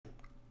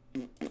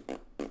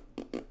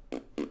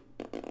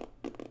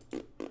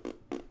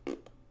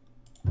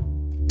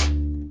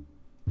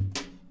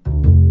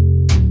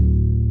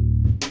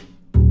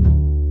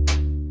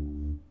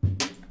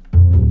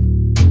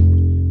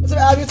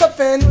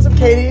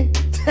Katie.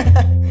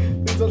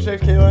 Please don't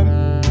shave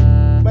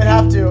Kaylin. Might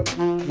have to.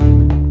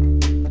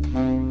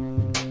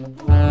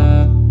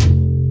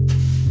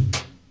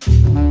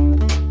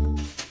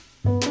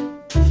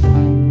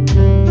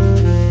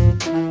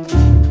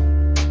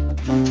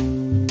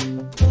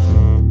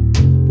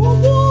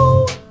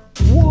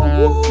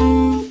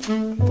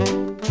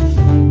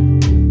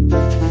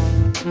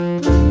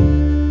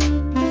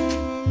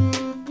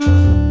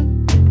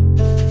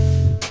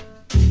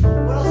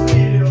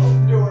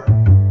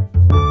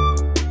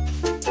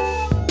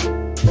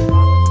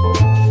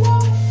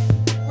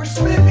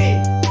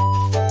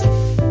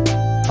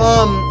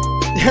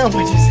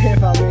 What'd you say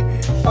about me?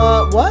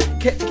 What?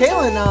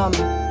 Kaylin,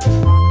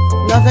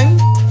 nothing.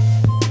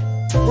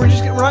 We're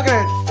not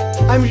gonna,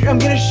 I'm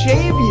gonna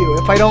shave you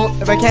if I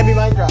can't beat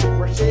Minecraft.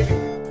 We're shaving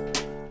you.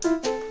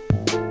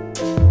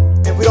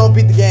 If we don't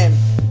beat the game.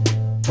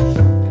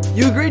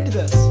 You agreed to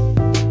this.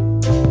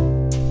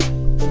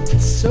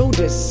 It's so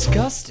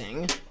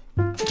disgusting.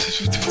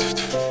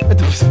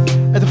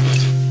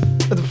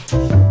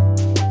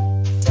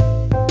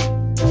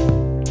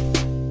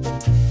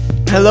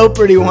 Hello,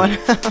 pretty one.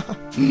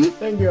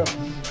 Thank you.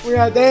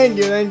 Yeah, thank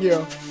you.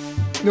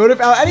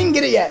 I didn't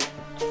get it yet.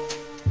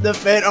 The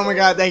fit. Oh my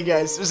god, thank you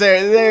guys.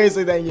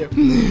 Seriously, thank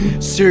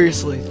you.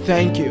 Seriously,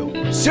 thank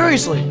you.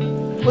 Seriously.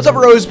 What's up,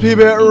 Rose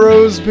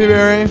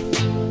Peaberry?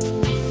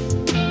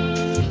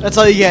 That's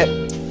all you get.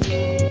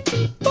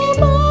 Oh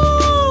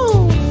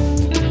no!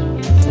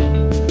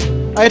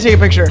 I gotta take a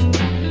picture.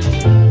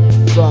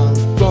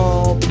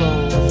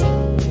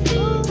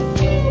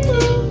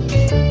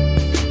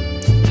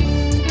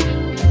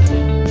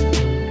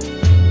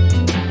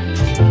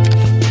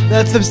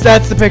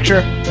 That's the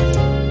picture.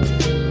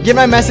 Get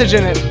my message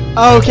in it.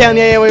 Oh, Ken,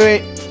 yeah,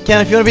 wait.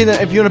 Ken, if you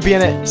wanna be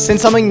in it, send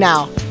something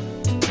now.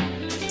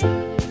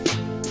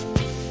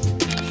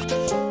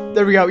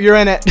 There we go. You're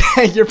in it.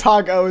 Your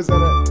Pago is in it.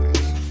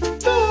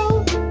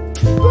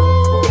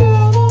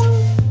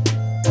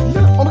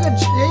 Oh my god,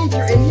 Jade,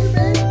 you're in here,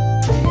 babe?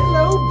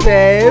 Hello,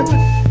 babe.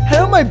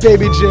 Hello, my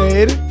baby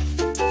Jade.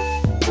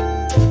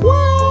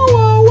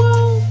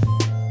 Whoa.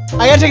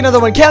 I gotta take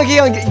another one. Ken,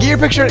 get your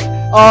picture.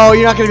 Oh,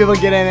 you're not gonna be able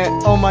to get in it.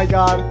 Oh my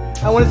god.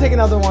 I want to take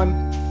another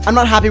one. I'm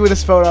not happy with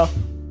this photo.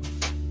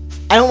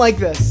 I don't like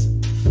this.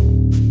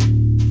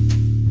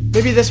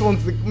 Maybe this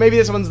one's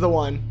the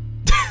one.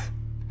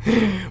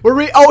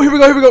 Oh, here we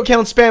go.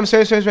 Count spam.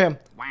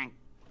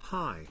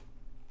 Hi.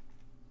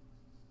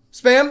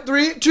 Spam.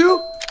 3,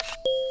 2.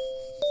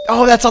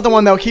 Oh, that's not the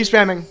one though. Keep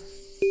spamming.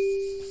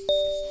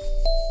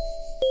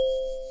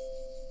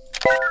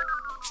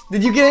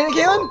 Did you get in it,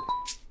 Kaylin?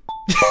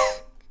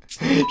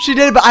 She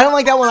did, but I don't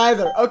like that one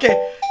either. Okay,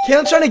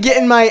 Kaylin's trying to get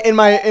in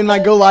my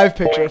go live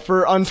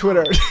picture on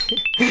Twitter.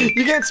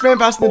 You can't spam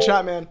past in the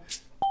chat, man.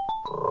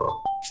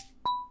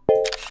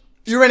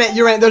 You're in it.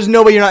 There's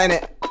no way you're not in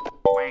it.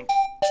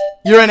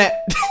 You're in it.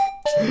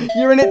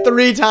 You're in it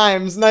 3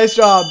 times. Nice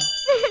job.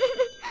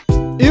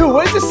 Ew,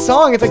 what is this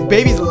song? It's like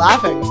babies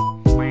laughing.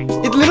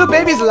 It's little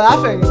babies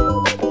laughing.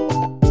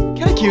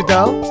 Kinda cute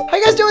though. How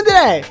you guys doing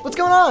today? What's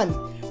going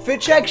on? Fit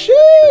check,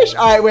 sheesh.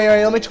 All right, wait.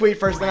 Let me tweet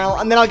first,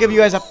 and then I'll give you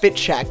guys a fit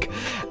check.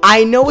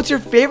 I know it's your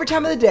favorite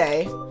time of the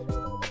day.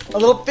 A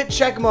little fit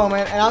check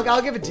moment, and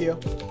I'll give it to you.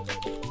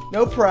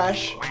 No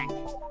press.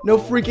 No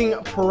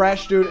freaking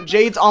press, dude.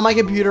 Jade's on my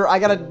computer. I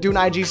gotta do an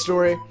IG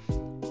story.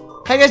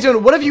 How you guys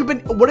doing? What have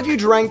you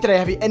drank today?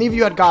 Have any of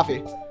you had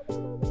coffee?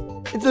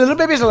 It's the little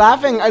babies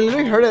laughing. I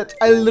literally heard it.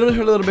 I literally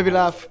heard a little baby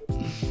laugh.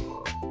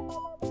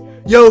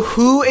 Yo,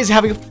 who is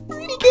having a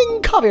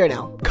freaking coffee right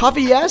now?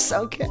 Coffee, yes?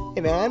 Okay,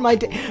 man. My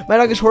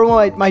dog is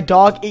horrible. My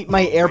dog ate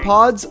my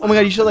AirPods. Oh my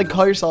god, you should like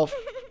call yourself.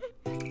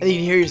 And then you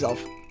can hear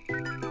yourself.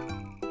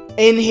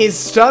 In his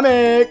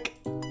stomach.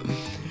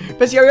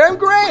 Bessie, I'm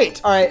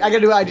great. Alright, I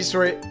gotta do an IG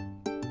story.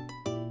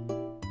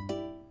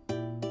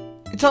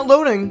 It's not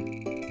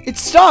loading.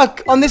 It's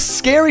stuck on this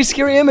scary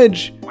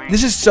image.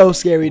 This is so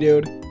scary,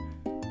 dude.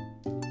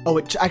 Oh,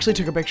 it actually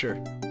took a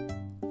picture.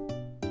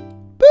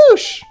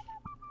 Boosh!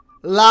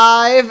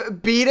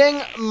 Live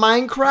beating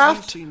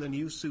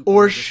Minecraft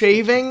or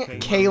shaving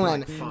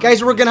Kaylin.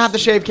 Guys, we're gonna have to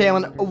shave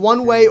Kaylin.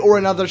 One way or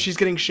another, she's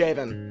getting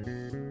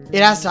shaven.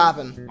 It has to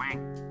happen.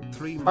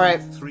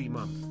 Alright. 3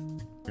 months.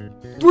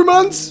 3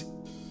 months?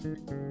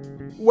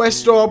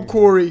 Weston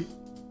Koury.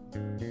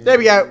 There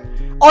we go.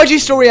 IG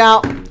story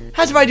out.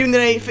 How's everybody doing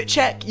today? Fit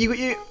check. You.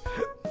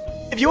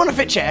 If you want a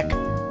fit check,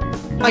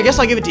 I guess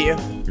I'll give it to you.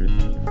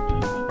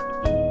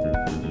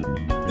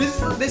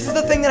 This is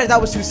the thing that I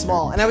thought was too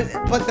small,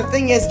 but the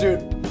thing is,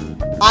 dude,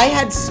 I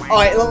had. All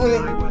right, let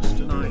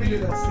me do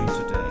this.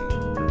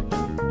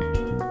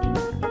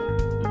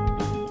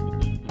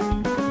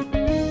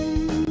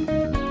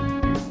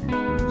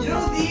 You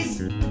know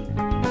these?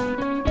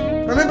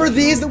 Remember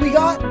these that we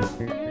got?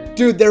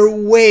 Dude, they're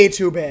way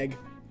too big.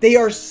 They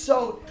are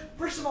so.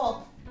 First of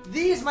all,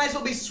 these might as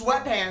well be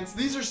sweatpants.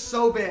 These are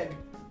so big.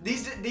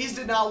 These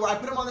did not work. I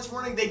put them on this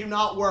morning. They do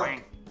not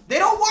work. They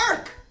don't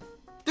work.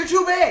 They're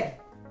too big.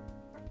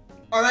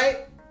 All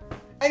right.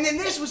 And then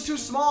this was too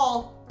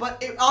small.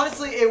 But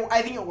honestly,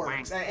 I think it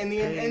works. In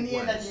the end,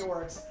 I think it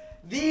works.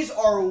 These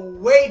are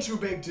way too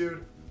big,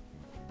 dude.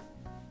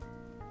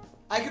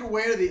 I could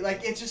wear these.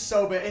 Like, it's just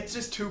so big. It's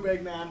just too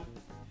big, man.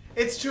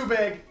 It's too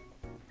big.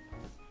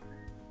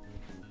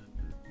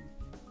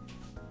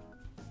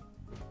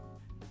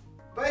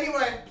 But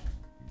anyway,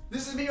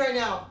 this is me right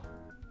now.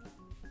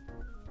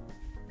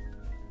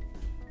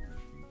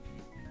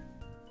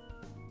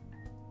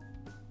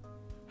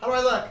 How do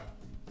I look?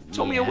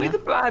 Tommy, are we the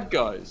bad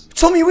guys?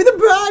 Tommy, we're the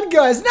bad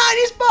guys.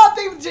 90s Bob,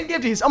 thank you for the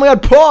 10 gifties. Oh my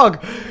god,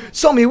 Pog.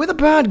 Tommy, we're the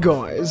bad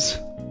guys.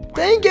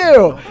 Thank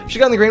you. She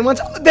got the green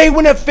ones. They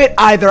wouldn't fit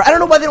either. I don't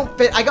know why they don't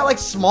fit. I got like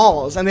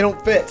smalls and they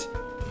don't fit.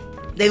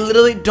 They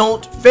literally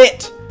don't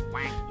fit.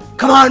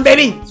 Come on,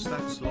 baby.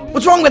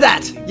 What's wrong with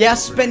that? Yeah,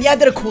 spin. Yeah, I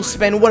did a cool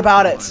spin. What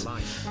about it?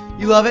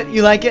 You love it?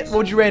 You like it? What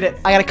would you rate it?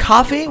 I got a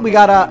coffee. We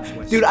got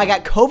a... Dude, I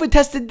got COVID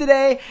tested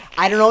today.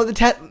 I don't know what the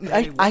test...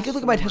 I could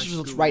look at my test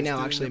results right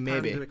now, actually,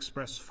 maybe. They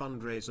stuck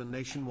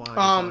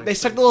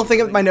the little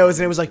thing up my nose,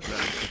 and it was like...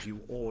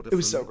 It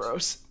was so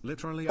gross.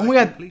 Oh my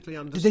god.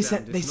 Did they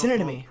send it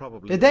to me?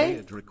 Did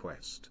they?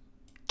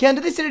 Ken,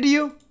 did they send it to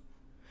you?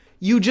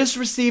 You just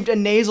received a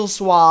nasal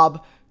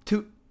swab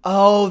to...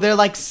 Oh, they're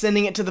like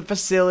sending it to the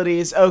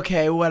facilities.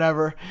 Okay,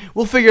 whatever.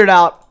 We'll figure it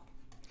out.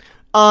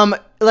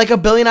 Like a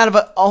billion out of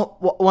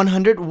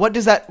 100. What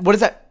is that?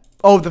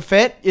 Oh, the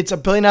fit. It's a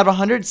billion out of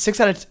 100. 6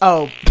 out of.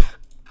 Oh.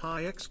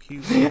 Hi,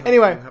 excuse me.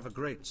 Anyway, have a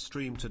great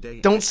stream today.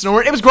 Don't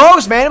snort. It was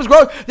gross, man. It was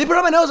gross. They put it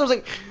on my nose. I was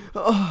like,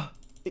 oh.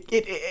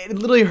 It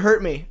literally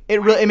hurt me.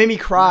 It made me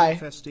cry.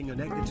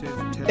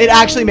 It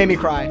actually made me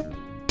cry.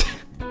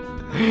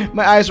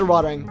 My eyes are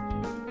watering.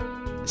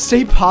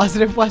 Stay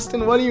positive,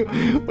 Weston. What do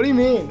you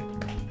mean?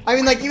 I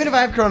mean, like, even if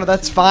I have corona,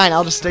 that's fine.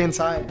 I'll just stay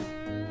inside.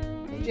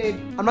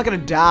 I'm not gonna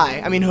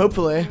die. I mean,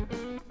 hopefully.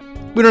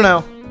 We don't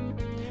know.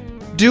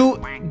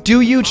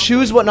 Do you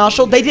choose what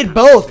nostril? They did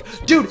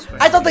both. Dude,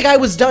 I thought the guy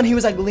was done. He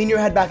was like, lean your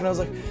head back. And I was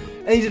like,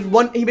 and he did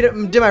one, he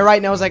did my right.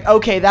 And I was like,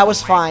 okay, that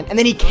was fine. And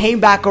then he came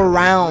back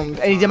around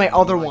and he did my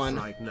other one.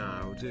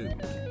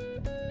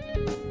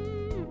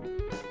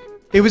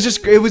 It was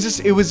just,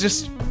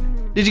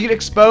 did you get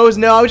exposed?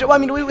 No, I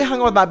mean, we hung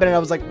out with Matt Bennett. I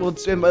was like, well,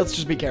 let's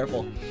just be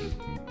careful.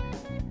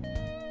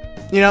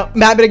 You know,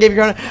 Matt Bennett gave you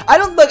corona. I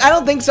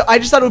don't think so. I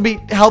just thought it would be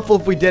helpful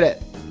if we did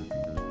it.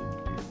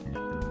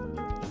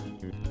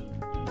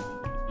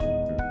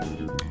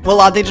 Well, a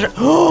lot of things.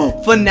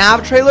 Oh,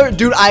 FNAF trailer,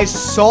 dude! I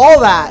saw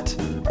that.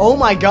 Oh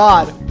my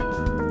god,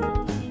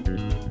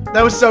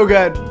 that was so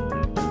good.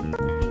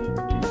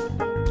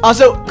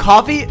 Also,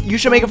 coffee. You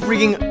should make a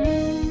freaking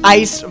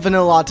iced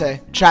vanilla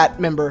latte. Chat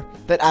member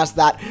that asked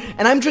that.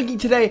 And I'm drinking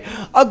today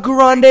a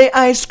grande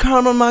iced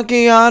caramel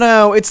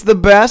macchiato. It's the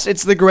best.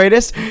 It's the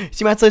greatest.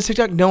 See Matt's latest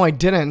TikTok? No, I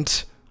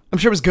didn't. I'm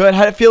sure it was good.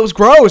 How did it feel? It was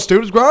gross, dude.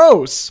 It was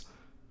gross.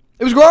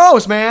 It was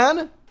gross,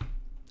 man.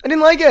 I didn't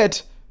like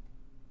it.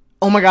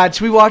 Oh my god,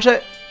 should we watch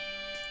it?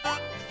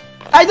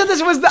 I thought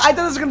this was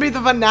gonna be the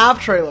FNAF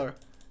trailer.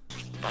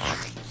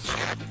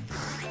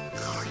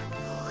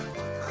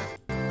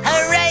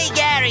 Hooray,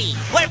 Gary!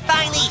 We're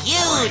finally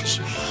huge!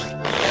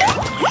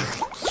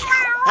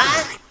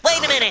 Huh?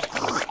 Wait a minute!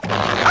 Oh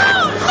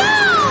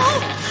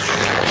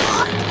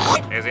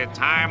no! Is it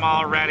time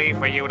already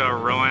for you to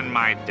ruin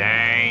my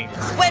day?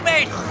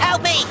 Squidward,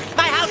 help me!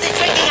 My house is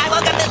shrinking! I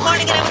woke up this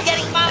morning and I was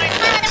getting smaller!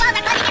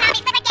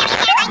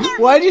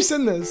 Why did you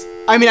send this?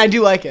 I mean, I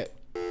do like it.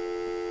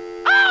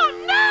 Oh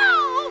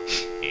no!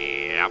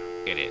 Yep,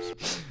 it is.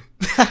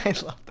 I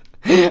love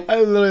that.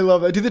 I literally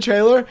love that. Do the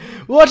trailer?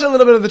 We'll watch a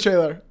little bit of the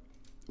trailer.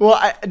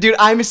 Well, dude,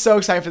 I'm so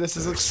excited for this.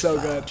 This looks so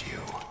good.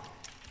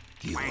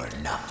 You were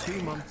nothing.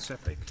 2 months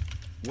epic.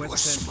 You were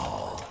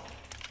small.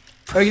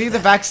 Oh, you need the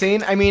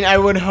vaccine? I mean, I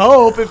would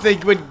hope if they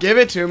would give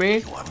it to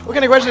me. What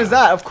kind of question is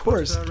that? Of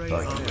course.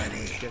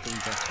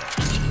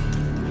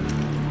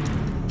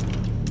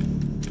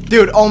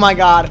 Dude, oh my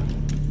god.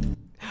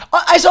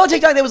 I saw a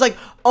TikTok that was like,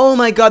 oh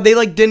my god, they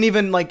like didn't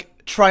even like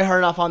try hard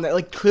enough on that.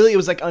 Like clearly it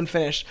was like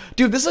unfinished.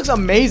 Dude, this looks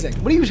amazing.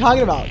 What are you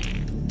talking about?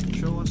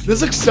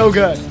 This looks so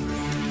good.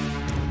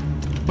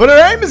 But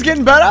her aim is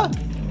getting better.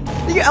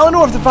 Thank you,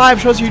 Eleanor of the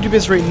 5 shows your YouTube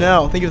history.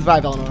 No, thank you for the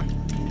 5, Eleanor.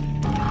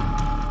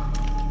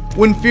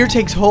 When fear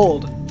takes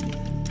hold.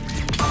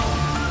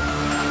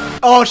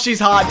 Oh, she's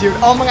hot, dude.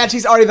 Oh my god,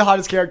 she's already the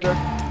hottest character.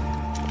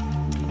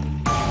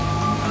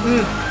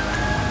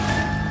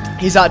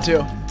 He's hot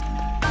too.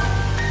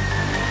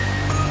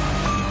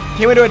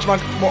 Can't wait to watch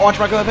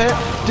Marco play it.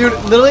 Dude,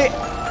 literally,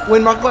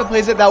 when Marco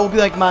plays it, that will be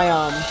like my,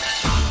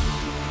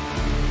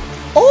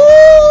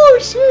 Oh,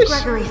 sheesh.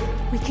 Gregory,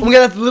 we can oh my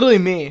god, that's literally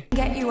me.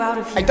 Get you out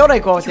of here. I thought I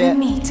caught it. You and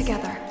me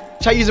together.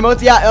 Chat, use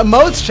emotes? Yeah,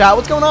 emotes, chat.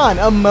 What's going on?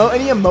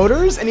 Any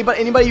emoters?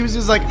 Anybody who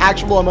uses like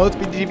actual emotes?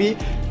 BTTV?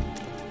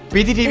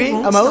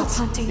 BTTV? Emotes?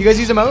 You guys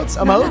use emotes?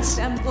 Emotes?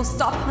 None of them will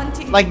stop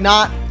hunting. Like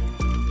not...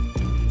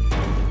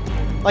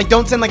 Like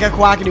don't send like a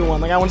quackity one.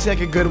 Like I want to see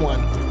like a good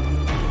one.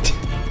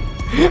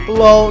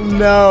 Lol,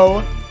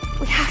 no.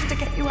 We have to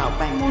get you out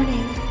by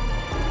morning.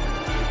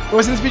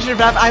 What's in the speech of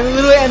FNAF? I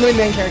literally am the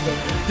main character.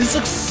 This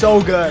looks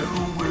so good.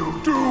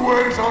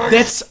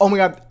 That's, oh my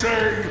god.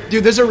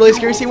 Dude, there's a really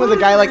scary scene where the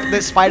guy, like,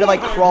 the spider,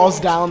 like, crawls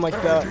down, like,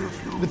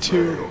 the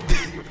tube.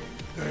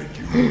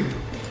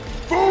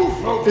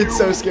 It's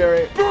so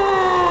scary.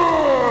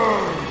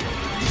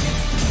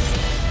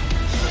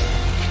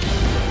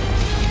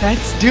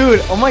 That's,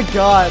 dude, oh my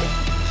god.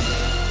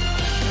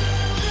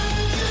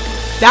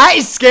 That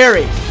is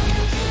scary.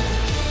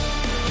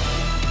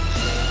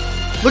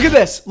 Look at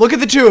this. Look at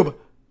the tube.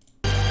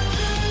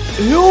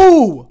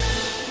 Ew.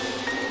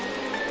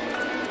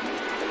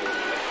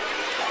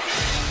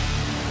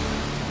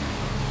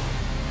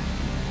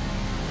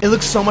 It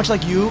looks so much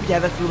like you. Yeah,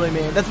 that's literally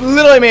me. That's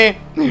literally me.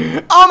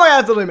 Oh my god,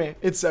 that's literally me.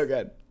 It's so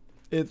good.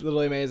 It's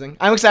literally amazing.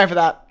 I'm excited for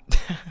that.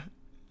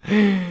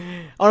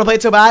 I want to play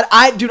it so bad.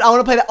 Dude, I want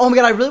to play that. Oh my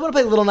god, I really want to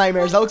play Little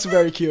Nightmares. That looks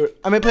very cute.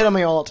 I might play it on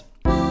my alt.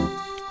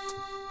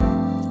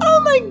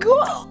 Oh my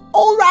god.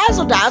 Oh,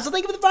 Razzle Dazzle,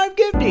 thank you for the 5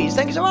 gifties.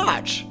 Thank you so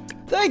much.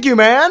 Thank you,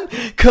 man.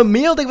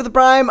 Camille, thank you for the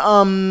prime.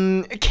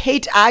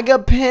 Kate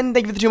Agapin,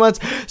 thank you for the 2 months.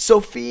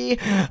 Sophie,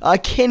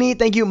 Kinney,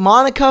 thank you.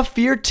 Monica,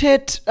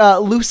 Feartit,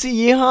 Lucy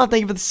Yeehaw,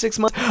 thank you for the 6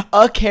 months.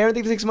 Karen,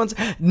 thank you for the 6 months.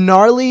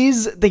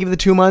 Gnarlies, thank you for the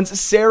 2 months.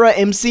 Sarah,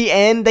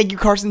 MCN, thank you.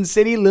 Carson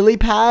City,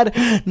 Lilypad,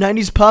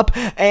 90s Pup,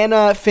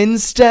 Anna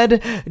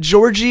Finstead,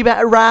 Georgie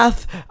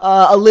Wrath,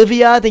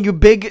 Olivia, thank you.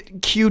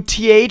 Big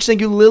QTH,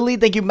 thank you. Lily,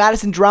 thank you.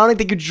 Madison Drowning,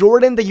 thank you.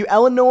 Jordan, thank you.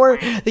 Eleanor,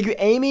 thank you.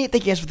 Amy,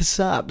 thank you guys for the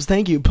subs.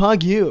 Thank you.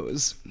 Pug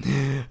Hughes.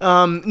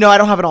 No, I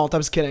don't have an alt. I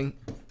was kidding.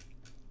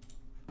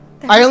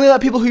 I only let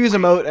people who use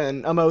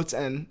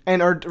emotes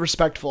and are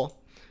respectful.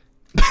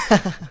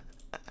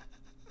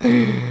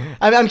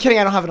 I'm kidding.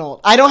 I don't have an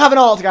alt. I don't have an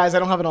alt, guys. I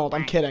don't have an alt.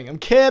 I'm kidding. I'm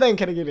kidding.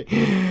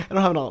 I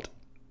don't have an alt.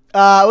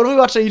 What do we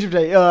watch on YouTube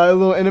today? A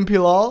little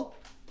NMP lol.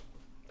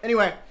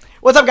 Anyway,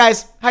 what's up,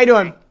 guys? How you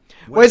doing?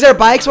 Why is there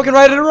bikes? We can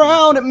ride it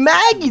around.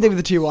 Maggie, thank you for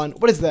the T1.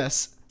 What is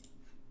this?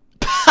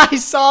 I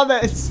saw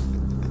this.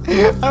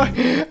 I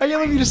can't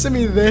believe you just sent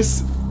me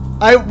this.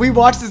 We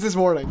watched this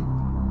morning.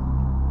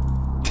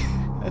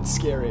 That's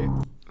scary.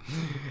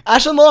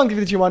 Ashlyn Long, give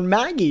you the 2-1.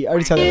 Maggie, I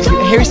already said that.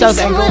 Harry Styles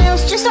ankle.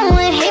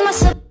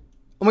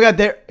 Oh my god,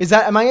 there is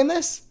that. Am I in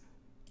this?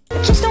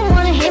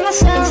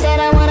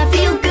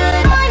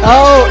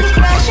 Oh.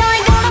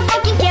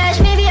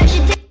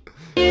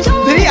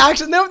 Did he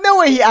actually? No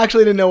way. He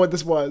actually didn't know what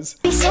this was.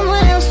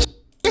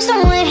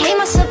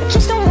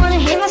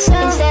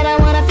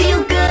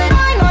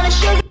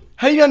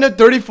 How do you not know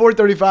 34,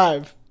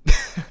 35?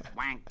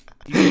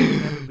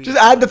 Just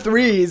add the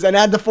 3s and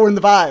add the 4 and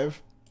the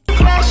 5.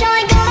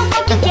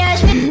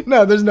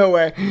 No, there's no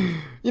way.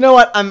 You know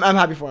what? I'm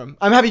happy for him.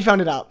 I'm happy he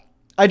found it out.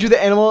 I drew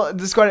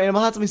the squad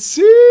animal hats. Let me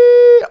see.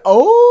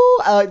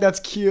 Oh, that's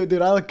cute,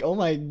 dude. Oh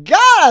my god,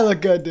 I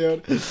look good,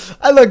 dude.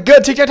 I look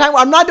good. TikTok time.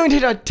 I'm not doing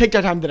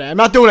TikTok time today. I'm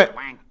not doing it.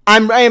 I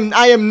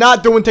am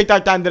not doing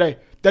TikTok time today.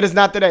 That is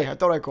not today. I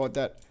thought I called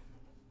that.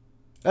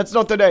 That's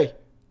not today.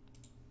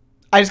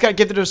 I just got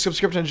gifted a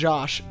subscription to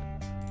Josh.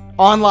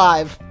 On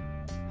live.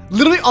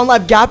 Literally on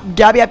live.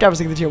 Gabby after I was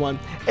thinking the tier 1.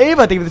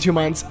 Ava, thank you for the 2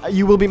 months.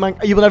 You will never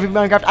be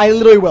Minecraft. I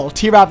literally will.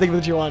 T-Rap, thank you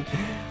for the tier 1.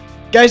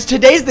 Guys,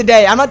 today's the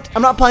day. I'm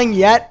not playing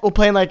yet. We'll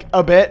play in like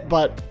a bit,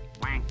 but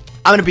I'm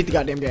gonna beat the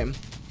goddamn game.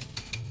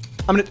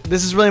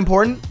 This is really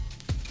important.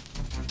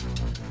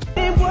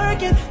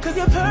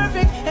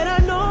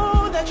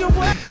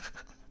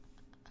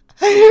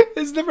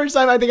 This is the first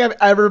time I think I've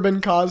ever been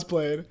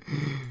cosplayed.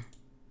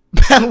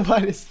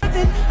 What is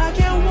that? I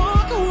can't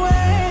walk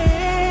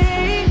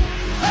away.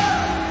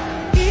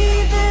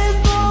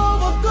 Even though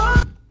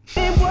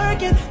we're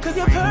working, cause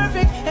you're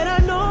perfect, and I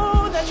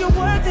know that you're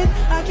worth it.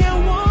 I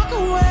can't walk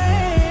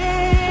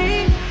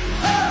away.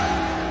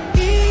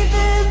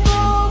 Even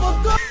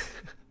though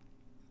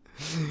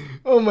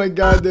oh my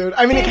god, dude.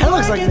 I mean, it kind of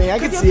looks like me. I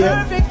can see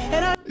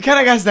it. It kind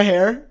of has the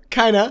hair.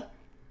 Kind of.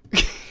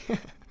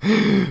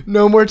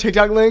 No more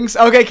TikTok links.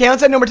 Okay, Kaylin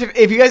said no more TikTok.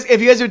 If you guys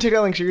do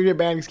TikTok links, you're gonna get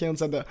banned because Kaylin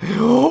said that.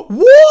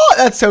 What?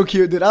 That's so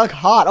cute, dude. I look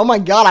hot. Oh my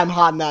god, I'm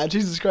hot in that.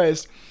 Jesus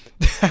Christ.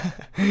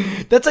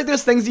 That's like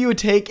those things that you would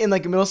take in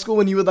like middle school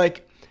when you would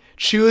like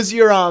choose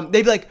your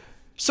they'd be like,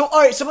 so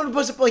alright, someone would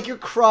post up like your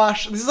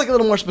crush. This is like a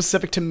little more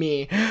specific to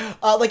me.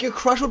 Like your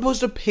crush would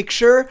post a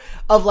picture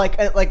of like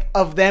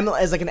of them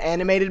as like an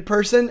animated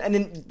person, and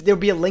then there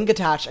would be a link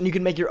attached, and you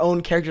can make your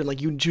own character.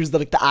 Like you would choose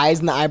the eyes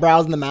and the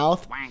eyebrows and the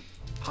mouth.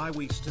 Hi,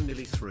 Weston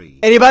Lily 3.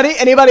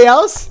 Anybody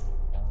else?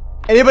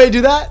 Anybody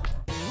do that?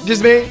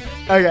 Just me?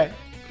 Okay.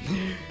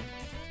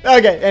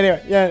 Okay,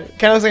 anyway, yeah.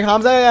 Kind of looks like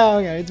Hamza? Yeah,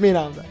 okay, it's me and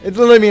Hamza. It's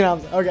literally me and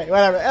Hamza. Okay,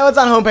 whatever. Oh, it's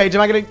on homepage.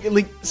 Am I gonna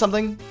leak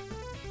something?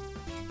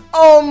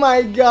 Oh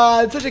my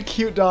god, such a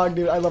cute dog,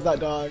 dude. I love that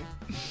dog.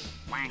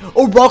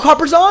 Oh,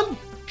 Rockhopper's on?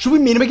 Should we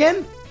meet him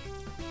again?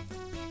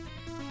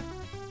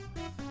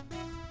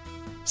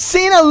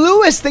 Sina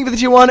Lewis, thank you for the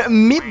tier 1.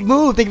 Meep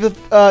Move, thank you for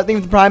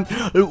the prime.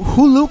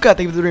 Huluka,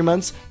 thank you for the 3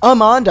 months.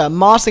 Amanda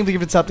Moss, thank you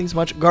for the sub, thanks so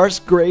much. Garce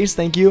Grace,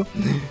 thank you.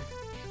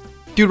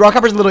 Dude,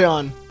 Rockhopper's literally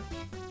on.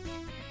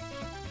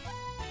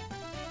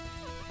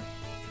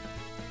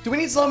 Do we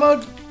need slow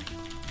mode?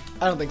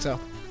 I don't think so.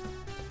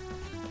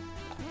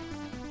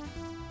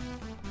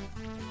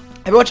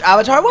 Have you watched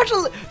Avatar? I watched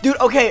dude,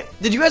 okay.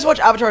 Did you guys watch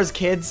Avatar as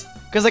kids?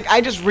 Because, like,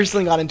 I just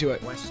recently got into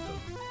it. Weston,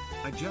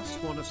 I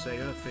just want to say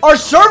our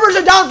servers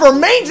are down for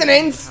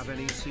maintenance! have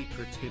any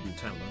secret hidden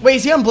talent? Wait,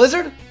 is he on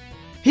Blizzard?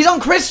 He's on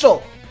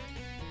Crystal!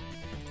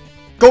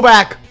 Go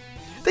back.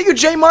 Thank you,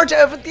 Jay Marty.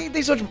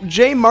 Thanks so much,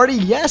 Jay Marty.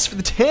 Yes, for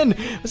the 10.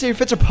 Let's see your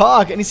fits or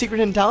Pog. Any secret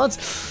hidden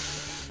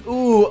talents?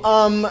 Ooh,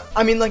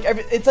 I mean, like,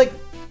 it's like,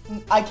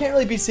 I can't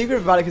really be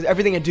secretive about it because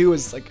everything I do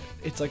is like,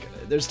 it's like,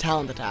 there's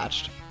talent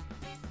attached.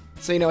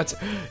 So, you know, it's,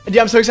 dude,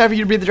 I'm so excited for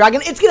you to breed the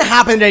dragon. It's gonna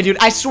happen today, dude.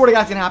 I swear to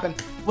God, it's gonna happen.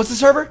 What's the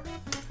server?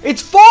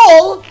 It's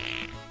full!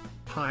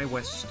 Hi,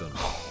 Weston.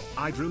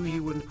 I drew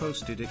you and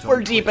posted it on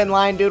We're deep in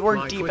line, dude.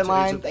 We're deep in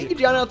line. Thank you,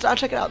 John. I'll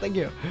check it out. Thank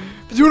you.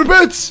 For 200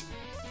 bits!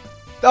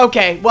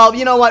 Okay, well,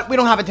 you know what? We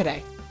don't have it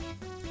today.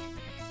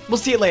 We'll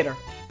see it later.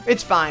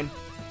 It's fine.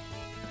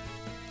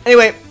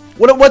 Anyway,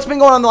 what's been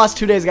going on the last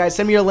 2 days, guys?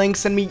 Send me your links.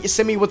 Send me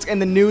what's in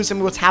the news.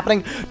 Send me what's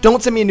happening.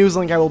 Don't send me a news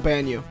link. I will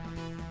ban you.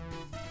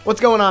 What's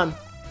going on?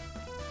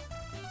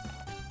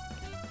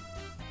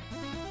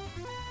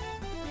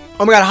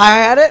 Oh my God, hi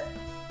at it?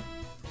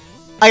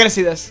 I gotta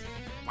see this.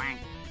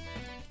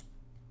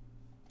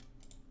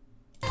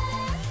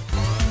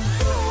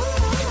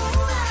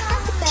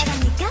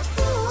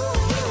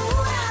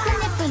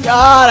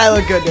 God, I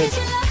look good, dude.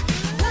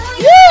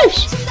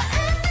 Yeesh!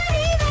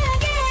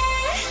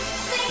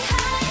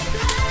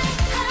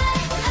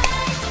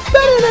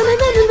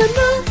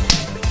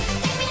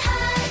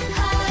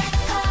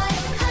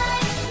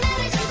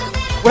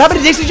 What happened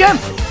to Dixie Jam?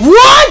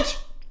 What?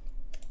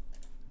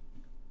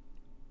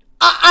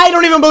 I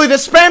don't even believe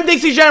this. Spam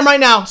Dixie Jam right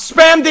now.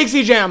 Spam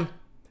Dixie Jam.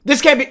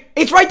 This can't be.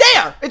 It's right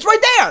there. It's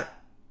right there.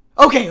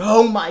 Okay.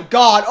 Oh my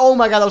God. Oh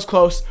my God. That was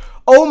close.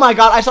 Oh my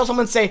God. I saw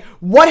someone say,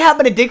 what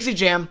happened to Dixie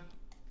Jam?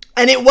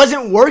 And it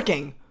wasn't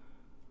working.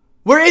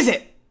 Where is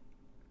it?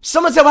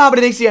 Someone said what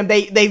happened to Dixie Jam.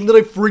 They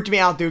literally freaked me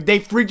out, dude. They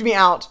freaked me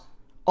out.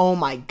 Oh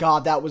my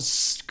God. That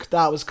was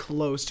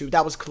close, dude.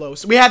 That was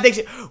close.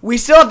 We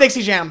still have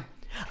Dixie Jam.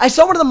 I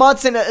saw one of the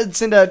mods send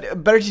a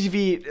Better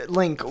TV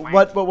link.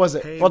 What was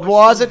it? What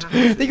was it?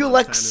 Thank you,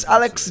 Alex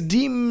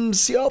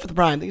DMCO for the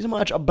Prime. Thank you so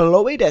much.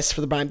 Bloides for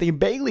the Prime. Thank you,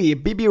 Bailey,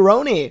 BB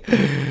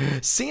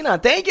Roni, Cena.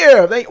 Thank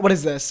you. What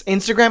is this?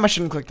 Instagram? I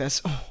shouldn't click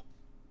this. Oh.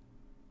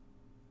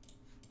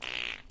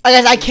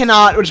 Guys, I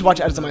cannot just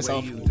watch edits of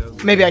myself.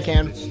 Maybe I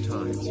can.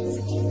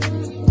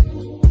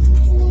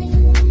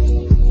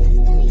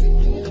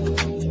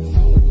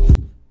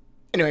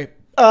 Anyway,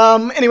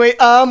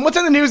 what's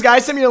in the news,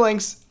 guys? Send me your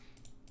links.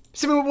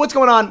 Send me what's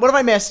going on. What have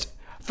I missed?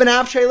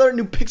 FNAF trailer,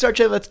 new Pixar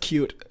trailer. That's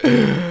cute.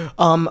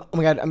 Oh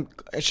my God,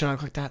 I should not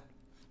click that.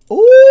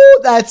 Ooh,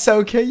 that's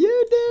so cute,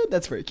 dude.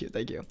 That's very cute.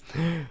 Thank you.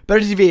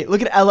 Better TV.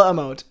 Look at Ella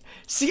emote.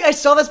 See, I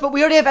saw this, but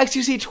we already have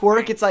XQC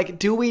twerk. It's like,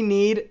 do we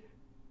need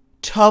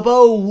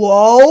Tubbo?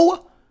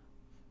 Whoa.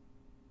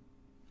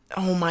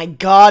 Oh my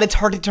God, it's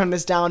hard to turn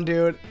this down,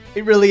 dude.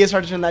 It really is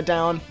hard to turn that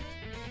down.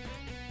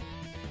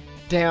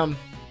 Damn.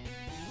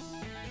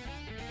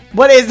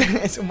 What is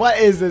this? What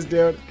is this,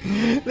 dude?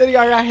 Lady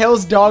Gaga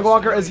hails Dog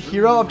Walker as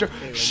hero after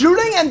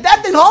shooting and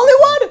death in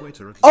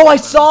Hollywood? Oh, I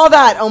saw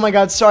that. Oh my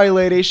God, sorry,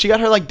 lady. She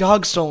got her, like,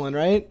 dog stolen,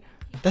 right?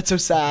 That's so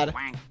sad.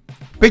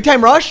 Big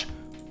Time Rush?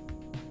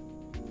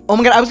 Oh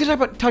my God, I was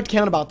gonna talk to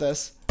Kevin about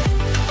this.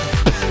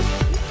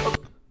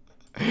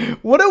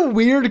 What a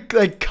weird,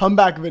 like,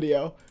 comeback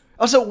video.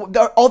 Also,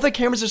 all the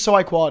cameras are so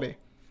high quality.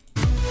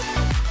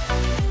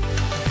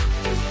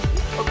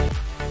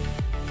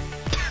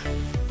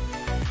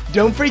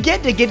 Don't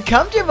forget to get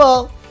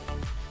comfortable.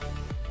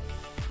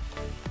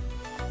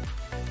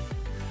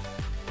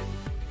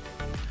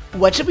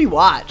 What should we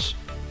watch?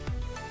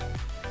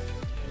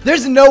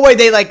 There's no way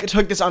they like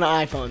took this on an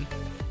iPhone.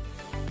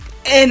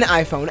 An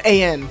iPhone,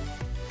 AN.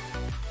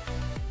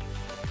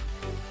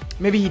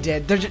 Maybe he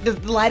did. The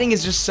lighting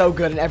is just so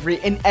good in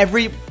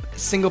every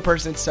single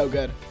person. It's so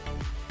good.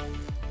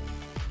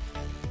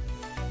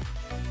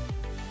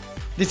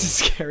 This is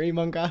scary,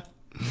 Monka.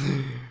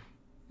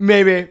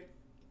 Maybe.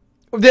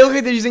 They look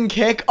like they're using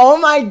Kick. Oh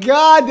my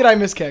God, did I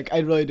miss Kick? I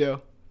really do.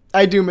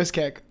 I do miss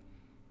Kick.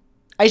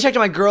 I checked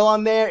out my girl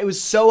on there. It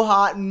was so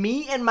hot.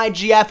 Me and my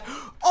GF.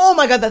 Oh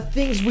my God, the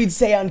things we'd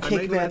say on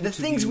Kick, man. The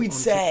things we'd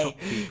say.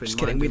 Just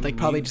kidding. We'd like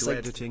probably just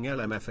like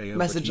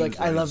message like,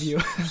 I love you.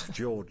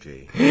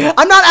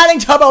 I'm not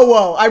adding Tubbo.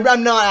 Whoa.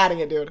 I'm not adding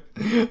it, dude.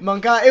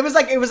 Monka. It was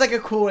like a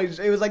cool.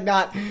 It was like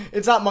not.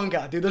 It's not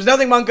Monka, dude. There's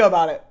nothing Monka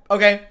about it.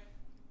 Okay.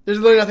 There's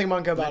literally nothing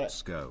Monka about it.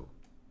 Let's go.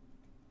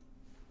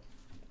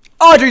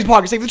 Audrey's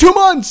Pocket for 2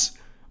 months.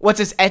 What's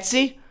this,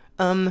 Etsy?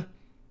 Oh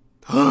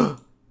my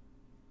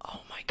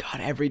God,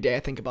 every day I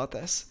think about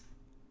this.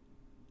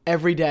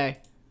 Every day.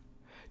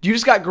 You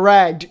just got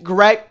Gregged.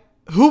 Greg,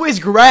 who is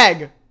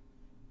Greg?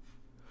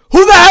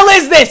 Who the hell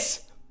is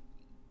this?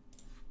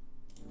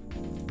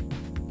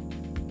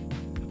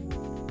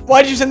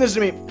 Why did you send this to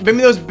me? Bring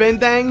me those bin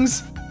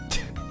things.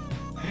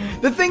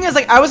 The thing is,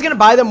 like, I was gonna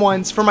buy them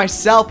once for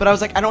myself, but I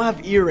was like, I don't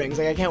have earrings.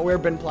 Like, I can't wear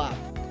bin plap.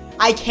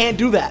 I can't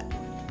do that.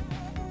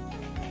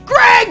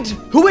 Greg!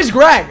 Who is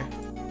Greg?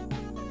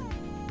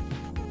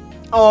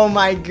 Oh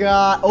my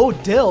god. Oh,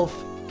 Dilf.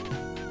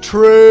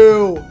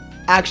 True.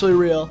 Actually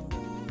real.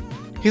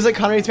 He's like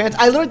Connor hates fans.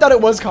 I literally thought it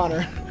was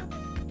Connor.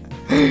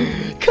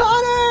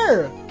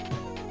 Connor!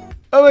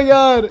 Oh my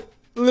god.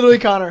 Literally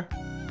Connor.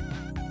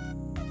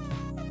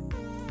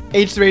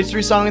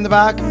 H3 song in the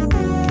back.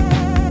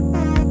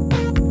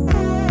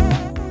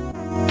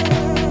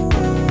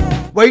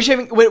 Where are you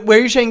shaving? Where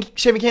are you shaving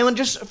Caitlin?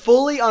 Just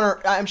fully on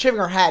her. I'm shaving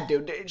her head,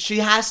 dude. She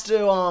has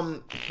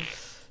to.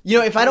 You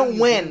know, if I don't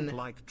win.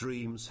 Like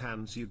dreams,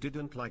 hands, you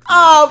didn't like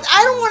Oh,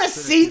 I don't want to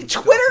see.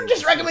 Twitter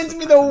just recommends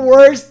me the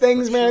worst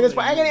things, man. At this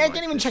point, I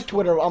can't even check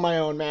Twitter on my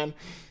own, man.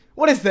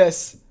 What is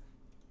this?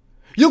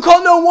 You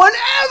call no one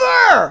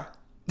ever.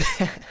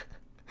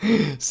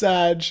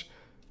 Sag.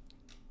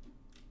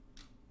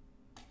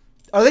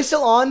 Are they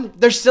still on?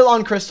 They're still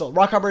on Crystal.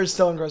 Rock Hopper is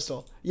still on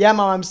Crystal. Yeah,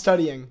 Mom, I'm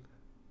studying.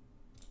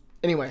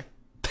 Anyway.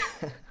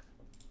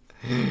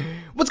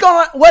 What's going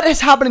on? What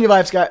has happened in your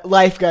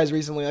life, guys,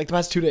 recently? Like the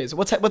past 2 days.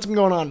 What's been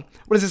going on?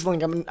 What is this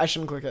link? I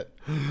shouldn't click it.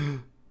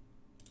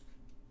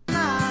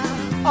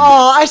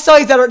 Oh, I saw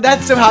you.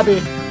 That's so happy.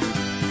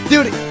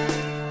 Dude.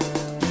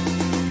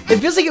 It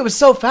feels like it was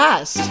so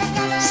fast.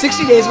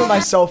 60 days went by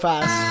so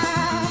fast.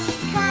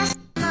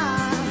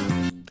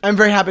 I'm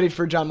very happy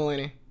for John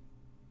Mulaney.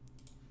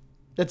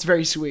 That's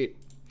very sweet.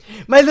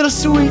 My little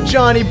sweet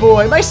Johnny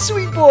boy. My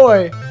sweet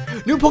boy.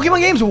 New Pokemon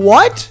games?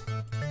 What?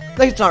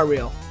 Like, it's not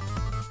real.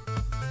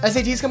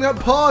 SAT's coming out.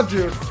 Pog,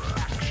 dude.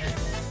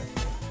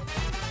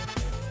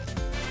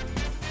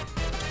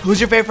 Who's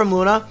your favorite from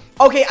Luna?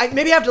 Okay,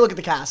 maybe I have to look at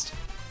the cast.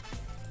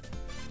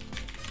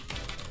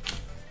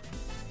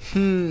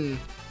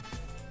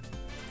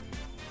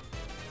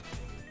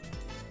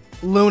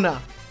 Luna.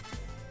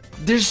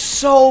 There's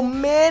so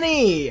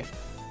many.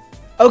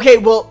 Okay,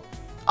 well,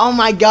 oh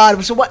my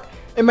god. So what?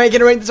 Am I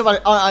gonna rate this am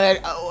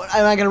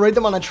I gonna rate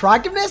them on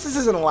attractiveness? This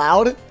isn't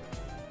allowed.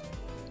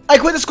 I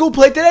quit the school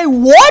play today.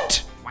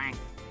 What?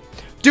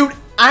 Dude,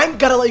 I'm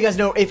gonna let you guys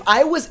know, if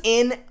I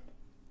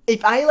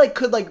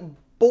could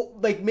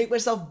make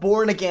myself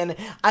born again,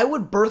 I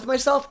would birth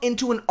myself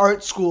into an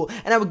art school,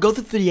 and I would go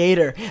to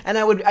theater, and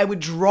I would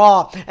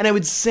draw, and I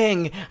would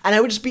sing, and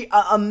I would just be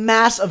a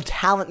mass of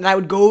talent, and I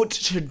would go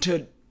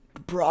to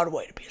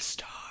Broadway to be a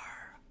star.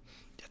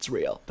 That's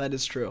real. That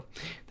is true.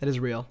 That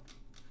is real.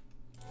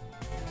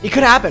 It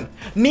could happen.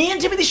 Me and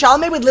Timothy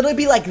Chalamet would literally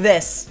be like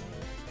this.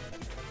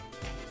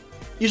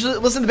 You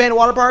should listen to the band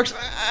Water Parks.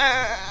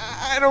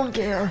 I don't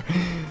care.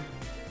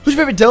 Who's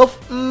your favorite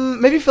DILF?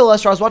 Maybe Phil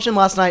Lester. I was watching him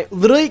last night.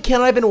 Literally, Ken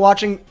and I have been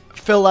watching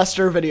Phil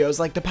Lester videos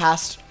like the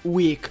past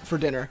week for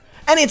dinner.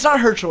 And it's not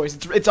her choice.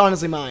 It's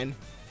honestly mine.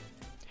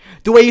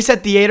 The way you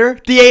said theater.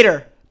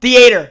 Theater.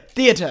 Theater.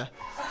 Theater.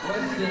 I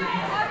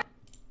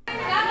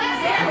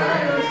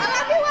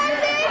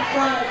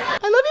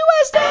love you,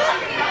 Weston.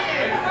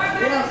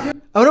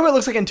 I wonder what it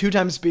looks like in 2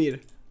 times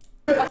speed.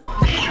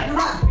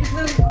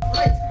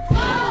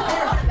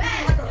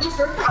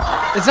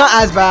 It's not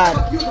as bad.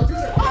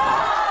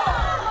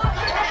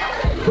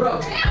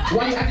 Bro,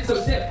 why are you acting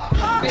so stiff?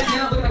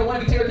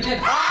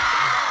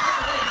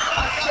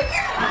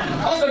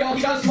 Also, y'all,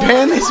 you guys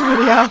ban this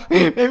video.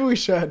 Maybe we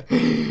should.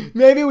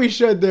 Maybe we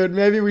should, dude.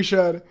 Maybe we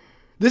should.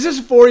 This is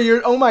 4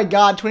 years. Oh my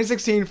god,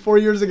 2016, 4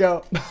 years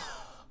ago.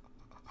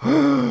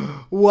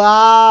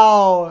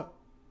 Wow.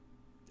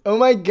 Oh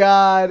my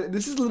god.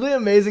 This is literally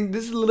amazing.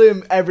 This is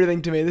literally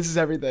everything to me. This is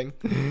everything.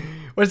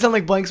 What does it sound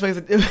like blank space?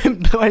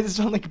 Why does it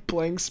sound like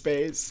blank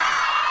space?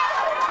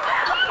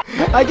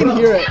 I can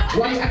hear it.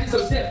 Why are you acting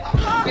so stiff?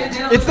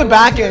 It's the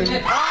backing.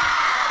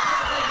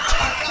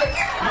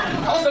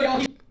 Also,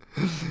 y'all.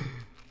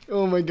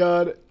 Oh my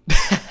god.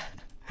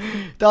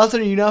 Thoughts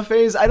on your UNOF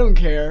phase? I don't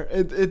care.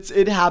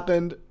 It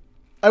happened.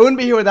 I wouldn't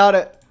be here without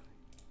it.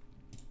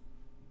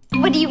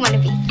 What do you want to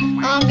be?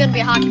 Oh, I'm gonna be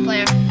a hockey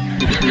player.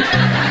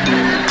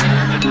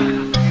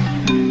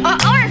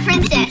 or a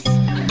princess.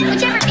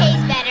 Whichever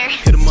pays better.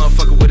 Hit a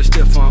motherfucker with a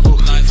stiff on. Ooh,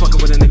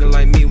 fucking with a nigga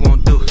like me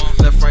won't do.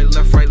 Left, right,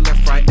 left, right,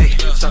 left, right. Hey,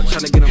 stop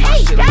trying to get on my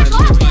shit like me.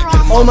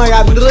 Oh my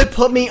god, literally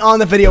put me on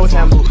the video with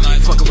him.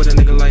 Fucking with a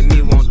nigga like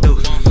me won't do.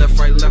 Left,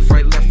 right, left,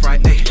 right, left,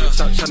 right. Hey,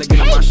 stop trying to get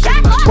on my shit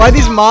like me. Why are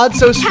these mods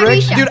so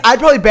strict? Dude, I'd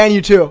probably ban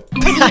you too.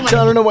 I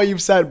don't know what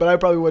you've said, but I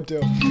probably would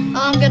too. Oh,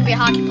 I'm gonna be a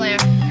hockey player.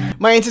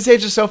 My Insta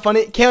saves are so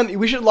funny. Cam,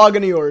 we should log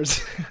into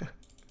yours.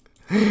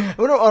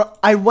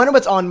 I wonder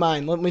what's on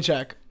mine. Let me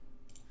check.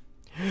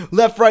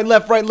 Left, right,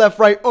 left, right, left,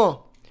 right.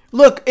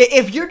 Look,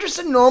 if you're just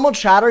a normal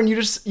chatter and you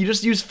just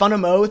use fun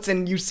emotes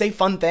and you say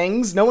fun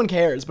things, no one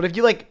cares. But if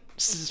you like,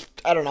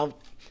 I don't know,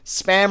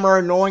 spam or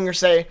annoying or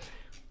say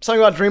something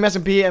about Dream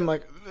SMP, I'm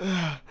like,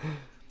 ugh.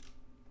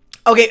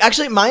 Okay,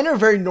 actually, mine are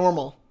very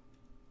normal.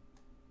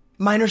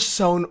 Mine are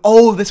so...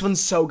 Oh, this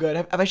one's so good.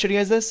 Have I showed you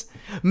guys this?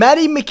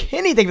 Maddie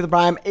McKinney, thank you for the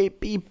prime.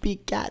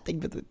 APP Cat,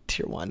 thank you for the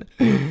tier 1.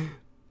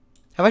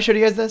 Have I showed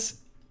you guys this?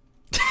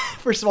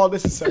 First of all,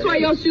 this is so... That's why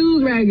your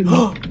shoes raggedy.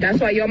 That's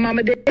why your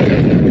mama dead.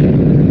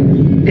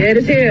 Dead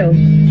as hell.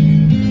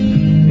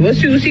 What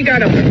shoes she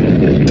got on?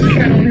 She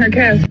got on her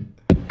cast.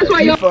 That's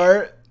why your...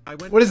 Fart.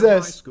 What is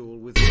this?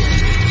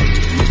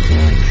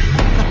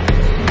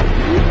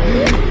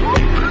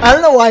 I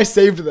don't know why I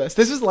saved this.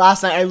 This was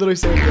last night. I literally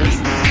saved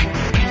this.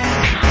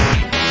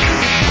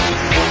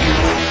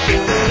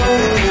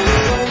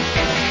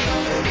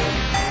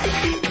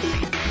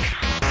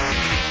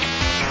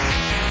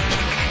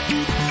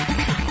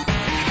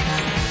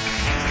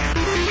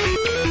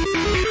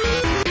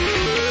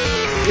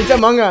 It's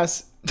Among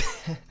Us.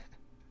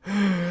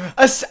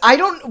 I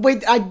don't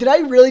wait. Did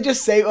I really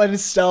just save an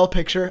Estelle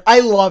picture?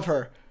 I love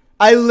her.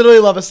 I literally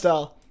love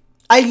Estelle.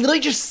 I literally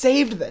just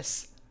saved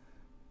this.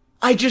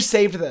 I just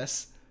saved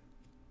this.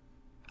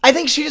 I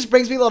think she just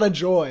brings me a lot of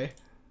joy.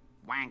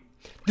 Wank.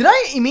 Did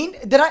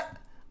I?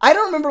 I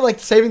don't remember like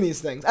saving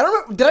these things. I don't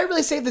remember. Did I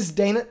really save this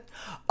Dana?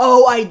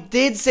 Oh, I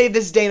did save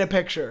this Dana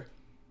picture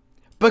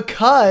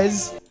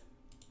because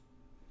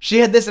she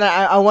had this, and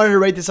I wanted to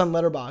rate this on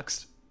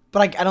Letterboxd.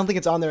 But I don't think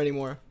it's on there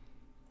anymore.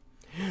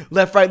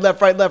 Left, right,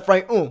 left, right, left,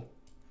 right, ooh.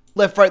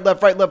 Left, right,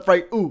 left, right, left,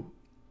 right, ooh.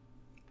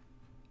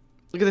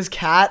 Look at this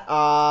cat.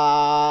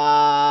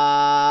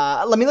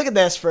 Let me look at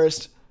this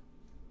first.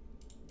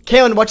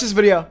 Kaylin, watch this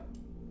video.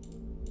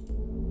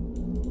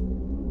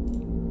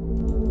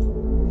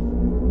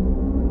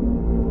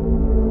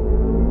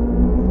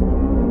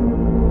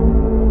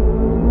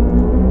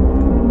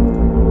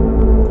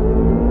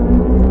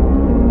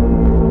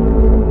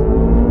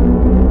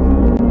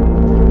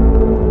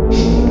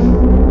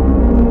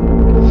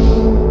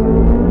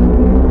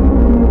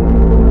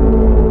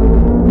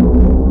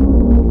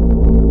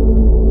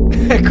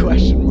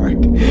 Question mark.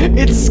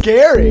 It's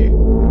scary.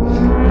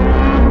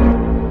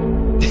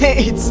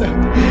 It's so.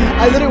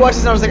 I literally watched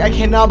this and I was like, I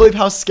cannot believe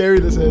how scary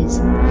this is.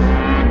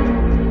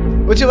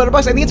 What's your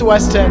letterbox? I think it's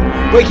Weston.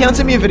 Wait, Kaylin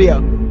sent me a video.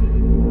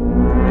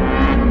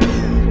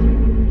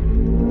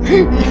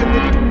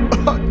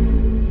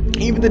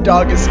 Even the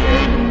dog is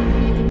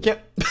scary. Can't.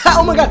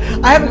 Oh my god!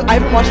 I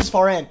haven't watched this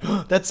far in.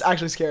 That's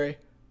actually scary.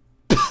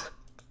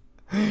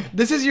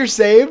 This is your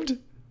saved.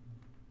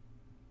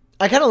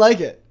 I kind of like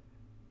it.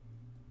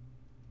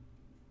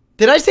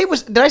 Did I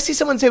see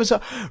someone say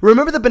Wasabi?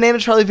 Remember the Banana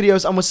Charlie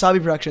videos on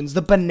Wasabi Productions?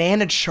 The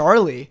Banana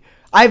Charlie.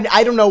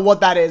 I don't know what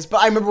that is,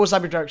 but I remember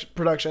Wasabi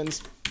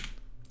Productions.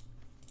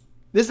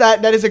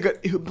 That is a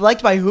good,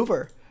 liked by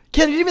Hoover.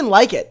 Kid, you didn't even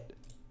like it.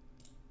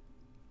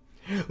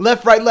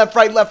 Left, right, left,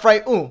 right, left,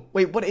 right. Ooh,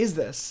 wait, what is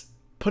this?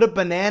 Put a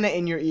banana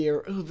in your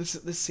ear. Ooh,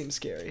 this seems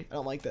scary. I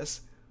don't like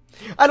this.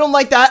 I don't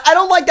like that. I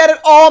don't like that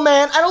at all,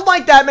 man. I don't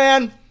like that,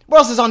 man. What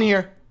else is on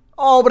here?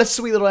 Oh, what a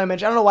sweet little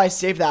image. I don't know why I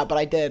saved that, but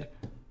I did.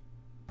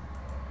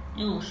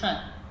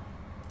 Илюша,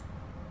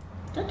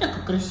 ты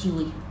такой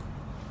красивый.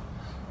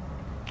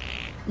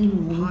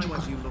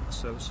 Илюнечка.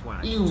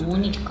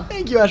 Илюнечка.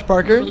 Thank you, Ash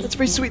Parker. That's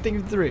very sweet. Thank you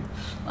for the 3.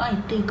 Ай,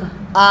 тыка.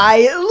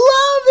 I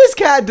love this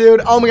cat,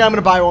 dude. Oh my god, I'm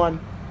gonna buy one.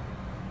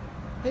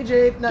 Hey,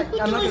 Jade. No,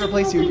 I'm not gonna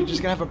replace you. You're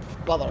just gonna have a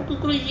bother.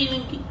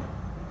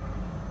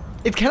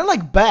 It's kind of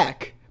like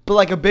Beck, but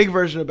like a big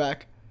version of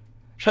Beck.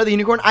 Charlie the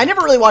Unicorn. I never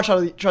really watched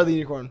Charlie the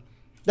Unicorn.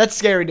 That's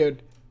scary,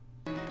 dude.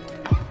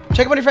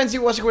 Check out my friends. See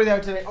what's going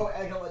on today. Oh,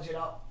 I gotta let Jade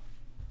out.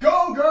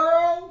 Go,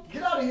 girl.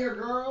 Get out of here,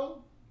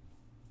 girl.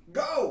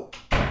 Go.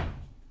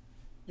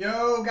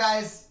 Yo,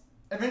 guys.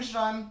 Adventure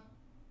time.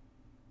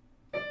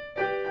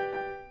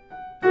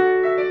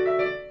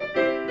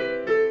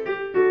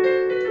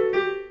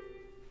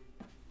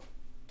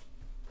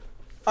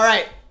 All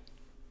right.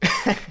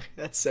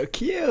 That's so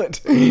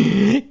cute.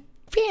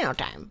 Piano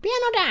time.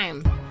 Piano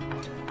time.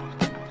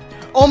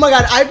 Oh my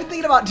god, I've been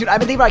thinking about, dude.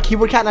 I've been thinking about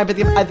Keyboard Cat, and I've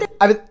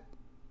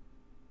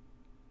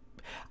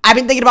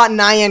been thinking about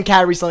Nyan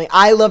Cat recently.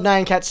 I love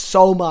Nyan Cat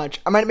so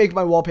much. I might make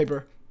my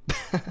wallpaper.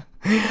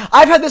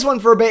 I've had this one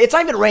for a bit. It's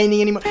not even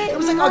raining anymore. It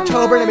was like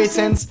October, and it made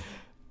sense.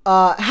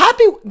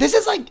 Happy. This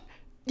is like,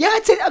 yeah,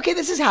 I'd say okay.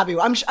 This is happy.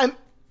 I'm.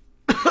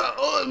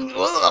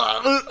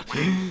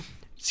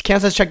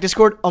 Cam says check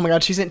Discord. Oh my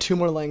god, she sent 2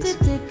 more links.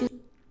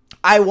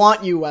 I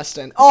want you,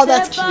 Weston. Oh,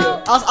 that's cute.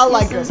 I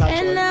like this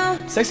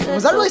actually. Sexy.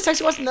 Was that really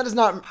sexy, Weston? That is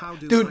not.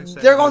 Dude,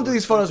 they're going through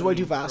these photos way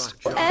too fast.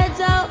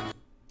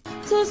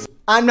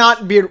 I'm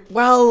not beard.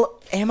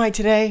 Well, am I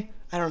today?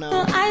 I don't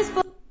know.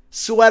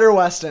 Sweater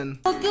Weston.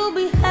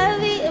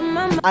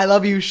 I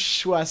love you,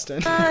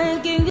 Weston.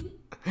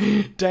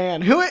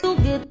 Dan, who?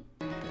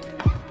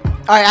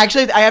 Alright,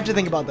 actually, I have to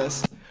think about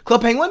this.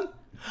 Club Penguin?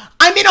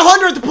 I'm in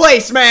 100th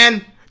place,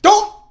 man.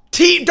 Don't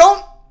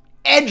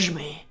edge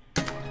me.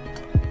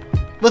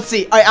 Let's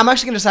see. Alright, I'm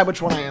actually gonna decide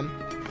which one I am.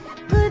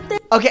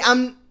 Okay, you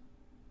know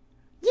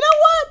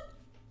what?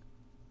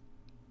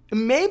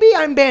 Maybe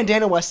I'm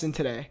Bandana Weston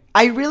today.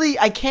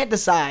 I can't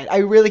decide. I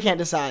really can't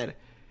decide.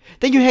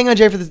 Thank you, Hang On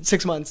Jay, for the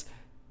 6 months.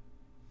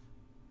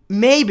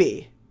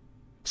 Maybe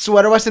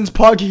Sweater Weston's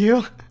Pog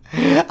you.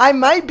 I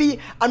might be.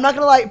 I'm not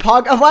gonna lie.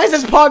 Pog. Why is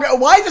this Pog?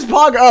 Why is this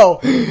Pog? Oh,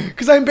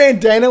 because I'm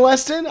Bandana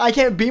Weston. I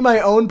can't be my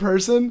own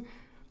person.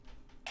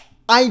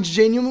 I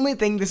genuinely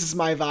think this is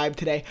my vibe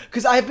today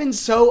because I've been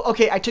so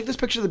okay. I took this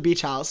picture of the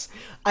beach house.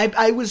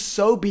 I was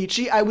so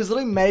beachy. I was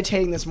literally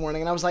meditating this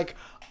morning, and I was like,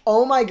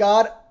 oh my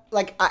god.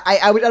 like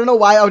I don't know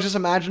why I was just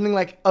imagining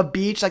like a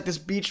beach, like this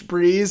beach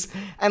breeze,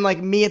 and like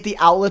me at the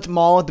outlet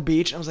mall at the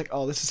beach. I was like,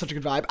 oh, this is such a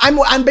good vibe. I'm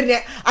putting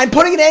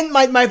it in.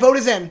 My vote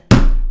is in.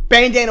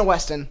 Bandana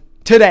Weston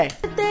today.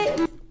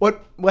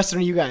 What Weston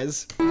are you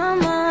guys? Why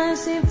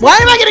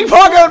am I getting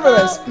pogoed for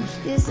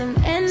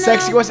this?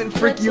 Sexy Weston,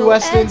 freaky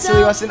Weston,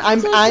 silly Weston.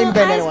 I'm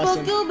Bandana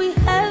Weston.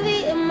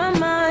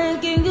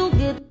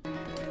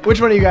 Which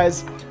one are you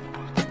guys?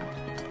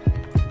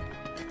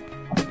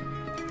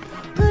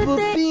 Will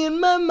be in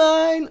my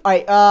mind. All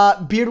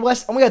right, Beard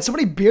West. Oh my God, so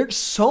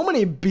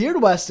many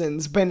Beard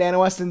Westons. Bandana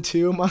Weston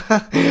too.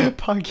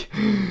 Punk.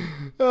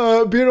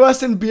 Beard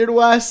Weston, Beard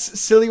West,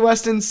 Silly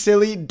Weston,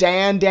 Silly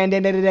Dan.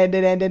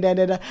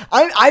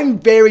 I'm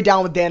very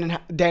down with Dan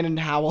and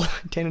Howell,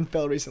 Dan and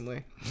Phil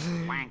recently.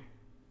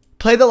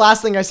 Play the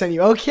last thing I sent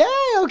you. Okay.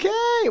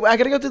 I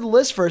gotta go through the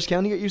list first,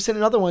 Ken. You sent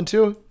another one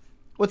too.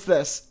 What's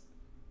this?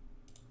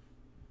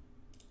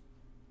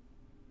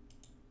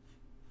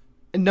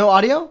 No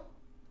audio?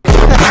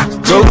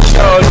 Go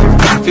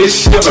shorty,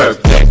 it's your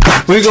birthday.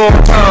 We gon'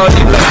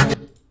 party like.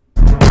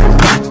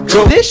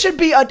 This should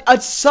be a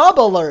sub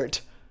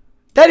alert.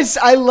 That is,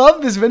 I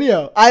love this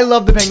video. I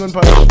love the penguin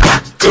push.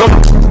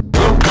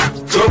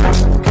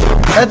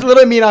 That's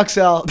literally me and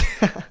Oxel.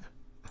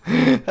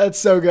 That's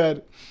so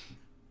good.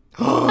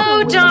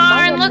 Oh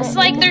darn, looks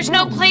like there's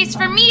no place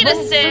for me to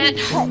sit.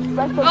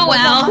 Oh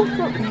well.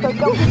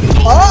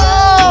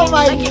 Oh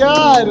my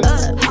God.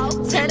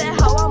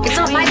 It's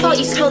not my fault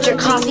you spilled your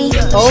coffee.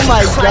 Oh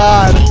my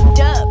God.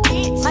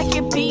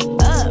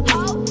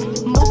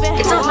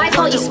 It's not my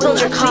fault you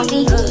spilled your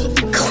coffee.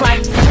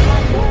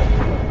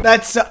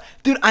 That's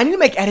dude, I need to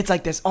make edits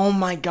like this. Oh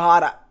my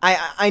God.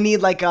 I need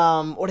like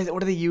what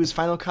do they use?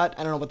 Final Cut?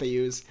 I don't know what they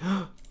use.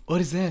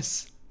 What is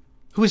this?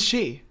 Who is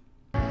she?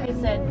 I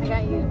said, I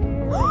got you.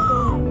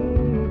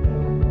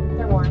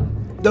 They're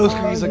warm. Those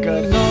cookies look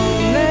good.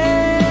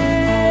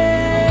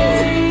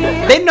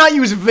 They did not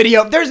use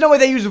video. There's no way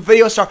they use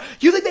Video Star.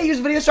 You think they use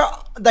Video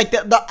Star like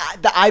on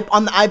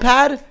the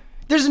iPad?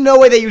 There's no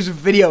way they use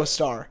Video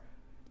Star.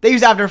 They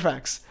use After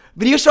Effects.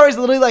 Video Star is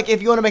literally like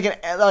if you want to make it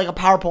like a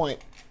PowerPoint.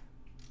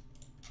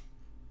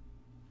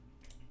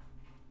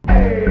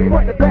 Hey,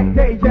 what the back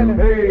day yelling?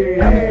 Hey,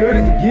 I'm as good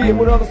as a kid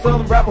with other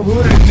southern rapper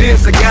hood and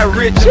this. I got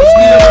rich.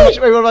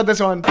 Wait, what about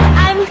this one?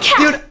 I'm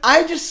Cat.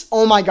 Dude,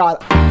 oh my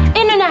God.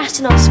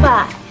 International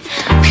spy.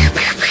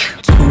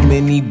 Too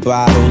many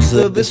bottles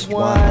of this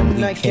one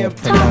we can't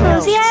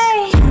pronounce.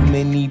 Yay. Too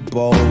many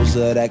bowls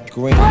of that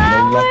green.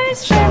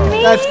 That's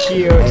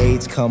cute.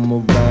 AIDS come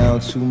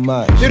around too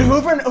much. Dude,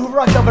 Hoover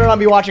Rock's better not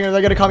be watching, or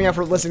they're gonna call me out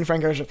for listening to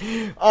Frank Ocean.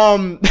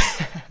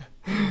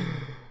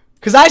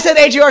 Because I said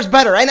AJR is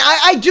better, and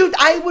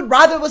I would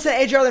rather listen to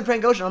AJR than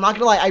Frank Ocean. I'm not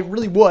gonna lie, I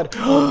really would.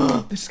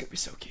 This is gonna be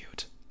so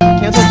cute.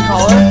 Cancel the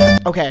caller.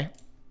 Okay.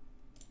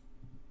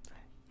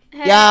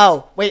 Hey.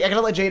 Yo, wait, I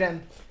gotta let Jade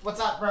in. What's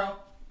up, bro?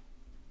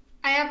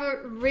 I have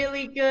a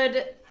really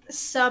good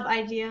sub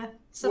idea.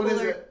 Sub What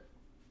alert. is it?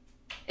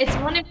 It's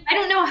one of, I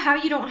don't know how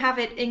you don't have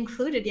it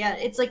included yet.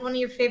 It's like one of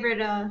your favorite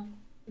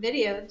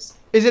videos.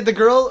 Is it the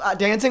girl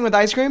dancing with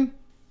ice cream?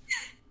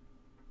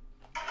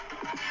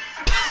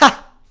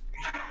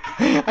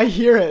 I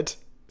hear it.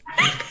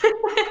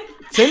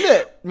 Send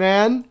it,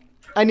 man.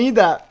 I need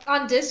that.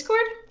 On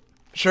Discord?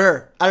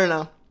 Sure. I don't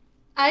know.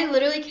 I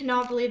literally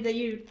cannot believe that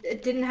you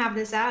didn't have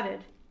this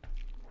added.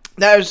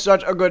 That is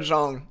such a good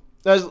song.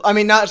 I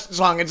mean, not a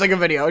song. It's like a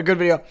video. A good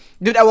video.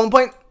 Dude, at one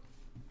point,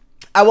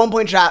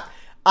 chat,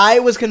 I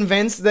was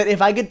convinced that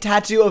if I could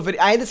tattoo a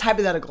video, I had this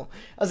hypothetical.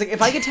 I was like,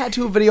 if I could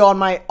tattoo a video on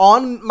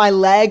my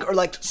leg or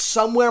like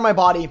somewhere in my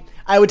body,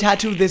 I would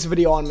tattoo this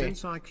video on me.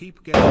 Since I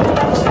keep getting...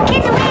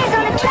 Get the wheels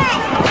on the track.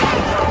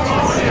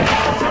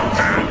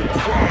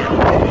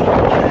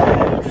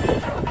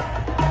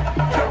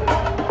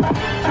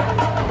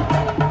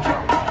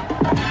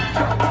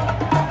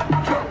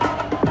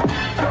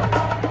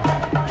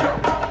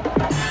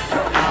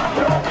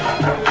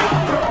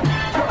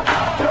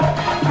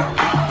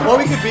 What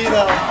we could be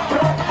though.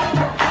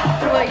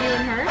 What, you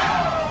and her?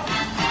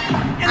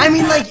 I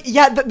mean, like,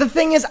 yeah, the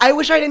thing is, I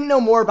wish I didn't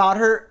know more about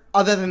her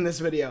other than this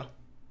video.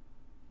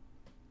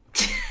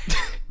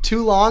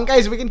 Too long?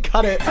 Guys, we can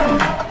cut it. No,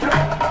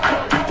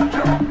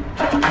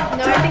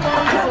 I think put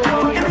the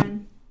whole video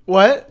in.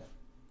 What?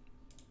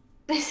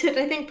 I said,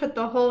 I think put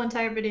the whole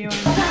entire video in.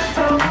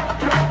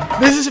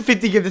 This is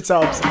 50 gifted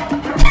subs.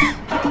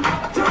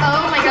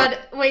 Oh my God.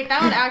 Wait,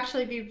 that would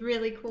actually be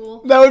really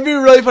cool. That would be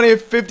really funny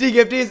if 50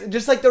 gifties,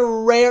 just like the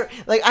rare,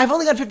 like I've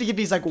only got 50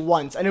 gifties like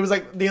once, and it was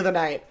like the other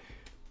night.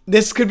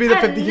 This could be the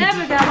 50 I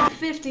never got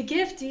 50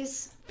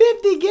 gifties.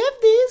 50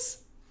 gifties?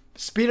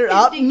 Speed it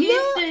up? 50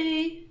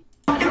 gifty.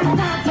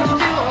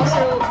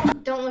 Also,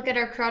 don't look at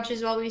our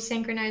crotches while we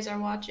synchronize our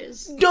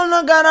watches. Don't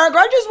look at our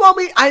crotches while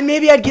we,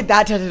 maybe I'd get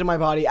that tattooed to my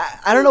body.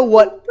 I don't know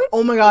what,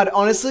 oh my God,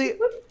 honestly,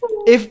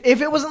 if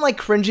it wasn't like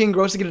cringy and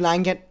gross to get a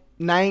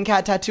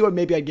 9-cat tattoo,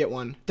 maybe I'd get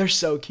one. They're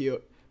so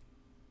cute.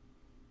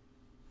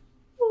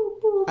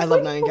 I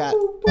love 9-cat.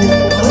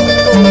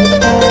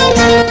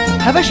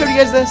 Have I showed you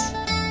guys this?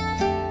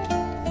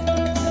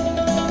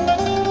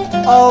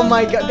 Oh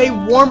my god, they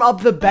warm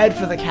up the bed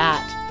for the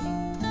cat.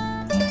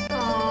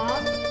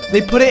 Aww.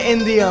 They put it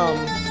in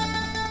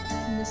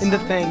the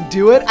thing.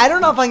 Do it? I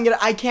don't know if I can get it.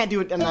 I can't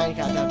do it a 9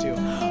 cat tattoo.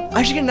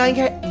 I should get a 9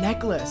 cat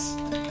necklace.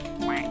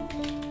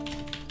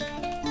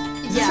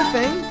 Is this a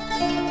thing?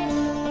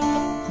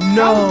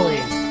 No.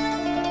 Probably.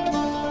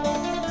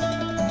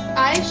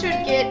 I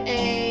should get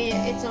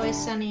a It's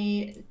Always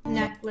Sunny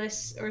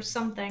necklace or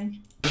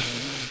something.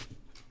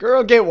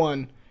 Girl, get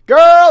one.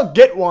 Girl,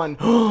 get one.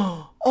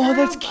 Oh,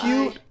 that's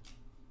cute.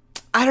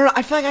 I don't know.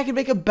 I feel like I could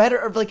make a better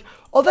of like,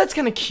 oh, that's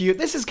kind of cute.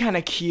 This is kind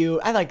of cute.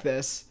 I like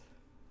this.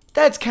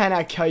 That's kind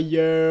of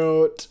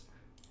cute.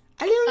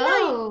 A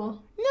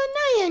little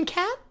Nyan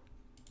cat.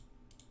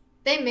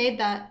 They made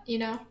that, you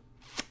know.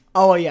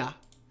 Oh yeah.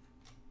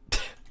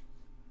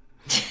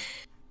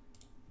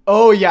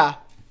 Oh yeah.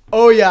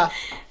 Oh yeah.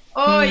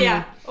 Oh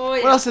yeah. Oh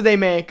yeah. What else did they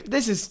make?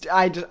 This is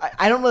I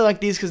don't really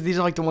like these because these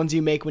are like the ones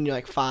you make when you're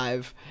like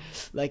 5.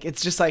 Like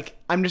it's just like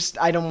I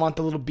don't want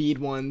the little bead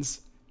ones.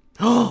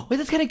 Oh wait,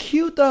 that's kind of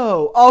cute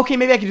though. Oh, okay,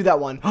 maybe I can do that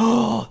one.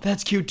 Oh,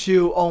 that's cute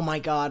too. Oh my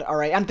god. All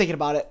right, I'm thinking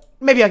about it.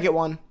 Maybe I'll get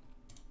one.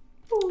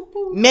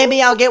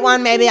 Maybe I'll get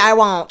one. Maybe I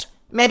won't.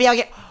 Maybe I'll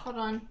get. Hold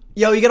on.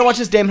 Yo, you gotta watch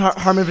this Damon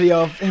Harmon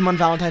video of him on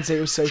Valentine's Day.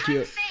 It was so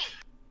cute.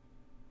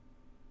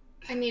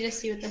 I need to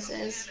see what this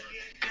is.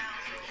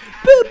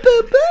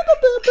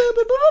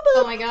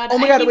 Oh my god. Oh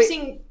my god, I keep wait.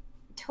 seeing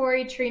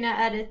Tori Trina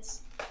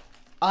edits.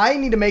 I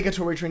need to make a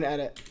Tori Trina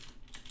edit.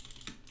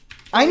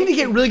 I need to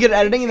get really good at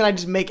editing, and then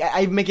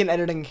I make an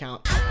editing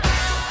account.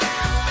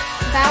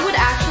 That would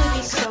actually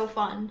be so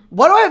fun.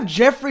 Why do I have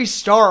Jeffree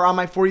Star on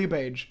my For You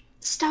page?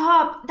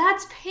 Stop.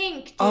 That's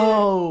pink, dude.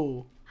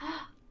 Oh.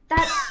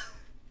 That's.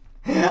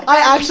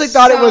 I actually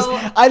thought it was.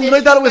 I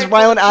literally thought it was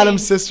Rylan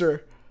Adams'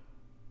 sister.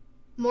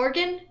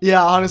 Morgan?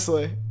 Yeah,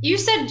 honestly. You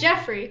said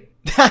Jeffree.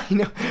 I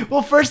know.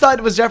 Well, first I thought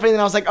it was Jeffree, and then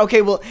I was like,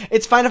 okay, well,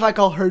 it's fine if I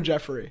call her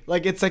Jeffree.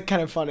 Like, it's like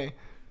kind of funny.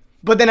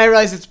 But then I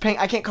realized it's Pink.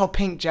 I can't call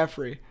Pink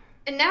Jeffree.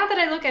 And now that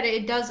I look at it,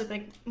 it does look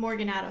like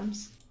Morgan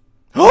Adams.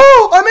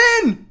 Oh,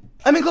 I'm in!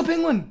 I'm in Club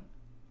Penguin.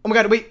 Oh my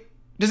god, wait.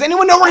 Does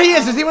anyone know where he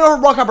is? Does anyone know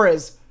where Rockhopper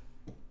is?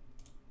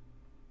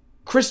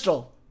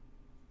 Crystal.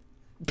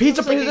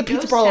 Pizza, like the a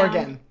pizza ghost parlor town.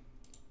 again.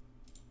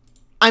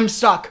 I'm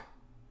stuck.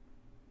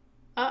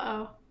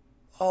 Uh-oh.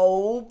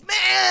 Oh,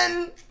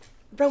 man.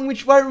 From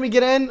which part did we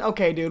get in?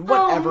 Okay, dude.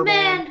 Whatever, oh,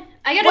 man.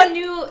 I got a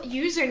new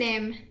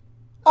username.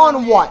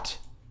 On what?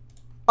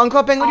 On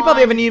Club Penguin? You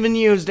probably haven't even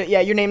used it. Yeah,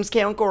 your name's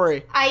Weston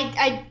Koury.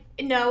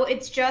 No,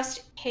 it's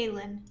just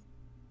Kaylin.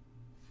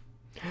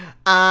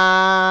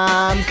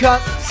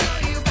 Cut.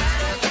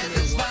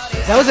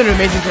 That was an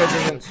amazing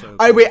transition.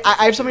 Alright, wait,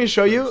 I have something to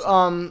show you.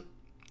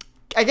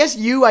 I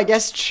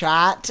guess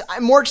chat.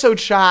 I'm more so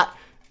chat.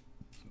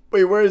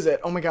 Wait, where is it?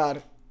 Oh my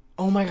god.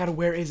 Oh my god,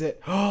 where is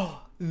it?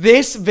 Oh,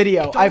 this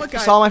video. I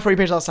saw my For You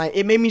page last night.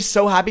 It made me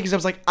so happy because I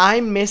was like, I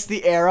miss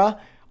the era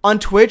on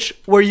Twitch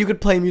where you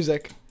could play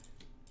music.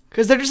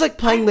 Because they're just like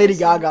playing Lady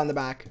Gaga on the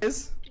back.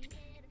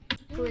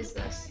 Who is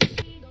this?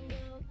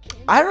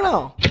 I don't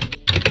know.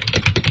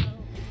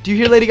 Do you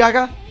hear Lady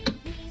Gaga?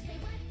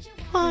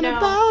 What No.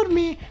 about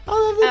me?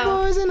 All of the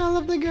boys and all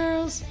of the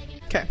girls.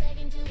 Okay.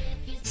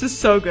 This is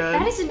so good.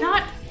 That is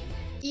not...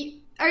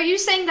 Are you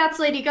saying that's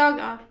Lady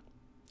Gaga?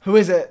 Who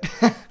is it?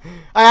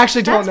 I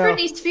actually don't know.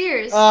 That's Britney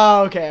Spears.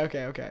 Oh, okay.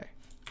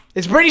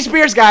 It's Britney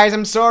Spears, guys.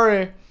 I'm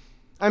sorry.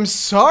 I'm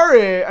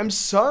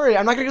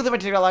not gonna go through my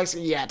TikTok likes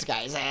yet,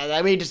 guys.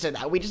 We just did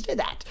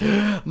that.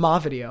 Ma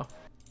video.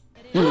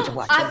 You need to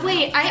watch it.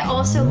 Wait, I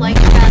also like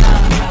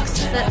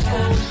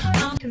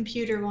that old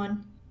computer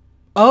one.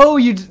 Oh,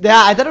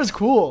 yeah, I thought it was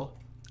cool.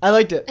 I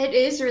liked it. It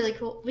is really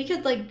cool. We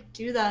could like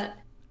do that.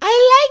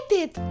 I liked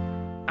it.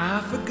 I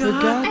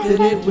forgot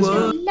that it was.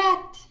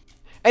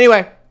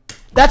 Anyway,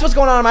 that's what's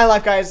going on in my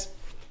life, guys.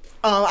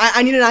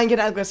 I need a 9 cat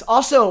necklace.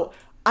 Also,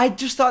 I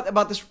just thought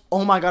about this.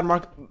 Oh my god,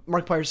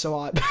 Markiplier's so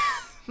hot.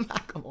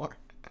 Macklemore.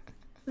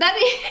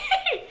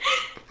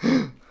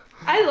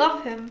 I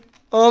love him.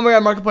 Oh my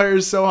god, Markiplier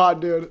is so hot,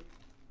 dude.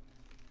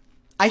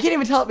 I can't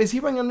even tell. Is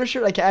he wearing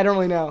undershirt? I don't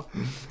really know.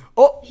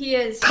 Oh, he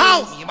is.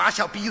 操你妈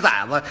小逼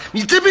崽子！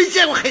你真没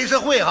见过黑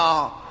社会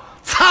哈！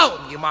操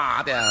你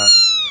妈的！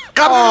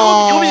敢不敢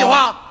跟我比划比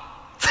划？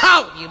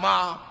操你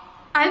妈！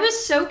 I was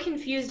so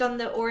confused on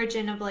the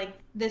origin of like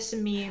this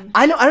meme.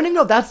 I don't even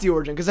know if that's the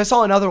origin because I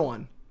saw another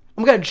one.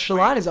 Oh my god,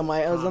 Shalon is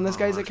on this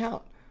guy's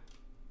account.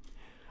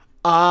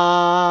 So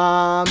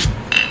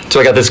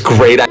I got this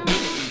great.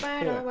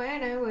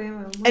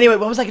 Anyway,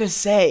 what was I gonna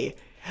say?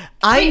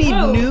 I need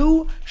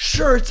new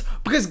shirts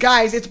because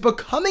guys, it's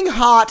becoming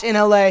hot in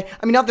LA. I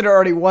mean, not that it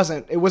already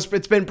wasn't.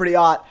 It's been pretty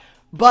hot,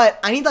 but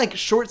I need like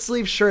short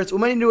sleeve shirts. We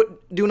might need to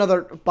do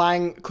another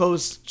buying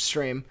clothes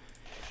stream.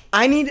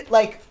 I need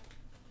like,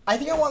 I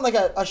think I want like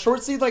a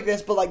short sleeve like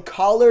this, but like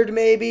collared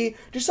maybe.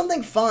 Just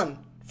something fun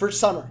for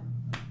summer.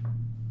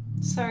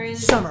 Sorry,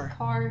 Summer.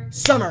 Car.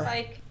 Summer.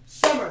 Bike.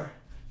 Summer.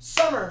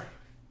 Summer.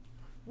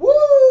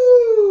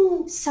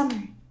 Woo!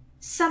 Summer.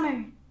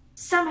 Summer.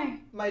 Summer.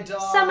 My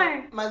dog.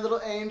 Summer. My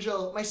little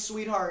angel. My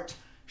sweetheart.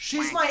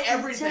 She's my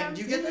everything.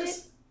 Do you get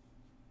this?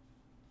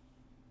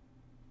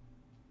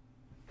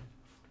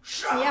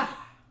 Yeah.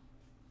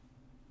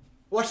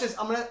 Watch this.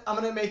 I'm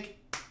gonna make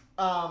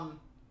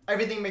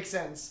everything make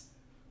sense.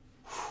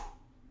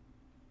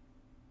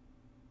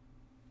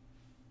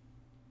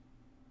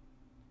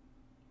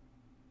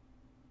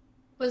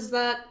 Was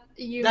that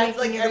you? That's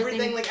like making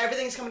everything. Like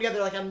everything's coming together.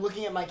 Like I'm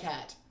looking at my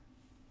cat.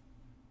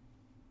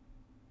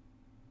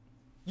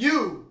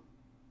 You.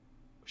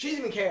 She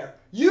doesn't even care.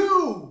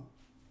 You.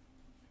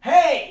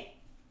 Hey.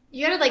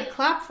 You gotta like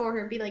clap for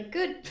her. Be like,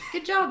 good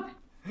job.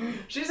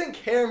 She doesn't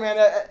care, man.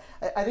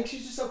 I think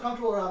she's just so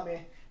comfortable around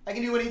me. I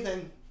can do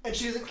anything, and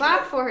she doesn't clap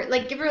care. for her.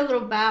 Like give her a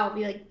little bow.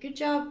 Be like, good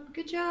job,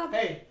 good job.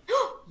 Hey.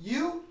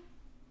 You.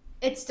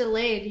 It's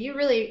delayed. You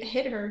really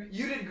hit her.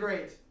 You did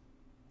great.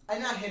 I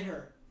did not hit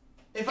her.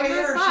 If Give I her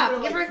hit a her, clap. she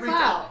would Give have her like a freaked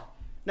clap. out.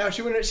 No,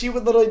 she wouldn't. She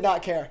would literally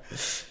not care.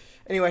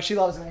 Anyway, she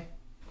loves me.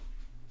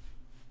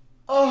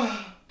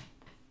 Oh.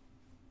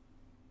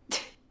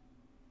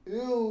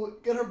 Ew,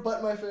 get her butt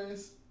in my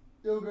face.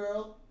 Yo,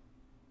 girl.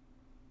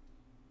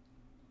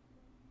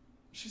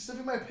 She's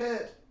sniffing my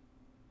pit.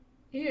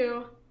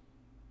 Ew.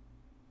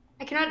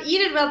 I cannot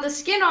eat it without the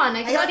skin on.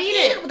 I cannot eat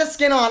it. With the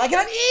skin on. I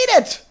cannot eat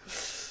it.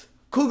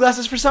 Cool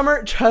glasses for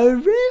summer. I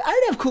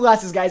already have cool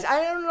glasses, guys.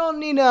 I don't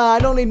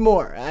need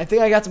more. I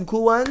think I got some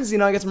cool ones. You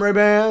know, I got some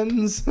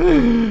Ray-Bans.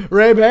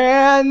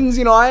 Ray-Bans.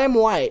 You know, I am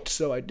white,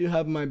 so I do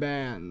have my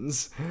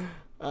bands.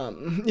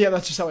 Yeah,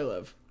 that's just how I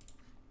live.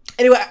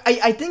 Anyway,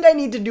 I think I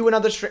need to do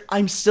another stream.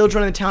 I'm still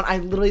joining the town. I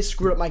literally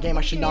screwed up my game.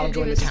 I should not have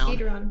joined the town.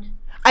 Speedrun.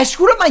 I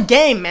screwed up my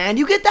game, man.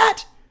 You get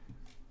that?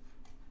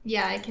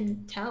 Yeah, I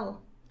can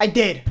tell. I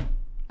did.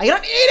 I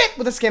cannot eat it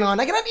with the skin on.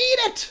 I cannot eat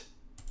it.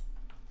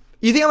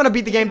 You think I'm gonna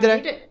beat the game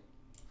today?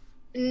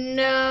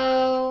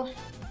 No.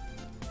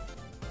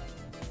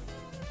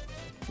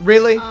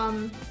 Really?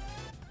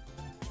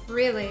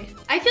 Really.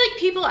 I feel like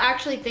people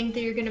actually think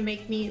that you're gonna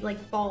make me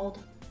like bald.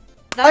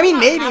 I mean,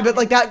 maybe, but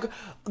like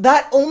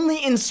that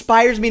only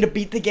inspires me to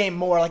beat the game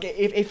more. Like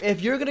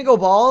if you're gonna go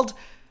bald,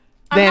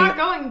 then I'm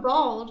not going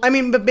bald. I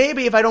mean, but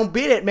maybe if I don't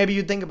beat it, maybe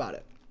you'd think about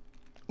it.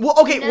 Well,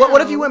 okay. No.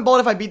 What if you went bald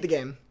if I beat the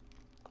game?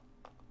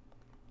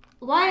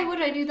 Why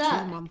would I do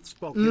that? 2 months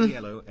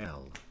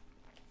LOL.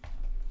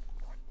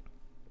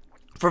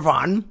 For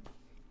fun.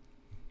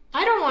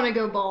 I don't want to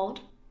go bald.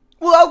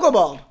 Well, I'll go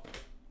bald.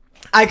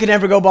 I could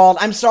never go bald.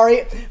 I'm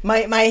sorry. My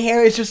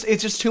hair is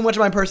just too much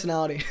of my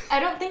personality. I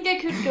don't think I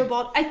could go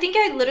bald. I think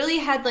I literally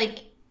had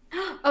like,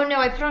 oh no,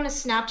 I put on a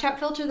Snapchat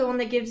filter, the one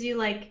that gives you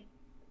like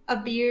a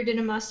beard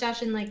and a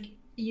mustache and like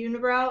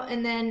unibrow,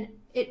 and then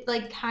it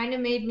like kind of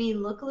made me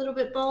look a little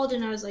bit bald,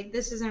 and I was like,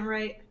 this isn't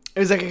right. It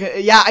was like,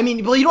 yeah, I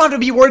mean, well, you don't have to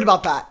be worried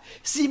about that.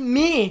 See,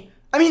 me,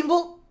 I mean,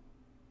 well,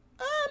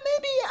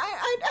 maybe,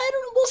 I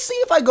don't know, we'll see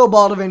if I go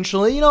bald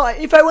eventually. You know,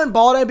 if I went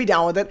bald, I'd be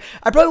down with it.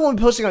 I probably won't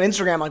be posting on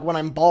Instagram, like, when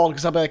I'm bald,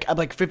 because I'm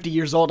like 50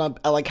 years old, and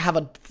I'll like, have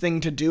a thing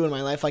to do in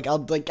my life. Like,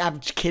 I'll, like, have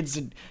kids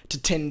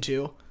to tend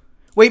to.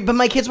 Wait, but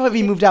my kids will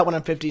probably be moved out when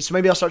I'm 50, so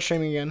maybe I'll start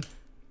streaming again.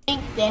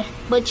 Think that,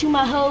 but you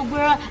my whole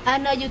girl, I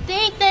know you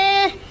think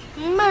that.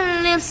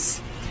 My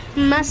lips,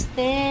 my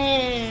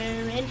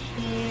stare at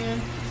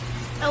him.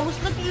 I was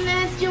looking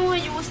at you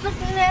and you was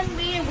looking at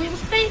me and we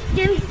was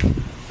thinking.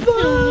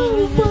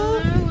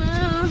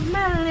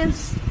 My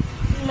lips,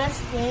 my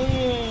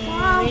stare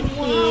at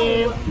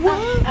him.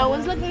 I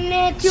was looking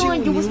at you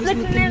and you was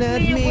looking at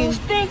me and we was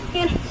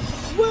thinking.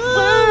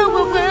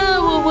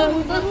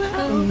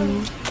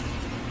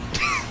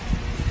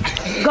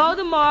 Go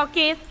to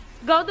market.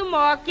 Go to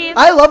market.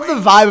 I love the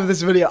vibe of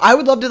this video. I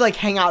would love to like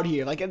hang out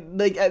here. Like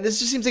this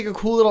just seems like a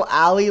cool little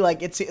alley.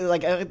 Like it's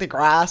like the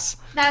grass.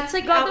 That's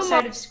like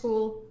outside of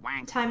school.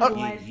 Time of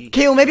life.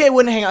 Okay, well maybe I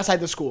wouldn't hang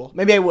outside the school.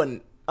 Maybe I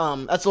wouldn't.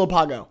 That's a little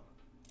Pago.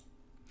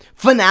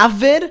 FNAF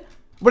vid?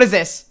 What is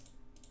this?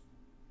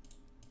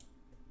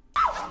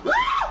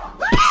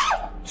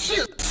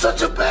 She's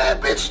such a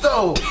bad bitch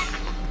though.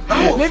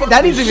 Maybe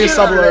that needs to be a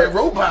sub alert.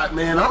 Robot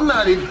man, I'm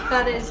not even.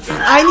 That is.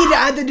 I need to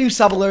add the new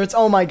sub alerts.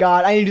 Oh my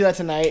god, I need to do that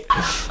tonight.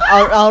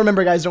 I'll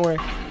remember, guys. Don't worry.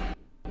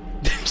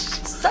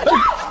 Such a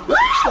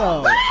bitch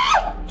though.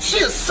 She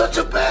is such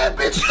a bad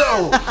bitch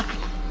though.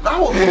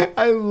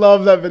 I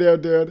love that video,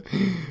 dude.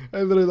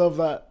 I literally love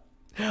that.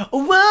 Whoa,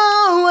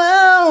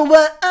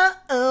 whoa,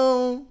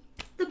 whoa.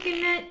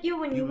 Looking at you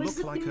when you was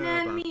looking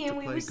at me and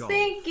we was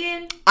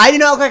thinking. I do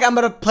not look like I'm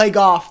about to play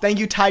golf. Thank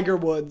you, Tiger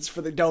Woods,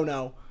 for the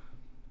dono.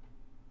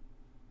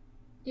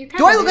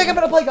 Do I look like I'm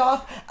about to play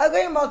golf? I look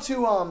like I'm about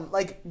to,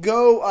 like,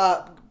 go,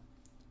 I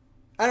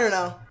don't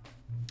know.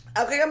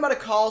 I look like I'm about to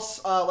call,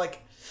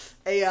 like,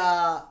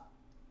 I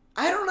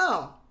don't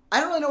know. I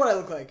don't really know what I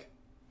look like.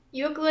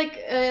 You look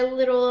like a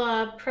little,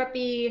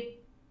 preppy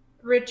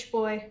rich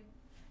boy.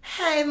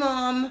 Hey,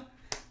 Mom.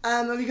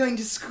 Are we going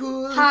to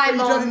school? Hi, Are you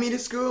Mom. driving me to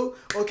school?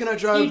 Or can I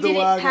drive You the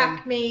didn't wagon?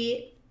 pack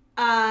me,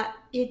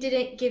 you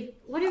didn't give,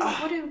 what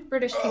do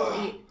British people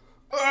eat?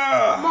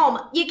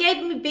 Mom, you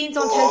gave me beans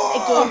on toast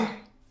again.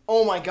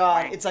 Oh my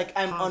god, it's like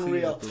I'm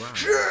unreal.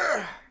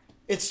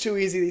 It's too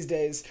easy these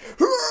days.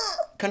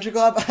 Country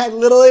club, I'm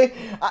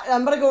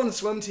about to go on the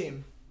swim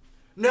team.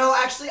 No,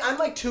 actually, I'm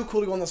like too cool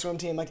to go on the swim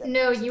team. Like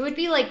No, you would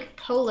be like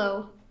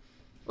polo.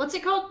 What's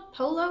it called?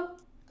 Polo?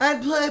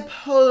 I'd play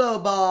polo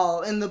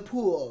ball in the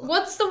pool.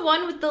 What's the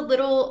one with the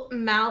little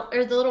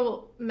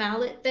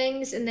mallet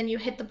things, and then you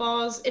hit the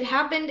balls? It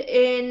happened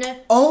in.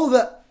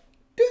 Oh,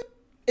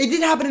 it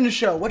did happen in a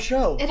show. What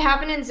show? It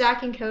happened in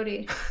Zack and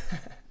Cody.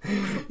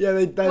 Yeah,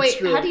 that's Wait,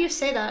 true. how do you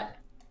say that?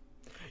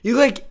 You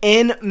like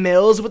in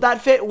Mills with that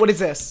fit? What is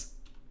this?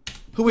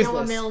 Who is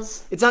Noah this?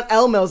 Mills. It's not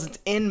L Mills. It's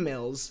in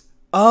Mills.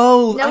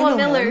 Oh, I Noah know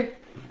Miller. him.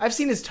 I've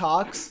seen his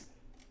talks.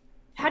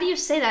 How do you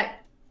say that?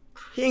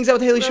 He hangs out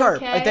with Haley Sharp,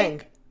 Okay. I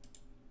think.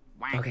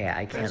 Okay,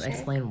 I can't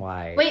explain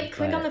why. Wait,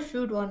 click but- on the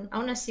food one. I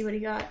want to see what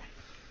he got.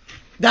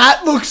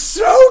 That looks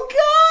so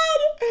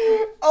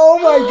good! Oh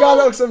my god,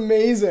 that looks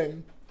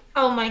amazing.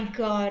 Oh my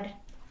god.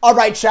 All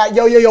right, chat.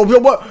 Yo,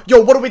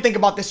 what do we think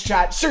about this,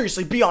 chat?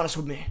 Seriously, be honest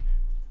with me.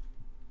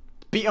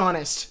 Be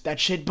honest. That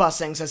shit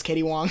bussing, says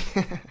Katie Wong.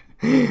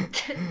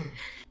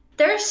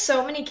 There are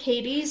so many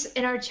Katies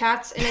in our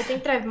chats, and I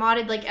think that I've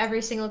modded like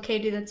every single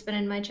Katie that's been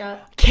in my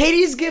chat.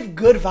 Katie's give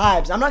good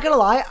vibes. I'm not gonna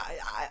lie.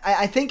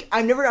 I think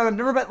I've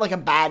never met like a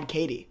bad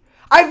Katie.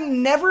 I've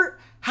never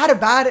had a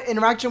bad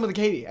interaction with a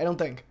Katie. I don't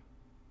think.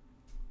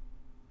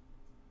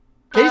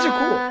 Katies are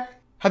cool.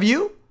 Have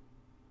you?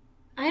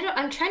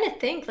 I'm trying to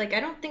think. Like, I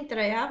don't think that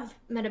I have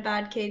met a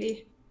bad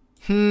Katie.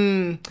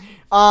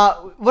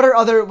 What are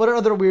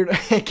other weird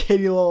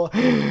Katie little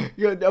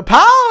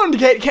pound?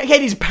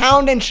 Katie's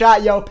pound in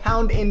chat, yo,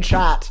 pound in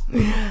chat.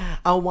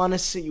 I want to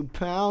see you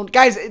pound,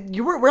 guys.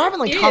 We're having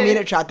like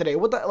community chat today.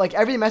 What the, like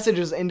every message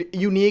is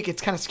unique.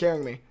 It's kind of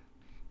scaring me.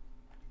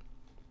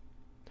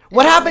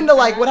 What happened to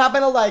like Would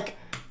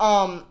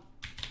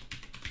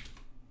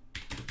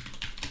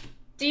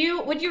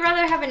you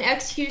rather have an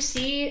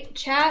XQC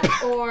chat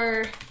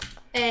or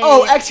a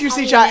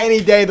XQC chat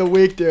any day of the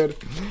week, dude.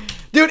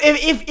 Dude,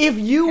 if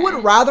you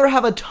would rather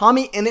have a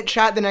Tommy Innit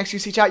chat than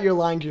XQC chat, you're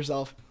lying to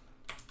yourself.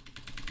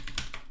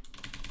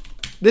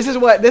 This is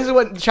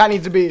what chat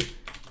needs to be.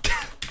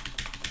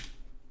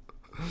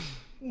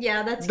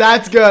 Yeah,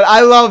 that's good.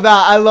 I love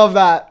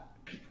that.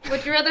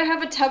 Would you rather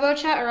have a Tubbo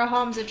chat or a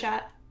Hamza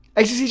chat?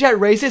 XQC chat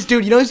racist?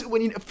 Dude, you know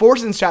when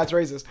Forson's chat's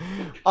racist.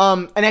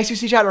 An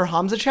XQC chat or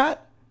Hamza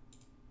chat?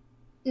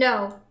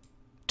 No.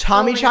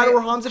 Tommy chat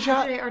or Hamza chat?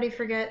 How did I already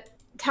forget?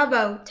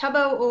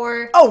 Tubbo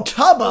or... Oh,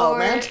 Tubbo,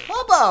 man.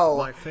 Tubbo.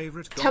 My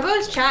favorite.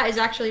 Tubbo's chat is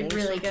actually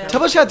really good.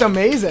 Tubbo's chat's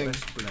amazing.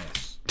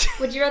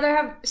 Would you rather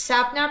have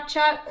Sapnap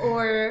chat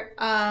or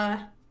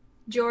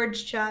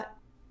George chat?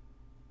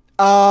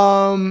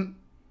 I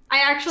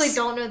actually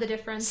don't know the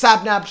difference.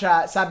 Sapnap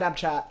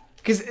chat.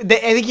 Because I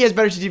think he has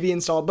better TTV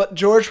installed. But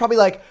George probably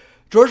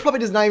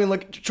does not even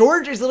look...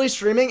 George is literally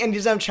streaming and he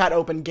doesn't have chat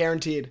open,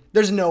 guaranteed.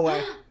 There's no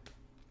way.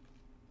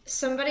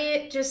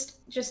 Somebody just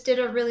did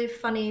a really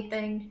funny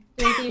thing.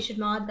 I think you should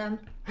mod them.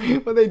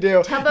 What they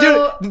do. Tubbo,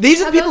 dude,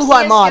 these are the people who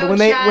I mod.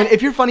 When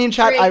if you're funny in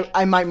chat, Drake.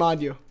 I might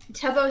mod you.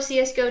 Tubbo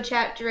CSGO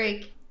chat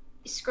Drake.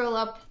 Scroll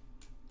up.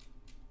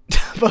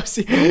 Tubbo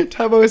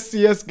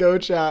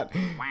CSGO chat.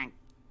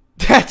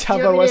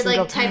 Tubbo Weston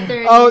Koury. Type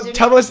their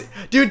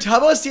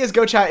Tubbo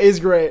CSGO chat is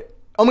great.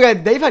 Oh my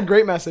god, they've had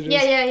great messages.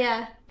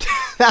 Yeah.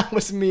 That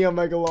was me,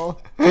 Omega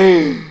Lol.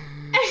 I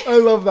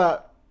love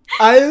that.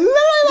 I literally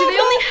Do they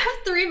only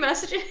have 3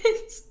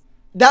 messages?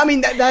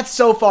 That's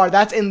so far.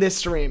 That's in this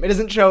stream. It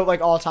doesn't show like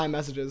all-time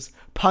messages.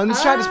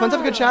 Puns chat? Does Puns have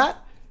a good chat?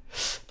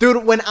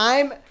 Dude, when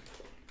I'm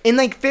in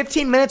like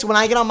 15 minutes when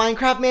I get on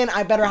Minecraft, man,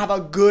 I better have a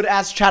good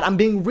ass chat. I'm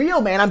being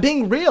real, man. I'm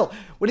being real.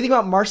 What do you think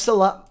about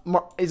Marcella?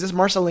 Is this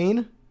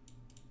Marceline?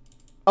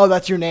 Oh,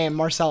 that's your name,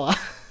 Marcella.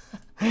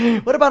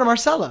 What about a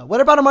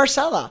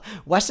Marcella?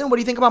 Weston, what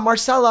do you think about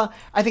Marcella?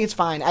 I think it's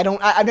fine.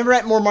 I've never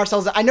met more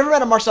Marcellas. I never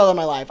met a Marcella in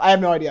my life. I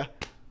have no idea.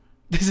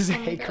 This is a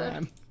hate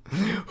crime.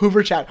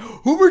 Hoover chat.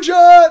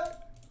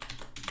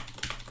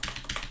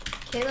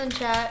 Kaylin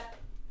chat.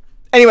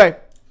 Anyway.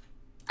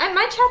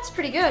 My chat's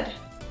pretty good.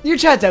 Your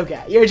chat's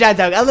okay.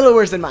 A little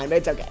worse than mine, but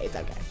it's okay.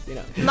 You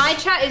know. My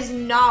chat is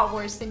not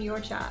worse than your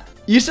chat.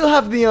 You still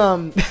have the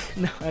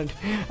no.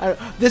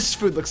 This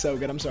food looks so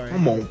good. I'm sorry.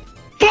 Come on.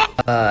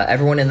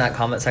 Everyone in that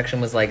comment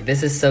section was like,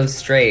 this is so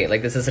straight.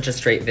 Like, this is such a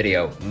straight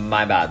video.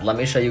 My bad. Let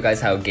me show you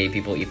guys how gay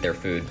people eat their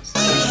food.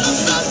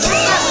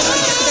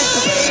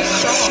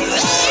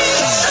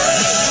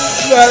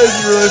 That is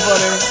really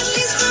funny.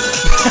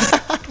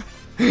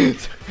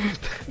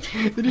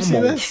 Did you see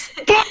this?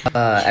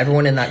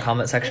 Everyone in that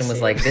comment section was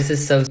like, this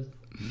is so...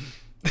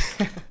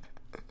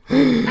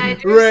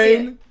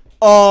 Rain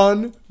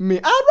on me.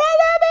 I'd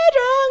rather be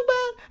drunk,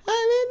 but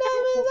I'm in.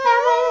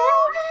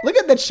 Look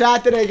at the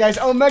chat today, guys.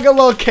 Omega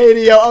Lol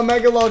Katie, yo.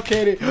 Omega Lol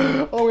Katie.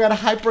 Oh, we got a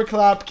hyper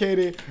clap,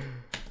 Katie.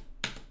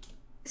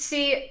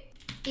 See,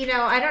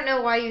 I don't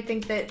know why you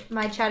think that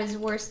my chat is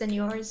worse than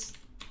yours.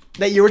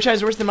 That your chat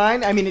is worse than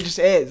mine? I mean, it just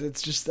is.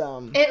 It's just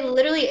It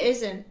literally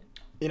isn't.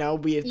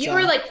 You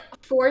were like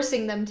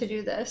forcing them to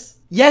do this.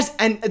 Yes,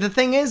 and the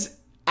thing is,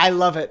 I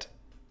love it.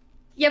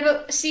 Yeah,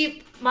 but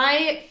see,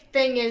 my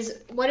thing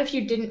is, what if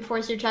you didn't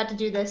force your chat to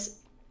do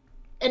this,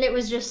 and it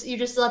was just you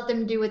just let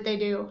them do what they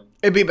do?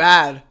 It'd be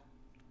bad.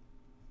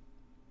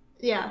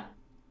 Yeah.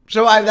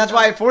 So that's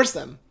why I forced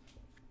them.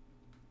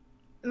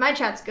 My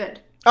chat's good.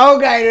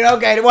 Okay, dude.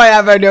 Okay,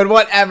 whatever, dude.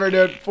 Whatever,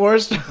 dude.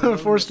 Forced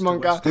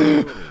Monka.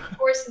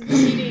 Forced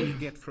CD.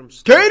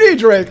 Katie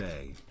Drake.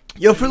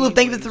 Yo, Fruit Loop,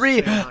 thank you for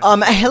 3.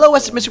 Hello,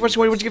 Mr. Question,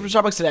 what'd you get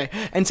from Starbucks today?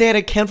 And say hi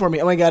to Ken for me.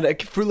 Oh my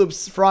god, Fruit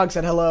Loop's frog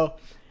said hello.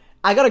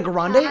 I got a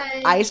grande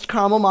iced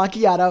caramel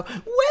macchiato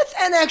with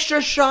an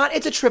extra shot.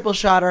 It's a triple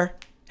shotter.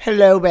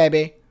 Hello,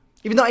 baby.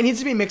 Even though it needs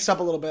to be mixed up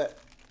a little bit.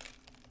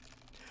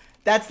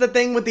 That's the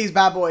thing with these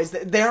bad boys.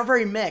 They aren't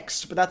very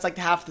mixed, but that's like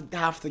half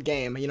the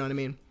game. You know what I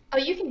mean? Oh,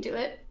 you can do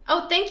it.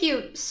 Oh, thank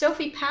you,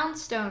 Sophie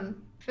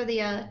Poundstone, for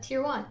the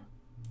tier 1.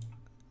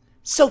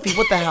 Sophie,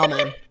 what the hell,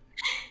 man?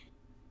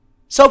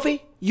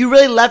 Sophie, you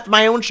really left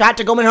my own chat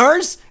to go in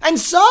hers and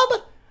sub?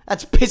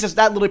 That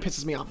literally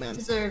pisses me off, man.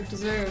 Deserved.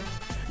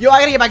 Yo, I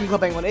gotta get back in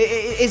Club Penguin.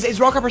 Is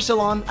Rock Hopper still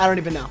on? I don't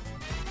even know.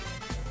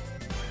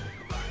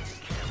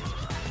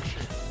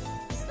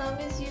 As long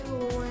as you.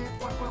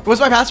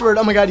 What's my password?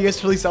 Oh my god, you guys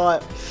totally saw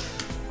it.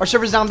 Our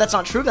server's down. That's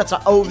not true. That's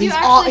not. Oh,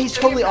 he's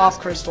totally off,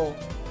 Crystal.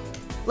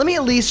 Let me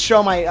at least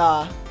show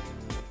my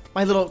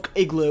my little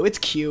igloo. It's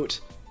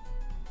cute.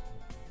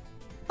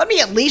 Let me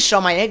at least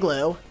show my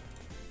igloo.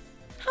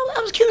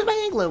 How cute is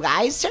my igloo,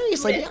 guys?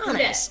 Seriously, be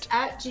honest.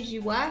 At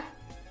GGY.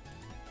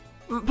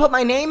 Put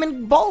my name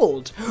in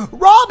bold.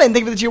 Robin, thank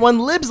you for the tier 1.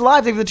 Libs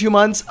Live, thank you for the 2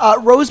 months.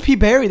 Rose P.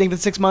 Berry, thank you for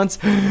the 6 months.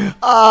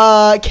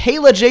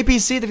 Kayla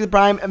JPC, thank you for the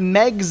prime.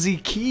 Meg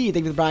Ziki,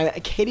 thank you for the prime.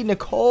 Katie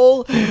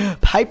Nicole.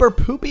 Piper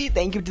Poopy,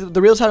 thank you to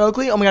the real Tyler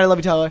Oakley. Oh my god, I love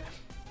you, Tyler.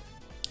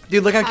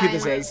 Dude, look how cute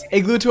this is.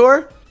 Igloo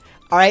tour.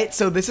 Alright,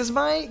 so this is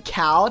my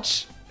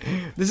couch.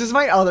 This is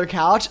my other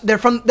couch. They're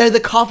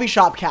the coffee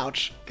shop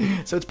couch.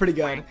 So it's pretty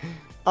good.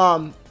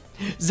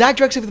 Zach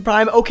Drex, thank you for the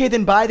prime. Okay,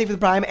 then bye, thank you for the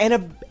prime.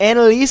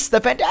 Annalise,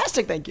 the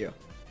fantastic, thank you.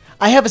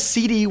 I have a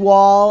CD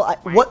wall.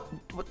 What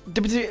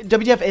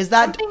WTF is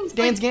that? Something's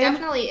Dan's game?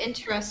 Definitely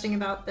interesting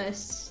about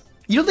this.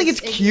 You don't think it's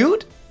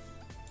cute?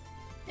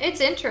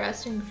 It's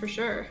interesting for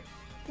sure.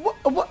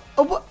 What?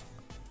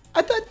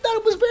 I thought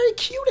it was very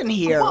cute in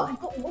here.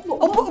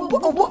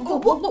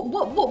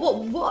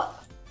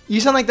 What? You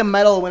sound like the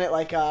metal when it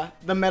like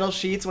the metal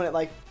sheets when it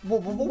like.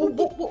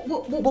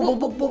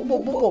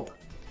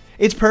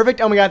 It's perfect.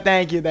 Oh my god,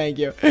 thank you.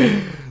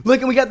 Look,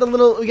 and we got a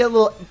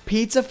little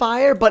pizza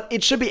fire, but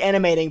it should be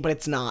animating, but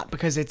it's not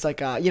because it's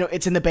like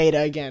it's in the beta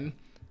again.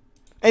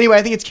 Anyway,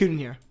 I think it's cute in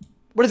here.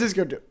 What does this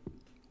go do?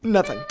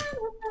 Nothing.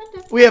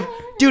 We have,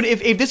 dude.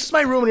 If this was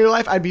my room in real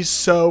life, I'd be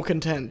so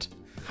content.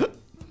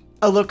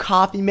 A little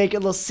coffee maker, a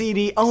little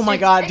CD. Oh my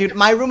god, dude.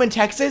 My room in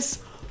Texas.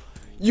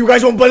 You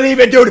guys won't believe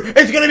it, dude.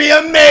 It's gonna be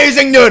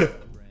amazing, dude.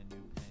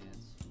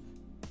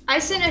 I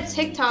sent a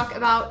TikTok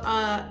about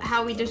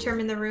how we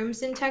determine the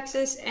rooms in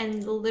Texas,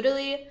 and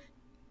literally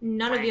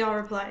none of y'all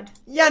replied.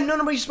 Yeah,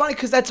 nobody's responding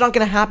because that's not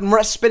gonna happen.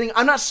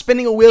 I'm not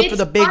spinning a wheel for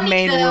the big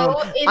main room.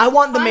 I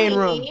want the main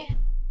room.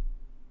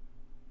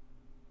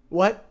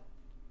 What?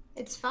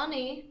 It's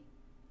funny.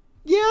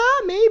 Yeah,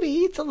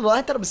 maybe. It's a little.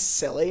 I thought it was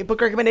silly. Book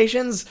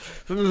recommendations.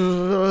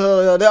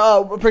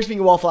 Perks being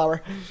a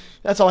wallflower.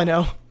 That's all I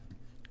know.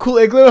 Cool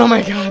igloo. Oh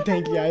my god,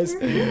 thank you guys.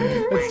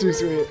 That's too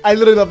sweet. I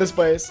literally love this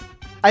place.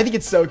 I think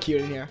it's so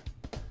cute in here.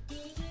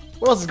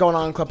 What else is going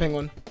on in Club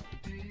Penguin?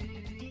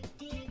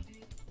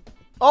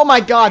 Oh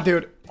my god,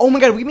 dude. Oh my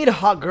god, we meet a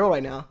hot girl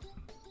right now.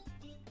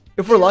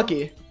 If we're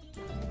lucky.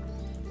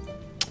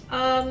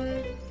 Well,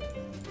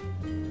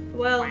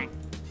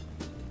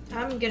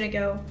 I'm gonna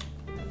go.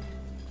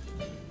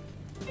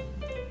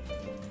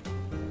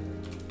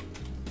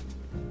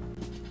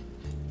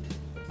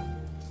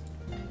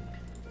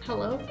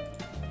 Hello?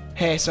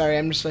 Hey, sorry,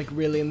 I'm just like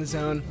really in the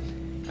zone.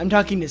 I'm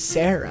talking to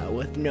Sarah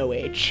with no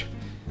H.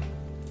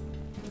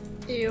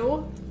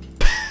 Ew.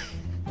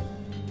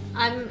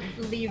 I'm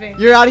leaving.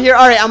 You're out of here?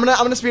 Alright, I'm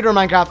gonna speedrun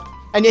Minecraft.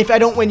 And if I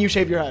don't win, you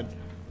shave your head.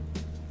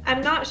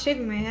 I'm not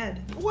shaving my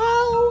head.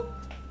 Well,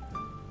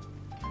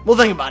 we'll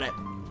think about it.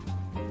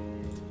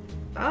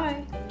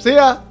 Bye. See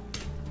ya.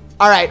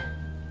 Alright.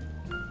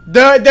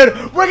 Dude,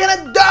 we're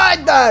gonna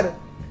die, dude!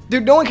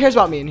 Dude, no one cares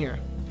about me in here.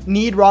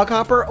 Need rock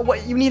hopper?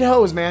 What? You need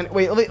hose, man.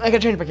 Wait, I gotta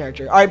change my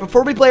character. Alright,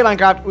 before we play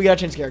Minecraft, we gotta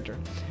change the character.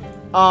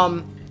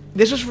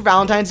 This was for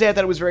Valentine's Day. I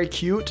thought it was very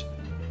cute.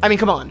 I mean,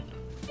 come on.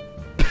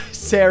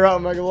 Sarah, oh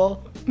my god.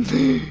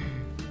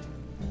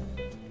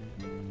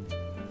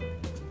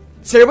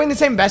 Sarah wearing the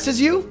same vest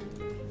as you?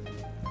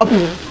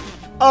 Oh,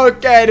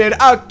 okay, dude.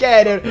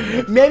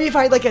 Maybe if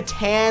I had like a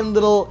tan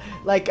little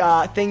like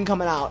thing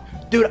coming out.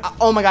 Dude,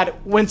 oh my god.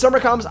 When summer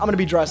comes, I'm gonna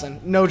be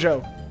dressing. No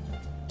joke.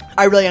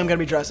 I really am gonna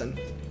be dressing.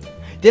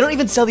 They don't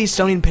even sell these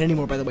Stone Pin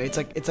anymore, by the way. It's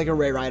like a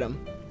rare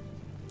item.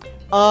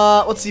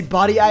 Let's see,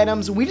 body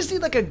items. We just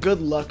need like a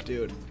good look,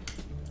 dude.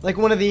 Like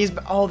one of these.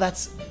 Oh,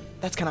 that's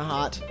kind of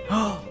hot.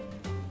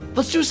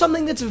 Let's do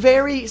something that's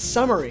very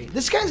summery.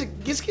 This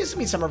gives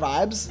me summer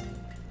vibes.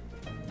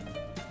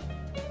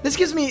 This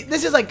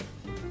is like.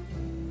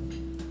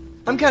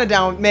 I'm kind of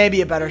down.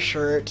 Maybe a better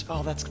shirt.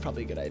 Oh, that's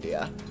probably a good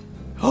idea.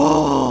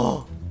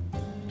 Oh.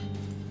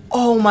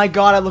 Oh my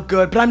god, I look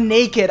good, but I'm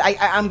naked.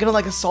 I'm gonna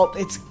like assault.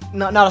 It's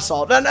not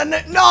assault. No, I'm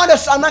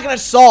not gonna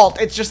assault.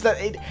 It's just that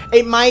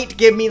it might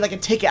give me like a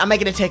ticket. I might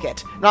get a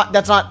ticket.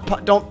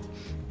 Don't,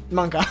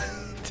 Monka.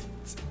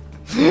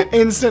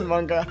 Instant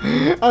Monka.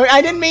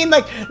 I didn't mean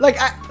like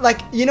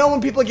you know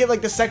when people get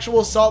like the sexual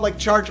assault like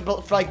charge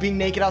for like being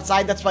naked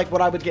outside. That's like what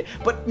I would get.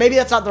 But maybe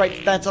that's not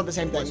the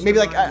same thing. Maybe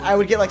like I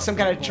would get like some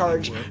kind of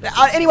charge.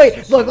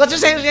 Anyway, look, let's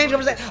just change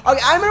over. Okay,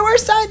 I'm gonna wear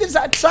scientist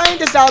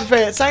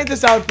outfit.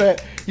 Scientist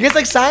outfit. You guys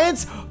like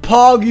science?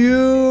 Pog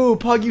you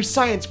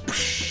science.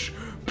 Psh,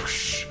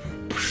 psh,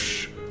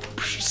 psh,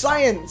 psh,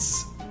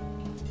 science.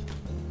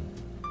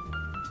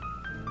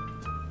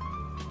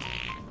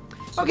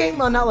 Okay,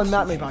 well,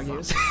 not many pog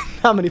use.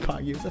 Not many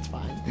pog use, that's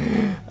fine.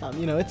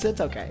 You know, it's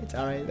okay. It's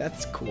alright,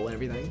 that's cool and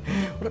everything.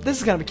 What if this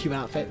is kind of a cute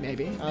outfit,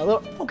 maybe?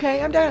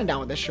 Okay, I'm down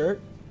with this shirt.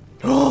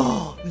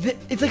 Oh,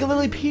 it's like a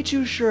Lily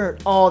Pichu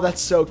shirt. Oh,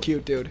 that's so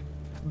cute, dude.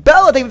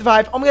 Bella, thank you for the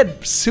 5. Oh my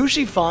god,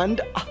 sushi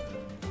fund.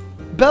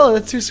 Bella,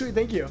 that's too sweet,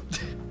 thank you.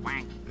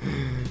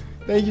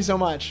 Thank you so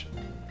much.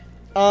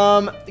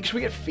 Should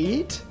we get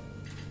feet?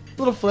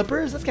 Little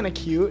flippers, that's kind of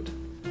cute.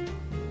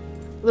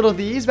 Little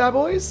these bad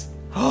boys.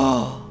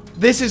 Oh.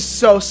 This is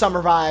so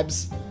summer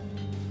vibes.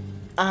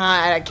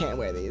 I can't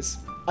wear these.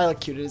 I look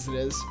cute as it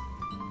is.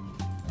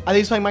 I think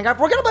he's playing Minecraft.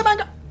 We're gonna play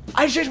Minecraft.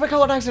 I just changed my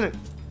color on accident.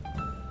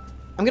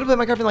 I'm gonna play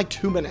Minecraft in like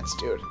 2 minutes,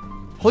 dude.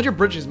 Hold your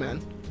bridges,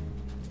 man.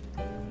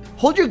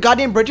 Hold your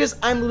goddamn bridges.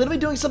 I'm literally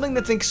doing something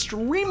that's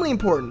extremely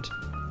important.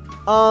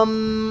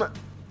 A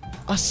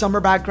summer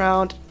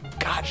background.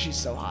 God, she's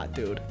so hot,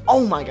 dude.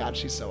 Oh my god,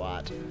 she's so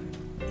hot.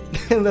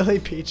 Lily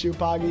Pichu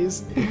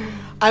poggies.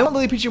 I want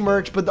Lily Pichu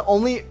merch, but the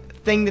only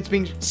thing that's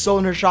being sold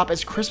in her shop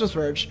is Christmas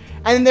merch,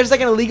 and then there's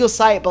like an illegal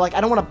site, but like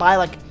I don't want to buy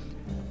like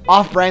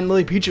off-brand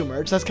Lily Pichu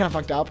merch. That's kind of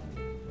fucked up.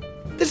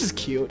 This is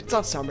cute. It's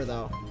not summer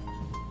though.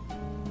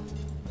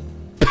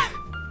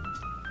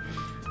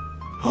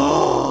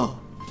 Oh,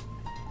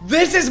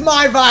 this is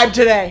my vibe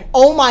today.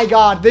 Oh my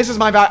god, this is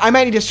my vibe. I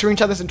might need to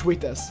screenshot this and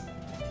tweet this.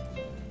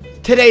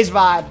 Today's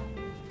vibe.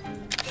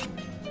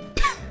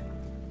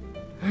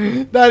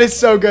 That is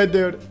so good,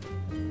 dude.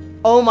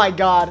 Oh my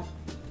god,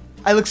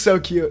 I look so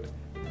cute.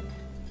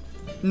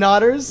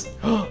 Nodders.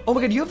 Oh my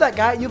god, you have that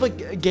guy. You have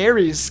like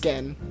Gary's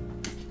skin.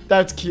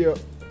 That's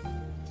cute.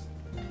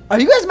 Are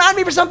you guys mad at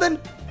me for something?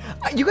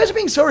 You guys are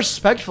being so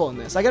respectful in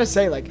this. I gotta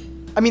say, like,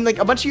 I mean, like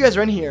a bunch of you guys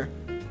are in here,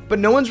 but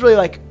no one's really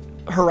like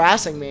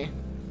harassing me.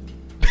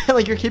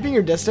 Like you're keeping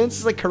your distance.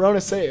 It's like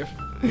Corona safe.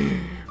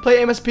 Play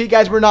MSP,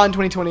 guys. We're not in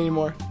 2020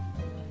 anymore.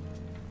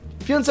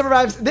 Feeling summer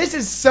vibes. This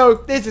is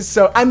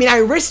so. I mean, I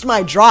risked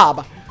my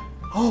job.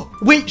 Oh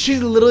wait,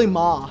 she's literally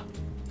Ma.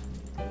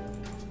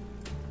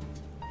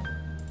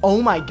 Oh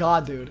my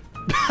god, dude.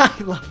 I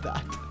love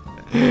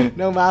that.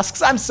 No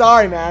masks. I'm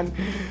sorry, man.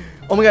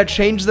 Oh my god,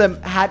 change the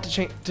hat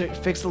to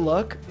fix the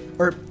look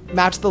or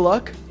match the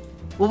look.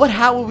 Well, what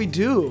hat will we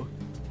do?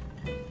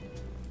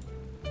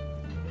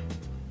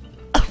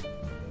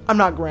 I'm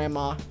not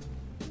grandma.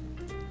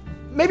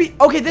 Maybe,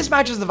 okay, this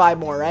matches the vibe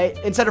more, right?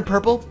 Instead of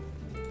purple.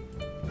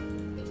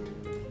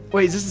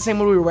 Wait, is this the same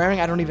one we were wearing?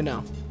 I don't even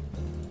know.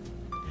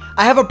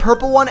 I have a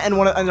purple one and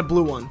a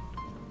blue one.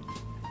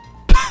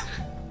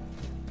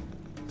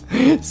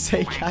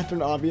 Say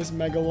Catherine Obvious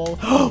Mega Lol.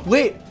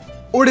 Wait,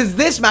 or does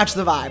this match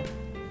the vibe?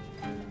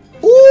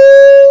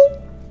 Ooh!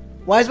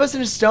 Why is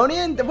Weston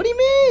Estonian? What do you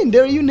mean?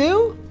 Are you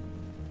new?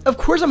 Of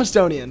course I'm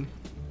Estonian.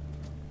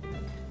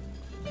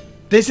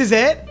 This is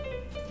it?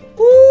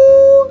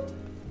 Ooh!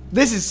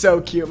 This is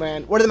so cute,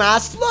 man. What are the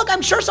masks? Look,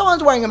 I'm sure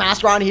someone's wearing a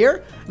mask around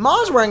here.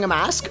 Ma's wearing a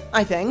mask,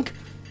 I think.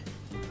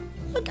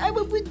 Look,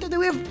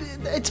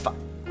 it's fun.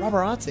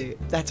 Roborazzi.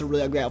 That's a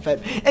really ugly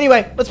outfit.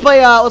 Anyway, let's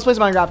play some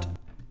Minecraft.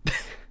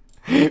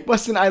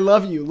 Weston, I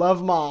love you.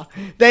 Love Ma.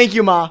 Thank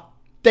you, Ma.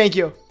 Thank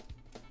you.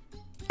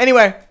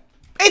 Anyway,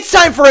 it's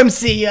time for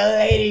MC,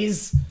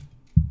 ladies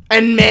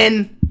and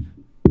men.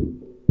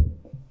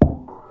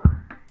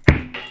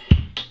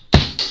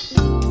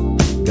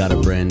 Got a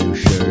brand new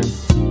shirt.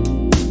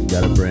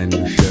 Got a brand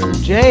new shirt.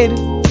 Jade.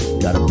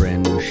 Got a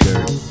brand new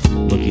shirt.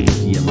 Looky,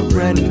 at my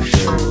brand new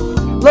shirt.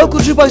 Local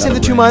jukebox in the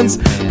 2 months.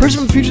 Person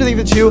from the future think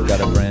the 2.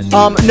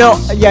 No,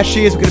 yeah,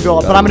 she is gonna be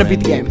all, but I'm gonna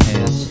beat the game.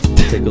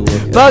 Take a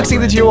look. Bugs, thank you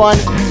for the tier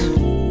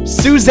 1.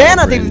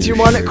 Susanna, thank you for the tier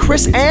 1.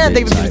 Chris Ann,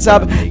 thank you for the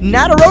sub.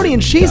 Natarodi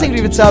and Cheese, thank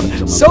you for the sub.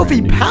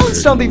 Sophie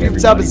Poundstone, thank you for the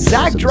sub.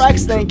 Zach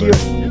Drex, thank you.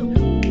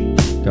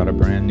 Got a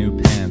brand new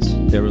pants.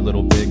 They were a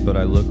little big, but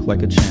I look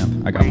like a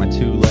champ. I got my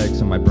 2 legs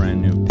and my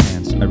brand new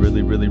pants. I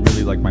really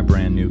like my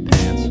brand new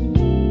pants.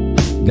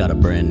 Got a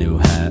brand new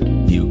hat.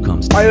 View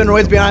comes. Are you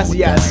annoyed to be honest?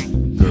 Yes.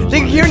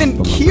 Thank you,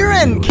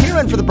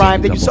 Kieran for the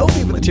prime. Thank you,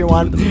 Sophie, for the tier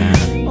 1.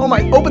 Oh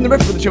my, open the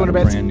rift for the 200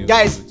 bits.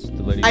 Guys,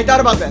 I thought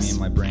about this.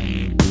 When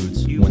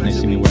they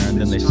see me wearing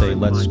them, they say,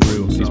 let's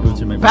screw. These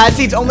boots are my bad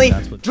seats only.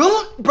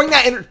 Don't bring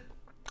that energy.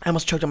 I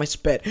almost choked on my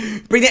spit.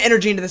 Bring that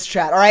energy into this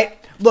chat, alright?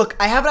 Look,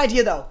 I have an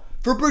idea though.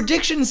 For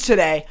predictions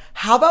today,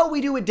 how about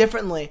we do it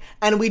differently?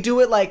 And we do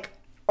it like,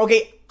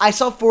 okay, I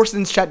saw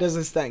Forston's chat does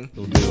this thing.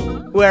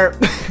 Where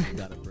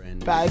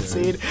Bad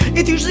seed.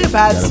 It's usually a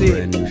bad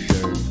seed.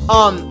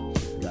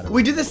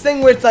 We do this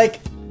thing where it's like,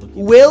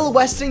 will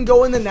Weston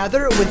go in the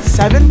nether with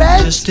 7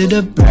 beds? Just did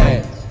a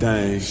bad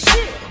thing.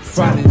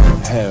 Friday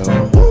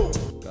hell.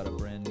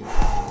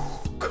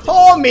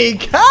 Call me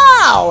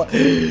cow!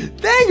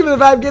 Thank you for the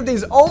 5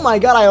 gifties. Oh my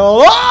god, I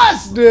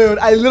lost, dude.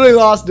 I literally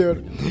lost,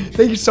 dude.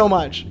 Thank you so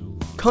much.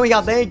 Call me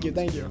cow, thank you,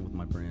 thank you.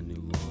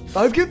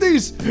 5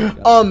 gifties.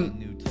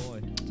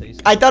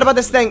 I thought about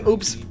this thing.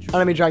 Oops.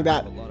 Let me drag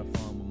that.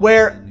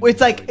 Where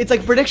it's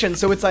like prediction.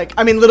 So it's like,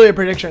 I mean, literally a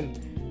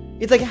prediction.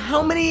 It's like,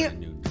 how many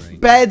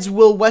beds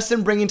will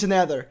Weston bring into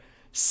Nether?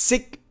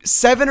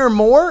 7 or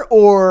more,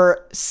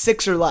 or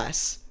 6 or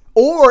less?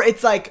 Or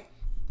it's like,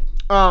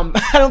 I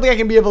don't think I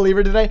can be a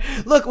believer today.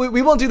 Look,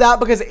 we won't do that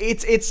because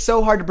it's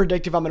so hard to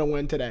predict if I'm gonna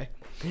win today.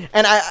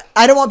 And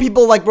I don't want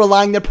people like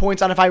relying their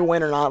points on if I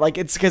win or not. Like,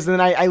 it's because then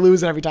I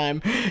lose it every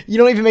time. You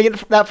don't even make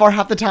it that far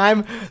half the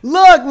time.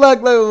 Look.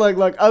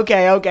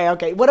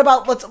 Okay. What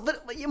about,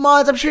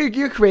 mods, I'm sure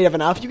you're creative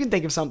enough. You can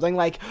think of something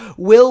like,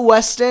 will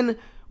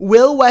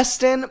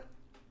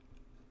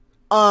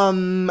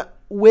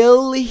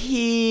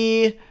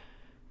he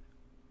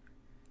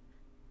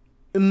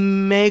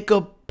make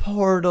a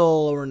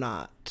portal or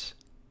not?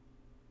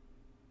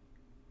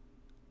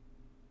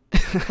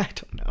 I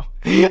don't know.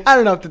 I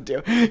don't know what to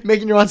do.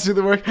 Making your wants to do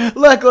the work.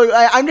 Look,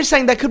 I'm just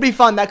saying that could be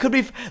fun. That could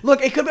be,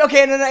 look, it could be,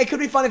 okay, no, it could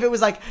be fun if it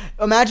was like,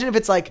 imagine if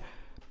it's like,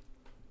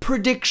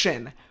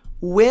 prediction.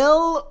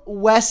 Will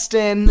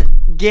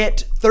Weston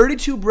get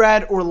 32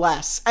 bread or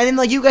less? And then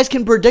like you guys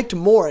can predict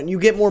more and you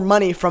get more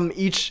money from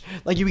each,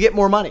 like you get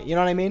more money. You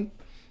know what I mean?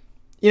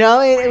 You know,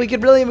 we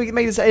could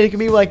make this, it could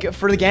be like,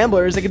 for the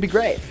gamblers, it could be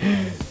great.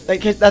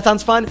 Like, that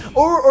sounds fun.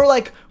 Or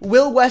like,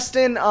 will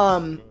Weston,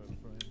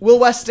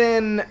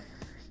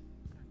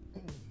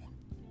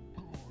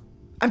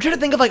 I'm trying to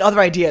think of like other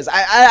ideas.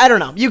 I don't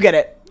know. You get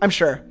it. I'm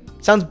sure.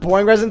 Sounds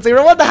boring, Resident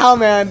Evil. What the hell,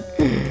 man?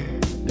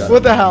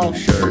 What the hell?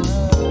 Shirt.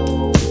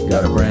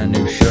 Got a brand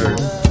new shirt.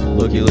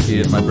 Looky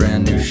at my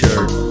brand new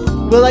shirt.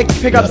 We'll like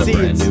pick up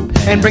seeds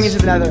and bring it to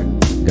the Nether.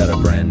 Got a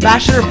brand new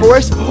Bastion or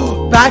Forest?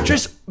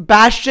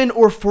 Bastion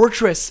or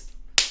Fortress.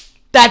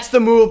 That's the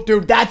move,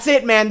 dude. That's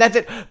it, man. That's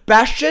it.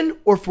 Bastion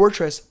or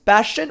Fortress?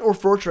 Bastion or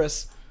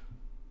Fortress?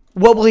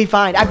 What will he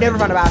find? I've never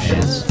found a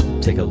Bastion.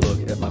 Take a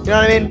look at my. You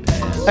know what I mean?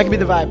 That could be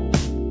the vibe.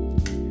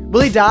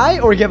 Will he die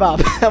or give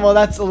up? Well,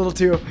 that's a little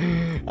too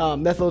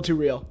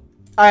real.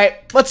 All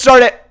right, let's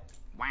start it.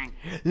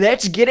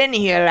 Let's get in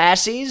here,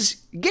 lassies.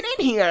 Get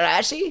in here,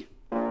 lassie.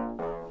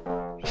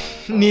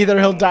 Neither,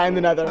 he'll die in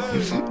the Nether.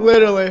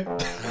 Literally.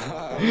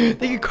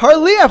 Thank you,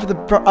 Carlia, for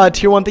the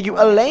tier 1. Thank you,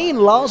 Elaine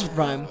Laws with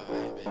Prime.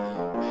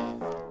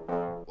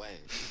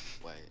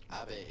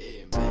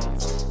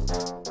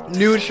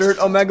 New shirt,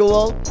 Omega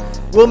Lol.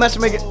 Will Master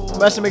make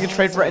a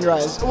trade for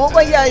Enrise? Well,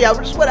 like, yeah,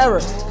 just whatever.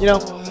 You know.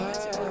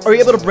 Are you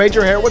able to braid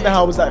your hair? What the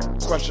hell was that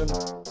question?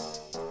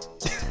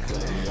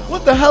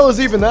 What the hell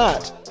is even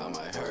that?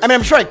 I mean,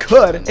 I'm sure I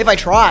could if I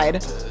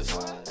tried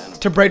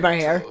to braid my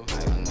hair.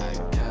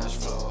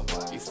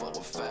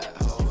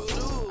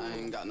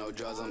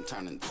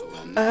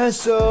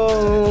 It's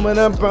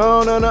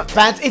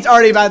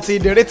already bad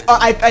seed, dude.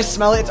 I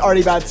smell it. It's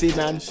already bad seed,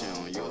 man.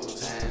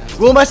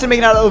 Will Weston make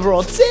it out of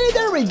overworld? See,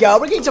 there we go.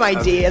 We're getting some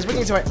ideas. We're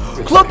getting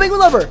some Club Penguin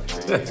Lover.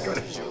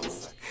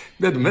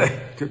 With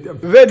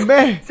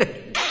me.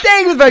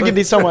 Thank you for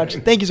giving so much.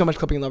 Thank you so much,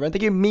 Club Penguin Lover. And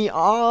thank you, me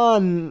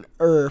on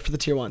for the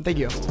tier 1. Thank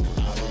you.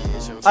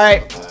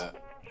 Alright.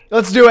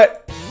 Let's do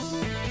it.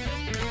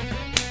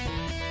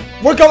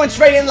 We're going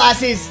straight in,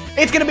 lassies.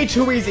 It's gonna be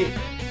too easy.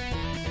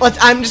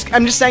 I'm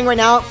just saying right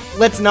now,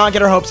 let's not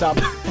get our hopes up.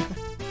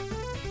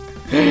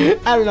 I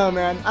don't know,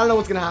 man. I don't know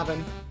what's gonna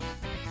happen.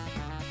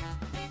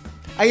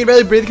 I can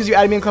barely breathe because you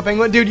added me in Club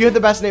Penguin. Dude, you had the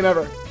best name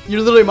ever.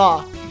 You're literally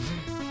Ma.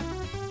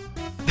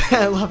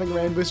 Loving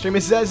Rainbow Stream.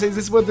 Is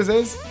this what this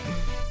is?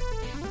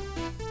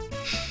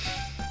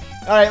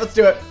 Alright, let's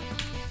do it.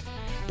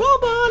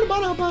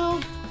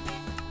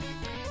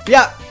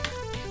 Yeah.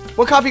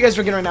 What coffee you guys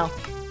drinking right now?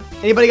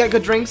 Anybody got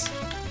good drinks?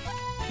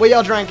 What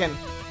y'all drinking?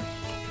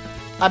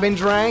 I've been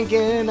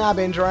drinking.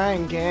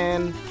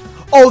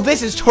 Oh,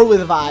 this is totally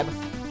the vibe.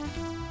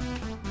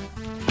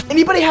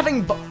 Anybody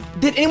having...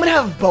 Did anyone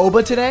have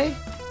boba today?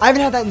 I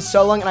haven't had that in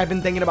so long, and I've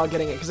been thinking about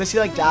getting it, because I see,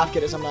 like, Daft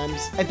get it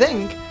sometimes. I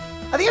think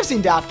I've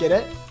seen Daft get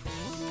it.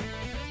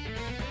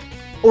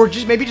 Or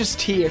maybe just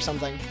tea or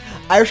something.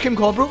 Irish cream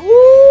cold brew?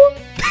 Ooh!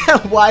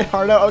 Wide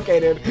hardo? Okay,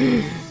 dude.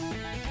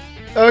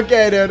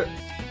 Okay, dude.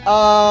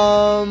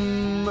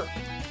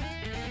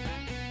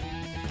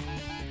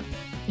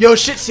 Yo,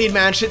 shit seed,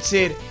 man. Shit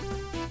seed.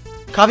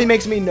 Coffee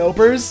makes me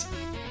nopers.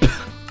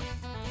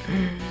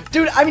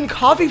 Dude, I mean,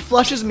 coffee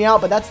flushes me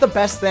out, but that's the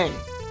best thing.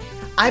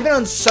 I've been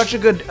on such a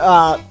good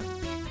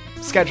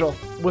schedule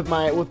with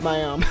my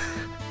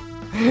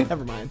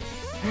never mind.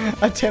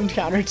 Attempt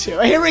counter 2.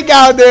 Here we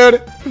go,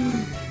 dude.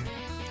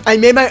 I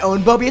made my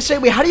own boba yesterday.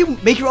 Wait, how do you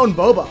make your own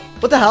boba?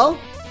 What the hell?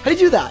 How do you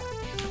do that?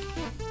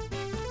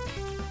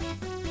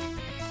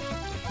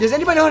 Does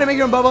anybody know how to make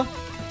your own boba?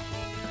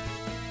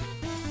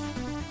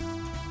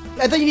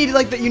 I thought you needed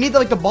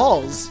like the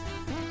balls.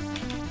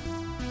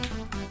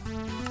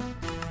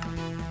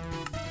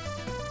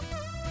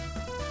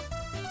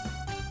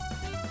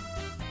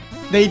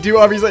 They do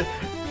obviously.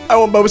 I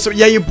want boba. So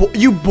yeah,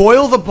 you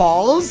boil the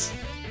balls.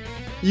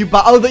 You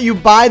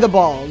buy the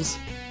balls,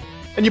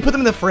 and you put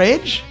them in the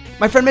fridge.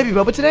 My friend made me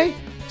boba today,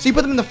 so you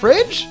put them in the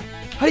fridge.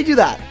 How do you do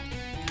that?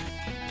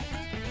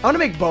 I want to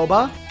make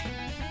boba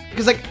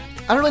because like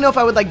I don't really know if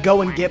I would like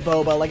go and get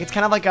boba. Like it's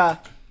kind of like a,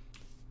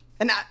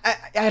 and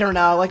I don't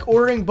know. Like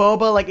ordering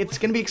boba, like it's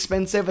gonna be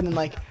expensive, and then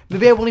like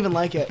maybe I won't even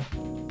like it.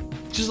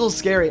 It's just a little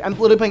scary. I'm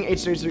literally playing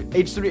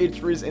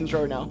H3's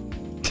intro right now.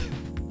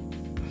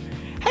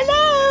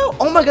 Hello!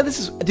 Oh my god, this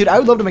is... Dude, I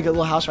would love to make a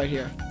little house right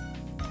here.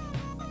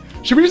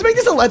 Should we just make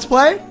this a let's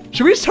play?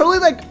 Should we just totally,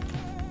 like,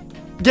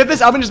 get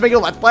this up and just make it a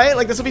let's play?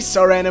 Like, this would be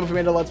so random if we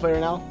made a let's play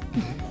right now.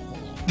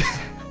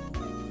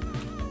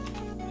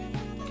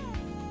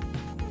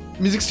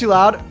 Music's too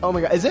loud? Oh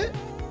my god, is it?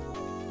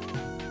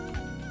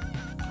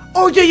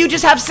 Or do you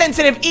just have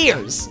sensitive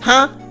ears?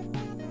 Huh?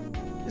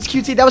 It's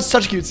cute seed. That was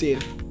such a cute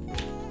seed.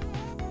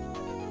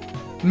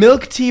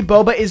 Milk tea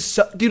boba is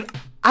so... Dude...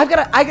 I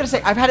gotta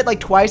say, I've had it like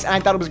twice and I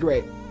thought it was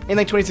great. In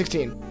like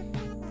 2016.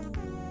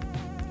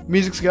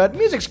 Music's good.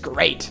 Music's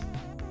great.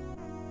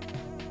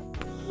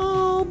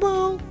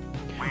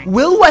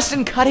 Will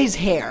Weston cut his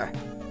hair?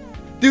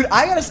 Dude,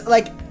 I gotta,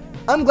 like,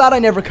 I'm glad I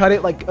never cut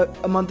it like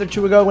a month or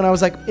two ago when I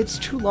was like, it's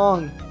too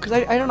long. Because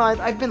I don't know,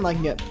 I've been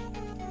liking it.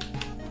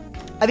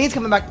 I think it's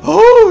coming back.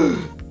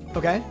 Oh!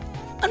 Okay.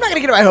 I'm not gonna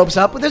get my hopes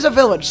up, but there's a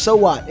village, so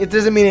what? It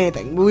doesn't mean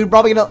anything. We're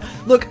probably gonna,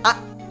 look,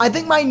 I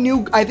think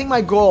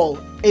my goal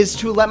is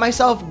to let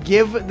myself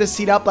give the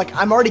seat up. Like,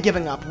 I'm already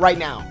giving up right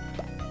now.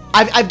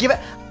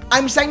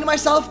 I'm saying to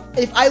myself,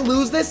 if I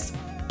lose this,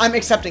 I'm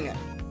accepting it.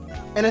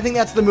 And I think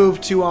that's the move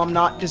to,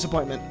 not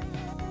disappointment.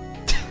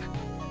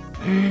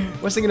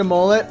 Was thinking a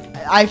mullet?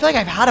 I feel like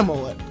I've had a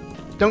mullet.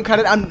 Don't cut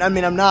it. I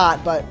mean, I'm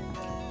not, but...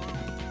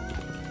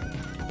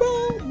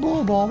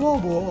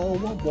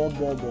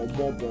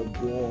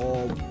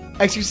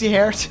 XQC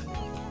hair?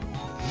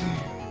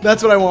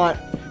 That's what I want.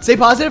 Stay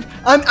positive.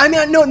 I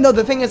mean, no.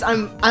 The thing is,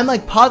 I'm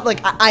like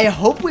I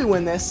hope we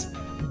win this,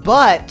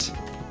 but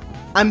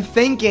I'm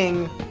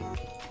thinking,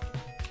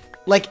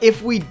 like,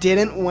 if we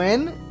didn't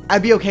win,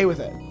 I'd be okay with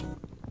it.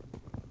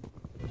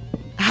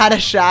 Had a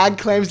shag,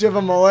 claims to have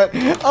a mullet.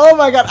 Oh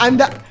my god,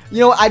 you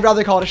know what? I'd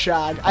rather call it a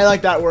shag. I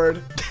like that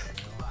word.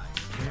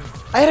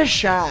 I had a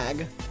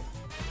shag.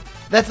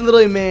 That's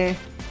literally me.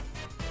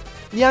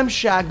 Yeah, I'm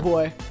shag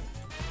boy.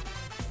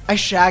 I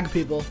shag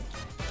people.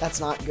 That's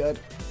not good.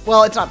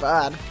 Well, it's not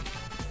bad.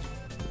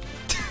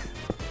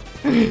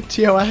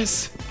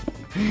 TOS.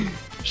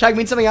 Shag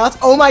means something else?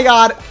 Oh my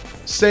god.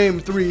 Same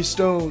 3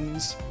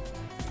 stones.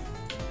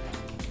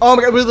 Oh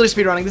my god, we're literally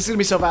speedrunning. This is gonna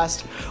be so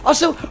fast.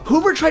 Also,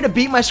 Hoover tried to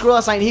beat my score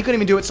last night and he couldn't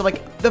even do it. So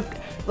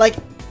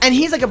and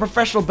he's like a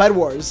professional Bed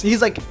Wars.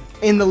 He's like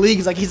in the league.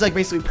 He's like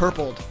basically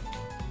purpled.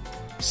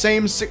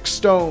 Same 6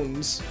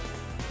 stones.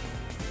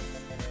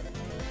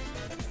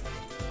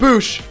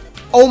 Boosh.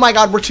 Oh my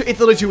god, it's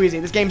literally too easy.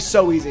 This game's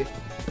so easy.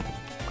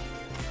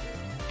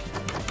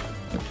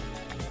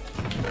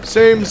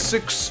 Same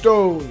 6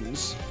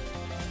 stones.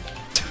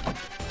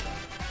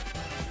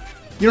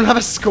 You don't have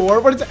a score?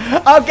 What is it?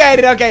 Okay,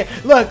 dude, okay.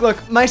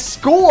 Look. My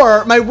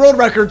score, my world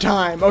record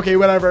time. Okay,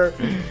 whatever.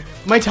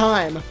 My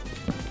time.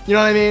 You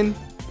know what I mean?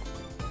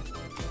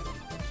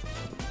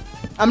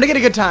 I'm gonna get a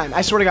good time.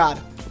 I swear to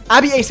God.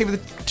 Abby Ace for the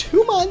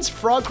 2 months.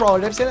 Frog Crawler.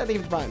 Did I say that? Thank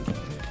you for the prime.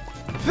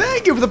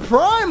 Thank you for the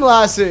prime,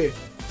 Lassie.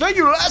 Thank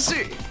you,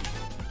 Lassie.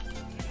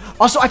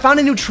 Also, I found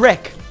a new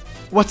trick.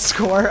 What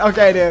score?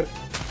 Okay, dude.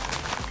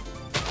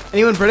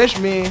 Anyone British?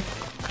 Me.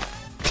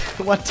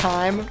 What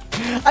time?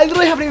 I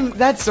literally haven't even...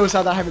 That's so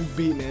sad that I haven't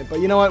beaten it. But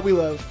you know what? We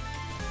live.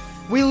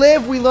 We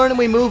live, we learn, and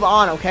we move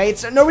on, okay?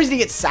 It's no reason to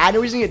get sad.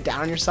 No reason to get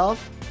down on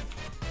yourself.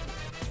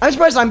 I'm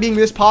surprised I'm being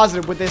this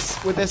positive with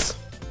this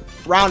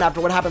round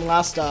after what happened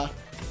last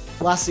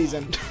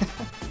season.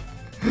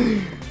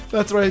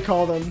 That's what I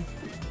call them.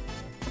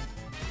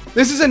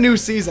 This is a new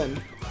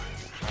season.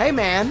 Hey,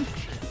 man.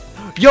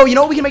 Yo, you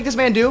know what we can make this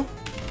man do?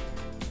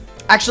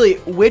 Actually,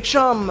 which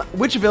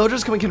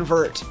villagers can we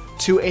convert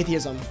to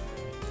atheism?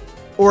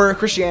 Or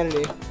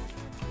Christianity?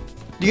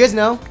 Do you guys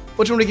know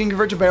which one we can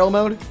convert to barrel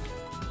mode?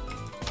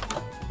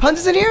 Puns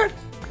is in here?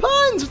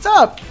 Puns, what's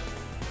up?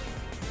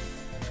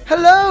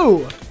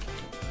 Hello!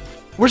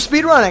 We're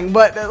speedrunning,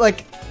 but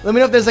like, let me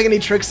know if there's like any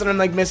tricks that I'm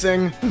like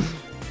missing.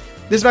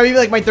 This might be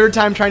like my 3rd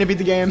time trying to beat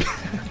the game.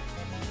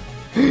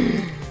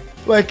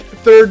 Like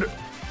 3rd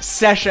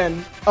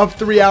session of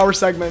 3-hour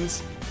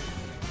segments.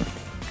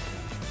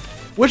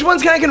 Which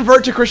ones can I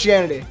convert to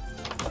Christianity?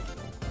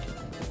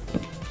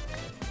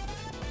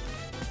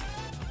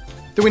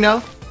 Do we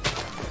know?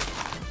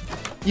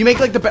 You make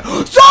like the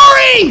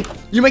sorry!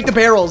 You make the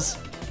barrels.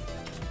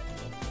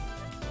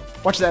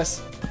 Watch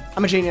this.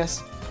 I'm a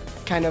genius.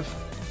 Kind of.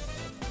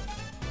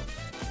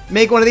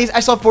 Make one of these.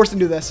 I saw Forced to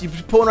do this. You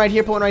put one right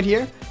here, put one right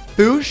here.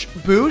 Boosh,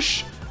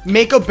 boosh.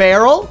 Make a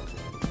barrel.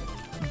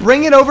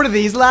 Bring it over to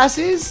these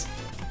lassies.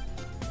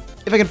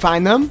 If I can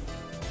find them.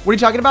 What are you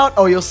talking about?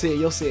 Oh, you'll see.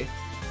 You'll see.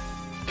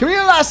 Come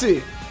here,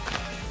 lassie.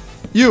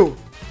 You.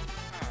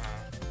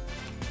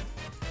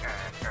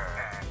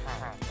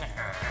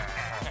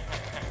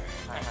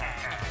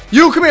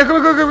 You, come here,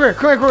 come here, come here,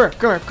 come here, come here,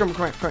 come here, come here,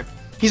 come here, come here.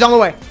 He's on the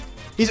way.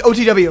 He's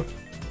OTW.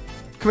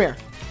 Come here.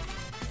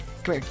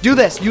 Come here. Do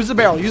this. Use the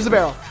barrel. Use the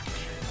barrel.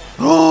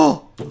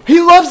 Oh, he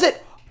loves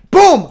it.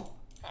 Boom.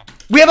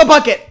 We have a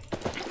bucket.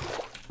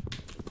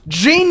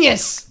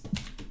 Genius.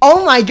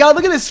 Oh my god,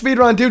 look at this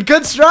speedrun, dude.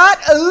 Good strat.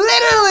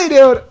 Literally,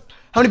 dude.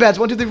 How many beds?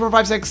 1, 2, 3, 4,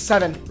 5, 6,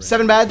 7.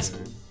 7 beds.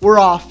 We're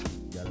off.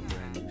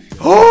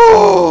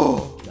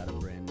 Oh.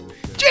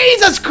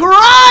 Jesus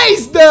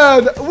Christ,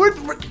 dude!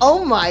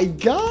 Oh my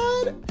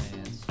god!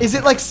 Is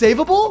it like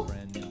savable?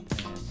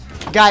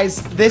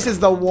 Guys, this is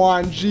the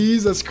one.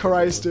 Jesus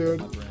Christ, dude.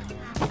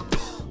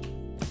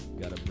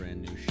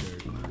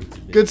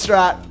 Good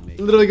strat.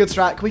 Literally good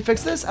strat. Can we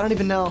fix this? I don't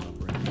even know.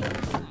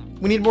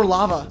 We need more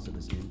lava.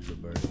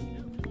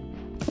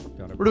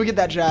 Where do we get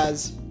that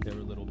jazz?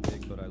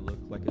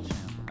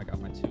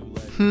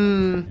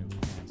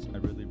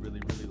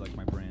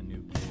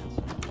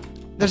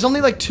 There's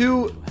only like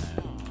 2.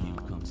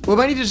 We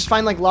might need to just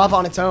find like lava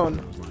on its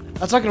own.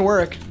 That's not gonna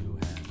work.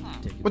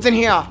 What's in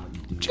here?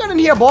 What you got in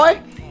here, boy?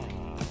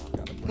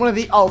 One of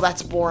the. Oh,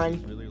 that's boring.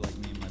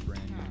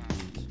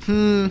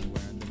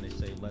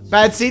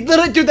 Bad seed.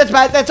 Literally, dude, that's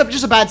bad. That's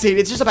just a bad seed.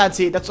 It's just a bad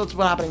seed. That's what's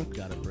happening.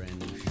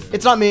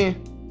 It's not me.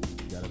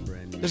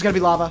 There's gotta be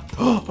lava.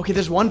 Oh, okay,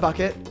 there's 1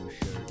 bucket.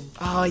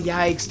 Oh,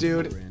 yikes,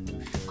 dude.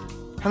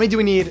 How many do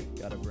we need?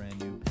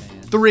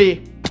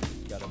 3.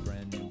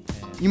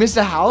 You missed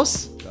a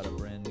house?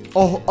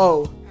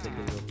 Oh.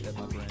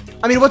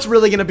 I mean, what's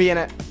really gonna be in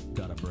it?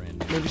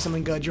 Maybe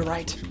something good. You're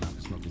right.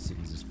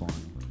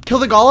 Kill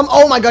the golem?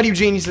 Oh my god, you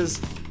geniuses.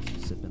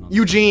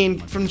 Eugene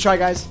from the Try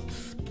Guys.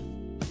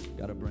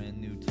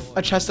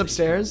 A chest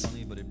upstairs.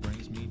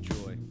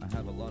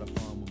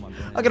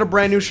 I got a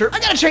brand new shirt. I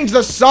gotta change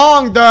the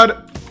song, dude.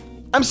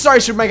 I'm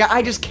sorry, Super Mega.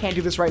 I just can't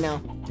do this right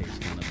now.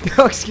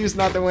 No excuse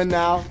not to win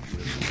now.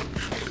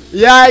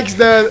 Yikes,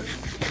 dude.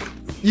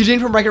 Eugene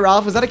from Wreck-It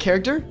Ralph. Was that a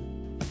character?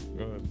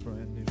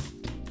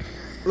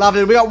 Love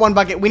it. We got 1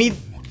 bucket. We need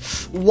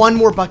 1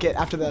 more bucket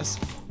after this.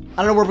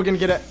 I don't know where we're gonna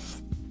get it.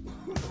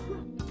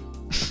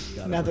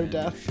 Nether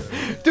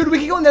death. Dude, we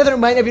can go in Nether.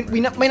 We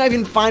might not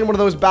even find one of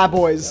those bad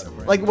boys.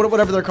 Like,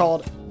 whatever they're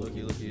called.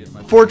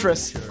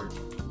 Fortress.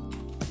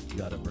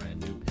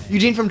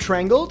 Eugene from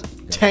Tangled?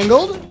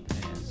 Tangled?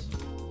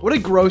 What a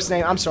gross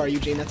name. I'm sorry,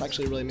 Eugene. That's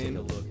actually really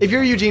mean. If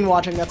you're Eugene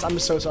watching, I'm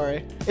so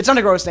sorry. It's not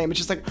a gross name. It's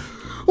just like,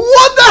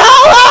 what the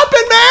hell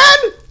happened, man?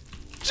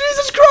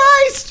 Jesus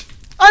Christ!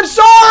 I'm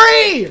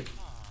sorry!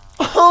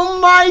 Oh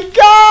my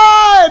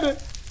god!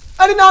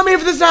 I did not mean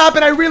for this to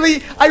happen. I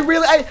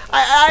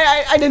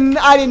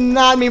did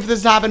not mean for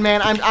this to happen,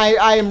 man.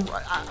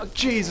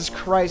 Jesus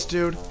Christ,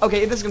 dude.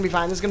 Okay, this is gonna be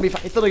fine. This is gonna be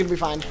fine. It's literally gonna be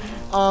fine.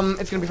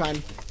 It's gonna be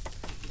fine.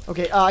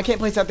 Okay, I can't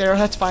place that there.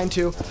 That's fine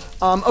too.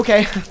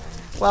 Okay.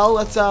 Well,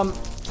 let's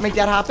make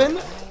that happen.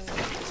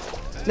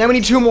 Now we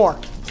need 2 more.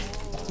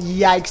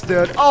 Yikes,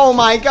 dude. Oh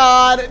my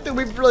god. Dude,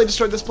 we've really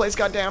destroyed this place,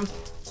 goddamn.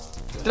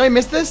 Did I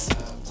miss this?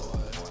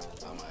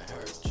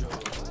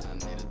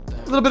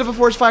 A little bit of a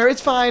forest fire. It's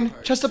fine.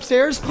 Chest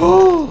upstairs.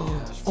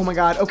 Oh my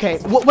god. Okay.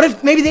 What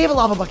if maybe they have a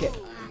lava bucket?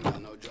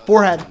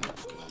 4 head.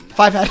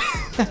 5 head.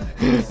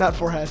 Not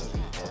 4 head.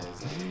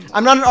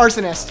 I'm not an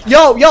arsonist.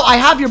 Yo, I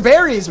have your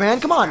berries, man.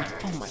 Come on.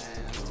 Oh my.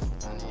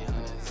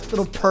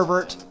 Little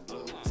pervert.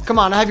 Come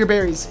on, I have your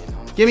berries.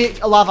 Give me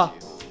a lava.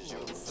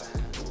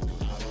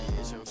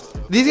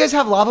 These guys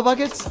have lava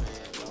buckets?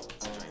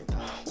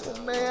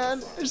 Oh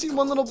man. I just need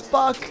 1 little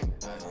buck.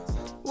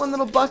 1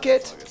 little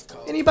bucket.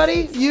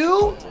 Anybody?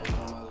 You?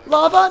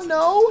 Lava?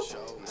 No?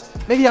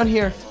 Maybe down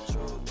here.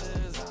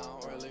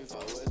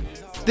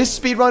 This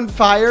speedrun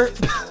fire.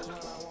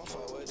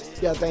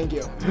 Yeah, thank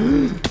you.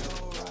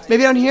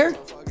 Maybe down here?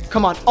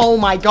 Come on. Oh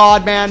my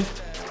god, man.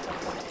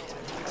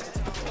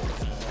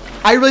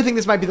 I really think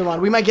this might be the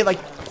run. We might get like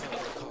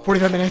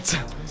 45 minutes.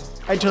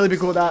 I'd totally be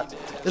cool with that.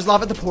 There's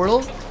lava at the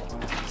portal.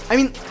 I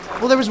mean,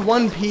 well, there was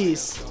 1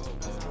 piece.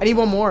 I need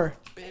 1 more.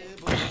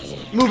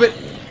 Move it,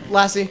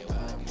 lassie.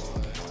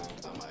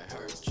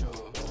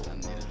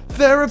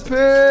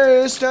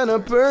 Therapist and a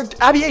perk.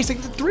 Abby Ace, like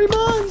 3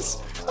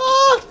 months.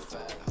 Ah!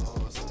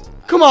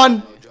 Come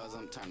on.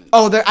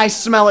 Oh, there! I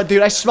smell it,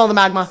 dude. I smell the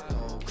magma.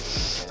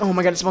 Oh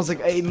my god, it smells like.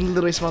 It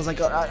literally smells like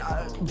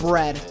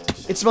bread.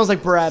 It smells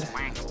like bread.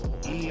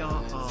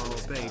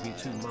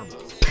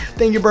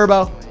 Thank you,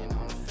 Burbo.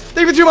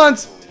 Thank you for 2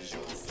 months.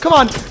 Come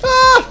on.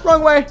 Ah!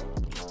 Wrong way.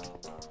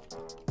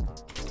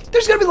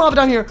 There's gonna be lava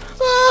down here.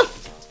 Ah!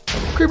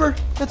 Creeper.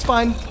 That's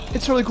fine.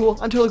 It's totally cool.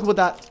 I'm totally cool with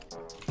that.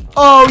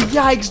 Oh,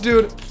 yikes,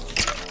 dude.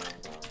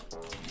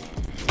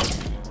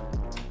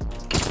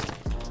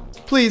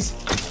 Please.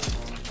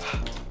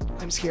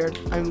 I'm scared.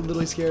 I'm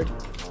literally scared.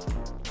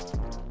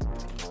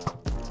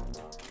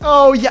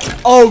 Oh, yeah.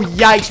 Oh,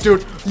 yikes,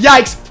 dude.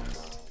 Yikes.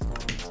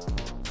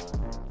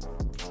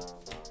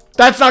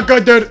 That's not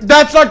good, dude.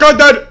 That's not good,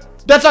 dude.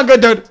 That's not good,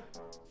 dude.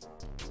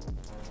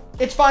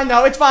 It's fine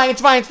though. It's fine.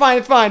 It's fine. It's fine.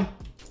 It's fine.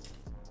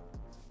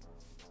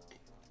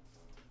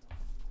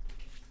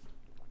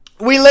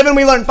 We live and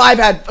we learn.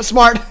 5-head.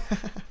 Smart.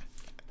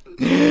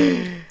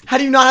 How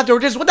do you not have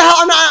torches? What the hell?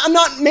 I'm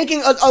not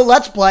making a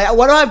let's play.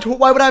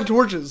 Why would I have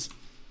torches?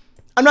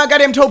 I'm not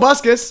goddamn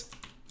Tobuscus.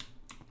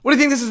 What do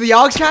you think this is, the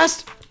Yogs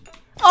cast?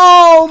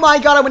 Oh my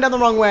god, I went down the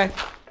wrong way.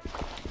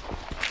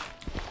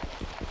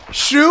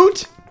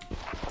 Shoot?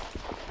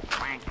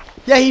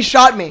 Yeah, he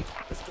shot me.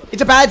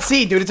 It's a bad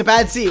seed, dude. It's a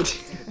bad seed.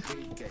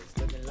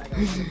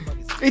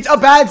 It's a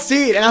bad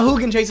seed. And a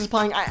Hooligan Chase is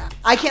playing.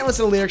 I can't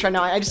listen to lyrics right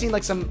now. I just need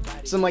like some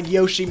like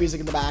Yoshi music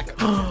in the back.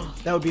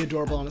 That would be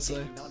adorable,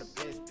 honestly.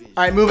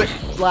 Alright, move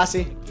it,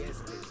 Lassie.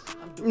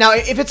 Now,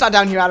 if it's not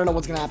down here, I don't know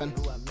what's gonna happen.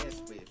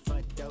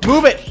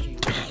 Move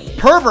it!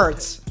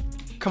 Perverts!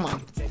 Come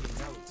on.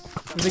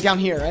 Is it down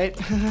here, right?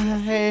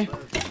 Hey.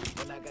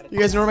 You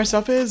guys know where my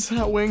stuff is?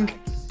 Wing.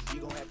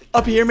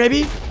 Up here,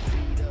 maybe?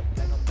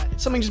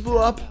 Something just blew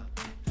up.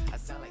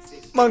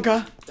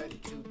 Monka.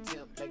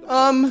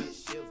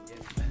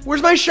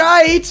 Where's my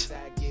shite?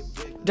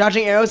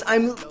 Dodging arrows?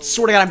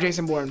 Swear to God, I'm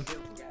Jason Bourne.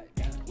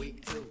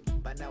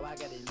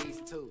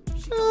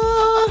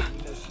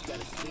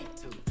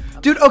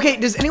 Dude, okay,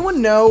 does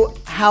anyone know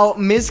how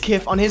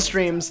Mizkif on his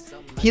streams,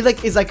 he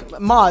like is like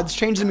mods,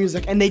 change the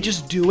music, and they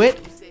just do it?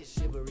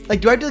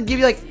 Like, do I have to give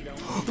you like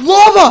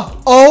lava?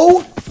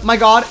 Oh my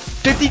god,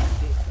 50.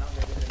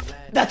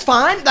 That's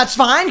fine,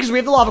 because we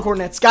have the lava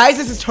coordinates. Guys,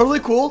 this is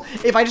totally cool.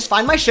 If I just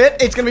find my shit,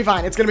 it's gonna be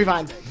fine. It's gonna be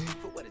fine.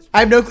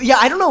 I have no, yeah,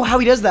 I don't know how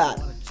he does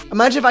that.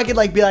 Imagine if I could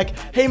like be like,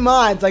 hey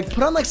mods, like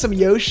put on like some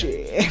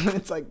Yoshi. And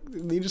it's like,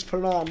 you just put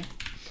it on.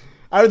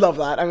 I would love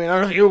that. I mean, I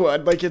don't know if you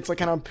would. Like, it's like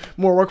kind of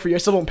more work for you. I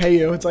still won't pay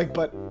you. It's like,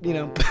 but, you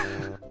know.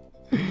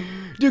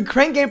 Dude,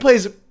 Crank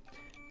Gameplays,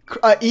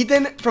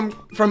 Ethan from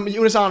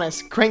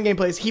Unisonus, Crank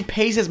Gameplays, he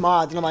pays his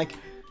mods. And I'm like,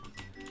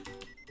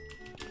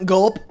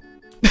 gulp.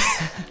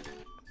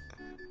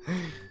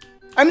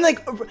 I mean,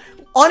 like,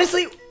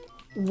 honestly,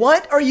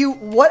 what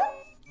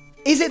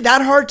is it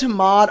that hard to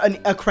mod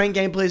a Crank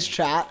Gameplays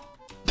chat?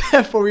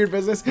 For weird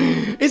business.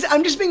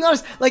 I'm just being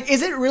honest. Like,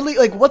 is it really,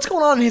 like, what's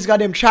going on in his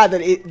goddamn chat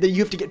that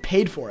you have to get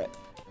paid for it?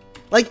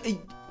 Like,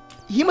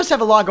 he must have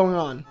a lot going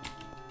on.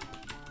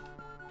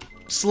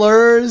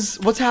 Slurs.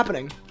 What's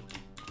happening?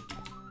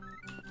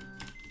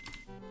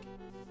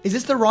 Is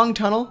this the wrong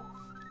tunnel?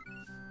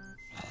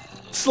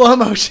 Slow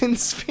motion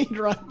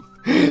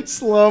speedrun.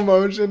 Slow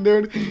motion,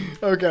 dude.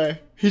 Okay.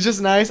 He's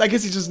just nice. I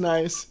guess he's just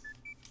nice.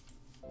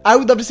 I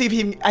would love to see if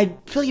he, I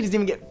feel like he doesn't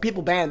even get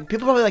people banned.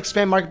 People probably like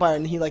spam Markiplier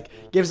and he like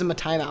gives him a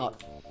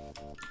timeout.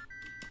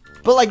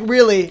 But like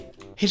really,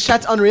 his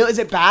chat's unreal. Is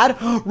it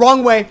bad?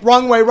 Wrong way,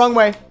 wrong way, wrong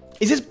way.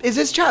 Is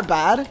this chat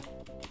bad?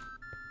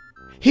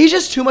 He's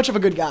just too much of a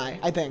good guy,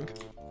 I think.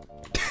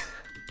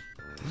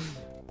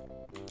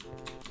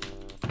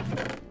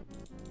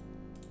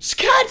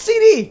 Scat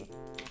CD!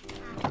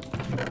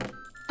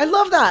 I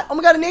love that. Oh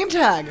my god, a name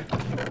tag.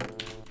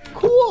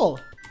 Cool.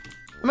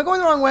 Am I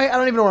going the wrong way? I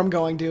don't even know where I'm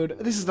going, dude.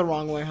 This is the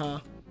wrong way, huh?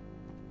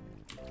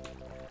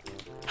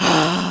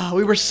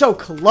 We were so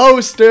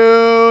close,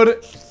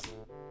 dude.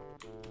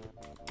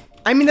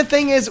 I mean, the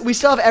thing is, we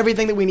still have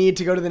everything that we need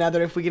to go to the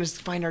Nether if we can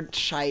just find our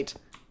shite.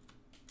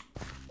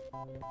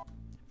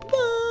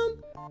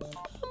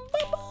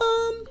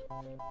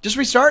 Just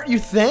restart? You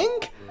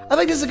think? I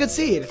think this is a good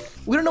seed.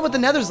 We don't know what the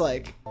Nether's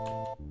like.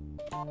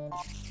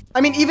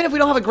 I mean, even if we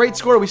don't have a great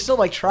score, we still,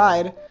 like,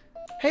 tried.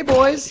 Hey,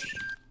 boys.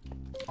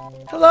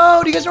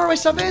 Hello, do you guys know where my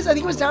stuff is? I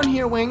think it was down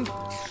here, Wing.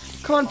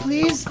 Come on,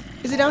 please.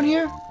 Is it down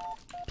here?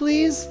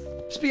 Please?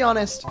 Just be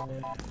honest.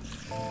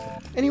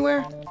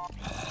 Anywhere?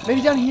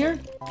 Maybe down here?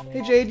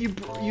 Hey, Jade, you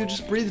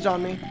just breathed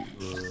on me.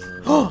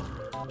 Oh,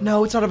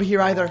 no, it's not over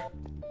here either.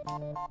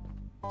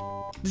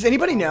 Does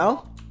anybody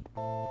know?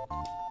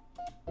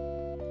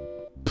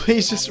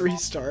 Please just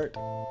restart.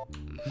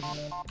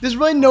 There's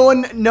really no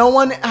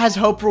one has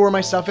hope for where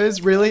my stuff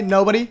is, really?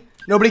 Nobody?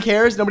 Nobody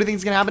cares? Nobody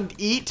thinks it's gonna happen to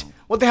eat?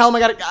 What the hell am I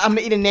gonna, I'm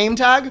gonna eat a name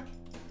tag?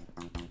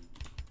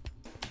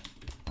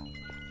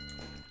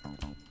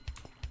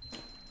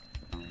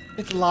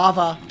 It's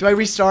lava. Do I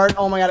restart?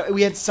 Oh my god,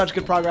 we had such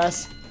good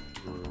progress.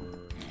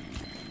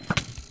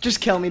 Just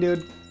kill me,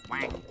 dude.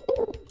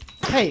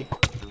 Hey.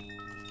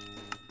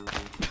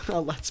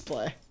 Oh, let's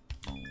play.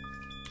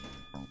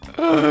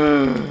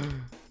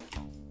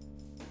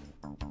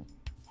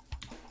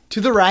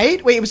 To the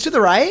right? Wait, it was to the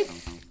right?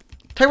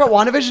 Talk about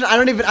WandaVision? I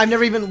don't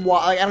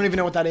even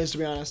know what that is, to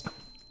be honest.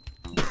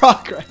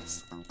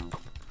 Progress.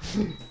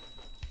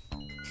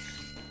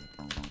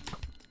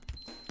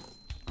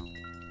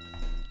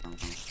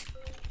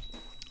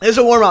 This is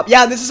a warm-up.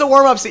 Yeah, this is a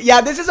warm-up.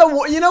 Yeah, this is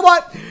you know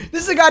what?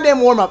 This is a goddamn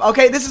warm-up.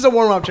 Okay, this is a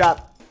warm-up,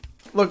 chat.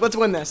 Look, let's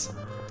win this.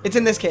 It's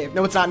in this cave.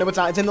 No, it's not. No, it's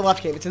not. It's in the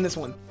left cave. It's in this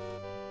one.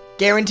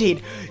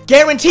 Guaranteed.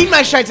 Guaranteed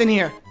my shite's in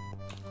here.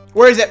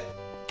 Where is it?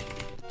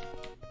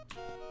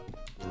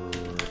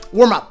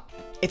 Warm-up.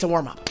 It's a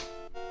warm-up.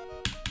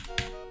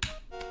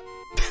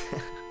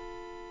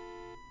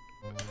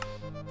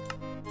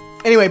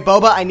 Anyway,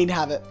 Boba, I need to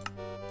have it.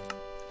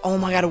 Oh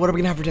my god, what are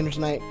we gonna have for dinner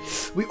tonight?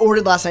 We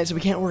ordered last night, so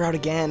we can't order out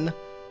again.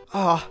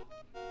 Oh.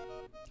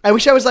 I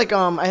wish I was like,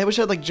 I wish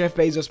I had like Jeff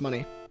Bezos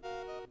money.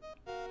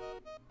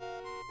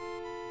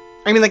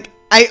 I mean, like,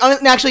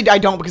 actually, I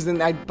don't, because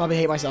then I'd probably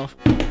hate myself.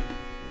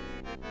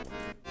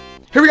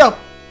 Here we go.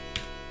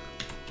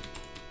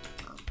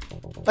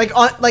 Like,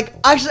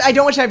 actually, I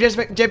don't wish I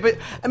have Jeff, but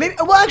I mean,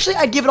 well, actually,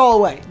 I'd give it all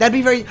away. That'd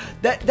be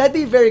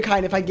very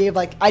kind if I gave,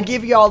 like, I'd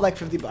give y'all, like,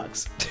 50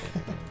 bucks.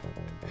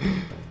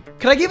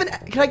 Can I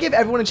give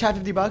everyone in chat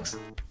 50 bucks?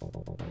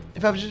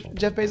 If I was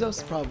Jeff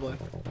Bezos? Probably.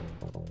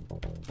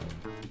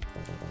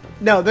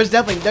 No, there's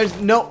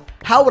no,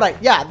 how would I,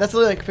 yeah, that's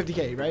literally like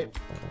 50K, right?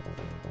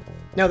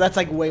 No, that's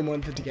like way more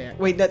than 50K.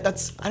 Wait,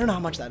 that's, I don't know how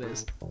much that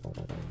is.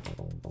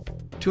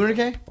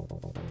 200K?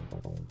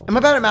 Am I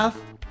bad at math?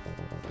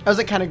 I was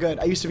like kind of good.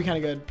 I used to be kind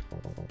of good.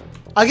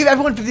 I'll give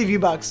everyone 50 view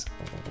bucks.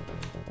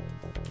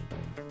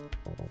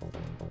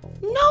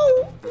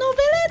 No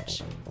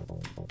village.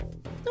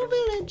 No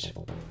village.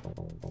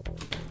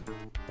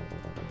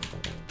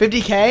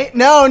 50K?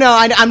 No,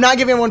 I'm not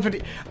giving everyone 50.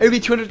 It would be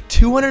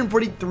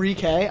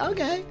 243K.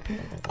 Okay.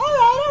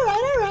 All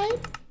right.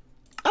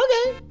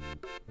 Okay.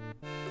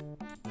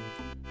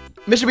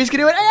 Mr. Beast can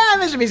do it? Yeah,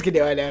 Mr. Beast can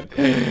do it, dude.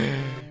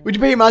 Would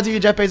you pay your mom to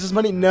give Jeff Bezos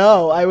money?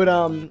 No, I would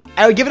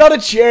give it all to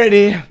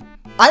charity.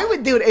 I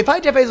would, dude, if I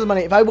had Jeff Bezos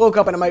money, if I woke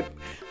up and I might,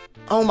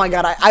 oh my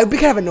god, I would be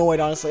kind of annoyed,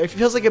 honestly. It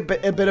feels like a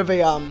bit of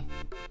a,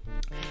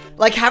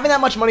 like having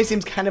that much money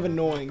seems kind of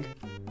annoying.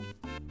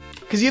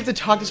 Because you have to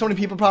talk to so many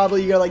people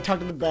probably, you gotta like talk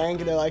to the bank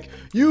and they're like,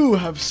 you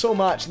have so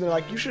much, and they're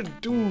like, you should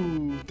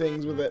do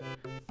things with it.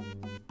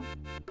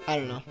 I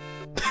don't know.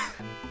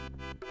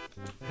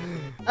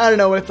 I don't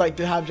know what it's like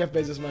to have Jeff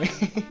Bezos money.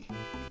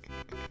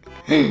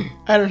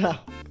 I don't know.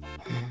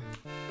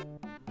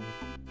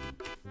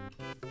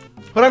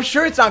 But I'm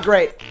sure it's not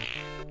great.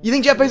 You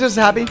think Jeff Bezos is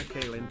happy?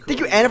 Thank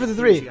you, Anna, for the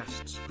 3.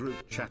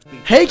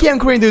 Hey, Cam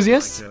Koury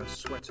enthusiasts.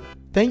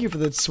 Thank you for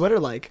the sweater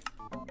like.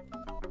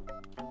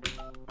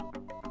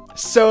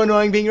 So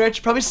annoying being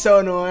rich. Probably so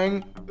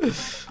annoying.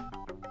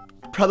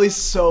 Probably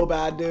so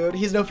bad, dude.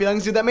 He's no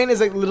feelings, dude. That man is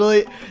like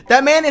literally.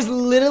 That man is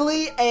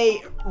literally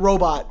a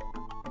robot.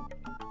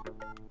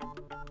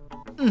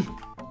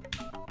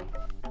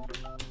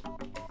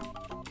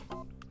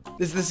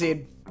 This is the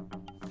seed.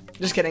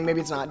 Just kidding.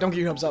 Maybe it's not. Don't get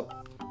your hopes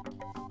up.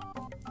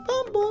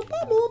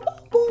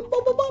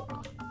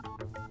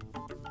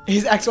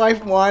 His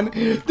ex-wife won.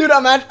 Dude,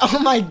 imagine. Oh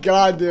my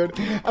god, dude.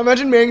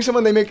 Imagine marrying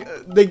someone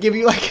they give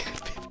you like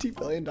 $50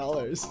 billion.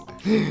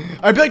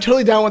 I'd be like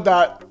totally down with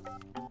that.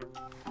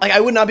 Like I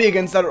would not be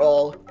against that at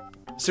all.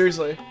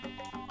 Seriously.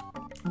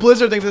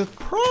 Blizzard, thanks for the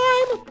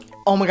Prime.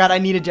 Oh my god, I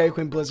need a Dairy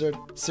Queen Blizzard.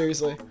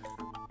 Seriously.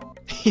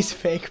 He's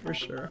fake for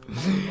sure.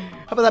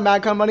 How about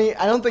that MadCon money?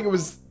 I don't think it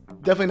was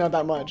definitely not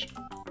that much.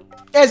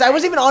 Yes, I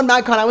wasn't even on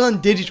MadCon. I was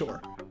on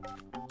Digitour.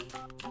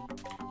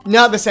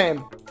 Not the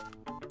same.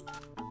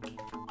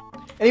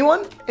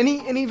 Anyone?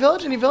 Any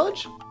village? Any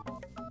village?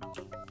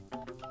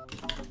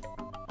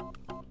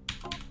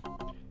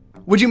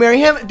 Would you marry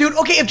him? Dude,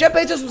 okay, if Jeff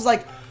Bezos was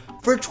like,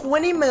 for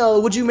 20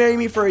 mil, would you marry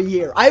me for a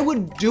year? I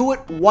would do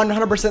it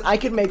 100%. I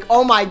could make,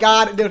 oh my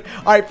god, dude.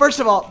 All right, first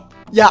of all,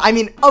 yeah, I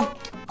mean,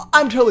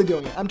 I'm totally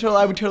doing it. I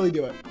would totally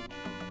do it.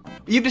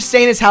 You have to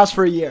stay in his house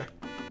for a year.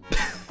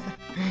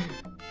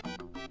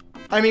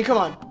 I mean, come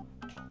on.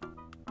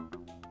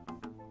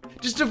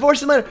 Just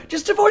divorce him later.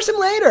 Just divorce him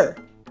later.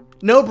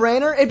 No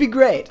brainer. It'd be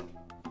great.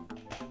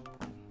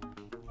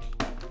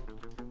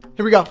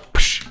 Here we go.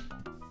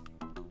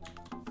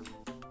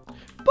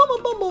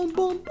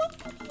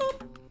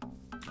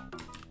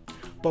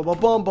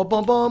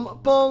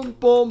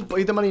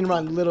 Get the money and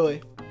run,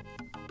 literally.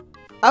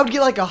 I would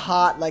get like a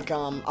hot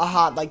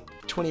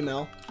 20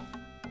 mil.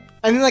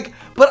 And then like,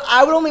 but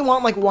I would only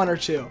want like 1 or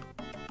 2.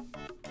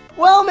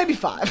 Well, maybe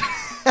 5.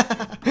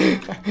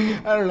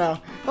 I don't know.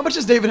 How much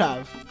does David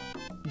have?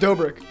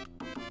 Dobrik.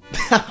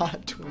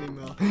 20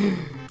 mil. I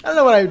don't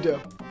know what I would do.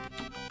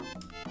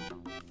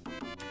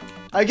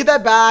 I'd get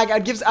that bag.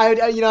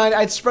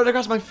 I'd spread it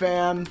across my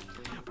fam.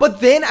 But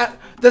then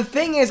the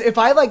thing is, if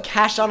I like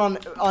cashed out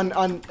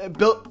on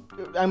Bill,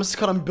 I must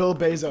call him Bill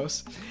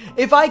Bezos.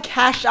 If I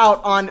cashed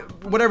out on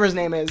whatever his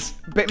name is,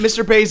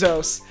 Mr.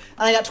 Bezos,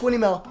 and I got 20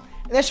 mil,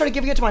 and I started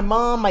giving it to my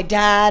mom, my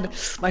dad,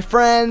 my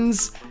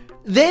friends,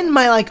 then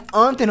my like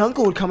aunt and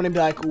uncle would come in and be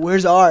like,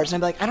 "Where's ours?"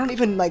 And I'd be like, "I don't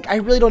even like. I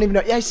really don't even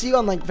know. Yeah, I see you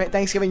on like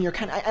Thanksgiving. You're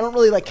kind of. I don't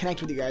really like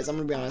connect with you guys. I'm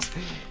gonna be honest.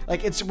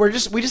 Like we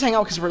just hang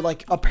out because we're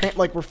like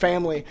we're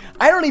family.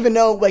 I don't even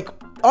know like."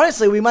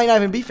 Honestly, we might not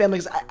even be family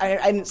because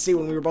I didn't see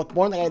when we were both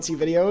born. Like, I didn't see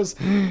videos.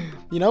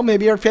 You know,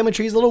 maybe our family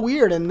tree is a little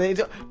weird and they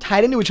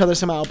tied into each other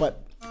somehow,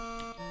 but...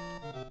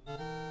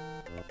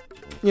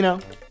 You know.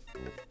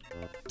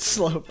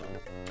 Slow.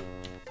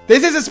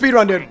 This is a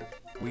speedrun, dude.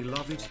 We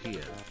love it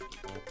here.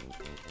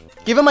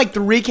 Give him like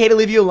 3K to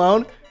leave you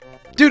alone?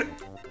 Dude,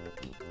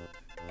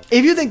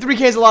 if you think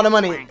 3K is a lot of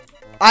money,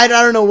 I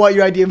don't know what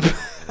your idea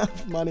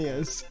of money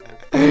is.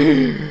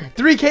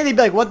 3K, they'd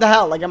be like, what the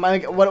hell? Like,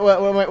 what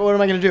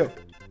am I gonna do?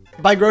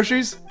 Buy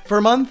groceries for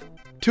a month?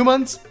 2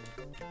 months?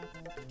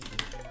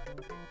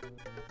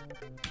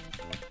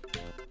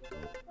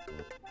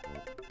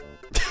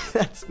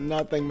 That's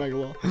nothing,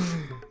 Megalol.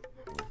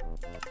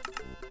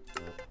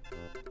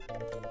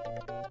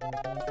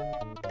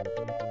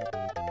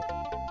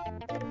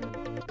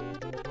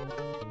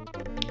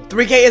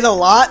 3K is a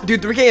lot?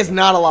 Dude, 3K is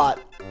not a lot.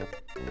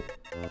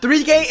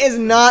 3K is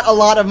not a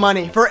lot of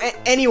money for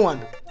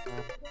anyone.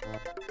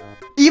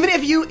 Even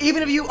if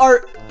you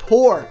are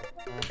poor.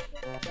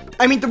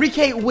 I mean,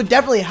 3K would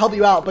definitely help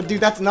you out, but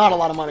dude, that's not a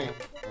lot of money.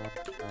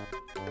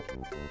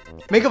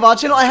 Make a VOD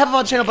channel? I have a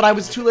VOD channel, but I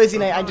was too lazy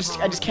and I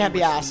just can't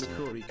be asked.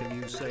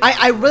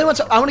 I really want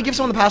to. I want to give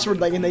someone the password,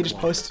 like, and they just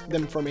post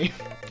them for me.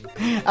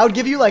 I would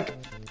give you like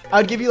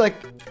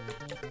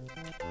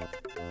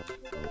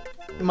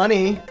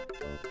money.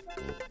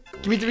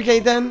 Give me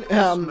 3K then.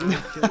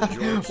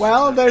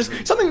 Well, there's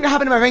something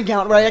happened in my bank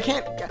account, right? I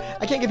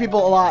can't give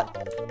people a lot.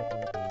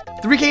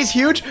 3K is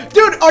huge,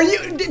 dude. Are you?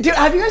 Dude, do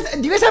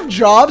you guys have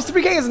jobs?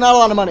 3K is not a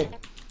lot of money.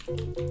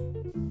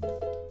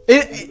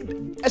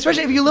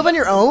 Especially if you live on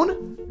your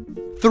own.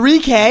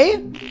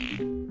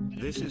 3K.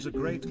 This is a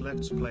great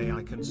let's play.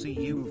 I can see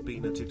you've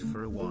been at it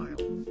for a while.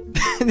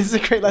 This is a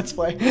great let's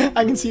play.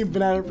 I can see you've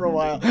been at it for a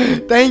while.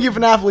 Thank you,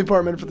 FNAF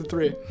Portman, for the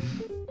 3.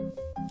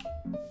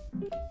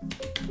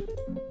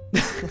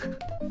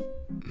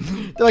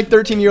 They're like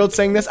 13-year-olds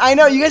saying this. I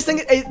know you guys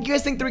think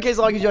 3K is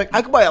a lot because you're like,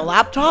 I could buy a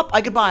laptop,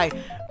 I could buy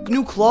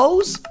new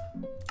clothes,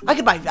 I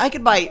could buy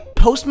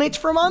Postmates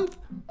for a month.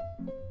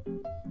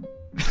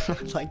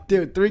 Like,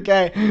 dude,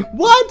 3K.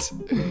 What?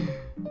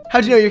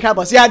 How'd you know you're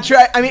capitalist? Yeah, true.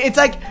 I mean, it's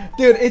like,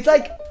 dude, it's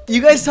like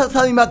you guys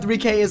telling me about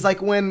 3K is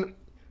like when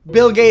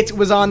Bill Gates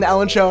was on the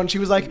Ellen Show and she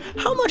was like,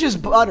 "How much is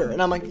butter?"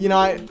 And I'm like, you know,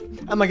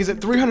 I'm like, is it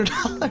 $300?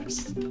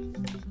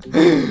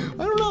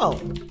 I don't know.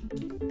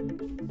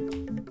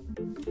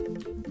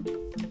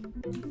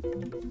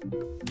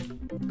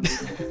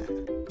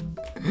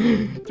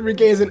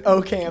 $3K is an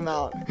okay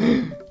amount.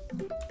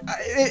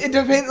 It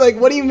depends. Like,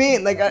 what do you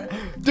mean? Like,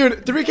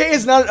 dude, 3K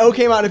is not an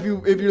okay amount if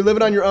you're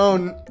living on your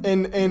own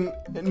in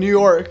New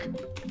York,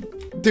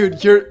 dude.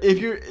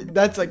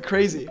 That's like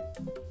crazy.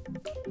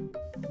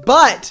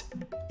 But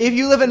if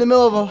you live in the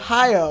middle of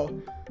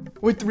Ohio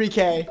with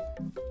 3K,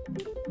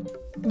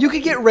 you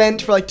could get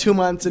rent for like 2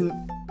 months and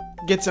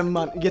get some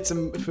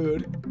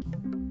food.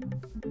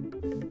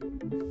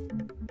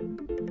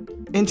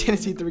 In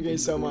Tennessee, 3K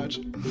is so much.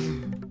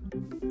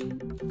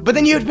 But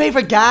then you have to pay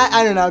for gas.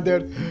 I don't know,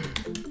 dude.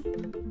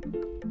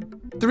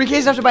 3K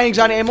is enough to buy an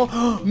exotic animal.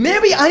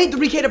 Maybe I need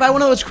 3K to buy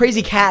one of those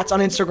crazy cats on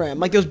Instagram,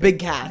 like those big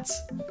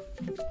cats.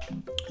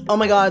 Oh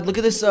my god, look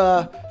at this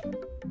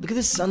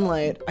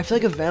sunlight. I feel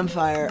like a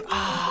vampire.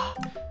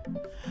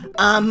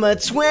 I'm a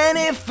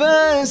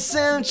 21st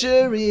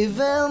century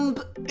vamp.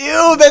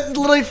 Ew, that's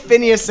literally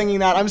Phineas singing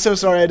that. I'm so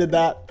sorry I did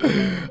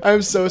that.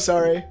 I'm so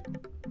sorry.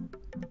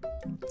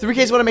 3K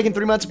is what I make in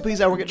 3 months.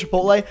 Please, I work at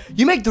Chipotle.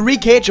 You make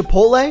 3K at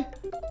Chipotle?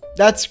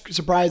 That's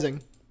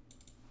surprising.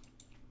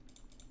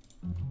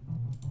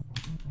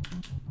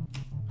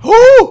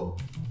 Whoo!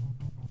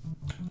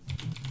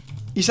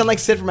 You sound like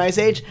Sid from Ice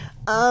Age.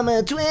 I'm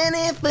a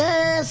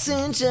 21st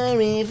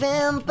century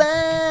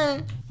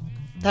vampire.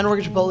 Time to work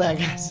at Chipotle, I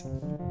guess.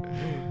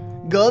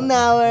 Golden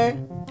hour.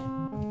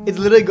 It's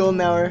literally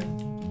golden hour.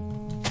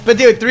 But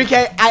dude,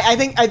 3K. I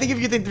think if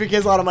you think 3K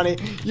is a lot of money,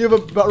 you have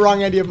a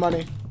wrong idea of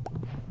money.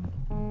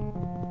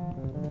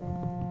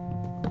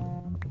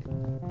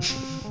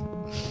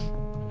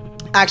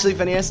 Actually,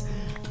 Phineas,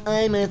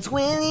 I'm a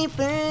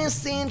 21st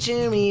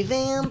century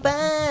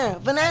vampire.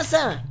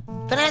 Vanessa!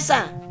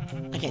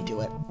 I can't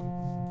do it.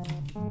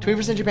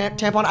 21st century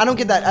tampon? I don't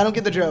get that. I don't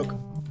get the joke.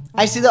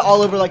 I see that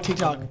all over like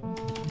TikTok.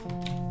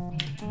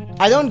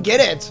 I don't get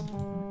it.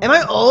 Am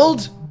I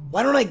old?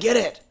 Why don't I get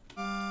it?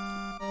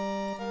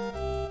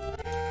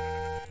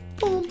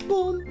 Boom,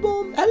 boom,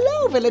 boom.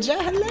 Hello,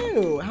 villager.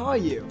 Hello. How are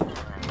you?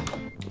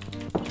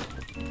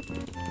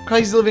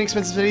 Crazy living in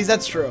expensive cities.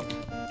 That's true.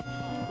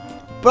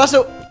 But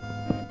also,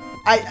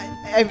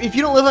 if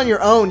you don't live on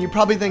your own, you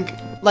probably think,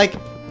 like,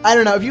 I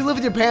don't know, if you live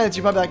with your parents,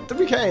 you're probably like,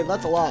 3K,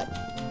 that's a lot.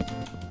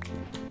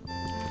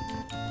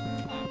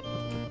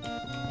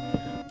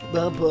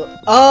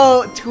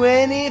 Oh,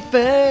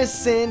 21st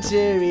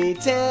century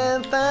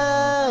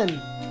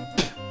tampon.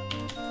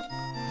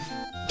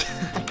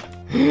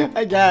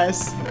 I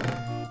guess.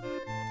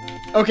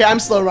 Okay, I'm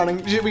slow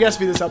running. We gotta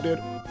speed this up,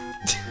 dude.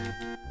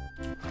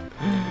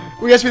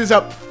 We gotta speed this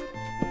up.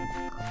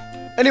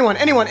 Anyone.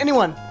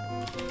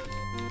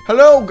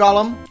 Hello,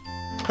 Gollum.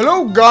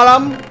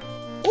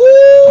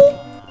 Ooh.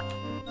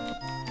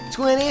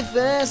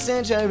 21st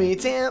century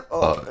tamp.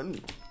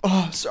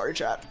 Oh, sorry,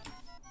 chat.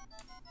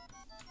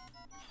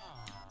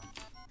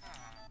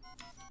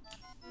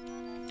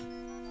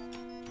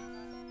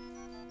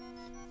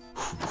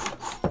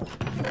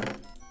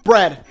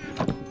 Bread.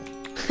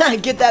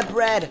 Get that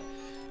bread.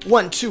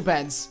 1, 2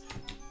 pence.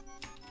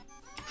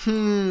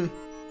 Dude,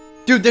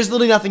 there's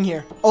literally nothing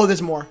here. Oh,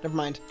 there's more. Never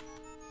mind.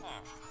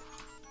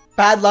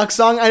 Bad luck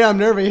song? I know, I'm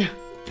nervy.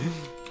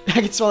 I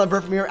can smell that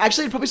burp from here.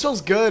 Actually, it probably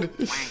smells good.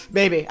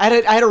 Maybe. I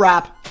had a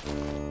wrap.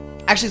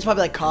 Actually, it's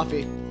probably like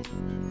coffee.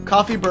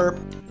 Coffee burp.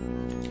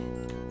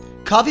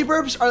 Coffee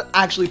burps are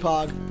actually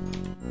pog.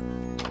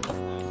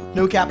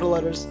 No capital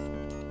letters.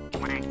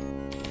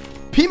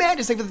 P-Man,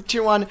 just thank you for the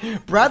tier 1.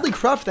 Bradley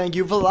Cruft, thank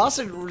you.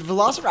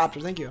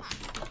 Velociraptor, thank you.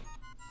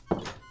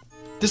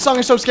 This song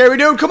is so scary,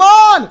 dude. Come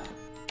on!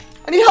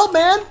 I need help,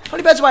 man. How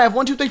many beds do I have?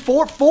 1, 2, 3,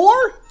 4?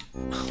 4?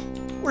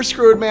 We're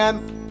screwed,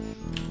 man.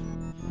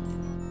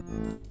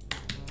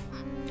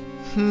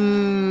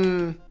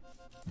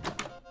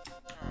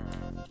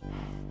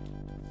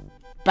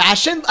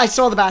 Bastion? I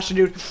saw the Bastion,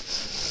 dude.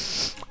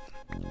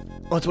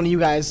 Oh, it's one of you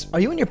guys. Are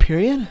you in your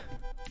period?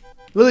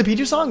 Lily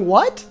Pichu song?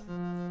 What?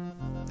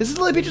 This is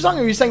a Lily Pichu song,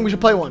 or are you saying we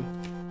should play one?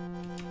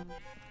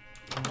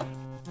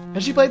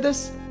 Has she played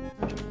this?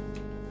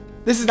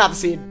 This is not the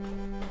seed.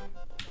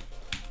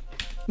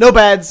 No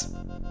beds.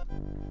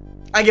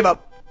 I give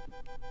up.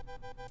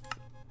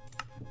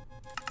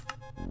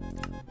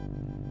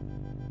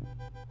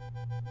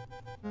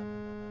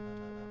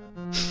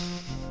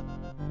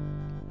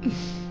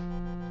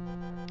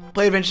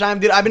 Play Adventure Time,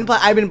 dude. I've been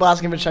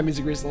blasting Adventure Time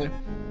music recently,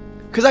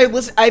 cause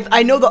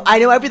I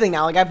know everything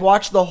now. Like I've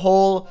watched the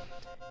whole.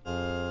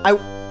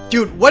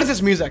 Dude, what is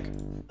this music?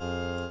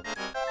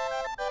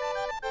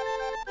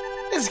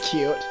 This is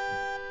cute.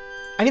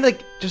 I need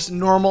like just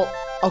normal.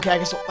 Okay, I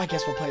guess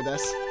we'll play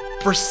this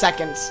for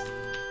seconds,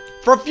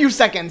 for a few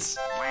seconds.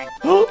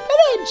 Village.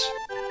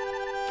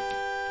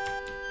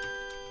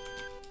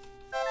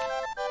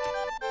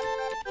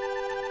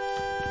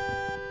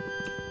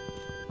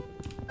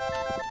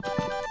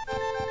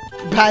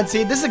 Bad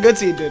seed. This is a good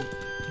seed, dude.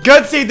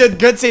 Good seed, dude.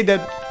 Good seed,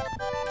 dude.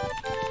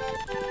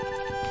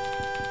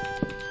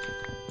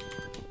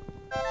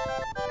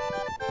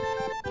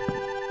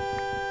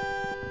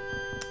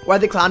 Why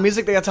the clown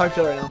music? That's how I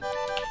feel right now.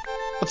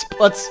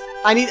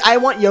 I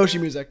want Yoshi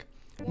music.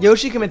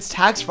 Yoshi commits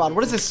tax fraud.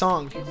 What is this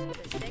song?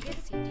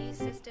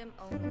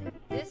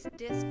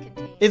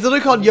 It's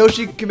literally called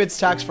Yoshi commits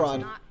tax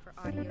fraud.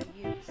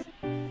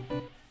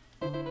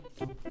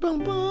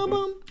 Boom, boom,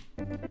 boom.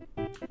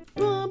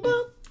 Boom,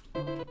 boom.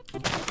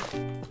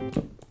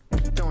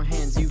 Throwing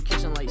hands, you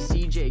kitchen like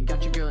CJ.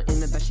 Got your girl in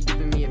the back, she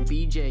giving me a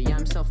BJ. Yeah,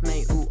 I'm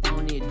self-made, ooh, I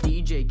don't need a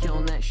DJ.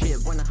 Killing that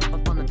shit when I hop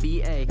up on the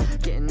BA.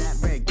 Getting that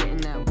bread, getting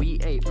that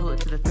wheat A. Pull it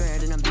to the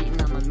thread and I'm beating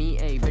on my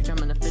meat A. Bitch, I'm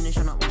gonna finish,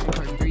 I'm not watching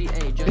cars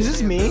 3A. Just is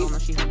this me? Girl, now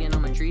she hugging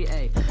on my tree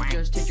A.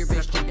 Just take your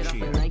bitch, take it off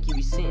with Nike.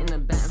 We sit in the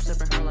back, I'm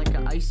stepping her like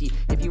a icy.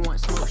 If you want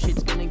smoke,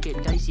 shit's gonna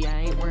get dicey.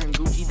 I ain't wearing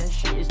Gucci, that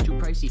shit is too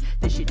pricey.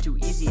 This shit too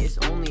easy, it's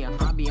only a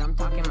hobby. I'm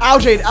talking. Ow,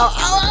 Jade!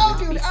 Ow,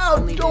 dude!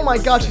 Ow! Oh my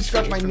god, she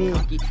scratched my knee.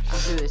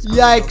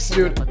 Yikes,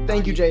 dude.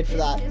 Thank you, Jade, for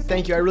that.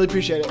 Thank you, I really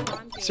appreciate it.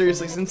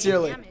 Seriously,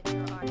 sincerely.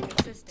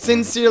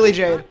 Sincerely,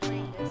 Jade.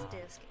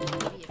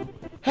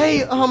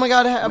 Hey, oh my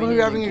god, I hope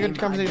you're having a good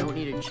conversation.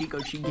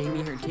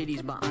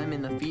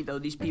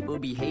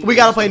 We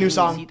gotta play a new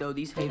song.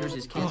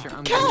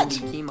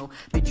 Cat!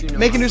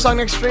 Make a new song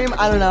next stream?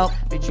 I don't know.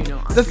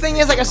 The thing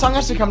is, like, a song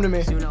has to come to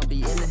me.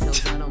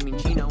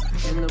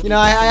 You know,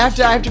 I have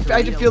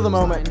to feel the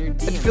moment. I have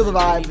to feel the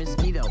vibe.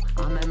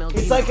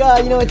 It's like,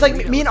 you know, it's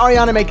like me and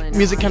Ariana make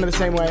music kind of the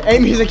same way. A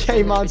music,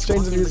 A mod,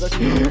 strains of music.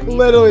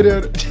 Literally,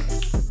 dude.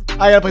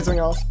 I gotta play something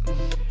else.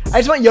 I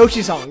just want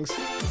Yoshi songs.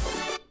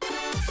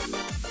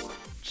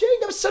 Jade,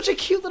 that was such a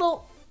cute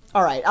little...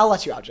 Alright, I'll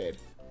let you out, Jade.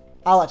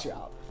 I'll let you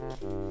out.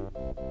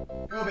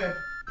 Go, babe.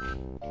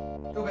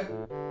 Go, babe.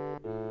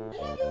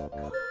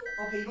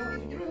 Okay, you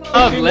don't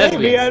love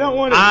lesbians. I don't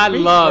want to. I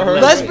love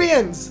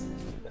lesbians.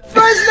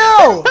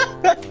 Fresno.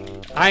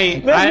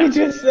 Let me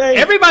just say,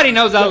 everybody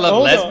knows I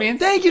love lesbians.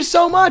 Thank you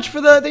so much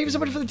for the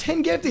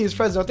 10 gifties,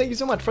 Fresno. Thank you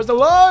so much, Fresno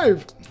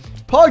Live.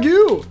 Pog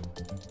you.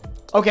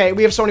 Okay,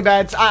 we have so many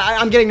beds.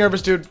 I'm getting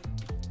nervous, dude.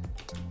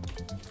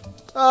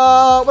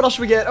 What else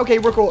should we get? Okay,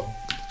 we're cool.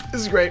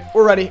 This is great.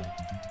 We're ready.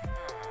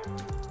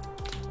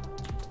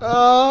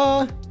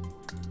 I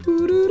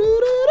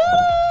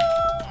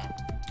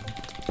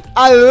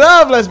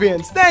love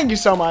lesbians. Thank you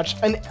so much.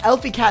 And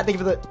Elfie Cat, thank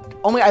you for the...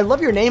 Oh my, I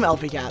love your name,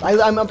 Elfie Cat. I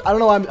don't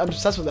know why I'm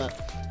obsessed with that.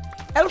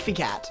 Elfie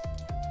Cat.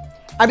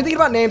 I've been thinking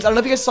about names. I don't know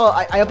if you guys saw,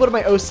 I uploaded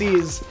my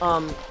OCs,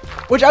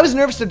 which I was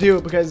nervous to do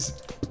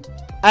because,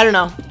 I don't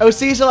know.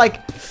 OCs are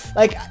like,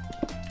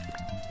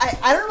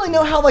 I don't really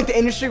know how, like, the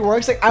industry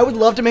works. Like, I would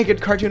love to make a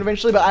cartoon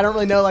eventually, but I don't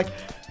really know, like,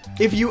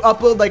 if you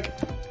upload, like,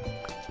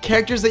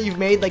 characters that you've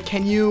made, like,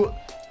 can you,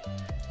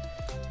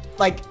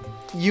 like,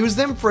 use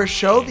them for a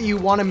show that you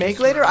want to make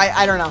later?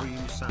 I don't know.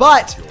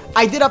 But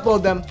I did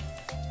upload them.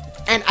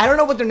 And I don't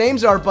know what their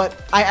names are, but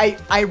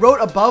I wrote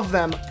above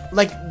them,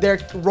 like, their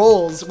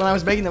roles when I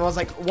was making them. I was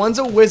like, one's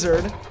a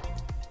wizard.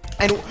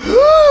 And,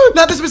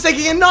 not this mistake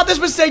again, not this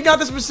mistake, not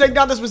this mistake,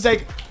 not this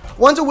mistake.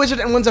 One's a wizard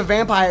and one's a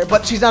vampire,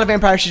 but she's not a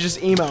vampire, she's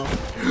just emo.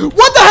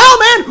 What the hell,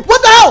 man?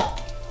 What the hell?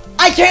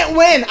 I can't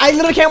win. I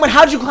literally can't win.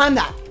 How did you climb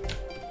that?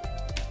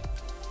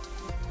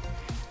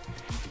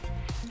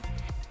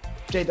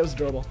 Jade, that was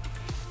adorable.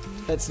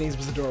 That sneeze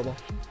was adorable.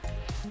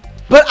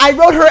 But I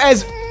wrote her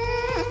as...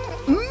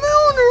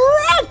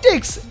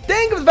 Moonractics!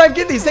 Thank you for the 5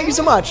 gifties. Thank you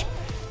so much.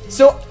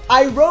 So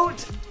I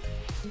wrote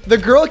the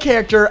girl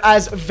character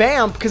as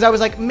Vamp because I was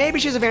like, maybe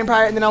she's a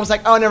vampire, and then I was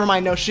like, oh, never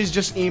mind, no, she's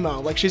just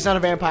emo. Like, she's not a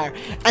vampire.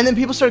 And then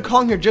people started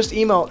calling her just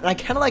emo, and I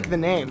kind of like the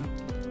name.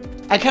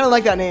 I kind of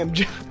like that name.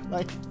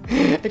 Like,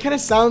 it kind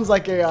of sounds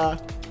like a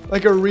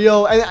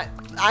real. And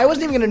I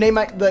wasn't even gonna name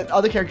the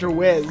other character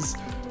Wiz.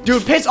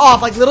 Dude, piss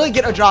off. Like, literally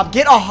get a job.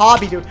 Get a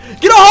hobby, dude.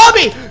 Get a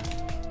hobby!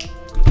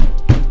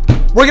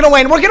 We're gonna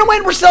win. We're gonna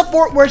win.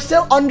 We're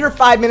still under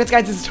 5 minutes,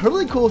 guys. This is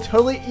totally cool.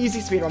 Totally easy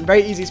speedrun.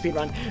 Very easy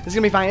speedrun. This is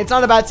gonna be fine. It's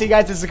not a bad seed,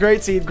 guys. This is a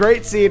great seed.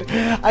 Great seed.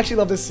 I actually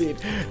love this seed.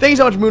 Thank you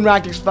so much,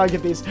 Moonractix, for 5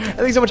 gift these. And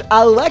thank you so much,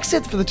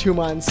 Alexis, for the 2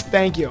 months.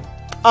 Thank you.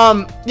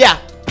 Yeah.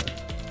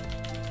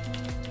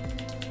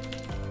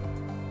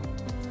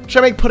 Should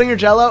I make pudding or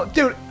jello?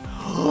 Dude.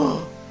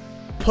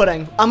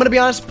 Pudding. I'm gonna be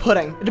honest,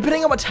 pudding.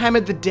 Depending on what time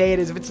of the day it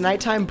is. If it's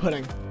nighttime,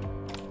 pudding.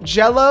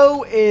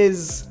 Jello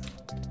is...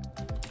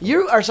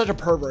 You are such a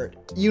pervert.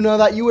 You know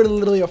that? You are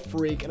literally a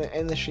freak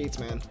in the sheets,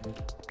 man.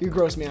 You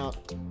gross me out.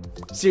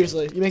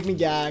 Seriously, you make me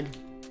gag.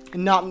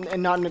 And not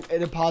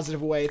in a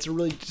positive way. It's a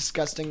really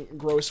disgusting,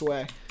 gross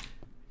way.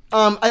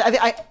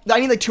 I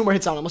need like 2 more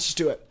hits on him. Let's just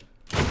do it.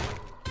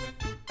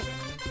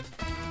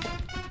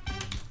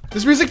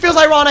 This music feels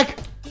ironic.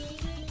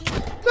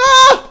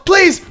 Ah!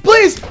 Please,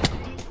 please!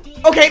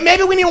 Okay,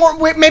 maybe we need more.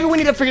 Maybe we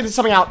need to figure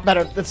something out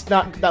better. That's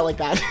not that like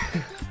that.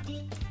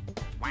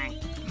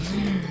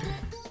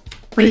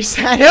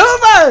 Reset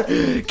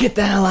over! Get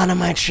the hell out of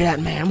my chat,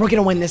 man. We're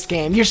gonna win this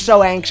game. You're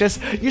so anxious.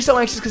 You're so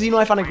anxious because you know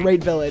I found a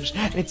great village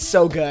and it's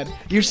so good.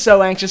 You're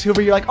so anxious,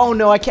 Hoover. You're like, oh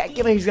no, I can't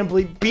get him. He's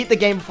gonna beat the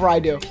game before I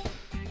do.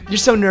 You're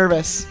so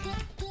nervous.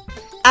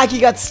 Aki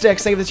got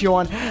sticks. Thank you for the tier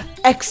 1.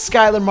 X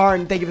Skylar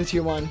Martin. Thank you for the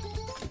tier 1.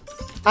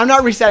 I'm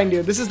not resetting,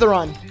 dude. This is the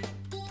run.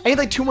 I need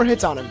like 2 more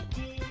hits on him.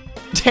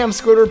 Damn,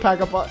 Squidward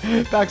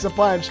packs a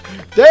punch.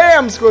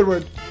 Damn,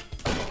 Squidward.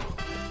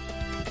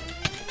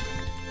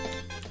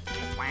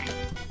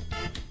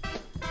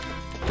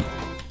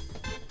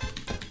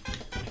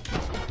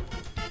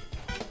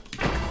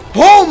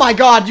 Oh my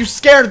god, you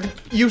scare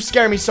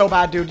me so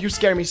bad, dude. You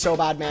scare me so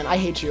bad, man. I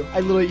hate you. I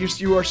literally,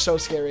 you are so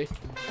scary.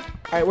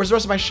 Alright, where's the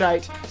rest of my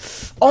shite?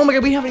 Oh my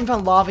god, we haven't even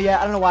found lava yet.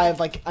 I don't know why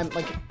I'm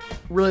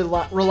really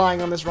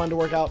relying on this run to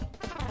work out.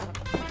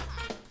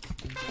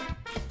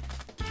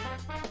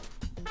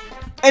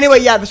 Anyway,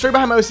 yeah, the story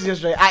behind my OCs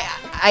yesterday.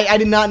 I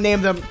did not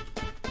name them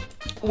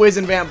Wiz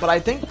and Vamp, but I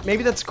think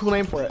maybe that's a cool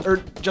name for it. Or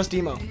just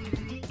emo.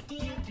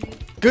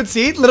 Good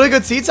seed? Literally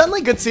good seed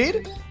suddenly? Good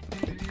seed?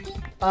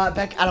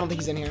 Beck, I don't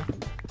think he's in here.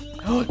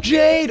 Oh,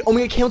 Jade! Oh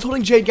my god, Cameron's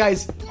holding Jade,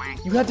 guys.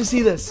 You have to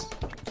see this.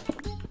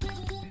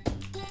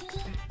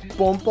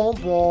 Boom, boom,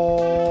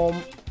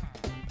 boom.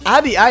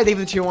 Abby, I think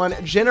for the tier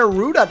 1. Jenna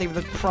Ruda, I think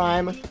for the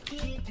prime.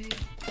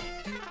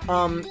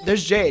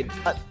 There's Jade.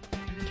 Kind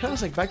of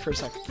looks like Beck for a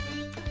sec.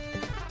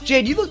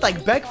 Jade, you looked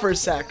like Beck for a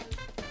sec.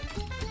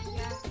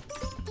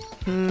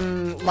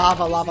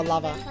 Lava, lava,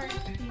 lava.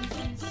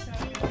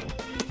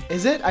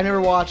 Is it? I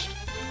never watched.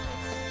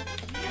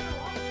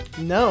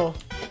 No.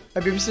 My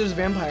babysitter's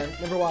vampire.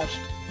 Never watched.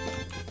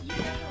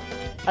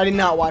 I did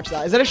not watch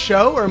that. Is that a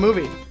show or a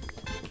movie?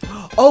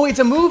 Oh, it's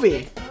a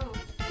movie.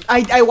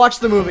 I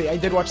watched the movie. I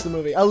did watch the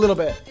movie. A little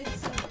bit.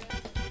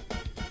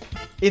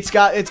 It's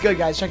good,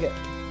 guys. Check it.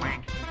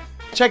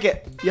 Check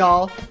it,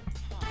 y'all.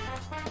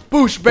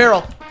 Boosh,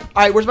 barrel.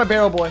 Alright, where's my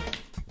barrel boy?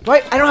 I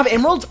don't have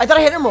emeralds? I thought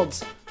I had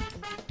emeralds.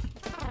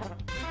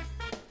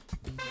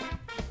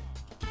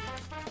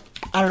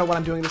 I don't know what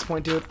I'm doing at this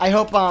point, dude. I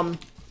hope,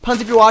 Puns,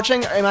 if you're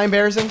watching, am I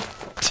embarrassing?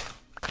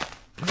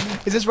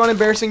 Is this run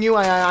embarrassing you?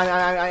 You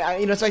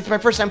know, it's like my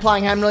first time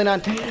playing. I'm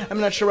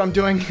not sure what I'm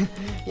doing.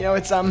 You know,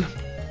 it's,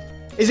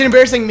 is it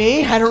embarrassing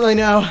me? I don't really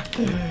know.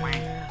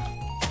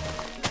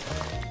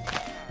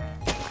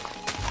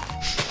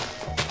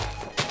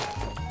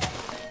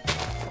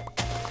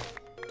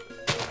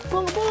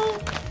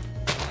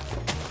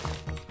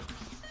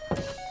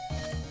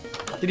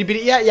 Did he beat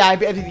it yet? Yeah, I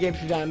beat the game a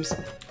few times.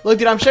 Look,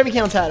 dude, I'm shaving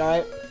Camel's head,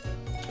 alright?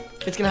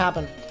 It's gonna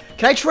happen.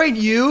 Can I trade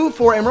you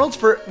for emeralds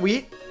for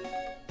wheat?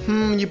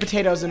 You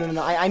potatoes.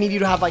 No. I need you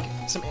to have, like,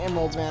 some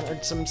emeralds, man.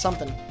 Or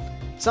something.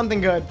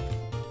 Something good.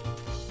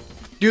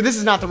 Dude, this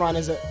is not the run,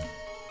 is it?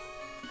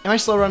 Am I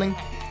slow running?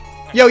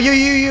 Yo,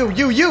 you!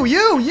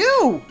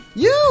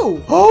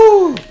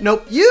 Oh!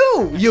 Nope.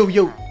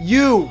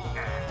 You!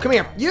 Come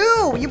here.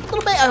 You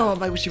little baby. Oh,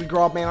 I wish you would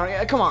grow up,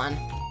 man. Come on.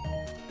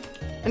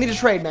 I need to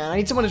trade, man. I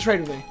need someone to trade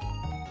with me.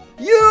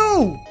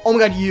 You! Oh my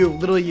god, you.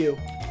 Literally you.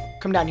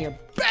 Come down here.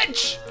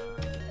 Bitch!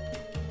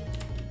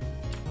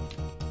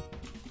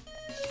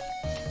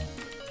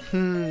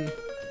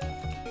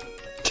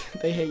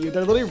 They hate you.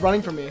 They're literally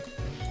running from me.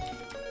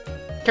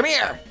 Come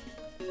here!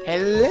 Hey,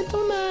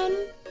 little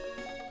man.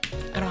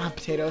 I don't have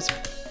potatoes.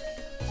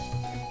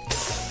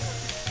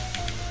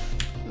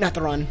 Not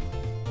the run.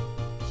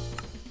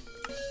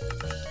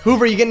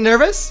 Hoover, you getting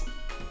nervous?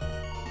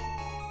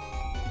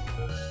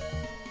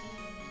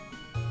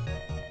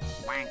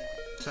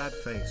 Sad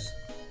face.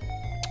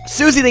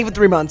 Susie, thank you for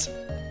 3 months.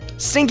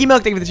 Stinky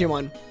Milk, thank you for the tier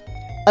 1.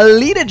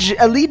 Elite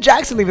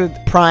Jackson, thank you for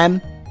the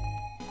prime.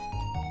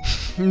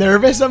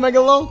 Nervous,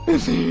 Omega Lol?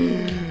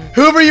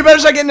 Hoover, you better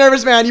start getting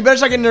nervous, man. You better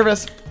start getting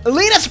nervous.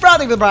 Lena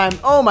Sprouting for the prime.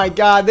 Oh my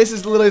god, this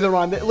is literally the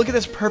run. Look at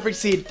this perfect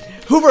seed.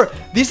 Hoover,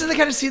 this is the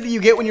kind of seed that you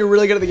get when you're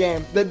really good at the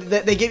game.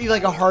 They give you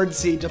like a hard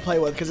seed to play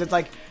with because it's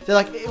like, they're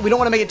like, we don't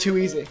want to make it too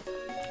easy.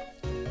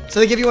 So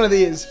they give you one of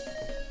these.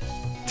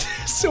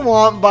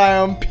 Swamp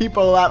biome,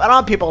 people laugh. I don't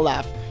want people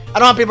laugh. I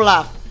don't want people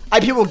laugh. I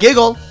have people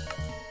giggle.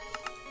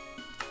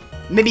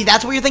 Maybe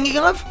that's what you're thinking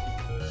of?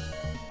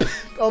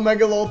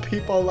 Omega Lol,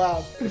 people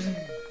laugh.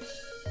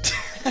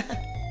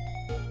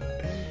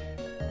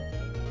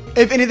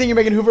 If anything, you're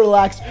making Hoover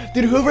relax.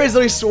 Dude, Hoover is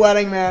literally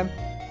sweating, man.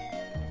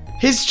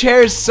 His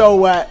chair is so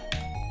wet.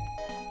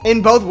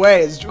 In both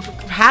ways.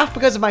 Half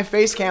because of my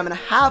face cam and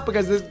half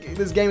because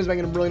this game is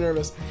making him really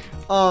nervous.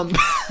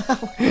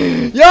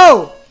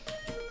 Yo!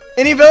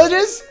 Any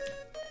villages?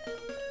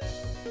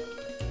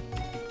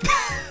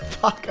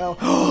 Fuck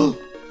oh.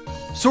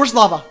 Source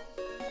lava.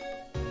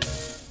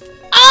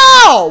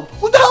 Ow!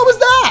 What the hell was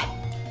that?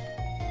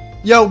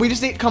 Yo, we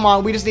just need, come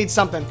on, we just need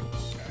something.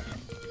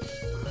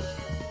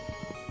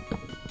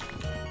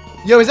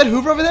 Yo, is that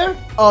Hoover over there?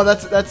 Oh,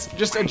 that's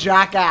just a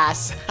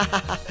jackass.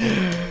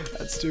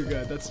 That's too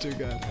good. That's too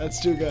good.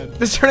 That's too good.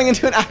 This is turning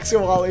into an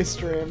Axel Wally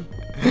stream.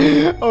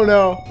 Oh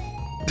no.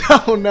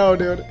 Oh no,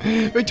 dude.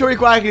 Victoria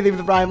Quackity, leave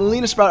the prime.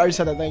 Lena Sprout already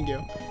said that. Thank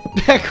you.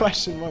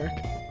 Question mark.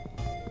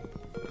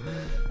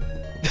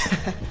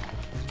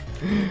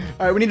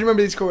 All right, we need to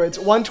remember these coordinates.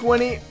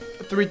 120,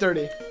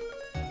 330.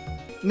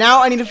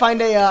 Now I need to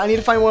find a. I need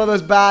to find one of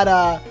those bad.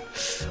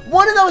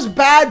 One of those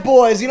bad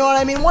boys. You know what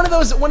I mean? One of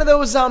those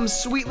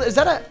sweet. Is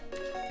that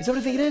what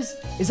I think it is?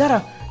 Is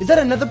that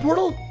another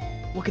portal?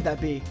 What could that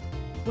be?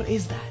 What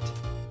is that?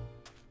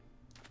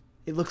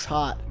 It looks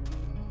hot.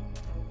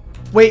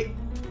 Wait.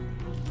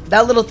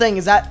 That little thing,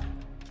 is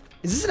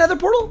this another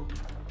portal?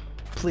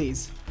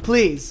 Please.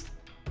 Please.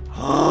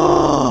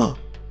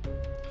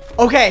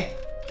 Okay.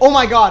 Oh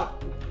my god.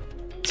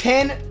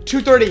 10,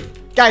 230.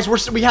 Guys,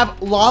 we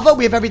have lava,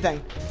 we have everything.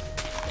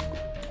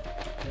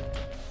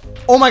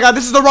 Oh my god,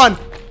 this is the run.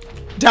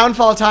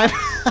 Downfall time.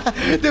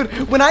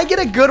 Dude, when I get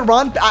a good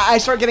run, I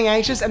start getting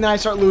anxious and then I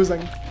start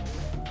losing.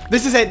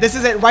 This is it. This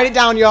is it. Write it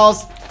down,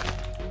 y'alls.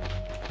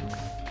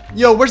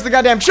 Yo, where's the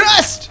goddamn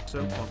chest?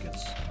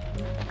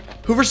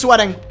 Hoover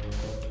sweating.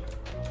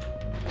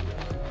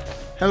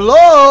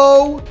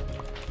 Hello?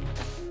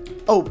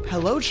 Oh,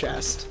 hello,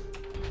 chest.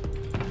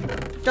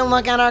 Don't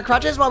look at our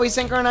crutches while we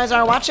synchronize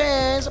our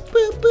watches. Boop,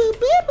 boop, boop,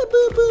 boop,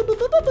 boop, boop,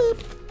 boop, boop,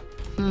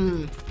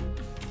 boop.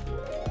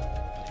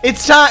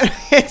 It's time.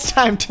 It's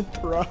time to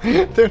throw.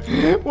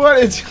 Dude, what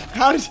is?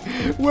 How did?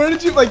 Where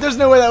did you? Like, there's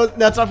no way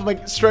that's not from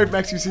like straight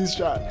from XQC's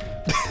shot.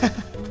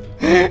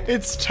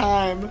 It's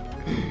time.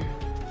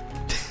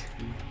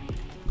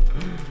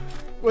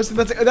 What's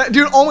that?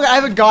 Dude, oh my god, I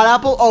have a god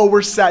apple. Oh,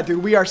 we're set,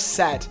 dude. We are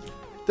set.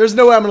 There's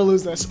no way I'm gonna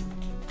lose this.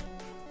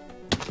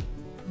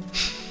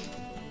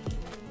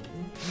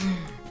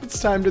 It's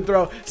time to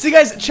throw. See,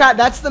 guys, chat,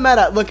 that's the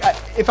meta. Look,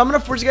 if I'm gonna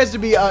force you guys to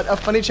be a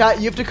funny chat,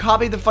 you have to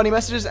copy the funny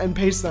messages and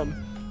paste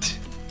them.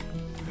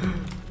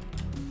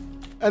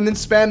 And then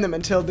spam them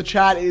until the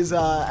chat is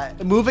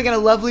moving at a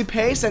lovely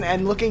pace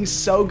and looking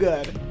so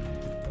good.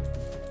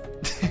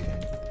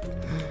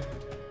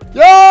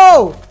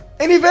 Yo!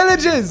 Any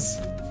villages?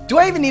 Do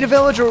I even need a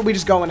village, or are we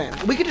just going in?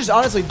 We could just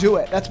honestly do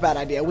it. That's a bad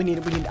idea. We need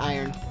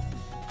iron.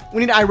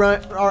 We need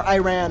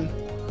Iran.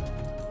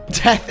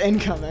 Death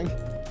incoming.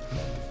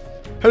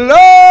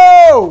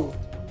 Hello!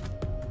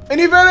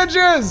 Any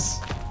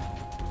villages?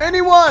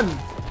 Anyone?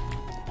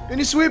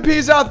 Any sweet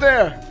peas out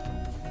there?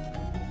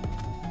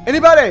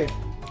 Anybody?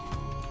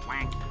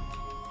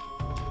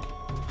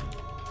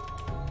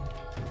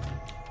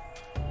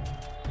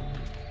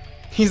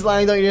 He's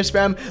lying, don't you need to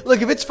spam?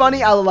 Look, if it's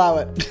funny, I'll allow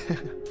it.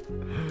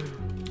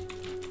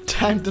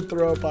 Time to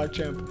throw a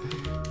PogChamp.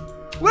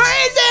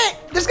 Where is it?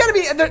 There's gotta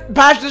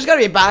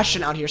be a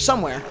Bastion out here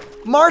somewhere.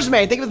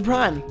 Marsmate, thank you for the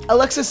prime.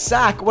 Alexis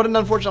Sack, what an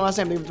unfortunate last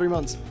name. Thank you for 3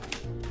 months.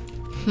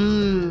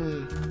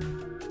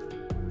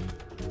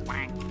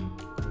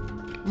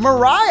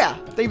 Mariah,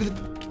 thank you for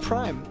the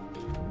prime.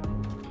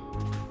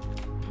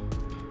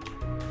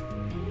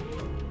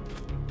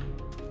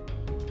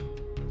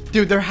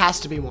 Dude, there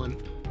has to be one.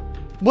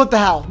 What the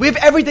hell? We have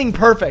everything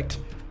perfect.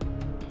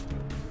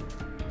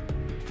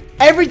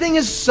 Everything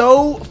is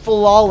so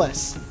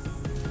flawless.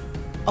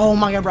 Oh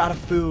my god, we're out of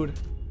food.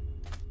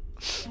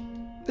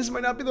 This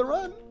might not be the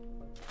run.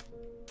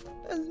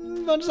 As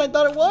much as I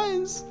thought it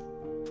was.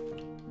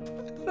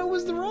 I thought it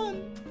was the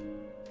run.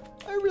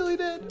 I really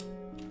did.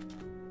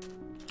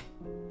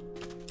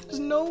 There's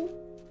no...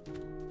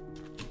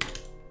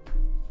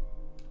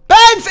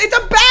 Beds! It's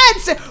a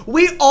bed!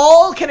 We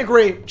all can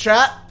agree,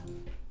 chat.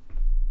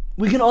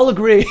 We can all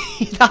agree.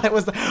 He thought it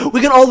was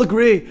we can all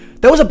agree.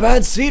 That was a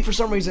bad seed for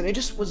some reason. It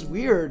just was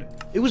weird.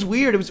 It was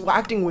weird. It was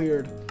acting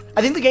weird.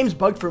 I think the game's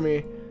bugged for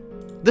me.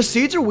 The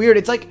seeds are weird.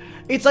 It's like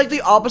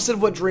the opposite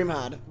of what Dream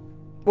had.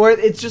 Where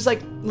it's just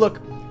like,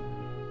 look,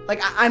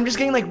 like I'm just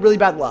getting like really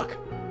bad luck.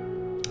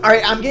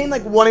 Alright, I'm getting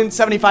like 1 in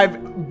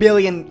 75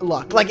 billion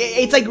luck. Like,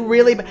 it's like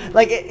really,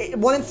 like,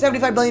 1 in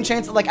 75 billion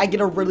chance that, like, I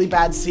get a really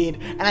bad seed,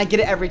 and I get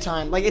it every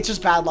time. Like, it's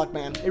just bad luck,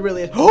 man. It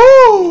really is.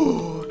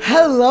 Oh!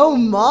 Hello,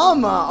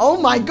 mama. Oh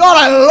my god,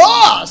 I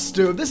lost!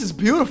 Dude, this is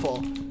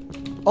beautiful.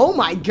 Oh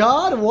my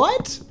god,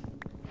 what?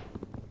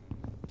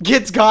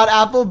 Gets God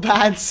apple,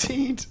 bad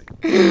seed.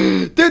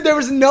 Dude, there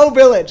was no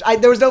village.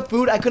 There was no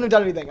food. I couldn't have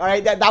done anything.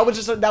 Alright, that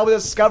was a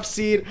scuffed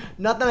seed.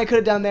 Nothing I could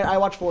have done there. I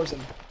watched Forsen.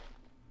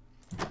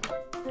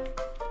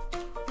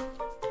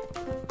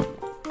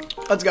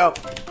 Let's go.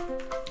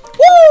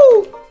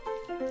 Woo!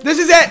 This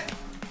is it.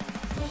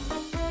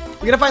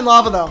 We gotta find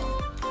lava though.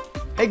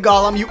 Hey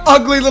Gollum, you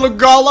ugly little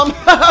Gollum.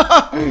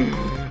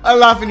 I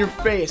laugh in your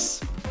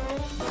face.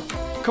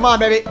 Come on,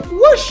 baby.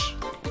 Whoosh.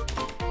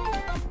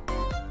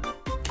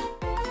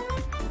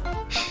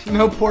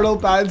 No portal,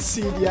 bad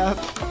seed, yeah.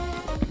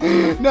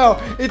 No,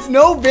 it's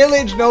no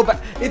village, no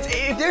bad.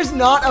 If there's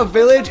not a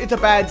village, it's a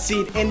bad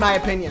seed, in my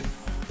opinion.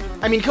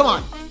 I mean, come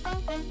on.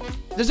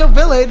 There's no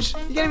village.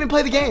 You can't even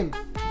play the game.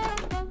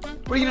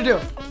 What are you gonna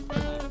do?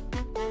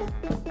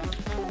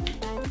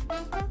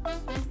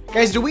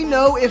 Guys, do we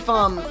know if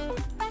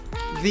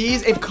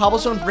if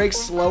cobblestone breaks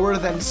slower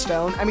than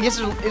stone? I mean, it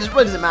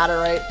really doesn't matter,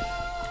 right?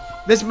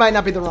 This might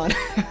not be the run.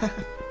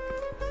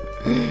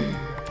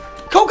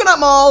 Coconut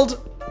mold.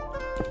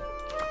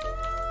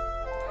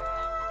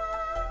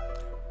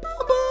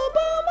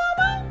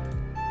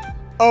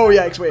 Oh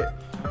yikes! Wait.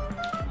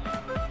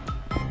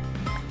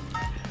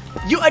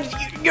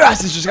 Your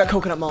ass has just got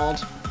coconut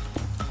mold.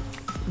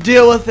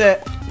 Deal with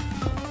it.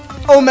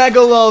 Omega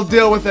lol,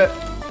 deal with it.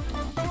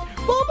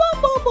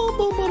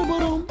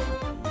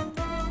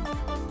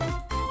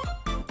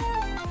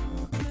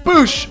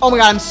 Boosh! Oh my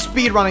god, I'm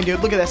speed running, dude.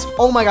 Look at this.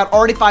 Oh my god,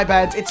 already 5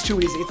 beds. It's too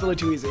easy. It's literally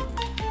too easy.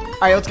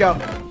 Alright, let's go.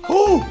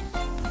 Ooh!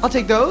 I'll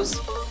take those.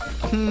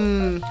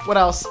 What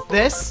else?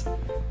 This?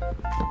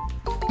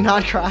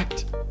 Not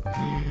cracked.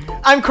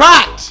 I'm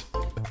cracked!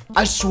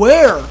 I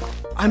swear!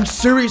 I'm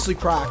seriously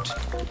cracked.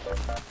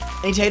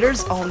 Any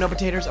taters? Oh, no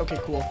potatoes? Okay,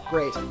 cool.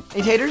 Great.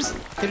 Any taters?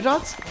 Tater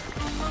tots?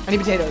 I need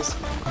potatoes.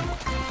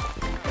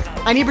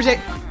 I need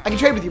potato. I can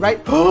trade with you,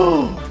 right?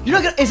 Oh, you're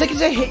not gonna. Is that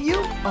gonna hit you?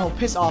 Oh,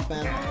 piss off,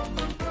 man.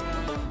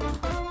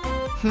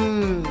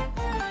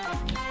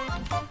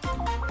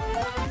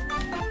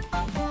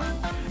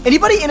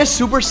 Anybody in a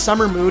super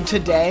summer mood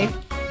today?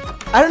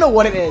 I don't know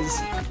what it is.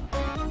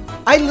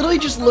 I literally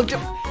just looked at.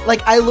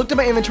 Like, I looked at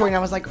my inventory and I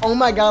was like, oh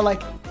my god,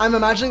 like, I'm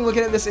imagining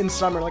looking at this in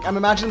summer. Like, I'm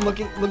imagining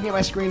looking at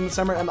my screen in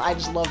summer and I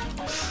just love...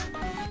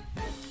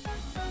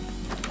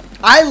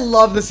 I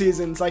love the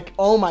seasons. Like,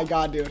 oh my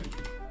god, dude.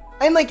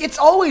 And, like, it's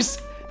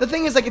always... The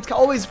thing is, like, it's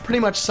always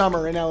pretty much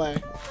summer in LA.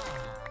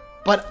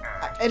 But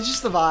it's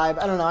just the vibe.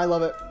 I don't know. I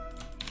love it.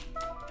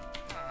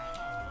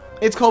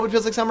 It's cold, but it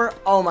feels like summer.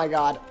 Oh my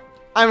god.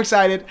 I'm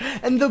excited.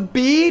 And the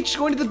beach,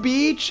 going to the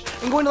beach,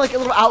 and going to like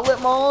little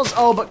outlet malls.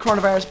 Oh, but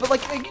coronavirus. But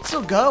like, you can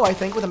still go, I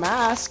think, with a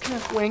mask.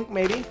 Wink,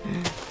 maybe.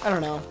 I don't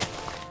know.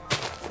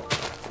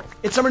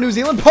 It's summer New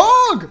Zealand.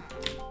 Pog!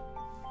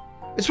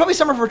 It's probably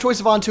summer for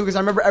Troye Sivan too, because I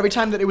remember every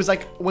time that it was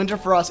like winter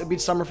for us, it'd be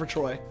summer for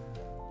Troy.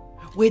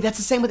 Wait, that's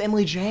the same with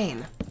Emily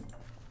Jane.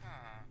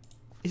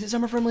 Is it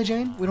summer for Emily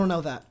Jane? We don't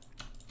know that.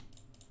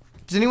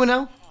 Does anyone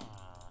know?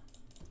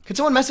 Could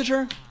someone message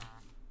her?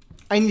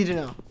 I need to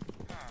know.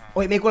 Oh,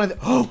 wait, make one of the.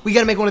 Oh, we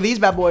gotta make one of these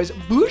bad boys.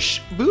 Boosh,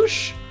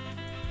 boosh.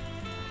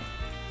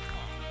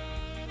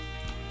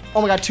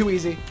 Oh my god, too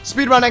easy.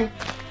 Speed running.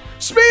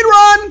 Speed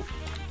run!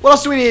 What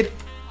else do we need?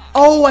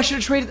 Oh, I should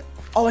have traded.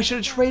 Oh, I should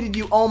have traded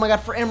you. Oh my god,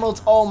 for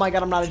emeralds. Oh my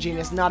god, I'm not a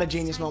genius. Not a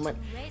genius moment.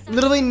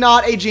 Literally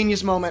not a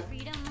genius moment.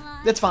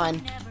 That's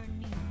fine.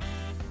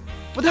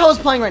 What the hell is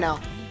playing right now?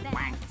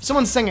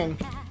 Someone's singing.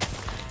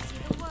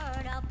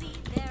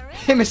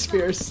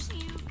 Hemispheres.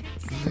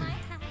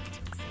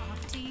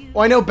 Oh,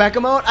 I know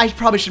Beckham mode. I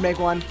probably should make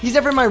one. He's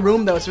never in my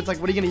room though, so it's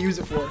like, what are you gonna use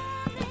it for?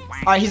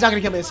 Alright, he's not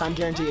gonna kill me this time,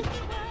 guaranteed.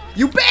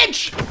 You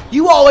bitch!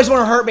 You always want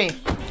to hurt me.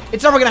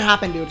 It's never gonna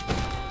happen, dude.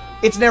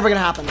 It's never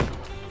gonna happen.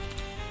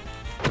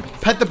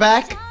 Pet the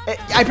back.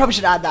 I probably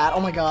should add that.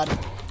 Oh my god.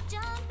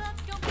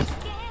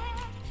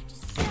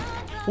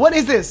 What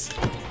is this?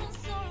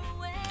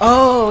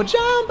 Oh,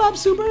 jump up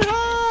super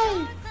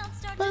high.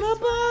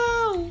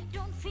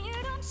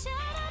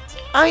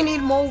 I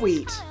need more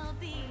wheat.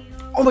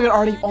 Oh my god,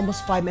 already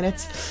almost 5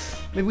 minutes.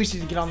 Maybe we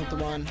should get on with the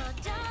run.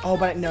 Oh,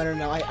 but no.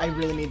 I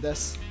really need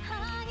this.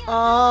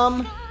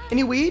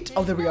 Any wheat?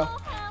 Oh, there we go.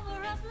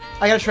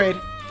 I gotta trade.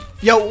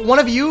 Yo, one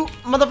of you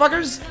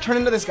motherfuckers, turn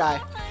into this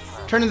guy.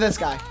 Turn into this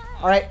guy.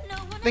 Alright?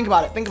 Think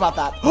about it. Think about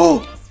that. Oh!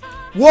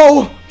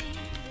 Whoa!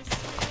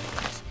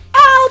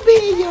 I'll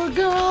be your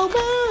girl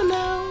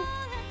now.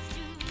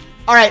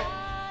 Alright.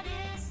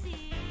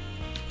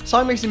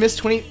 Song makes me miss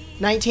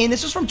 2019.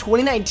 This was from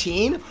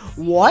 2019?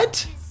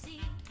 What?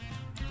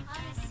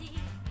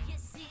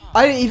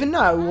 I didn't even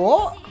know.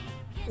 What?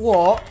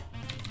 What?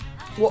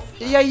 What?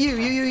 Yeah,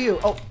 you.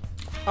 Oh.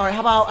 Alright,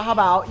 how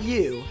about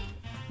you?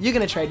 You're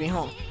gonna trade me,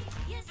 huh?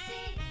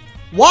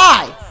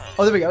 Why?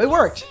 Oh, there we go. It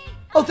worked.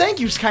 Oh, thank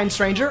you, kind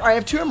stranger. I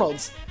have 2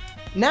 emeralds.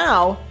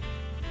 Now,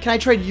 can I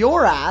trade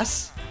your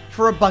ass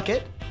for a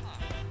bucket?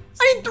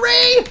 I need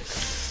 3!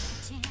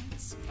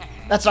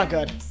 That's not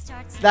good.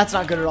 That's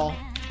not good at all.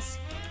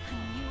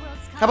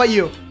 How about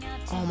you?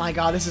 Oh my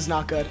god, this is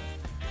not good.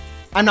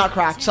 I'm not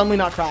cracked. Suddenly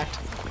not cracked.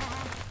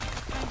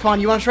 Come on,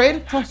 you want to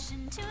trade? Huh.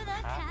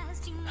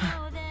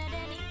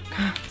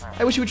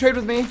 I wish you would trade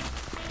with me.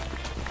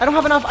 I don't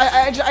have enough.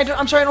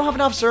 I'm sorry, I don't have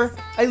enough, sir.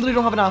 I literally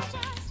don't have enough.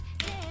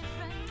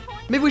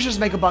 Maybe we should just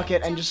make a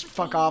bucket and just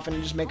fuck off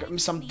and just make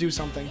do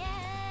something.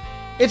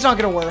 It's not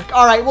gonna work.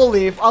 All right, we'll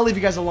leave. I'll leave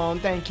you guys alone.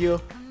 Thank you.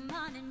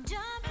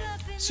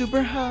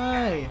 Super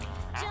high.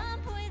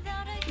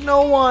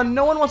 No one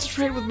wants to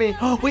trade with me.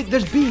 Oh wait,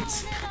 there's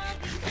beets.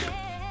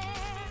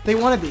 They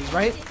wanted these,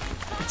 right?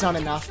 It's not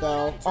enough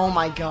though. Oh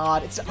my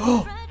god. It's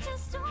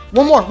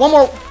one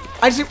more.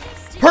 I just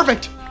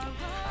perfect.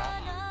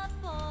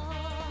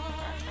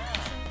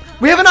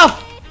 We have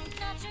enough.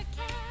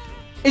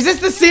 Is this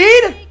the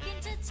seed?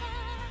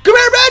 Come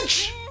here,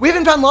 bitch! We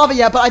haven't found lava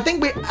yet, but I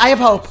think I have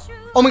hope.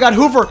 Oh my god,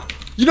 Hoover.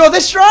 You know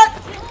this strat?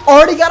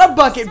 Already got a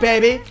bucket,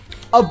 baby.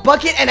 A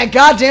bucket and a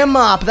goddamn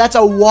mop. That's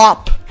a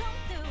whop.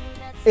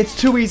 It's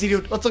too easy,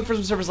 dude. Let's look for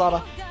some surface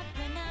lava.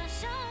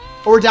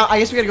 Or we're down. I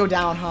guess we gotta go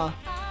down, huh?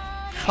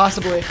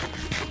 Possibly.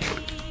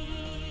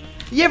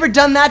 You ever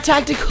done that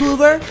tactic,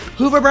 Hoover?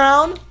 Hoover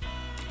Brown?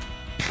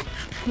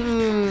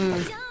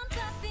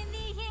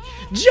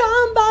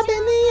 Jump up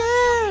in the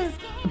air.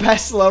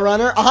 Best slow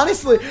runner?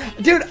 Honestly,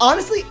 dude,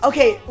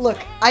 okay, look,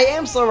 I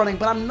am slow running,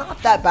 but I'm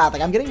not that bad.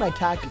 Like, I'm getting my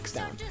tactics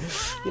down.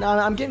 You know,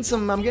 I'm getting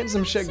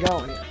some shit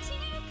going here.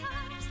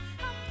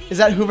 Is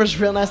that Hoover's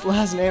real nice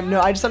last name?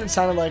 No, I just thought it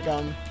sounded like,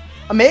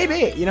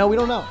 maybe, you know, we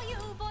don't know.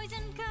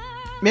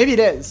 Maybe it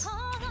is.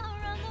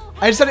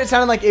 I just thought it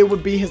sounded like it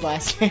would be his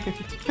last name.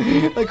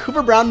 Like,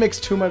 Hoover Brown makes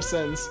too much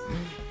sense.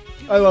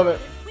 I love it.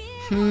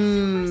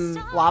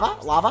 Lava?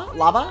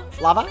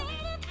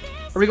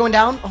 Are we going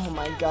down? Oh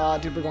my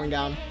god, dude, we're going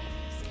down.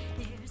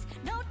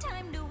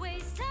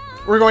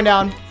 We're going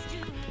down.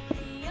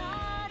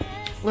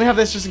 Let me have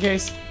this just in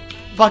case.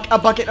 A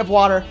bucket of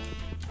water.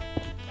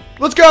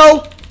 Let's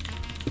go!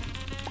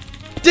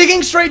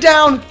 Digging straight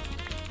down!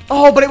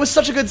 Oh, but it was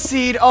such a good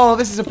seed. Oh,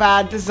 this is a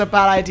bad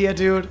idea,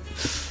 dude.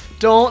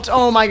 Don't.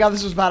 Oh my god,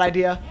 this was a bad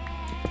idea.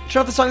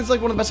 Shut up, the song is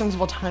like one of the best songs of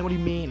all time. What do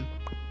you mean?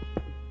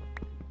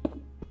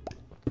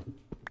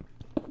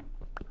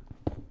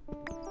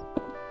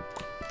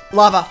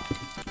 Lava.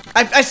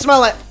 I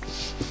smell it.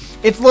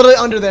 It's literally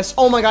under this.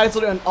 Oh my god, it's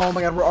literally oh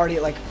my god, we're already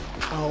at like,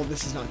 oh,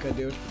 this is not good,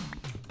 dude.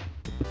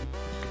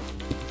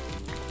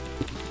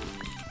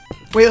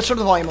 Wait, let's turn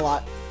the volume a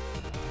lot.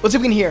 Let's see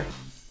if we can hear.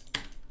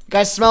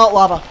 Guys, smell it,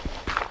 lava.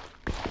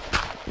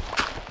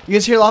 You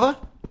guys hear lava?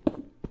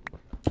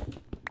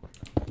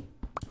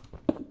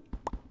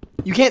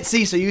 You can't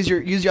see, so use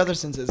your other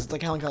senses. It's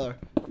like Helen Keller.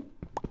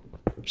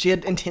 She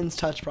had intense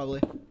touch,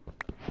 probably.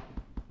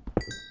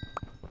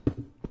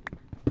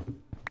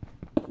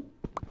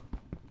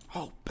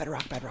 Oh,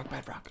 bedrock.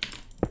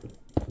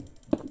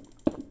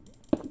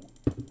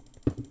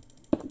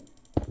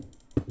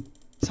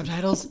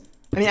 Subtitles?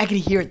 I mean, I could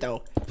hear it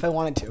though, if I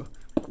wanted to.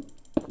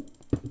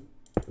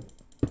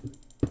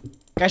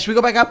 Guys, should we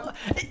go back up?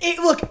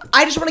 Look,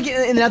 I just want to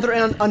get in the nether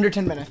in under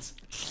 10 minutes.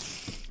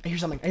 I hear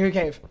something. I hear a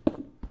cave.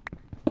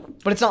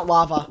 But it's not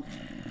lava.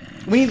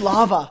 We need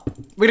lava.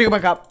 We're gonna go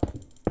back up.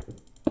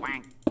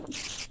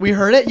 We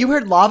heard it? You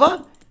heard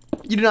lava?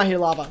 You did not hear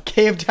lava.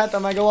 Cave death, oh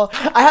my god.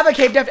 I have a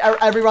cave death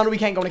every round. We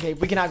can't go in a cave.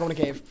 We cannot go in a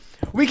cave.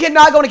 We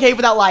cannot go in a cave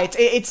without lights.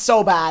 It's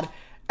so bad.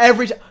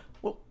 Every time.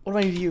 What do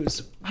I need to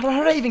use? How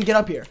did I even get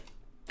up here?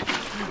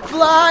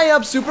 Fly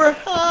up super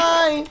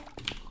high.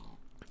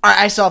 Alright,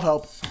 I still have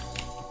hope.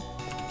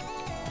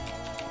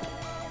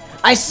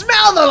 I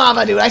smell the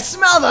lava, dude. I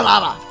smell the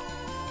lava.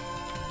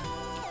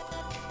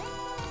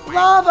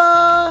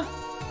 Lava.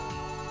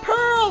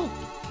 Pearl.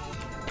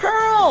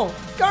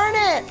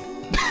 Garnet.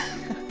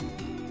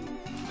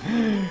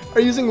 Are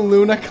you using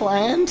Luna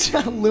Client?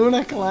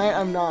 Luna Client?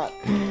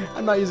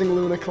 I'm not using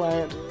Luna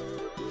Client.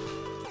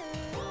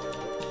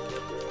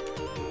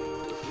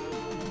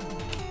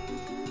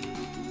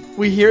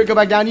 We hear it go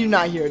back down. You did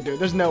not hear it, dude.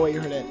 There's no way you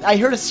heard it. I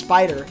heard a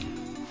spider.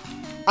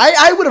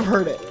 I would have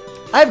heard it.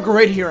 I have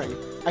great hearing,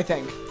 I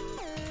think.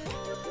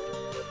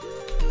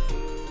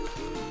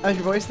 I like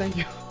your voice. Thank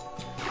you.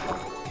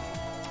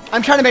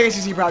 I'm trying to make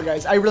SCC proud,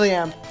 guys. I really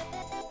am.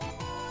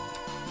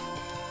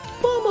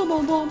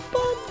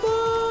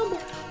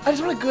 I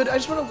just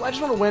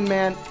want to win,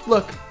 man.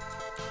 Look,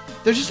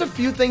 there's just a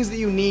few things that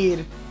you need,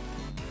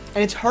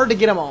 and it's hard to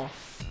get them all.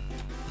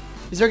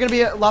 Is there gonna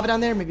be a lava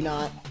down there? Maybe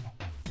not.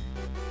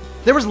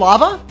 There was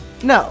lava?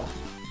 No.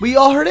 We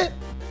all heard it?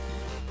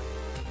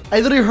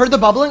 I literally heard the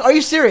bubbling. Are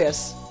you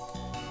serious?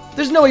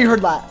 There's no way you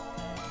heard that.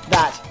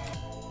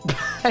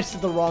 I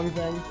said the wrong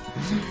thing.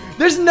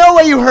 There's no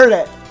way you heard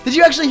it. Did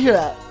you actually hear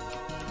that?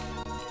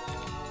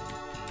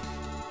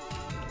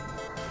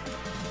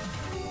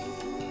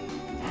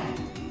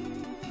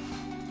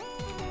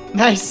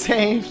 Nice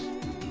save.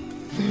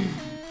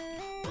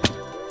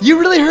 You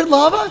really heard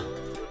lava?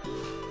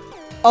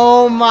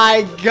 Oh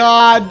my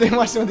god. They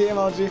watched it with the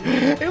emoji.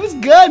 It was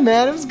good,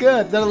 man. It was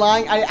good. They're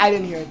lying. I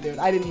didn't hear it, dude.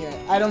 I didn't hear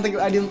it. I don't think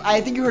I didn't. I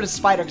think you heard a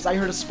spider because I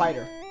heard a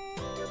spider.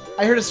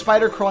 I heard a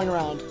spider crawling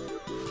around.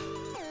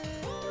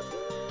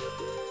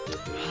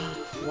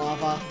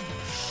 Lava.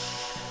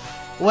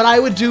 What I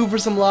would do for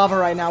some lava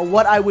right now.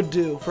 What I would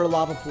do for a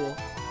lava pool.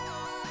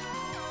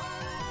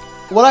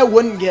 What I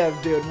wouldn't give,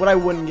 dude. What I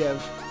wouldn't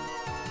give.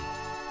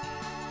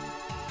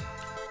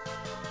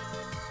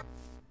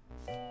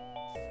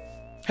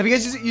 Have you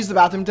guys used the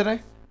bathroom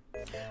today?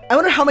 I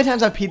wonder how many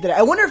times I've peed today.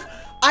 I wonder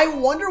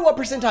what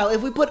percentile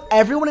if we put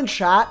everyone in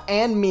chat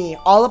and me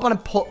all up on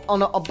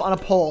a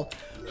poll.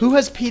 Who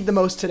has peed the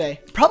most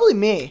today? Probably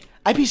me.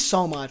 I pee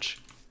so much.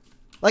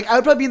 Like I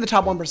would probably be in the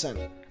top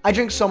 1%. I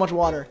drink so much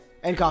water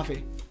and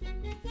coffee.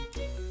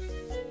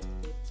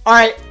 All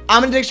right,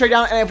 I'm gonna dig straight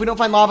down, and if we don't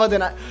find lava,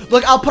 then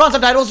look. I'll put on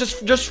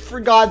subtitles just for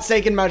God's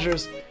sake and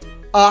measures.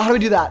 How do we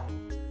do that?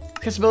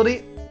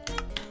 Accessibility.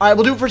 All right,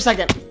 we'll do it for a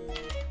second.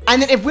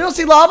 And then if we don't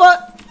see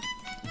lava,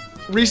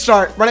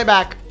 restart, run it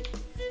back.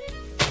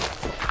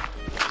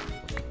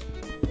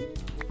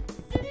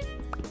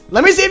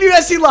 Let me see if you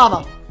guys see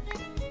lava.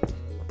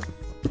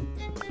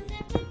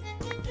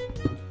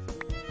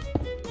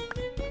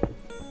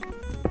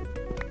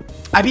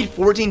 I beat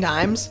 14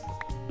 times.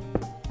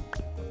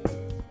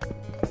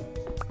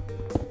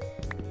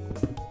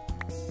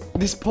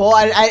 This poll,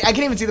 I can't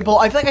even see the poll.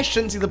 I feel like I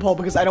shouldn't see the poll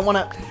because I don't want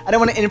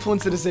to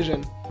influence the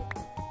decision.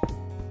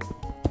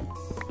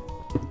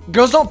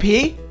 Girls don't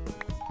pee?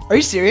 Are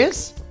you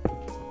serious?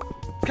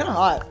 It's kind of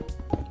hot.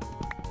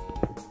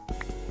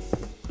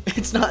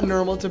 It's not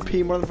normal to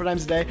pee more than 4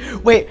 times a day.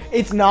 Wait,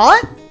 it's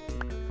not?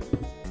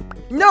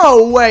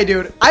 No way,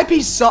 dude. I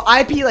pee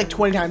like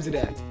 20 times a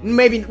day.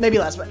 Maybe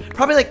less, but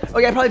probably like,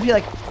 okay, I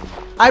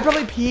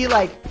probably pee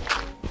like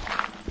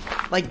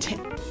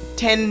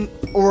 10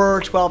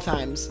 or 12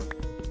 times.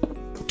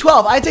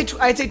 12, I'd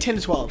say 10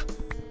 to 12.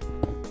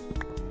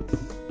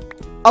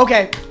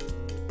 Okay.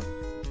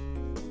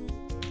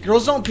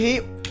 Girls don't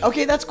pee?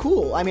 Okay, that's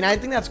cool. I mean, I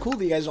think that's cool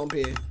that you guys don't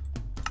pee.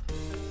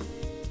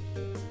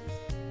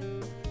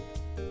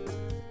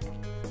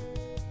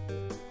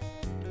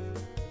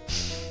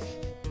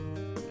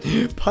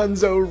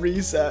 Punzo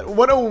reset.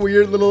 What a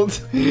weird little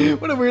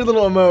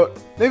emote.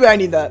 Maybe I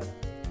need that.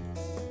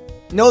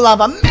 No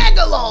lava.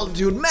 Megalol,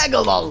 dude.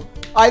 Megalol.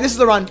 Alright, this is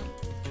the run.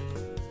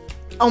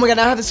 Oh my god,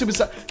 now I have the super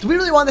sub. Do we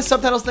really want this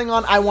subtitles thing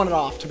on? I want it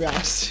off, to be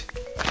honest.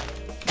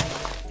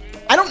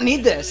 I don't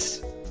need this.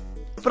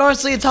 But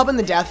honestly, it's helping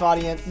the death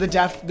audience. The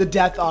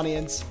death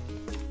audience.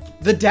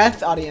 The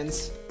death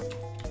audience.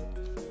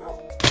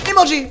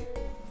 Emoji!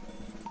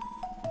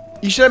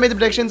 You should have made the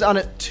predictions on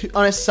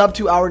a sub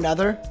 2 hour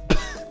nether.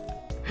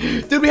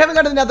 Dude, we haven't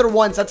got to the nether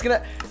once. That's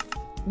gonna...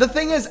 The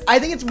thing is, I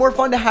think it's more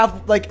fun to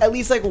have, like, at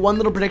least, like, one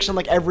little prediction,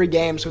 like, every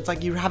game. So it's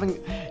like you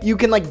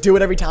can, like, do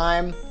it every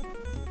time.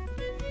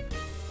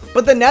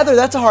 But the nether,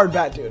 that's a hard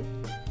bet, dude.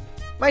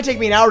 Might take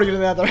me an hour to get to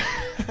the nether.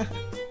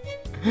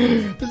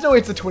 There's no way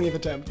it's the 20th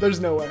attempt. There's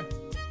no way.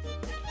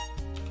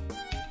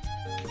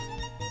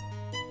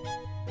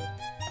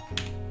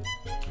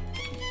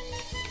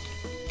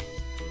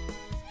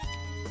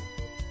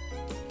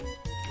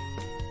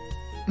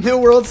 New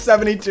World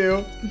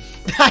 72.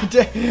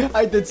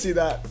 I did see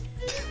that.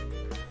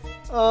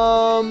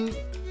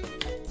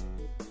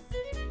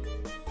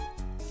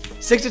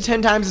 6 to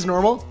 10 times is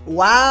normal.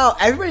 Wow,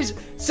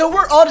 so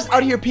we're all just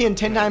out here peeing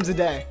 10 times a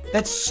day.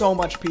 That's so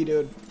much pee,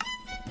 dude.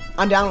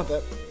 I'm down with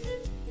it.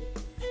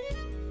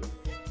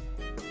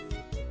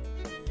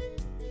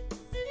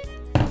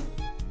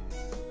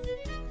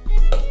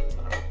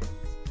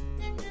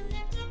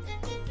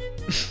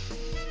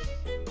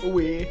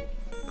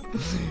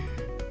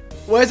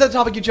 What is that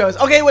topic you chose?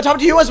 Okay, what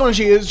topic do you guys want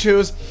to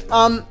choose?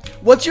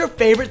 What's your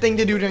favorite thing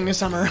to do during the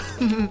summer?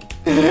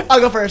 I'll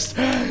go first.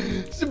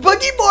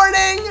 Boogie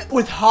boarding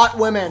with hot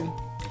women.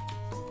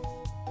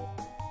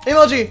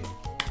 Emoji.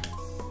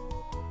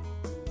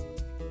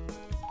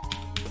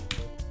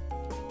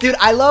 Dude,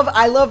 I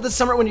love the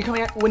summer when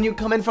you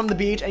come in from the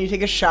beach and you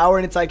take a shower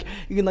and it's like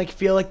you can like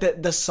feel like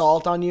the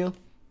salt on you.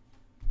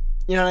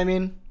 You know what I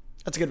mean?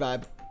 That's a good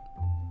vibe.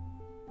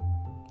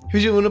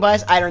 Who's your Luna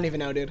bias? I don't even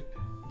know, dude.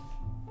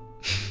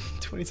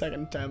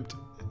 22nd attempt.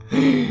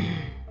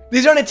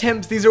 These aren't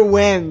attempts, these are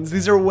wins.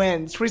 These are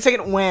wins.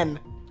 22nd win.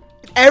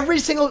 Every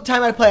single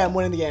time I play, I'm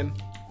winning the game.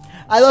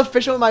 I love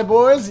fishing with my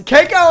boys.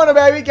 Cake owner,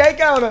 baby, cake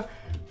owner.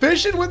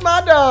 Fishing with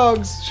my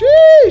dogs.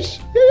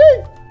 Sheesh.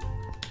 Yee.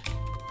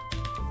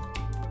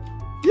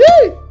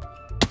 Yee.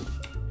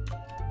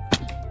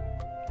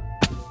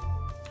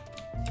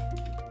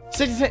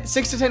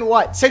 6 to 10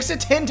 what? 6 to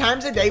 10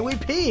 times a day we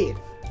pee.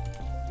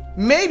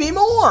 Maybe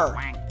more.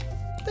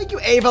 Thank you,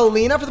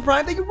 Ava-Lena, for the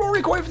prime. Thank you,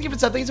 Rory Coy, for the gift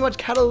sub. Thank you so much,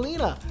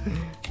 Catalina.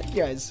 Thank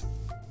you, guys.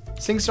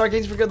 Sing Star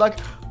Games for good luck.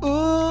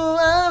 Ooh,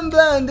 I'm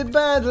blinded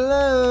by the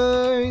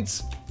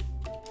lights.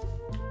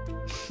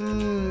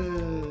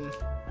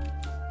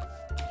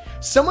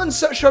 Someone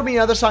showed me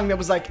another song that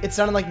was like, it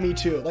sounded like Me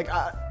Too. Like,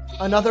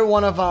 another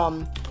one of,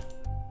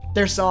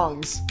 their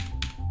songs.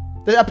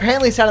 They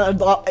apparently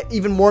sounded a lot,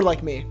 even more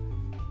like me.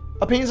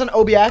 Opinions on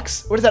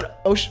OBX? What is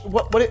that?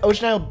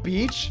 Ocean Isle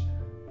Beach?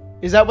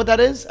 Is that what that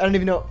is? I don't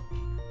even know.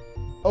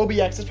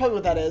 OBX, that's probably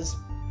what that is.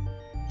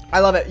 I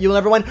love it. You'll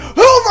never win.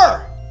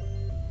 Hoover!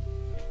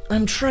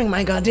 I'm trying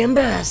my goddamn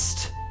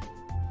best.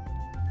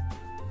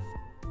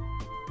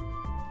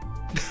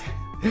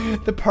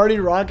 The party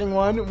rocking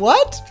one.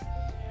 What?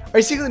 Are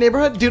you seeing the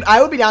neighborhood? Dude,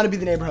 I would be down to be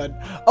the neighborhood.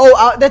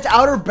 Oh, that's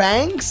Outer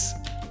Banks?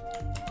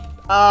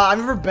 I've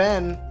never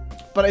been,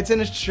 but it's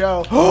in a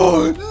show.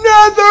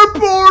 Nether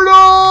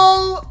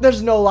portal!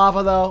 There's no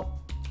lava though.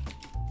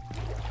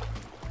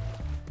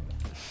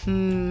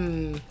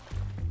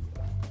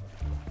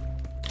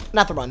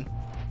 Not the run.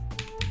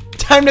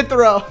 Time to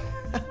throw.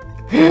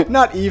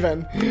 Not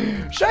even.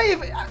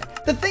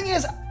 The thing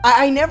is,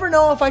 I never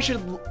know if I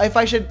should,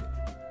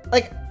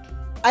 like,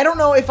 I don't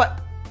know if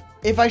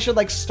I should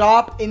like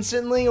stop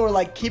instantly or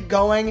like keep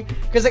going,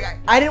 because like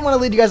I didn't want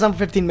to lead you guys on for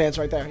 15 minutes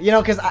right there, you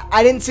know, because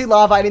I didn't see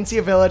lava, I didn't see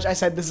a village. I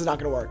said this is not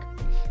gonna work.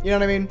 You know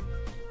what I mean?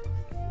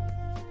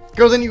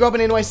 Girls, and you grew up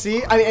in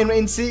NYC? I mean, in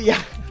NC,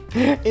 yeah.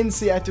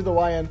 NC, I threw the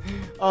Y in.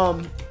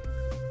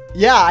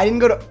 Yeah, I didn't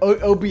go to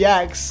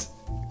OBX.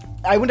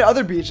 I went to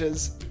other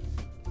beaches.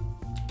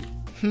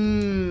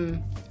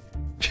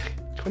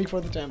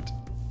 24th attempt.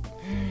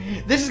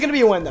 This is gonna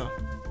be a win though.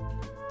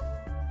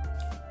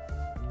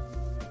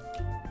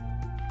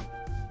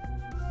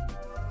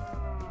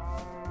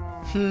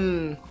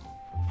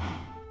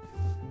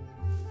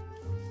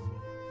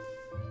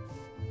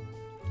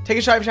 Take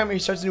a shot every time he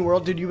starts a new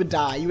world. Dude, you would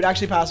die. You would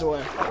actually pass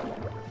away.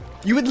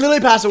 You would literally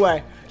pass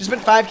away. Just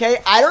spent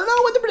 5K. I don't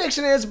know what the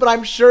prediction is, but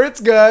I'm sure it's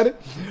good.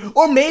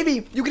 Or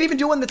maybe you could even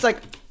do one that's like,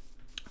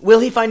 will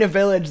he find a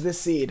village this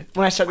seed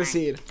when I start the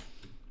seed?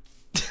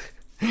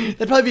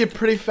 That'd probably be a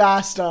pretty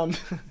fast poll.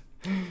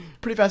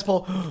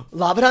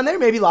 Lava down there?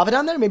 Maybe lava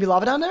down there? Maybe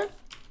lava down there?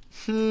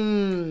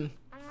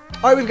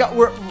 Alright,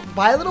 we're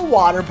by a little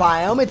water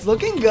biome. It's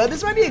looking good.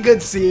 This might be a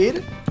good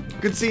seed.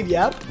 Good seed,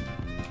 yep.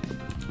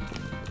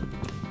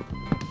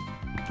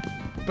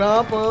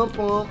 Bum, bum,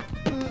 bum.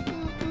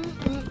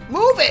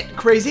 Move it,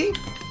 crazy.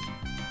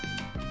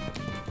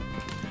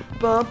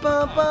 Bum,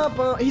 bum, bum,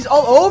 bum. He's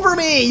all over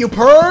me, you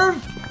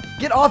perv.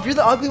 Get off. You're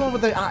the ugly one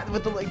with the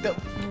like the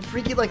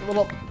freaky like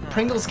little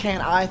Pringles can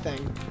eye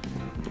thing.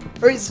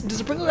 Or does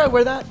the Pringle guy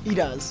wear that? He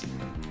does.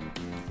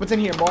 What's in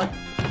here, boy?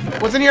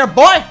 What's in here,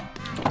 boy?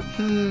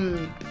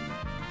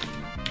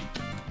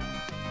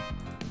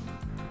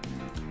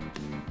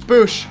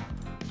 Boosh.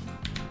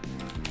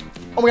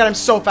 Oh my god, I'm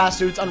so fast,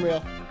 dude. It's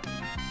unreal.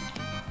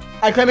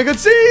 I claim a good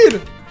seed.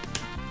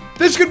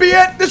 This could be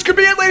it. This could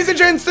be it, ladies and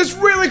gents. This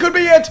really could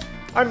be it.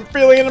 I'm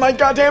feeling it in my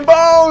goddamn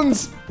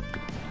bones.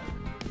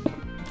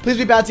 Please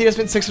be bad seed. I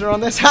spent 600 on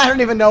this. I don't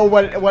even know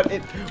what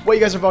you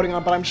guys are voting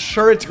on, but I'm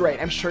sure it's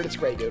great. I'm sure it's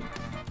great, dude.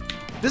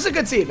 This is a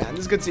good seed, man. This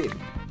is a good seed.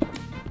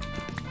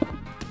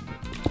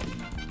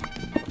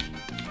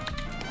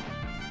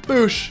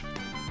 Boosh.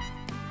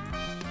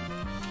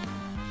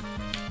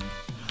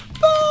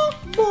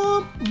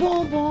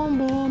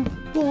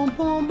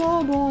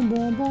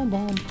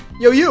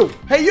 Yo, you.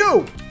 Hey,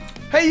 you.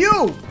 Hey,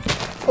 you.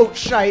 Oh,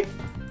 shite.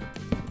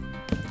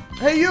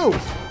 Hey, you.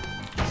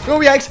 Oh,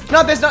 yikes.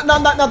 Not this.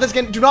 Not this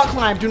again. Do not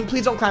climb.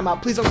 Please don't climb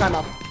up. Please don't climb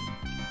up.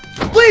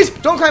 Please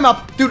don't climb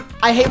up. Dude,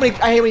 I hate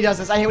when he does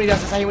this. I hate when he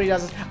does this. I hate when he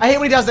does this. I hate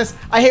when he does this.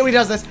 I hate when he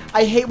does this.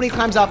 I hate when he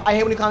climbs up. I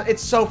hate when he climbs.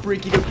 It's so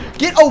freaky, dude.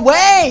 Get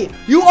away.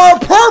 You are a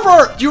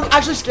pervert. You're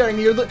actually scaring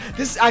me.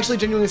 This is actually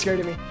genuinely scary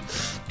to me.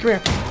 Come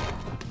here.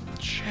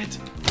 Shit.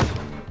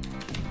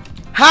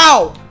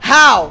 How?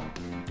 How?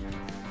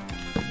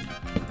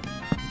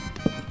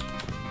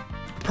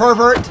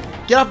 Pervert.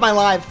 Get off my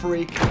live,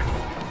 freak.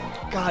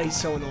 God, he's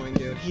so annoying,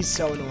 dude. He's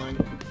so annoying.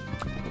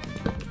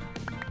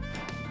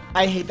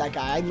 I hate that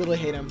guy. I literally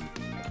hate him.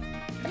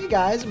 Hey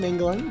guys,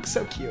 mingling.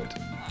 So cute.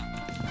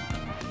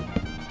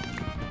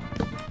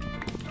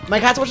 My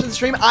cat's watching the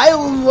stream. I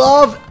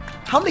love...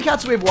 How many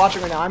cats do we have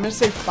watching right now? I'm gonna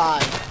say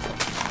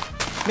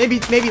 5. Maybe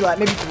 3,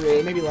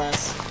 maybe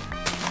less.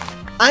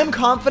 I'm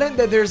confident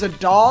that there's a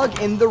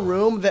dog in the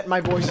room that my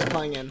voice is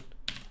playing in.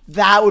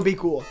 That would be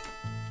cool.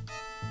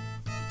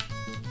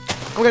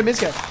 Oh my god,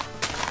 Miska.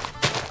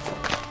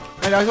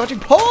 My dog's watching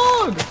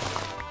Pog!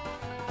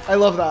 I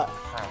love that.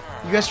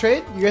 You guys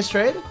trade? You guys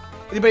trade?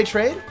 Anybody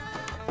trade?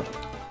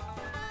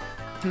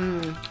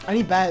 I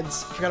need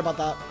beds. I forgot about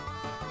that.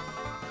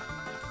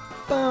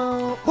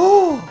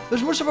 Oh,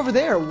 there's more stuff over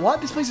there.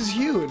 What? This place is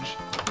huge.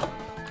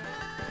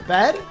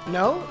 Bed?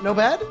 No? No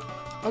bed?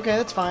 Okay,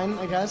 that's fine,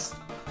 I guess.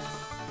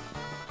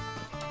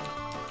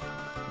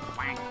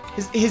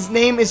 His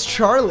name is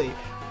Charlie.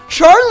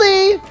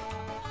 Charlie!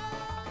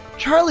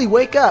 Charlie,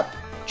 wake up.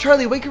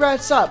 Charlie, wake your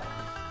ass up.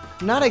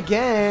 Not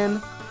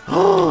again.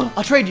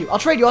 I'll trade you. I'll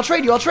trade you. I'll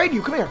trade you. I'll trade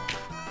you. Come here.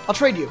 I'll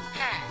trade you.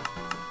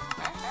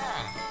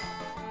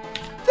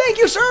 Thank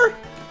you, sir.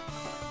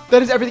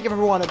 That is everything I've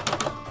ever wanted.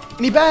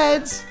 Any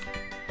beds?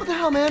 What the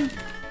hell, man?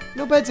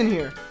 No beds in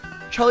here.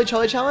 Charlie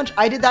challenge?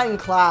 I did that in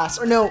class.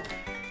 Or no,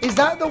 is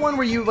that the one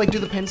where you like do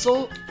the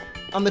pencil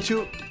on the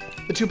two?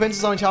 The 2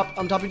 pencils on top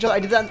of each other. I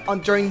did that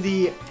during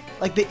the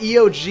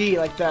EOG,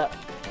 like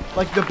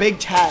the big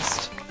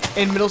test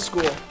in middle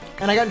school,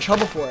 and I got in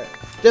trouble for it.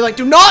 They're like,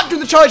 do not do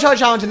the Charlie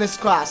challenge in this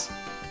class.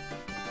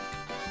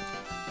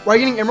 Why are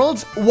you getting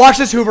emeralds? Watch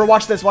this, Hoover.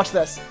 Watch this. Watch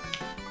this.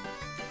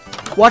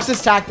 Watch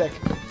this tactic.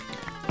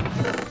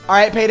 All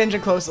right, pay attention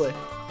closely.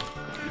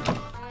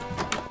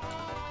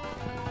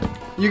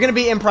 You're gonna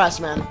be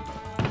impressed, man.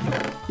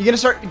 You're gonna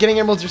start getting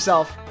emeralds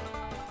yourself.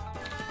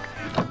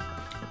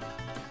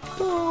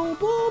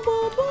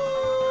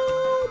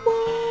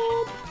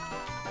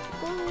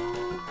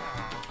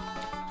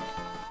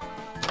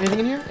 Anything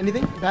in here?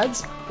 Anything?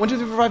 Beds? 1, 2,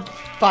 3, 4,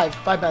 5.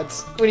 5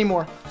 beds. We need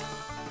more.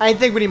 I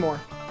think we need more.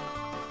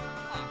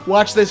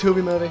 Watch this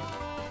Hoovy movie.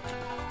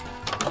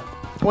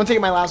 I won't take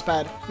my last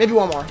bed. Maybe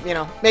one more, you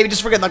know. Maybe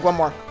just forget like one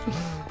more.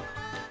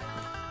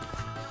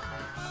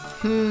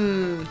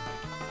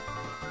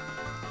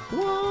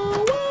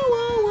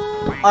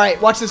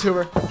 Alright, watch this,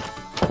 Hoover.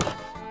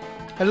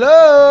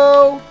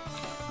 Hello?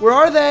 Where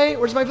are they?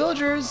 Where's my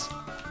villagers?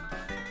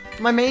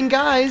 My main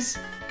guys.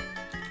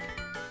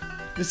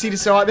 The seat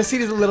is so hot. The seat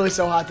is literally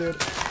so hot, dude.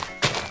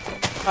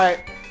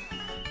 Alright.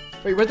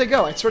 Wait, where'd they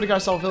go? I swear to God I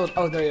saw a village.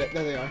 Oh, there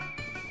they are.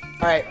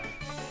 Alright.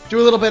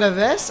 Do a little bit of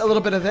this. A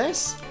little bit of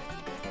this.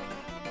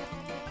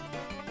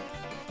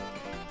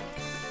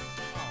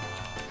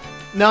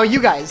 No, you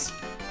guys.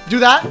 Do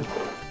that.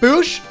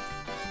 Boosh.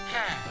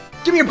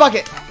 Give me your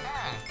bucket.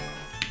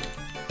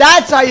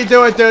 That's how you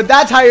do it, dude.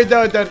 That's how you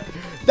do it, dude.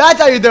 That's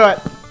how you do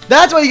it.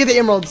 That's why you get the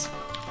emeralds.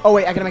 Oh,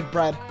 wait. I gotta make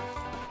bread.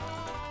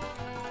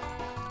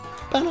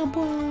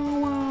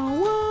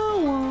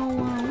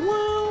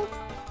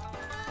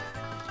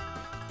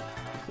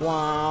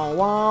 Wow,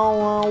 wow,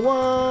 wow,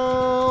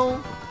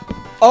 wow.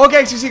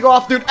 Okay, XQC, go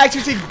off, dude.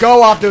 XQC,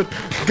 go off, dude.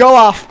 Go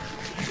off.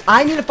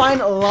 I need to find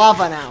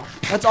lava now.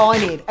 That's all I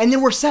need. And then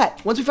we're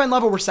set. Once we find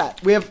lava, we're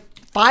set. We have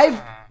 5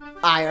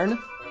 iron.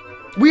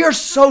 We are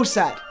so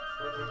set.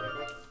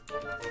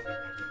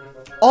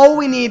 All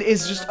we need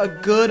is just a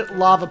good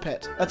lava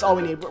pit. That's all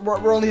we need.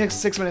 We're only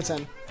 6 minutes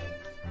in.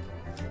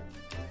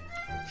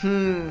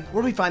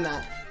 Where do we find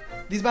that?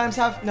 These biomes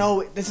have...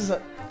 No, this is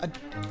a...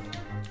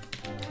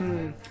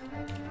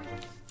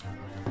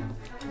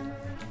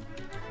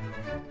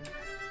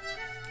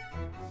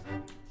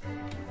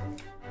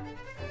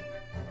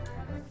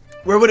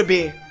 Where would it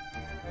be?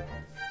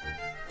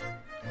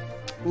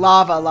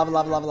 Lava, lava,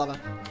 lava, lava, lava.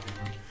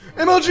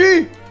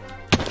 MLG!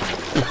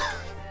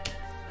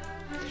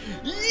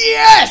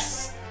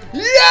 Yes!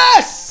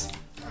 Yes!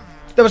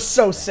 That was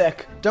so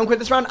sick. Don't quit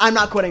this round. I'm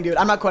not quitting, dude.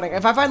 I'm not quitting.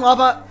 If I find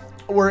lava,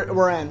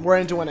 we're in. We're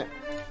in to win it.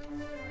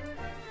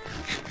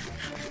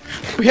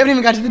 We haven't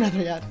even got to the nether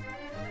yet.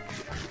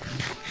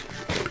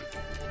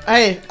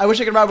 Hey, I wish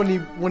I could ride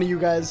one of you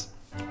guys.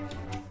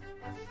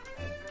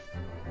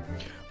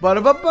 I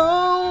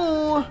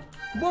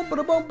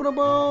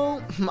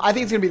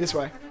think it's gonna be this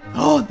way.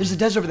 Oh, there's a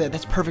desert over there.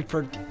 That's perfect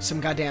for some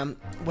goddamn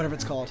whatever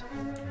it's called.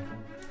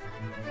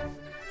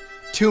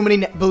 Too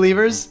many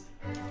believers.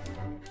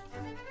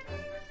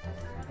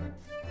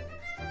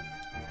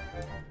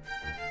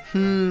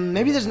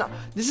 Maybe there's not.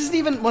 This isn't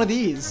even one of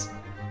these.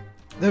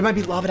 There might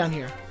be lava down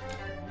here.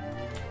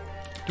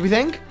 Do we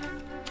think?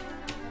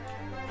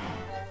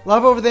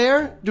 Lava over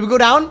there. Do we go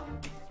down?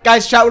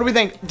 Guys, chat. What do we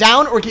think?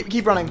 Down or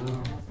keep running?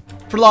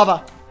 For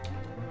lava.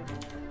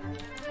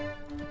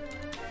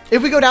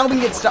 If we go down, we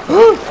can get stuck.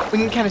 We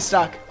can get kind of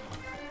stuck.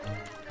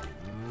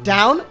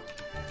 Down.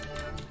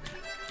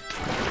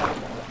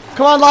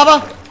 Come on,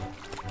 lava.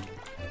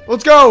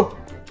 Let's go.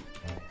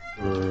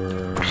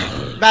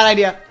 Bad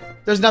idea.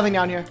 There's nothing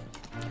down here.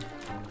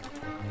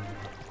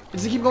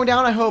 Does it keep going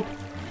down? I hope.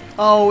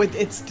 Oh, it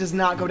does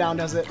not go down,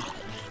 does it?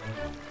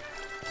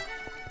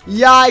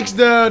 Yikes,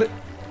 dude.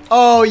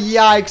 Oh,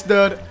 yikes,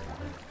 dude.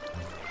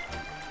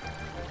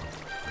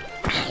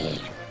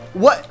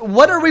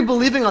 What are we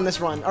believing on this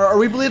run? Are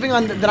we believing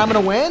on that I'm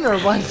gonna win, or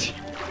what?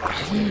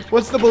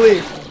 What's the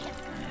belief?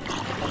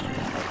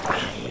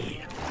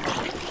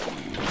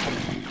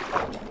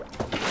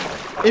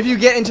 If you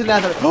get into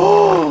nether,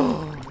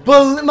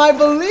 my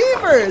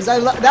believers!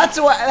 That's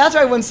why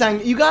everyone's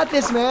saying, "You got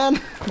this,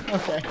 man."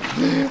 Okay,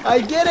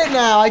 I get it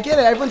now. I get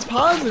it. Everyone's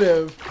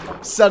positive.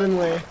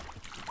 Suddenly,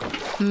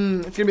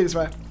 it's gonna be this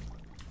way.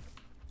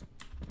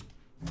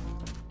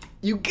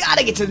 You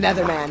gotta get to the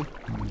nether, man.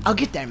 I'll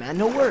get there, man.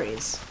 No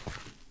worries.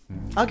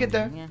 I'll get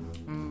there.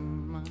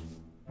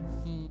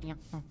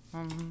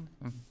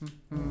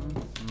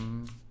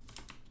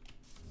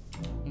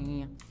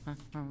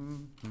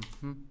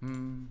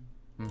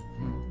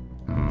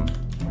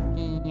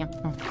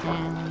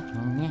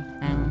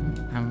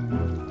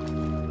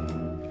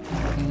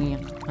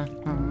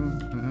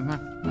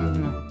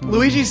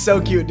 Luigi's so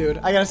cute, dude.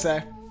 I gotta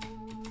say.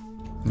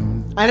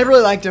 I never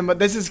really liked him, but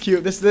this is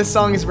cute. This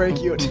song is very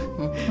cute.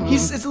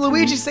 It's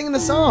Luigi singing the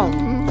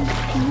song.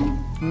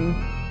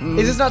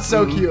 Is this not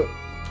so cute?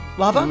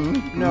 Lava?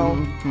 No.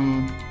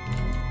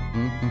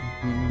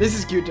 This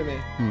is cute to me.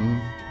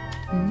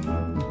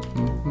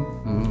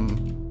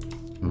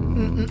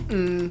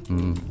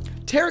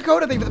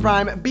 Terracotta, thank you for the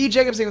prime. B.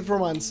 Jacobs, thank you for the 4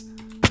 months.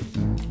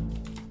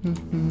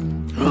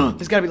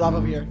 There's gotta be lava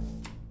over here.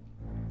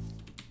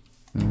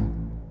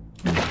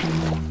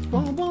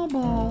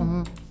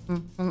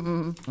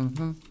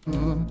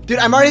 Dude,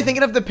 I'm already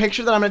thinking of the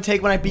picture that I'm gonna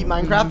take when I beat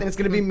Minecraft, and it's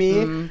gonna be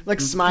me,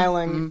 like,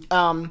 smiling.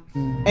 And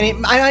I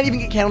might even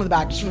get candle in the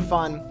back, just for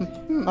fun.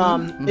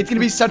 It's gonna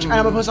be such, and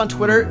I'm gonna post on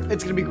Twitter,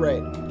 it's gonna be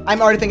great.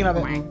 I'm already thinking of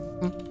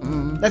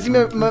it. That's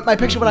gonna be my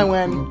picture when I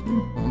win.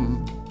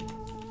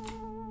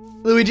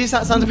 Luigi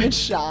sounds a bit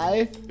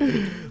shy.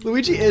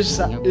 Luigi is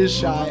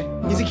shy.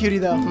 He's a cutie,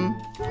 though.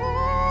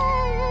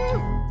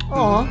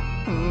 Aw.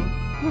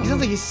 He sounds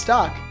like he's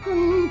stuck.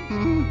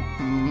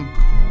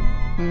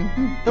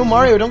 No,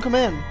 Mario, don't come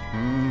in.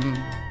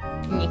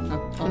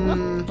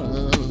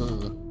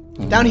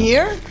 Down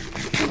here?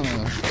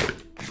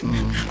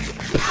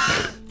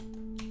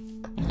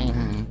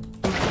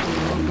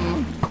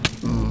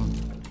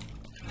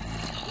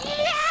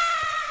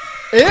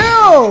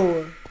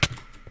 Ew!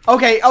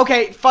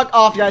 Okay, fuck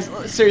off, guys.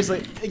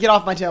 Seriously, get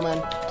off my tail,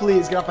 man.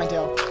 Please, get off my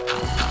tail.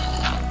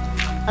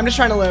 I'm just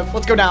trying to live.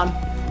 Let's go down.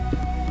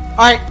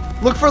 Alright,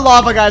 look for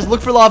lava, guys.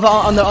 Look for lava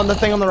on the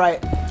thing on the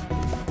right.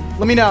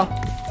 Let me know.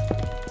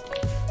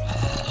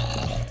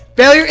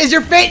 Failure is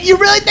your fate. You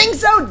really think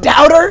so?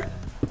 Doubter?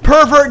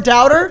 Pervert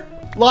doubter?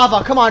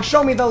 Lava. Come on,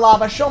 show me the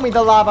lava. Show me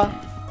the lava.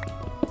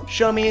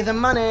 Show me the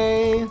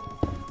money.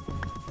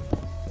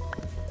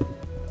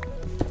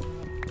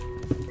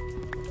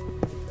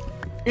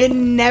 It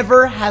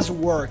never has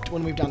worked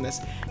when we've done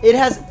this. It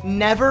has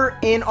never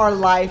in our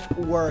life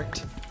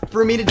worked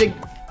for me to dig.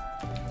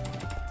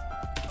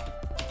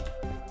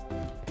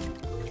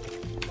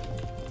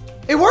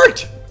 It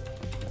worked!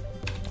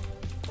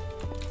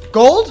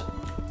 Gold?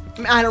 I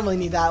mean, I don't really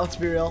need that, let's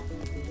be real.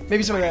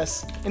 Maybe some of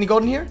this. Any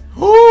gold in here?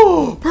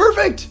 Oh,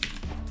 perfect!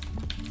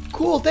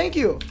 Cool, thank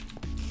you.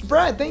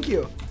 Brad, thank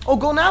you. Oh,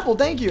 golden apple,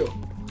 thank you.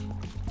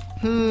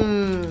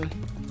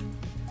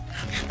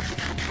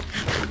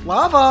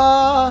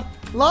 Lava!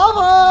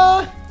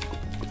 Lava!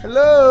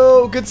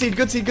 Hello! Good seed,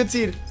 good seed, good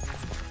seed.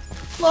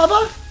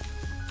 Lava?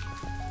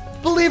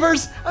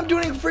 Believers, I'm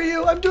doing it for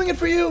you. I'm doing it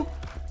for you.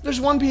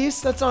 There's one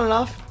piece. That's not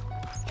enough.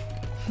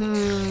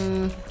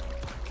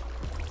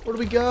 Where do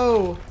we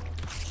go?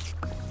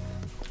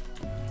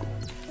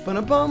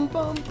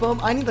 Bum-bum-bum-bum.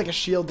 I need like a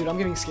shield, dude. I'm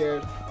getting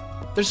scared.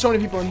 There's so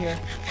many people in here.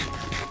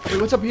 Wait,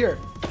 what's up here?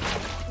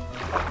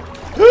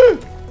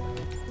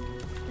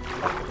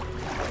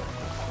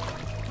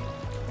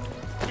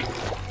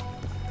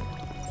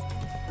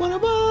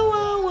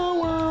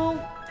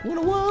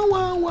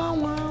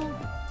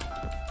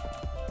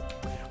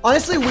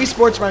 Honestly, Wii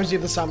Sports reminds me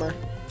of the summer.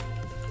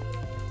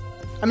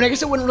 I mean, I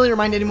guess it wouldn't really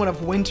remind anyone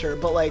of winter,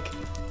 but like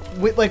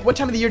what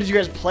time of the year did you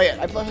guys play it?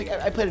 I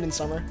played it in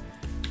summer.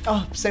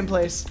 Oh, same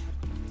place.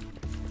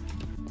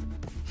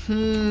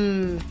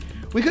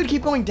 We could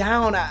keep going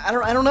down. I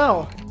don't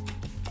know.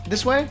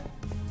 This way?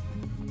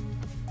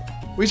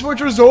 Wii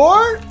Sports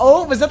Resort?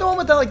 Oh, was that the one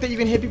with that like that you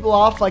can hit people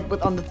off like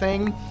on the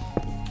thing?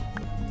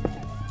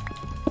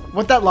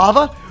 What, that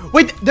lava?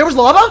 Wait, there was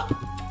lava?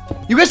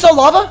 You guys saw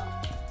lava?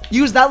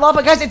 Use that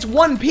lava? Guys, it's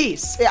one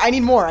piece. I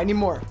need more. I need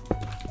more.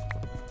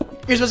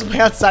 You're supposed to play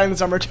outside in the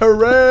summer.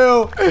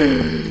 Terrell.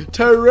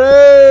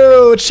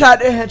 Terrell.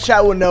 Chat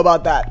wouldn't know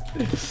about that.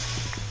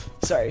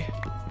 Sorry,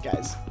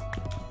 guys.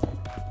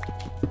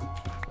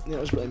 That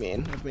was really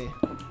mean of me.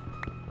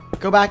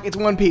 Go back. It's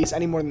one piece. I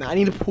need more than that. I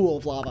need a pool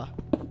of lava.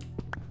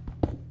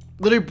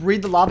 Literally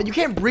breathe the lava. You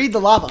can't breathe the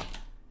lava.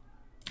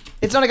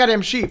 It's not a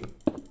goddamn sheep.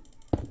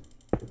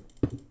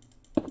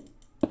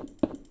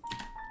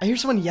 I hear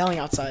someone yelling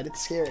outside.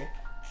 It's scary.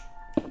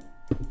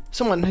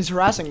 Someone is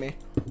harassing me.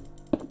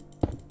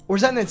 Or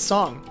is that in its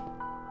song?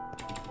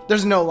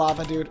 There's no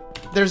lava, dude.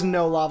 There's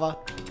no lava.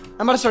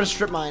 I'm about to start a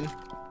strip mine.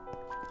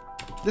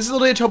 This is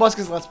literally a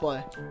Tobuska's Let's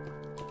Play.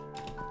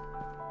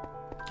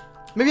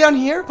 Maybe down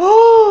here?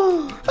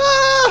 Oh!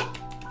 Ah!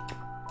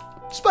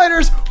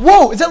 Spiders!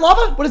 Whoa! Is that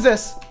lava? What is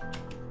this?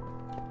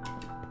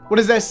 What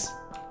is this?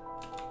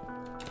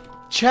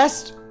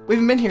 Chest? We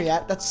haven't been here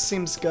yet. That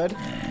seems good.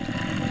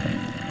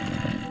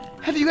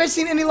 Have you guys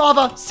seen any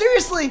lava?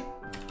 Seriously?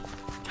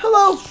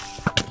 Hello?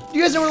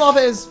 You guys know where lava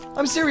is?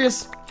 I'm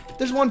serious.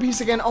 There's one piece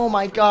again. Oh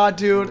my god,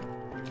 dude.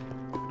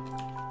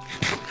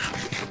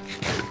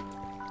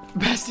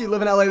 Best you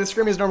live in LA. The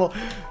screaming is normal.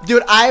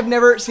 Dude, I've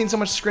never seen so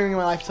much screaming in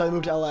my life until I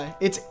moved to LA.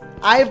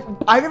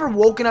 I've never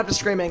woken up to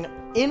screaming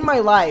in my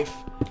life.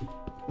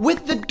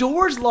 With the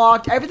doors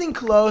locked, everything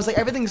closed, like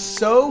everything's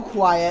so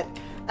quiet.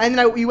 And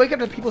then you wake up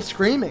to people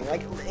screaming,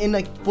 like in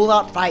like full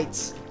out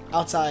fights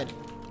outside.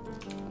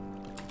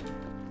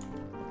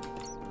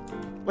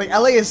 Like,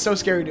 LA is so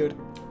scary, dude.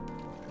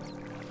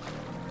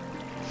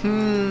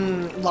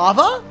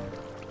 Lava?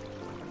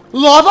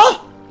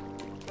 Lava?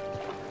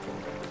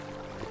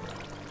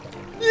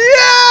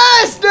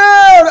 Yes, dude!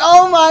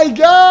 Oh my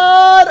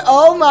god!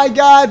 Oh my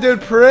god,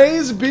 dude.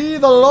 Praise be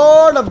the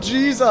Lord of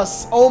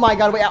Jesus. Oh my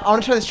god, wait, I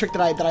want to try this trick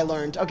that I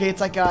learned. Okay, it's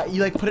like,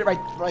 you like put it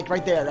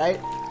right there, right?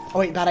 Oh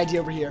wait, bad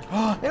idea over here.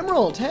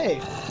 Emerald, hey.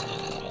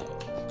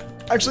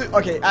 Actually,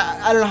 okay,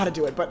 I don't know how to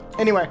do it, but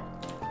anyway,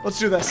 let's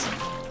do this.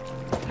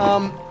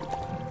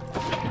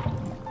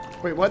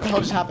 Wait, what the hell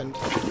just happened?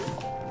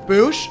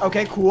 Boosh.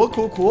 Okay, cool,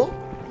 cool, cool.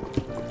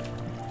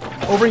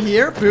 Over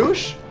here,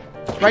 boosh.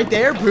 Right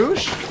there,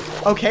 boosh.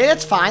 Okay,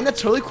 that's fine. That's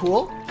totally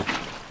cool.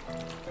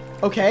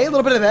 Okay, a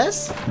little bit of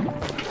this.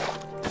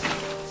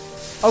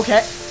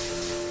 Okay.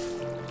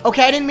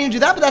 Okay, I didn't mean to do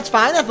that, but that's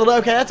fine. That's a little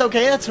okay. That's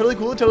okay. That's totally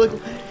cool. Totally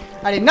cool.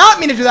 I did not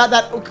mean to do that.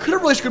 That could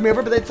have really screwed me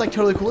over, but it's like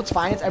totally cool. It's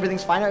fine.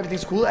 Everything's fine.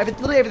 Everything's cool.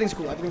 Literally everything's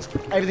cool.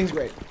 Everything's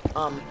great.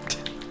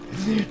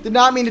 Did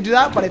not mean to do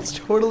that, but it's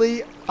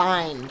totally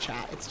fine,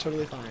 chat. It's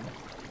totally fine.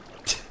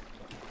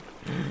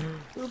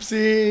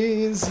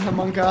 Oopsies,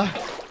 Amonka.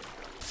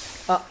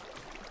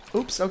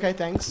 Oops. Okay,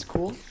 thanks.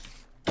 Cool.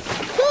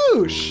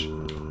 Whoosh.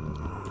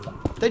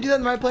 Did I do that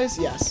in the right place?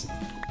 Yes.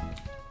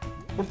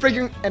 We're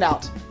figuring it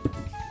out.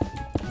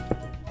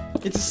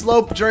 It's a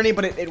slow journey,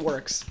 but it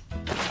works.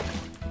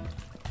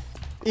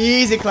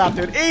 Easy clap,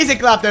 dude. Easy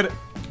clap, dude.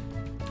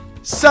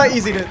 So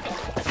easy, dude.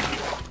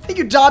 Thank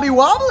you, Dobby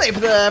Wobbly, for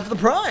the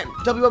prime.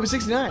 Dobby Wobbly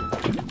 69.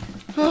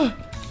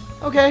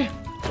 Okay.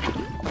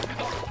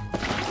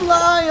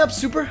 Fly up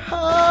super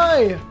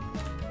high.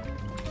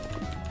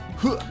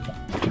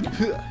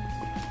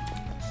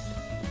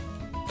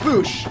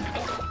 Boosh.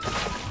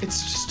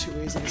 It's just too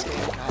easy this game.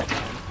 God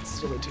damn. It's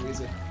still way too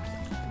easy.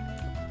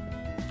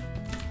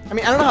 I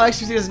mean, I don't know how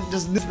XQC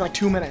does this in like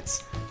 2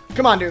 minutes.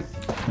 Come on, dude.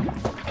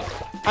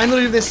 I'm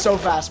literally doing this so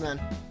fast, man.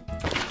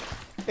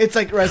 It's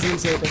like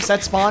Resident Evil.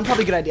 Set spawn,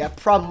 probably a good idea.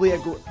 Probably a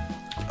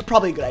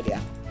good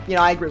idea. You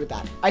know, I agree with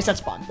that. I set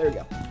spawn. There we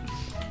go.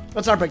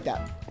 Let's not break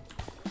that.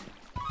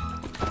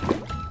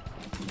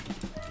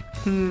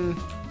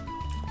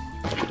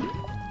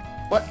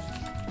 What?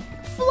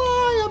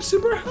 Fly up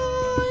super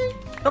high.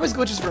 It always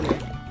glitches for me.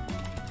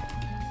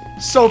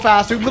 So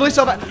fast, dude. Literally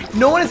so fast.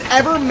 No one has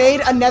ever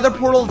made a nether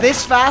portal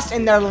this fast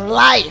in their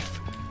life.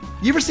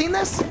 You ever seen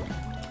this?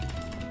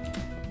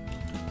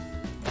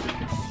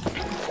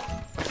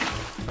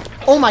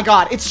 Oh my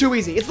god, it's too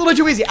easy. It's literally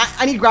too easy.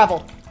 I need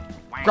gravel.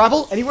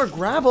 Gravel? Anywhere?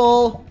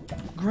 Gravel.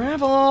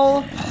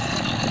 Gravel.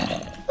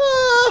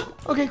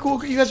 Okay,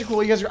 cool. You guys are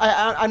cool. You guys are.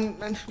 I'm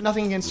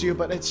nothing against you,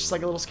 but it's just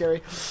like a little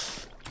scary.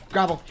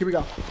 Gravel. Here we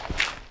go.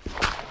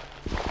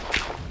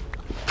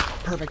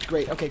 Perfect.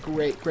 Great. Okay,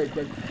 great. Great.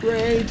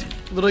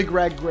 Literally,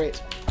 Greg,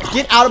 great.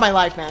 Get out of my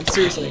life, man.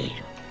 Seriously.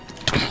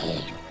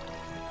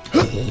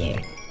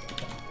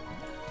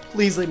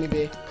 Please leave me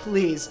be.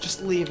 Please,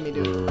 just leave me,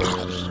 dude.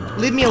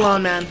 Leave me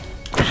alone, man.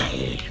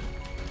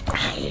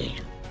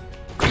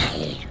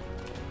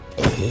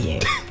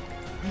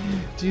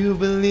 Do you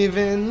believe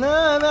in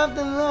love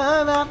after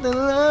love after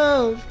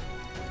love?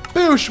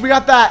 Boosh, we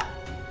got that.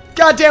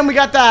 Goddamn, we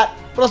got that.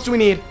 What else do we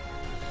need?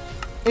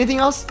 Anything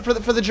else for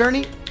the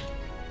journey?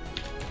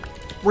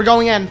 We're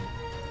going in.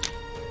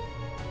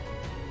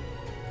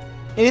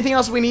 Anything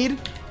else we need?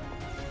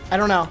 I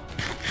don't know.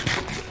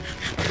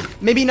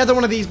 Maybe another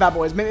one of these bad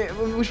boys. Maybe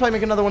we should probably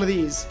make another one of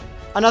these.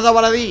 Another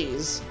one of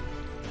these.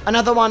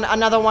 Another one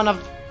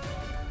of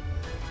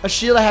a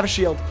shield. I have a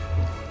shield.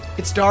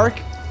 It's dark.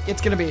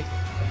 It's gonna be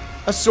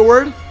a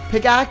sword,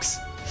 pickaxe.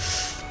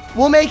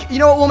 We'll make, you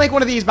know what? We'll make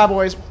one of these bad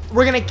boys.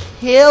 We're gonna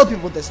kill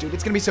people with this, dude.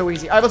 It's gonna be so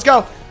easy. All right, let's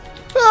go.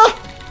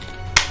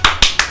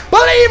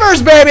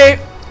 Believers,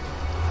 baby.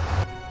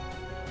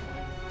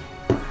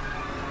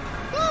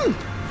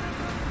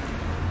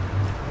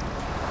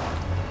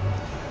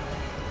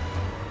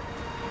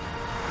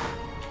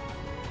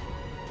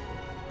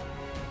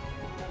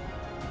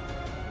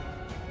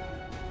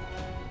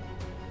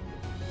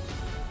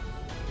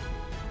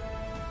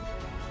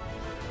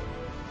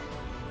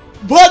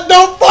 What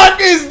the fuck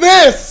is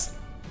this?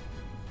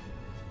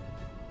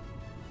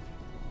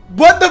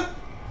 What the...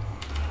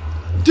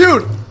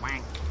 Dude.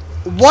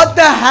 What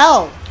the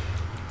hell?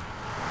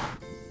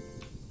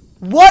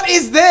 What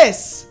is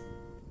this?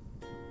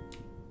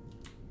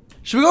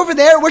 Should we go over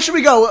there? Where should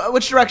we go?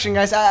 Which direction,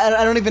 guys?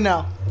 I don't even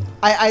know.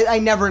 I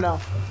never know.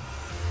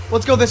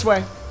 Let's go this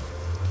way.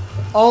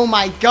 Oh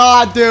my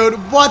god, dude.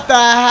 What the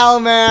hell,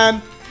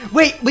 man?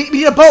 Wait, we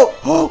need a boat.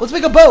 Oh, let's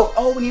make a boat.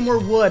 Oh, we need more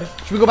wood.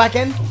 Should we go back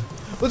in?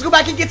 Let's go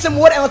back and get some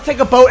wood, and let's take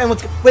a boat, and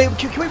let's... Wait,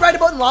 can we ride a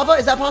boat in lava?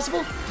 Is that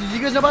possible? Did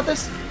you guys know about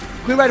this?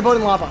 Can we ride a boat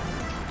in lava?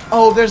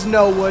 Oh, there's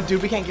no wood,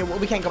 dude. We can't go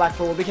back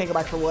for wood. We can't go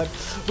back for wood.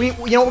 You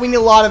know what? We need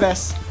a lot of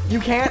this. You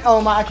can't?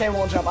 Oh my, I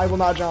won't jump. I will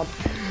not jump.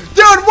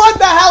 Dude, what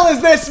the hell is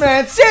this,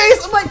 man?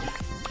 Seriously, like,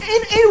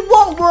 in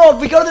what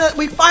world?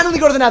 We finally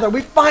go to the nether.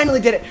 We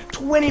finally did it.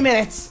 20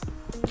 minutes.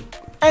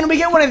 And we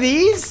get one of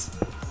these?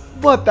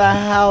 What the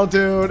hell,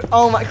 dude?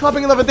 Oh my,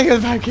 Clumping Lover, thank you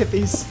if I get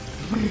these.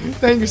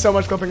 Thank you so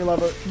much, Clumping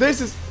Lover.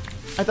 This is...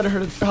 I thought I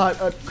heard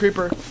a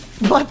creeper.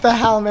 What the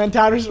hell, man?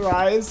 Tatter's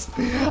Rise.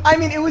 I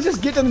mean, it was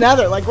just get to the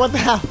nether. Like, what the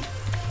hell?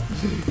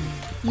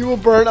 You will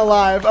burn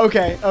alive.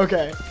 Okay,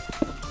 okay.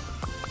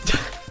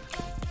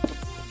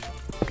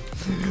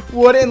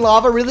 Wood and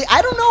lava, really?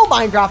 I don't know,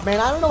 Minecraft,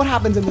 man. I don't know what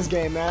happens in this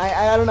game, man.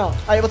 I don't know.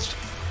 All right, let's...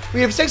 We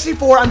have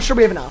 64. I'm sure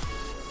we have enough.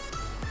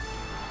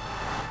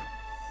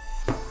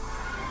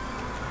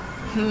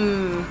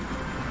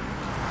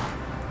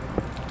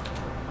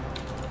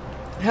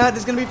 Yeah, this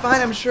is gonna be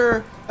fine, I'm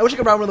sure. I wish I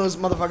could ride one of those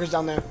motherfuckers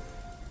down there.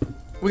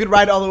 We could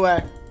ride all the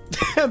way.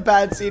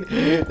 Bad seed.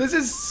 This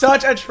is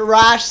such a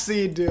trash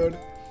seed, dude.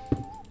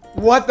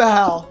 What the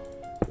hell?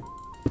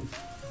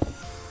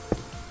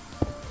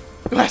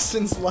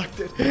 Weston's lucked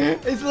it.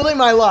 It's literally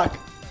my luck.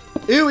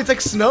 Ew, it's like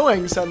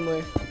snowing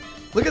suddenly.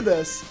 Look at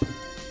this.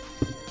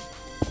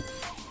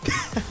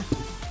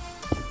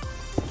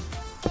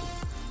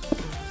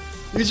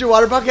 Use your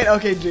water bucket?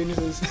 Okay,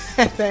 geniuses.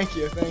 Thank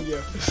you, thank you.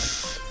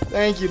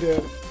 Thank you,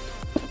 dude.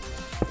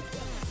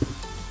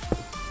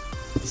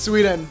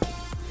 Sweden.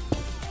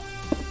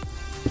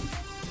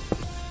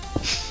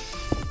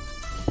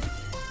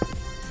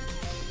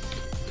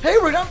 Hey,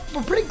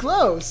 we're pretty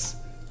close.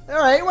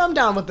 Alright, well, I'm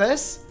down with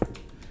this.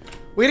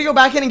 We gotta go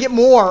back in and get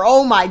more.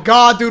 Oh my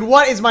god, dude,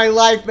 what is my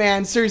life,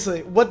 man?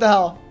 Seriously, what the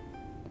hell?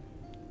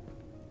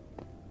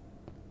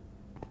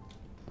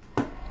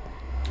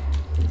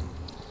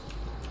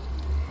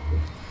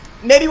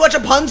 Maybe watch a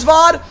puns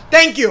VOD?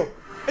 Thank you.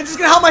 Is this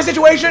gonna help my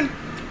situation?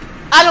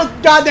 I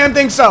don't goddamn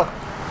think so.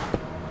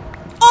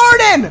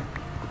 Arden!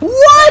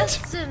 What?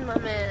 Listen, my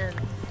man.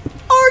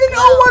 Arden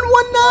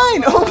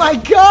 0119! Oh my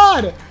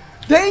god!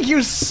 Thank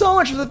you so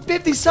much for the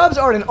 50 subs,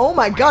 Arden. Oh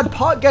my god,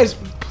 guys,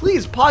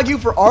 please, pog you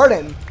for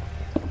Arden.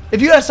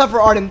 If you got a sub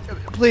for Arden,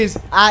 please,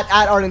 at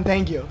Arden,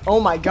 thank you. Oh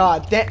my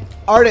god.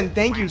 Arden,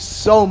 thank you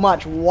so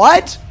much.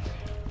 What?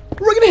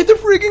 We're gonna hit the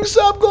freaking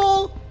sub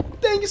goal!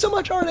 Thank you so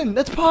much, Arden.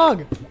 That's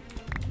pog.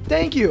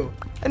 Thank you.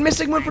 And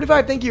Mystic Moon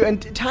 45, thank you.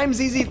 And Times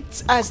Easy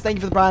S, thank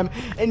you for the prime.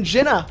 And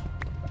Jenna,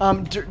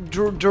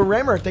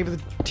 Duremer, thank you for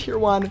the tier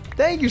 1.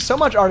 Thank you so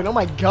much, Arden. Oh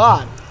my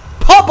god.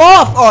 Pop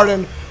off,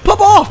 Arden. Pop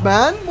off,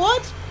 man.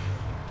 What?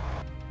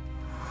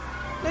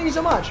 Thank you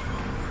so much.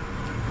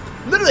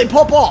 Literally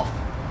pop off.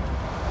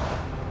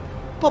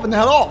 Popping the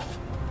hell off.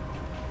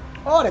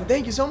 Arden,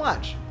 thank you so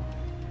much.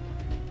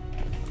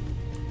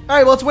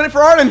 Alright, well, let's win it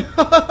for Arden.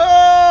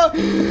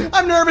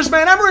 I'm nervous,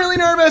 man. I'm really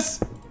nervous.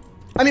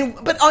 I mean,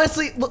 but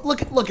honestly,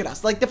 look at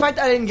us. Like, the fact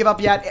that I didn't give up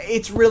yet,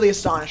 it's really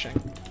astonishing.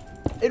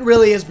 It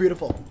really is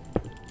beautiful.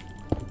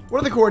 What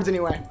are the chords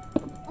anyway?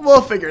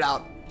 We'll figure it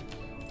out.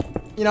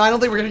 You know, I don't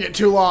think we're gonna get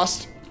too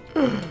lost.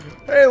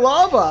 Hey,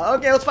 lava.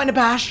 Okay, let's find a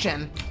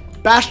bastion.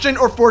 Bastion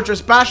or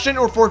fortress, bastion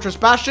or fortress,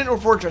 bastion or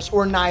fortress,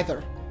 or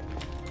neither.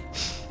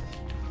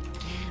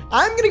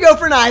 I'm gonna go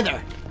for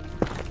neither.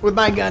 With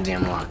my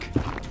goddamn luck.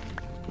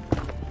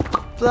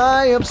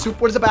 Fly up, soup.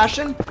 What is a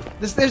bastion?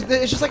 It's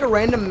just like a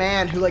random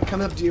man who like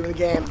comes up to you in the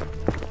game.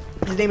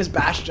 His name is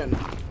Bastion.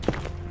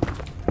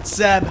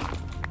 Seb.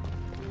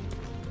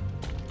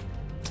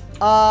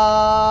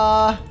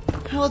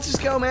 Let's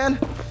just go, man.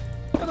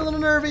 I'm a little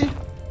nervy.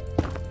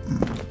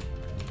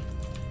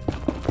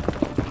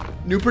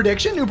 New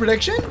prediction? New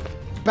prediction?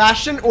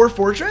 Bastion or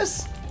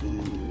fortress?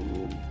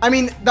 I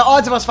mean, the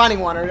odds of us finding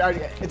one are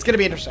it's gonna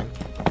be interesting.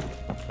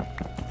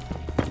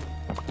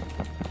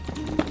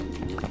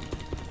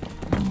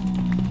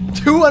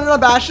 $200 on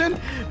Bastion?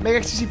 Make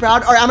XTC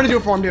proud. Alright, I'm gonna do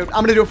it for him, dude.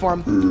 I'm gonna do it for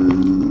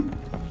him.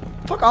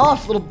 Fuck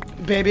off, little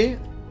baby.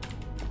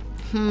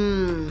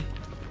 I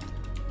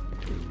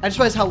just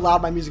realized how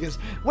loud my music is.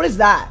 What is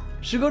that?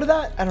 Should we go to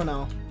that? I don't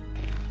know.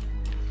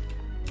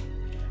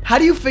 How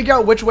do you figure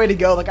out which way to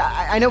go? Like,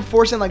 I know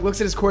Forsen like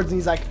looks at his chords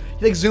and he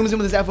zooms in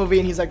with his FOV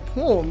and he's like,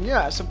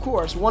 yes, of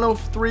course.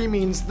 103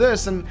 means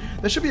this, and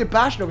there should be a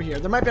bastion over here.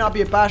 There might not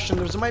be a bastion,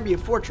 there might be a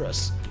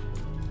fortress.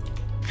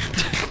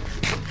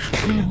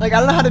 Like, I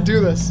don't know how to do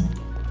this.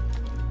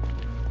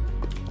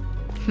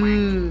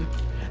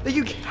 Thank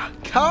you,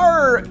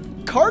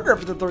 Carter,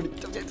 for the 30.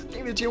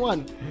 Maybe the tier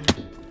 1.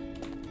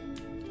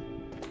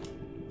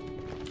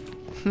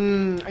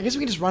 I guess we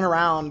can just run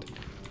around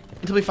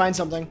until we find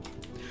something.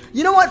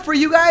 You know what? For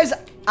you guys,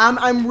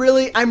 I'm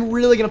really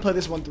gonna play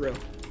this one through,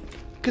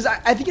 because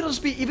I think it'll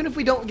just be, even if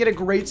we don't get a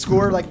great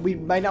score, like we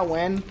might not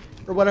win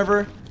or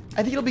whatever,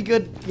 I think it'll be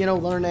good. You know,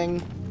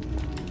 learning.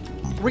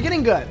 We're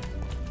getting good.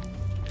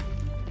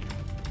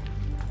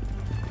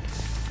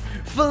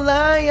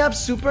 Fly up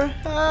super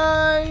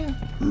high.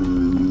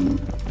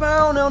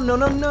 Oh, no, no,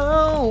 no,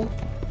 no.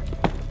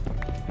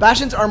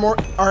 Bastions are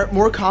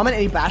more common.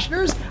 Any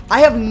bastioners?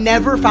 I have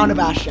never found a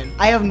bastion.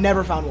 I have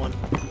never found one.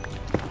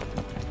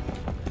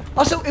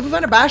 Also, if we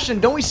find a bastion,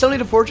 don't we still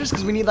need a fortress?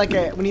 Because we need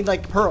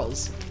like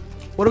pearls.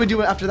 What do we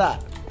do after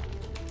that?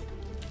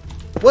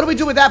 What do we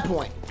do at that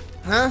point?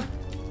 Huh?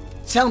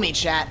 Tell me,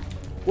 chat.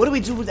 What do we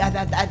do at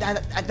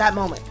that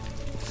moment?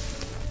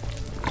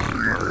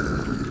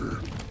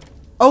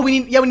 Oh,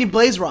 we need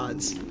blaze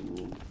rods.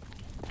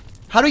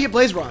 How do we get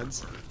blaze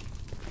rods?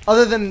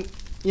 Other than,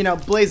 you know,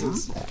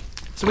 blazes.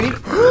 So we need.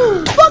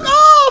 Fuck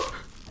off!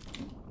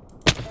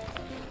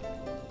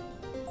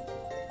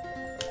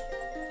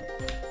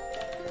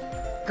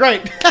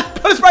 Great.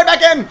 Put us right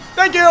back in.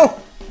 Thank you.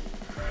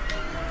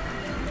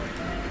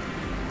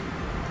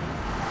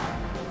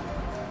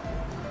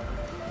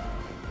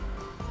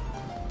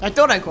 I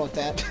thought I caught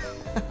that.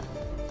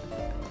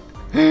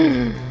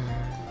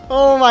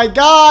 Oh my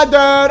god,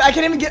 dude! I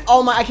can't even get.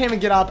 I can't even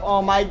get up.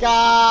 Oh my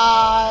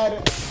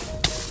god!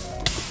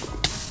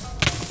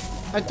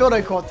 I thought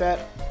I caught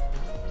that.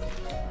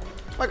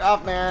 Fuck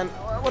off, man.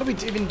 What do we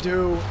even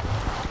do?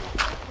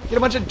 Get a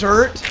bunch of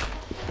dirt?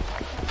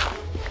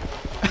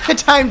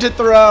 Time to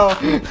throw. Oh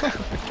my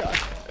god.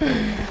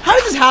 How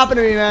does this happen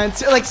to me, man?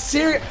 Like,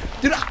 serious,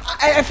 dude.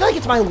 I feel like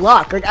it's my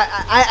luck. Like,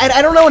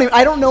 I don't know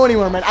I don't know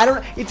anymore, man.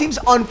 It seems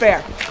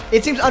unfair.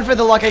 It seems unfair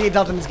the luck I get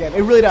dealt in this game.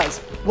 It really does.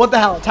 What the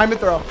hell? Time to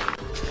throw.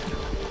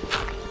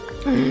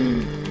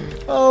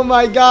 Oh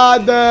my god,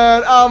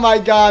 dude. Oh my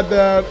god,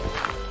 dude.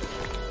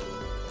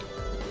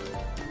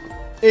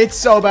 It's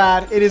so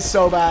bad. It is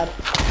so bad.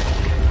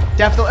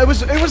 Definitely.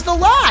 It was the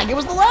lag. It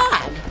was the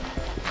lag.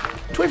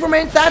 24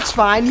 minutes, that's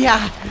fine.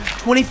 Yeah.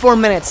 24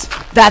 minutes.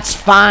 That's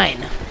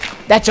fine.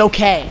 That's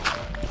okay.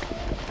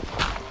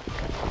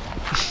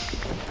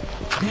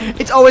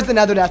 It's always the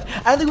nether death.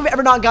 I don't think we've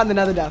ever not gotten the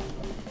nether death.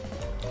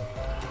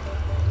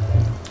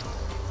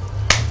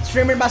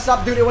 Streamer messed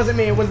up, dude. It wasn't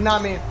me. It was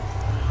not me.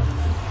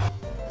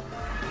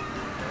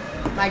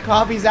 My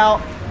coffee's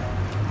out.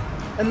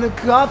 And the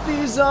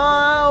coffee's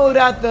out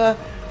at the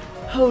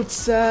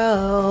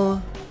hotel.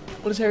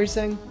 What does Harry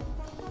sing?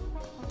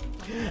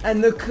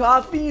 And the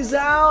coffee's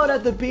out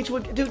at the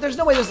Beachwood. Dude, there's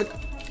no way there's a...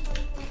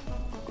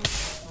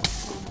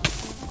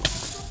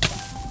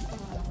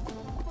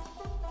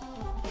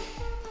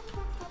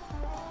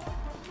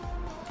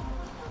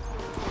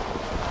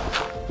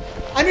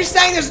 I'm just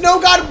saying there's no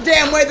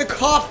goddamn way the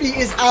coffee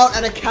is out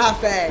at a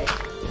cafe.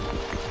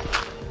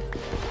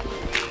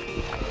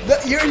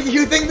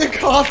 You think the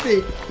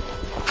coffee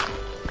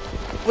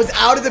was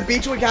out at the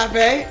Beachwood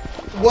Cafe?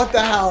 What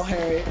the hell,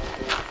 Harry?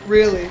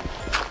 Really?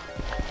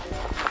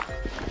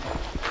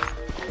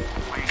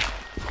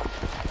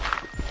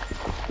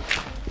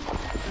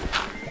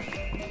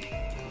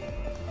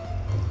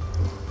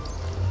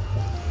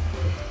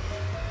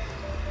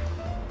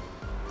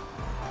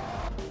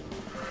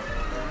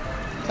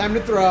 Time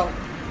to throw.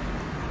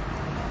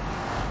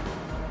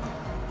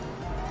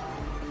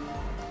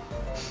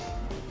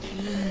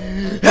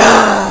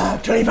 Ah,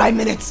 25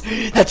 minutes.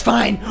 That's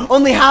fine.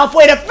 Only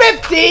halfway to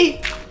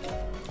 50.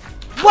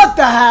 What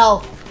the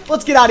hell?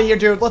 Let's get out of here,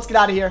 dude. Let's get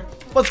out of here.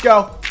 Let's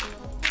go.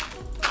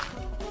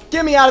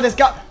 Get me out of this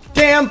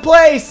goddamn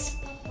place.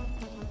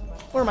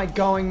 Where am I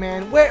going,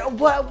 man? Where?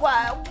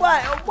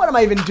 What am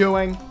I even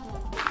doing?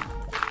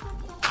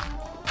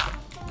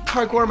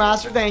 Parkour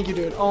master, thank you,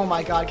 dude. Oh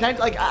my god, can I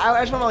like? I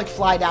just want to like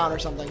fly down or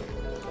something.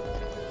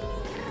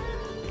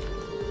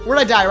 Where'd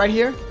I die? Right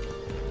here?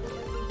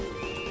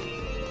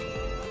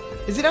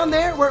 Is it down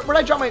there? Where'd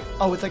I drop my?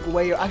 Oh, it's like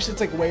way. Actually,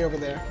 it's like way over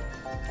there.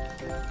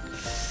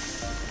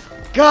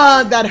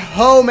 God, that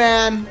hoe,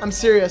 man. I'm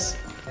serious.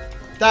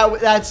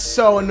 That's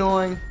so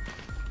annoying.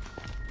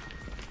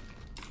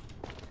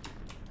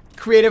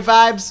 Creative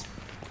vibes.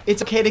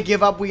 It's okay to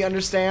give up. We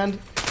understand.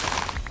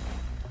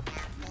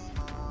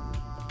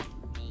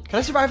 Can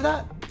I survive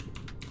that?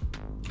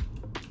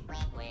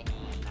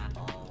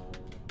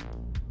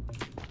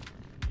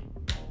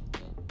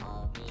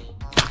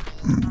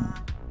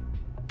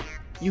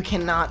 You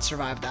cannot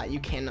survive that. You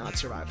cannot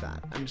survive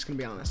that. I'm just gonna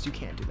be honest. You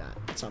can't do that.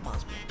 It's not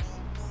possible.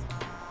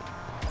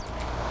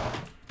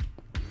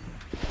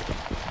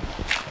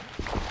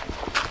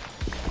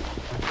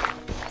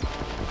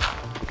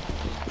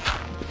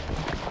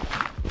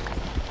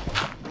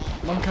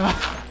 One god.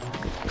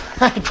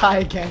 I die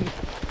again.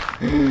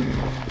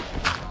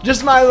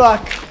 Just my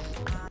luck.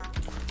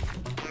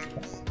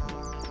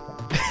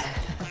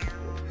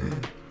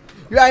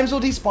 Your items will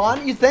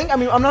despawn, you think? I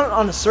mean, I'm not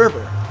on a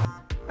server.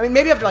 I mean,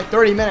 maybe after like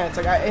 30 minutes.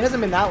 Like, it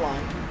hasn't been that long.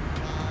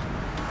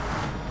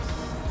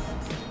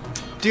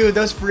 Dude,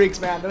 those freaks,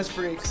 man. Those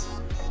freaks.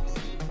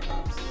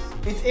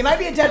 It might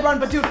be a dead run,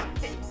 but dude,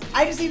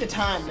 I just need a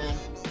time, man.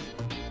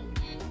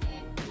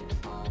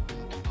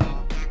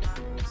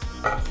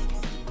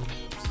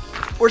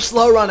 We're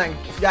slow running,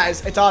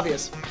 guys. It's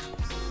obvious.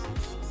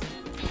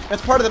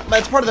 That's part of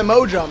the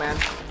mojo, man.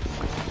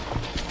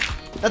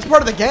 That's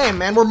part of the game,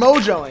 man. We're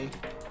mojoing.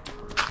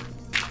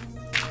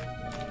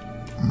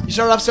 You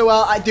started off so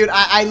well, dude.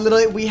 I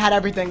literally, we had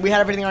everything. We had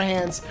everything in our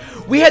hands.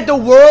 We had the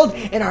world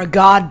in our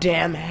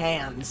goddamn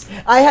hands.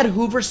 I had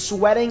Hoover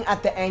sweating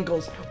at the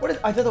ankles.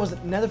 I thought that was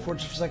Nether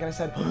Fortress for a second. I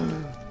said,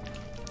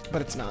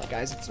 but it's not,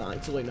 guys. It's not.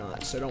 It's really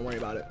not. So don't worry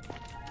about it.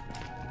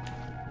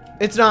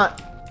 It's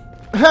not.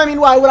 I mean,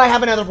 why would I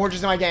have another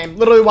fortress in my game?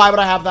 Literally, why would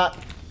I have that?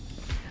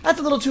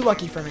 That's a little too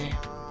lucky for me.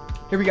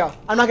 Here we go.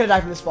 I'm not gonna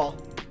die from this fall.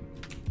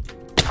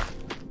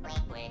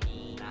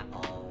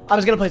 I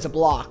was gonna place a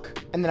block,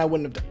 and then I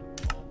wouldn't have done.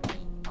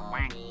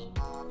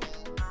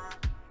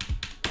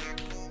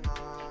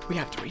 We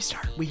have to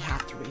restart. We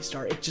have to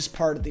restart. It's just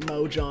part of the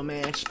mojo,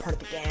 man. It's just part of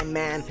the game,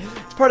 man.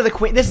 It's part of the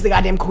queen. This is the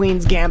goddamn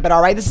Queen's Gambit,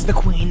 all right? This is the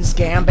Queen's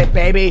Gambit,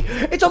 baby.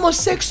 It's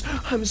almost 6.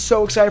 I'm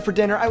so excited for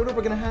dinner. I wonder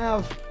what we're gonna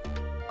have.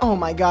 Oh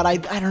my god, I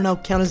don't know.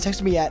 Count hasn't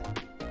texted me yet.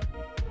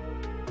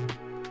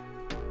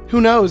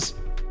 Who knows?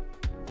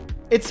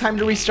 It's time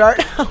to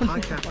restart. Oh, no.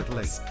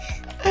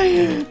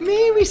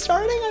 Me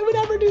restarting? I would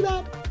never do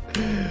that.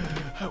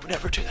 I would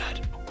never do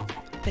that.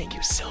 Thank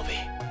you, Sylvie.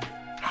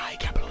 Hi,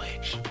 capital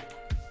H.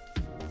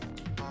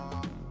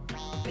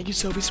 Thank you,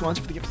 Sophie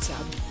Swanson, for the gifted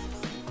sub.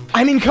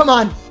 I mean, come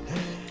on.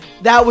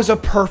 That was a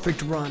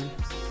perfect run.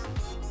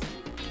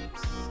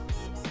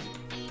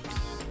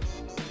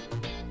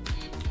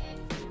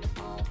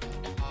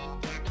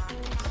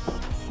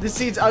 This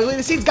seed's ugly.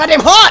 This seed's goddamn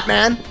hot,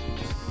 man.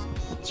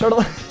 Start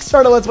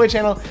a Let's Play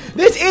channel.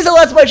 This is a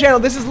Let's Play channel.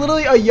 This is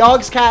literally a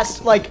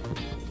Yogscast, like,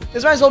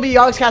 this might as well be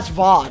Yogscast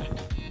VOD.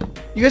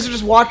 You guys are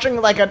just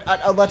watching, like,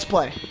 a Let's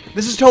Play.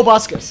 This is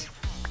Tobuscus.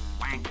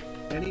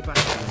 Any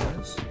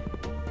bastioners?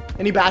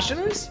 Any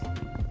bastioners?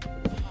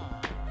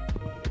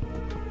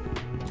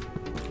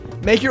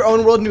 Make your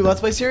own world new Let's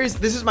Play series?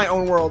 This is my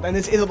own world, and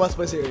this is a Let's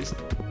Play series.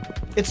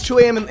 It's 2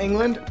 a.m. in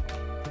England.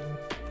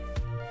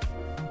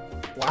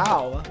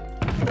 Wow.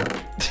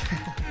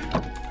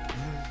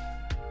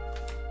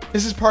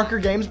 This is Parker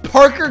Games.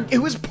 Parker, it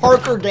was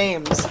Parker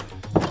Games.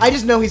 I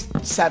just know he's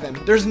 7.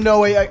 There's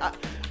no way.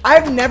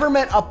 I've never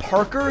met a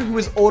Parker who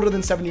is older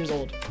than 7 years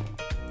old.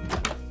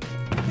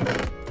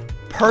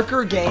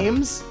 Parker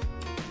Games?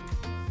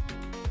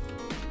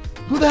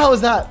 Who the hell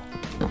is that?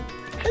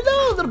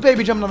 Hello, little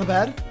baby jumping on the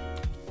bed.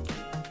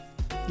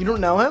 You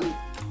don't know him?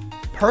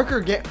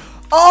 Parker Game.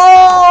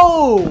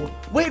 Oh!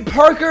 Wait,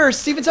 Parker,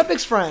 Steven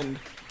Septic's friend.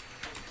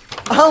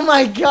 Oh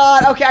my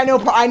god. Okay, I know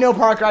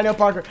Parker. I know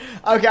Parker.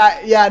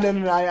 Okay, yeah,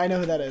 no, I know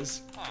who that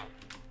is.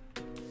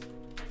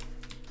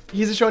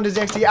 He's a show on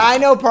Disney XD. I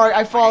know Parker.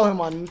 I follow him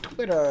on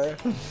Twitter.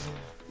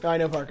 No, I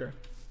know Parker.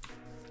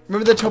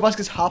 Remember the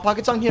Tobuscus Hot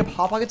Pocket song? He had a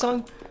Hot Pocket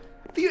song?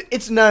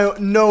 It's no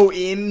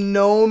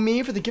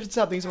me for the gifted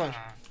sub. Thanks so much.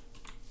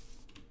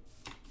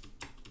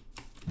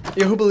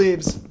 Yo, who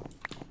believes?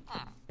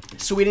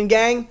 Sweden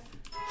gang?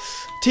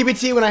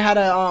 TBT when I had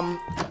a,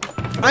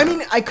 I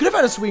mean, I could have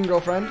had a Swedish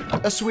girlfriend.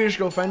 A Swedish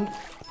girlfriend.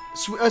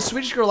 A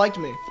Swedish girl liked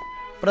me.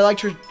 But I liked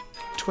her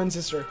twin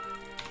sister.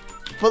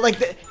 But, like,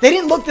 they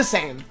didn't look the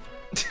same.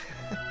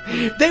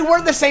 They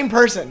weren't the same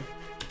person.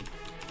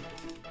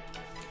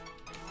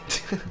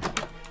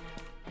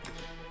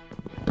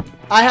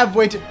 I have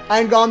waited. I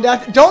am Golem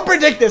Death. Don't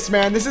predict this,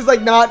 man. This is,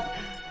 like, not...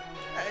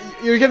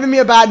 You're giving me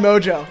a bad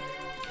mojo.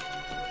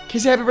 Can you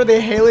say happy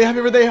birthday, Haley?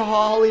 Happy birthday,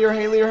 Holly, or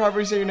Haley, or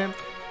however you say your name.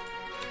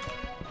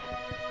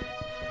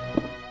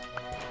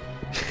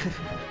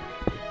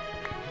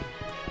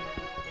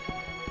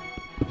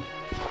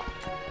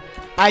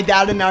 I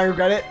doubted, now I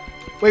regret it.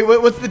 Wait,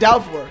 what's the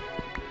doubt for?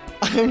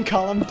 I'm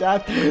Golem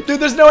Death. Dude,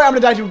 there's no way I'm gonna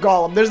die to a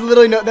Golem. There's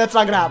literally no, that's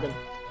not gonna happen.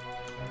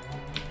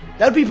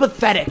 That would be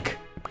pathetic.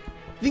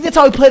 You think that's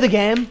how we play the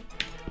game?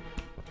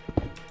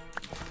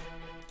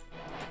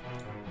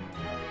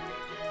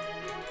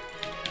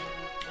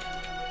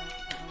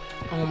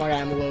 Oh my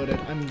god, I'm loaded.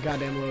 I'm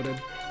goddamn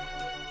loaded.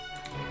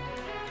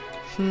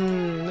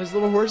 There's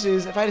little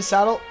horses. If I had a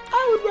saddle,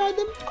 I would ride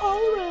them all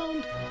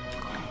around.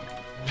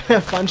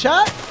 Fun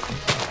shot?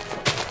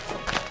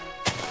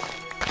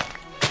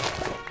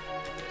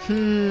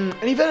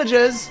 Any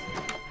villages?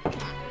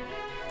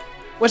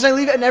 Once I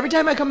leave it, and every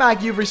time I come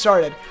back, you've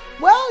restarted.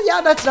 Well, yeah,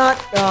 that's not,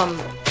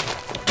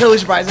 really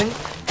surprising.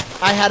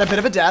 I had a bit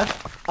of a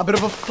death. A bit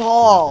of a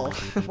fall,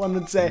 one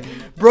would say.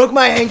 Broke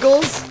my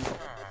ankles,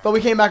 but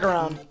we came back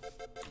around.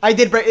 I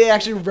did break, it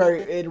actually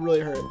it really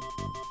hurt.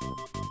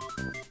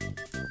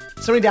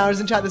 So many downers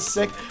in chat, this is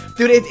sick.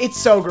 Dude,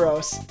 it's so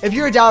gross. If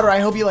you're a doubter, I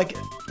hope you, like,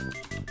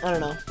 I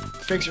don't know,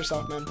 fix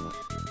yourself, man.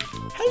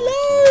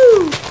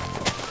 Hello!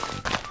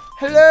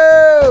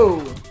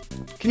 Hello!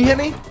 Can you hit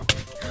me?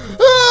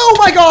 Oh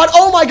my god!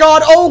 Oh my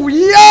god! Oh,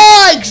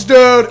 yikes,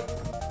 dude!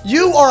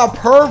 You are a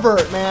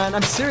pervert, man.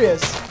 I'm serious.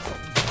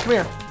 Come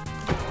here.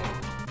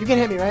 You can't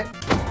hit me, right?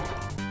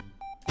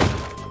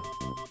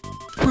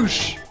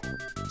 Whoosh.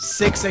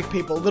 Sick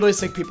people. Literally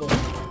sick people.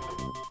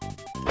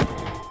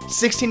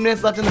 16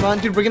 minutes left in the run.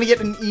 Dude, we're gonna get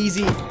an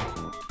easy...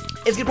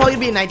 It's probably gonna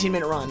be a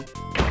 19-minute run.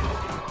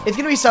 It's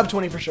gonna be sub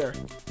 20 for sure.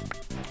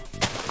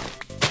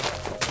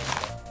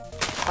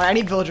 Alright, I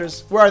need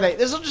villagers. Where are they?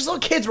 There's just little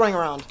kids running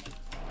around.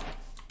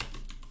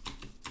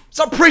 It's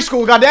not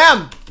preschool,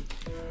 goddamn!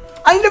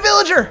 I need a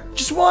villager!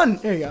 Just one!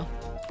 There you go.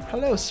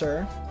 Hello,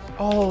 sir.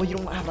 Oh, you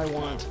don't have what I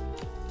want.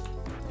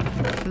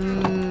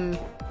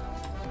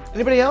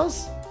 Anybody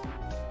else?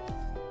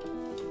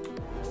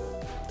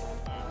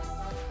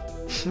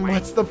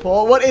 What's the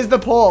poll? What is the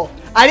poll?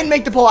 I didn't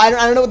make the poll. I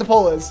don't know what the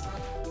poll is.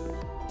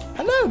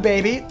 Hello,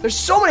 baby. There's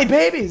so many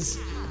babies.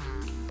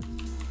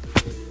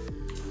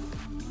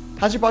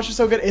 How's your posture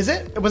so good? Is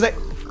it? Was it?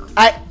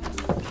 I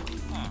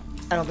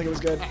don't think it was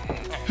good.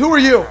 Who are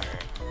you?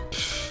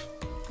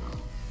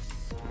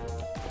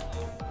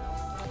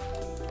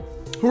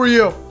 Who are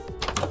you?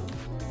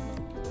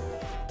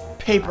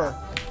 Paper.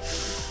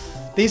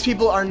 These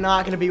people are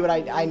not going to be what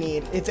I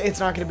need. It's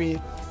not going to be.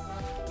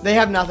 They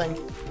have nothing.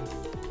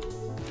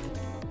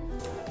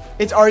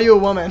 It's are you a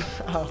woman?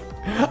 Oh.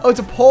 Oh, it's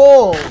a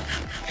poll.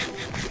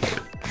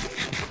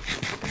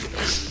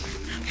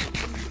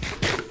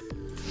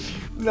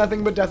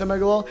 Nothing but death and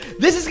megalo.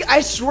 This is,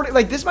 I swear to,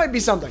 like, this might be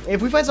something.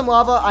 If we find some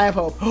lava, I have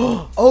hope.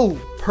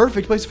 Oh,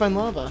 perfect place to find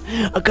lava.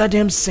 A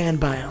goddamn sand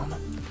biome.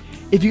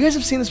 If you guys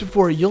have seen this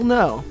before, you'll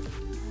know.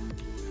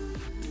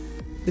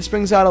 This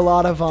brings out a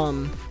lot of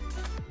lava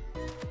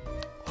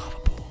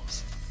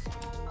pools.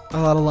 A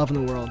lot of love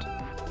in the world.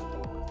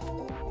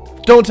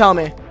 Don't tell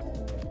me.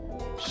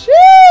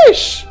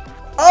 Sheesh!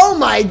 Oh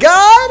my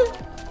god!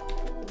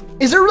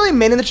 Is there really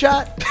men in the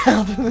chat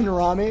other than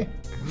Rami?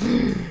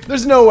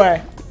 There's no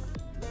way.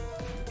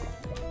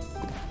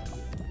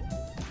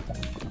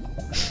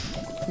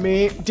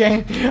 Me,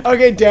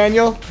 okay,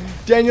 Daniel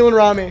and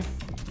Rami,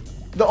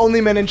 the only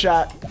men in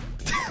chat.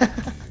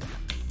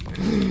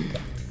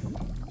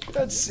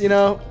 That's, you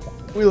know,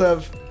 we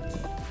live.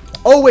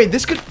 Oh wait,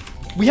 this could.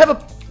 We have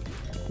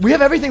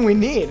everything we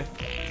need.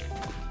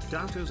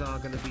 Doubters are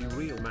gonna be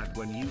real mad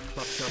when you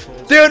plucked up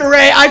all. Dude,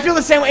 Ray, I feel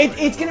the same way.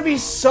 It's gonna be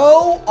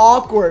so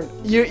awkward.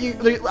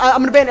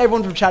 I'm gonna ban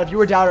everyone from chat if you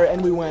were a doubter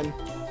and we win.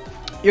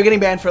 You're getting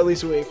banned for at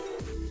least a week.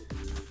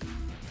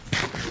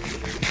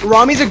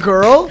 Rami's a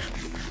girl?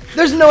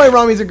 There's no way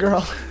Rami's a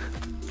girl.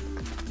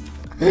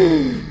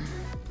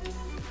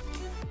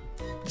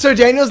 So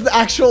Daniel's the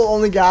actual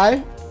only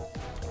guy?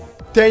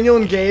 Daniel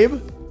and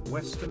Gabe?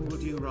 Weston,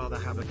 would you rather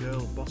have a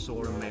girl boss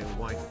or a male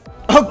wife?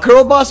 A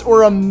girl boss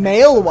or a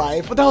male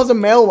wife? What the hell is a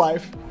male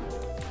wife?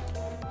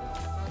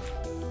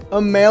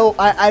 A male...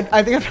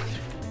 I think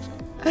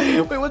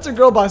I've... Wait, what's a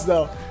girl boss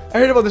though? I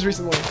heard about this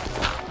recently.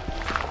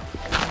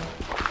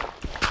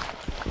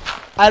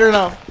 I don't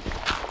know.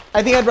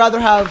 I think I'd rather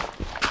have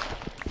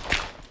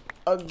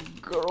a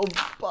girl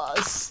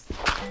boss.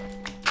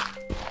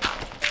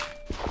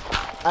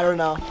 I don't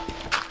know.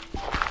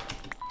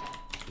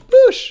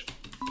 Boosh.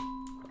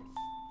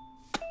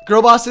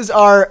 Girl bosses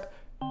are...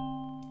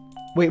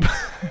 Wait.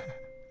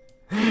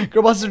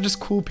 Girl bosses are just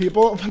cool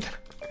people?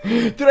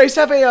 Dude, I used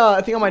to have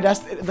a thing on my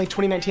desk in like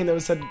 2019 that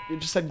said, it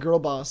just said girl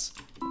boss.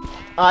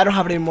 I don't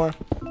have it anymore.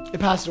 It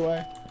passed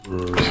away.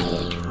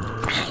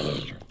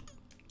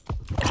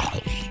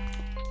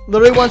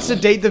 Literally wants to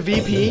date the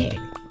VP.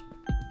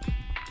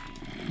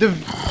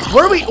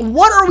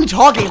 What are we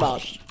talking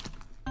about?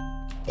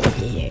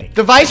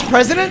 The vice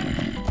president?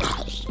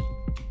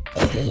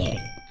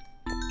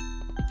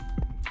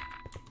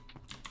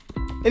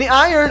 Any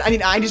iron?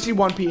 I just need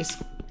one piece.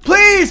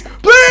 Please!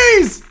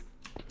 Please!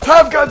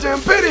 Have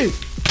goddamn pity!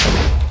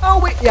 Oh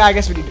wait, yeah, I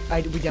guess we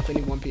definitely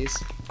need one piece.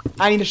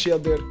 I need a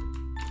shield, dude.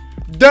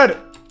 Dude!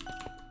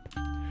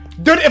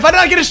 Dude, if I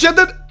don't get a shield,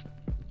 dude,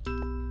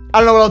 I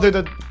don't know what I'll do,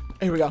 dude.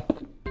 Here we go.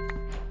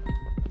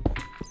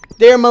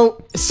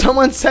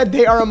 Someone said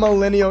they are a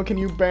millennial. Can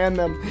you ban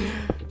them?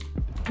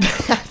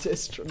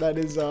 That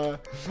is oh!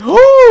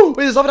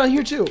 Wait, there's lava down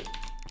here too.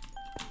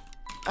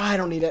 I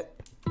don't need it.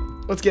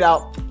 Let's get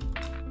out.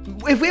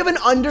 If we have an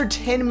under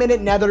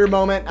 10-minute nether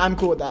moment, I'm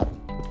cool with that.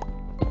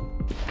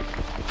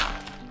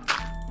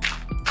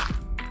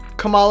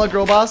 Kamala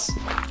girl boss.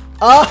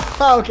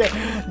 Oh, okay.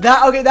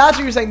 That's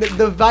what you're saying.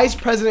 The vice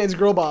president is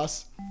girl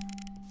boss.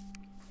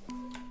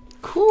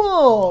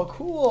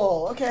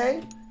 Cool.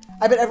 Okay.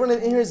 I bet everyone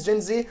in here is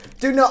Gen Z.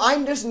 Dude, no,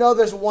 I just know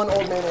there's one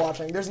old man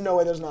watching. There's no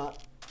way there's not.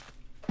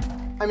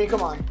 I mean,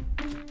 come on.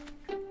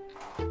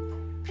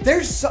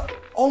 There's so...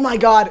 Oh my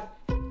god.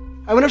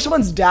 I wonder if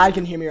someone's dad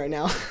can hear me right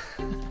now.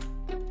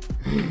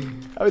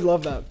 I would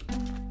love that.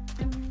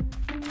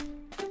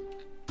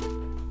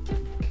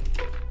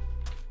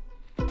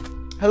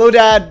 Hello,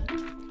 Dad.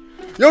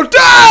 Yo,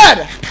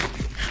 Dad!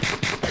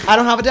 I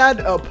don't have a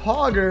dad? Oh,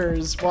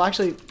 poggers. Well,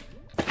 actually...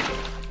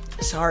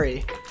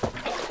 Sorry.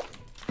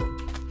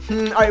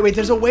 Alright, wait,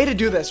 there's a way to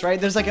do this, right?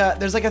 There's like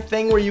a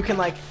thing where you can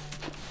like...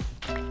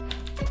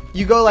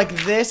 You go like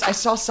this. I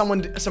saw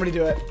somebody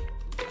do it.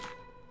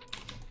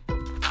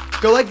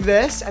 Go like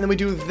this, and then we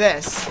do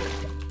this.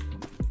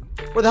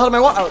 Where the hell am I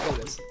Oh, there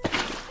it is.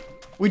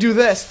 We do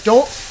this.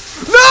 Don't...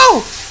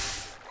 No!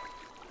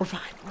 We're fine.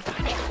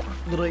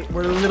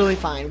 We're literally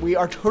fine. We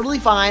are totally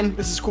fine.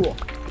 This is cool.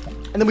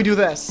 And then we do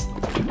this.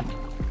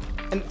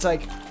 And it's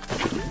like...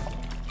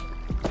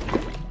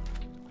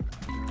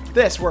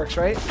 This works,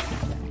 right?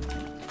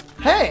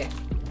 Hey!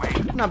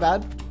 Not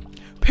bad.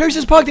 Paris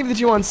is Pog, thank you that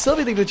you won.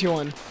 Sylvie, thank you that you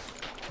won.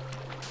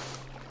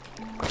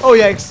 Oh,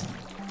 yikes.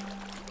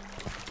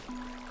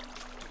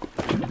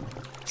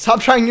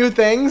 Stop trying new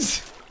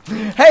things.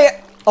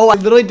 Hey! Oh, I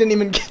literally didn't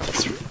even get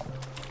this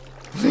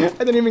right.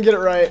 I didn't even get it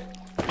right.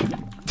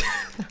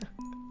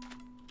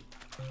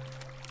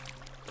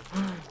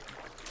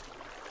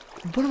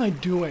 What am I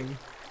doing?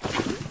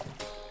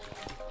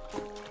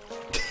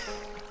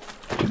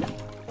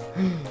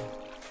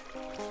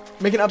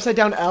 Make an upside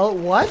down L?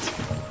 What?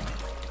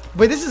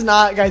 Wait, this is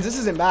not, guys, this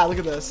isn't bad. Look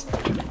at this.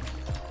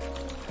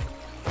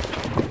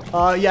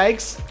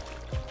 Yikes.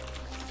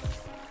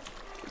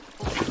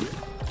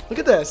 Look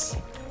at this.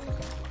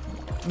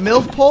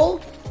 MILF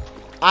pole?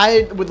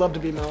 I would love to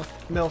be MILF.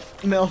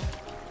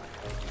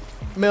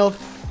 MILF.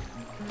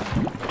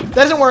 That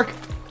doesn't work.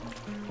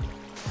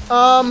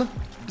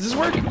 Does this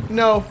work?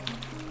 No.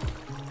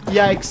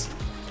 Yikes.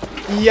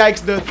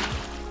 Yikes, dude.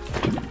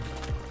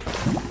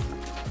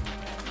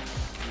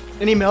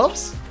 Any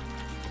MILFs?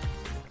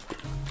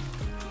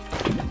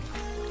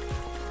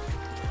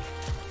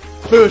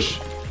 Boosh.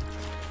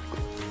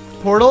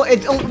 Portal?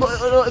 It's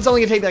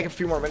only gonna take me like a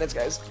few more minutes,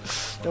 guys.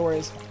 No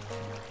worries.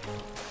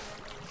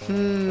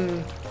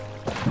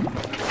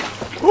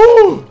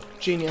 Ooh!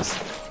 Genius.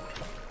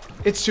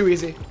 It's too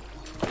easy.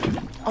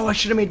 Oh, I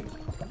should have made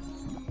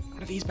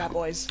one of these bad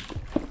boys.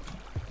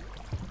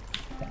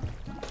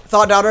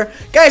 Thought daughter.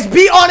 Guys,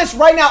 be honest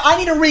right now. I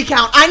need a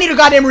recount. I need a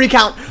goddamn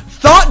recount.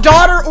 Thought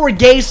daughter or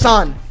gay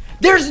son?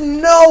 There's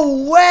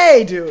no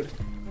way, dude.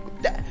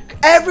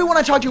 Everyone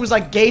I talked to was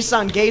like, gay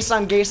son, gay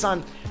son, gay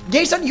son.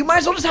 Gay son, you might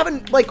as well just have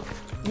a, like,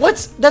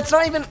 that's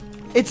not even,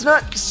 it's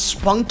not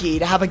spunky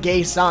to have a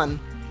gay son.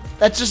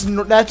 That's just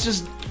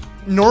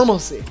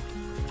normalcy.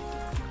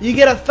 You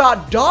get a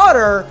thought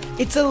daughter,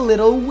 it's a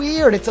little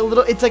weird. It's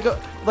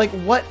like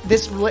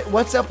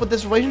what's up with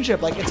this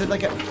relationship? Like, it's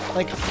like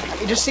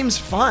it just seems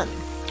fun.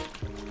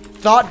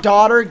 Thought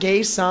daughter,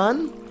 gay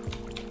son.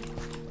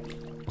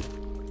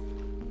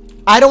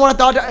 I don't want a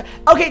thought daughter.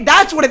 Okay,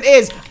 that's what it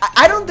is.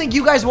 I don't think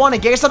you guys want a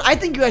gay son. I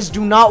think you guys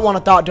do not want a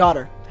thought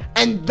daughter.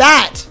 And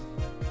that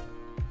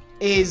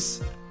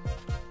is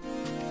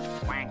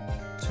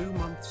 2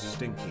 months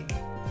stinky.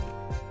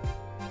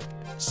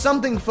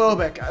 Something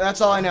phobic.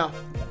 That's all I know.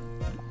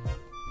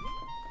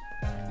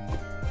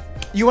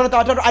 You want a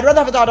thought daughter? I'd rather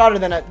have a thought daughter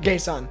than a gay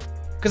son.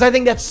 Because I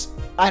think that's,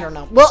 I don't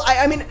know. Well,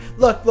 I mean,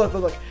 look.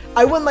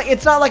 I wouldn't like,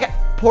 it's not like a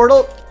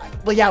portal.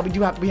 Well, yeah,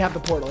 we have the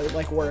portal. It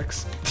like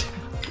works.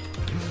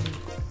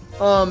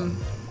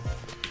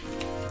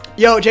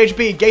 Yo,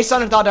 JHP, gay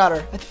son or thought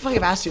daughter? I think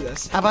I've asked you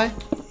this. Have I?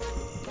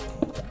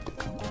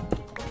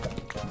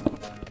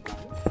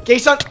 Gay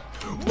son.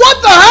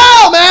 What the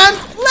hell, man?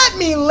 Let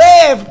me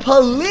live,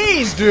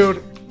 please,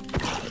 dude.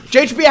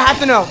 JHP, I have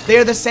to know. They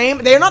are the same?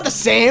 They are not the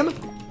same.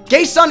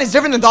 Gay son is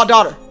different than thought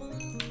daughter.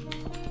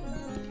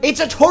 It's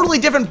a totally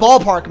different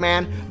ballpark,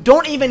 man.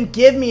 Don't even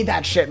give me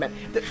that shit, man.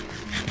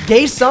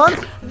 Gay son?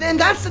 Then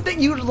that's the thing.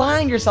 You're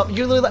lying to yourself.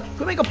 You're literally, if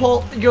we make a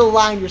poll, you're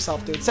lying to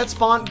yourself, dude. Set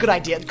spawn, good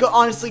idea.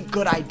 Honestly,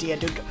 good idea,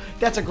 dude.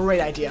 That's a great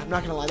idea. I'm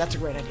not gonna lie. That's a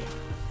great idea.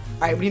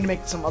 All right, we need to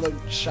make some other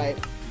shite.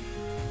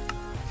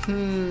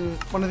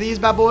 One of these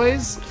bad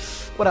boys.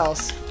 What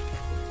else?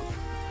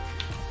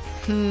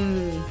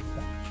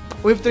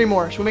 We have 3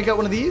 more. Should we make out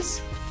one of these?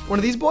 One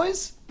of these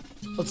boys?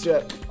 Let's do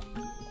it.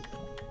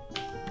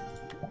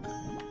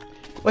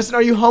 Weston,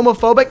 are you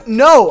homophobic?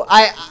 No,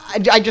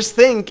 I just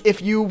think if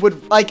you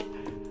would, like,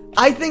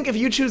 I think if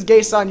you choose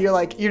gay son,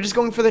 you're just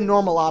going for the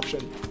normal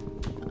option.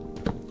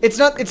 It's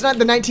not the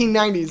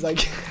 1990s,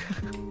 like,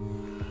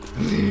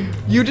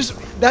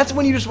 that's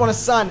when you just want a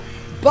son.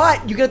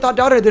 But you get a thought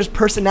daughter, there's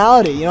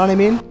personality, you know what I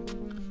mean?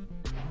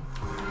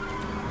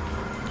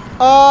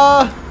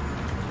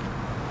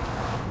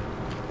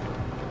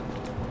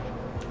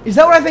 Is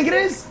that what I think it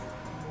is?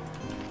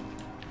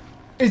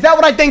 Is that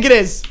what I think it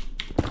is?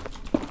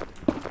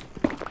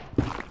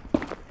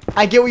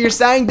 I get what you're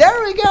saying.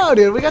 There we go,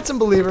 dude. We got some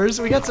believers.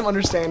 We got some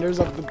understanders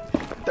of the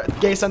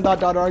gay son thought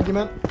daughter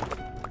argument.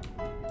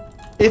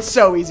 It's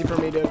so easy for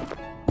me, dude.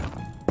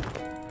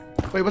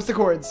 Wait, what's the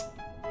chords?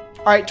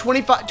 All right,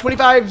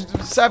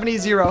 25, 70,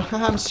 0.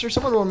 I'm sure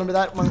someone will remember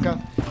that,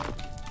 Monka.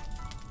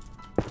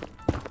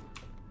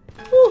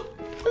 Ooh,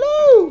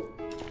 hello.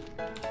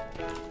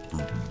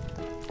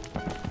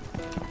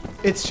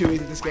 It's too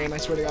easy, this game, I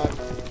swear to God.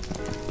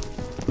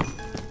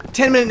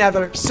 10-minute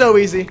nether, so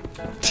easy.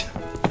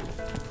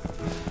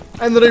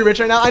 I'm literally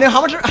rich right now. I know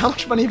how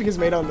much money you guys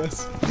made on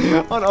this,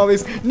 on all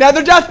these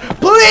nether deaths.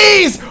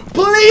 Please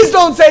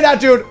don't say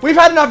that, dude. We've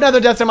had enough nether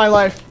deaths in my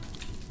life.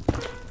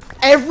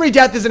 Every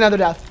death is a nether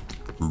death.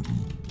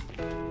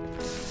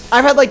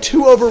 I've had like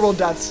 2 overworld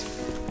deaths.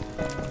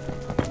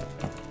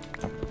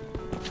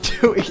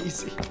 Too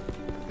easy.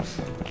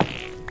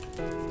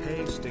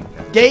 Hey,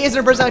 stinker. Gay isn't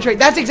a personality trait.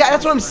 That's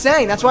what I'm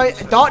saying. That's why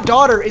thought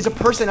daughter is a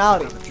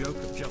personality.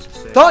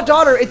 Thought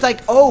daughter, it's like,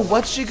 oh,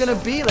 what's she gonna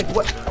be? Like,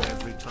 what?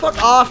 Fuck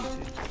off.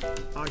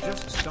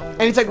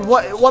 And it's like,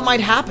 what might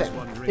happen?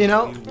 You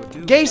know?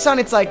 Gay son,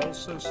 it's like,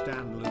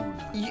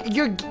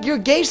 your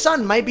gay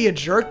son might be a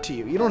jerk to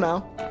you. You don't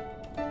know.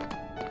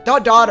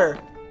 Thought daughter.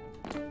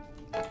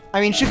 I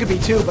mean, she could be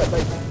too, but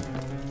like,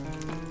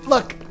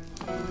 look,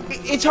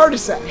 it's hard to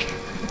say.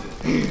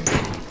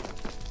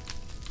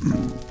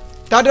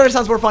 Thought daughter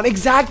sounds more fun.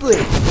 Exactly.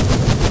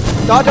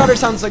 Thought daughter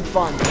sounds like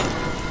fun.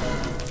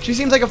 She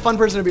seems like a fun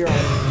person to be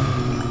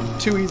around.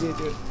 Too easy,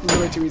 dude.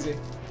 Literally too easy.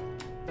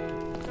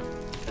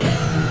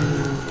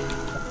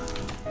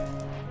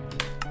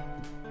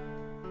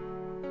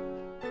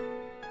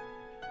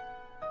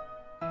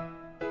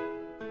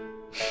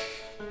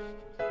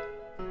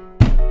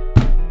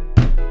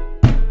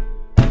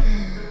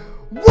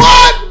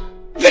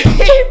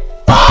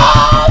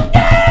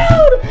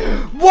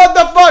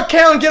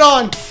 Karen, get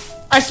on!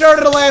 I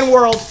started a LAN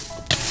world.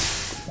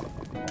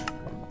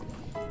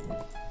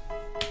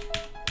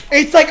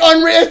 It's like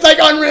unreal. It's like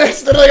unreal.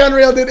 It's literally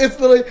unreal, dude. It's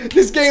literally,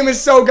 this game is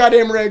so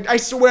goddamn rigged. I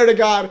swear to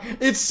God,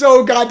 it's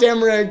so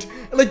goddamn rigged.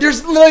 Like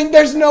there's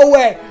no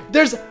way.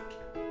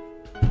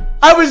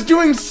 I was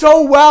doing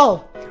so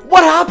well.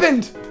 What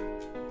happened?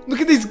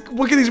 Look at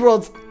these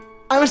worlds.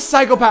 I'm a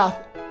psychopath.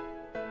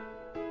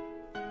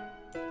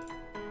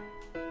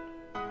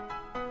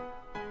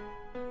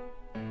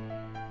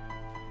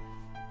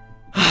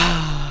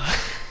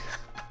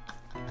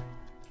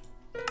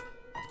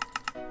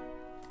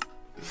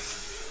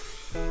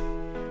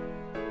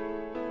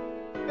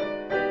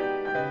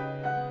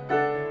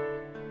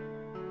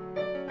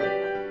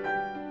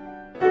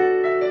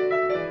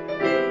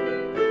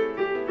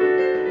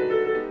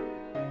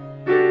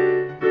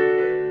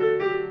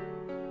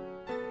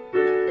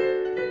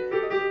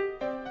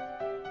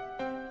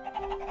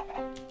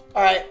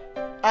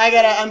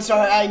 I'm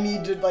sorry. I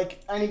need to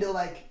like.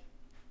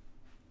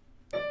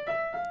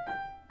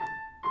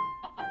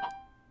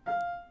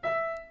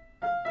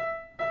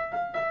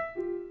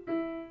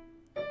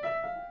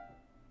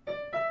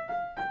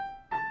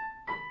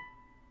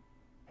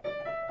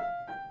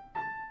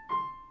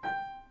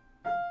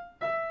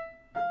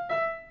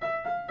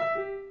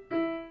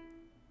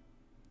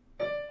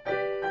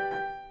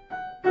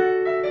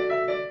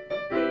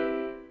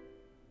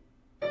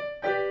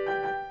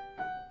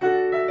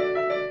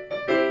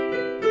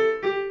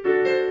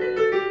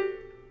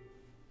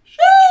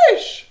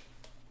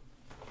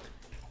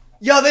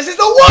 Yo, this is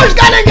the worst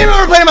goddamn game I've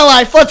ever played in my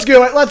life. Let's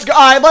do it. Let's go.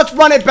 All right, let's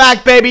run it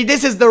back, baby.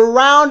 This is the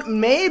round,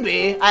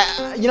 maybe.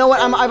 You know what?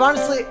 I've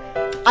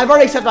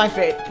already accepted my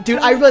fate, dude.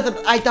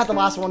 I thought the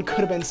last one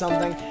could have been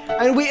something.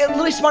 I mean, we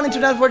literally spawned into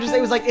Death Fortress.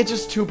 It was like, it's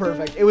just too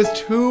perfect. It was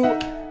too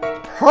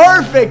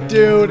perfect,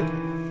 dude.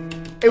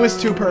 It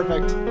was too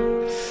perfect.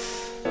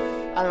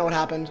 I don't know what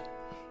happened.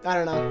 I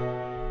don't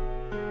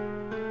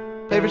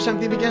know. Play for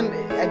something again.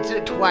 I did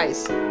it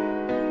twice.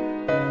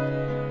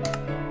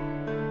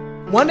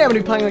 One day I'm gonna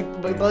be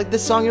playing like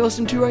this song you're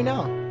listening to right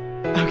now.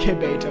 Okay,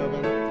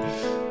 Beethoven.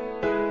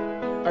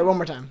 All right, one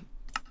more time.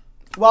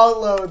 While it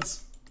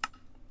loads.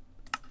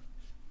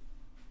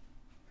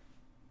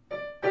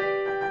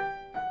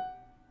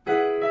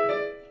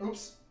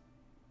 Oops.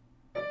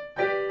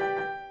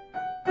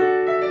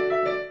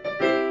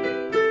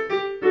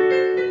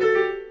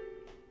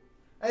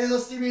 Hey, little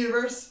Steven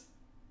Universe.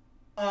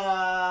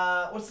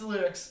 What's the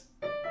lyrics?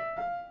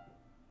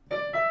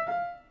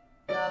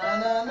 Na na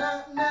na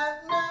na na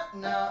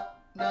na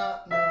na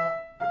na.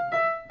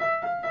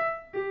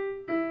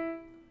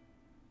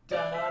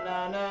 Da na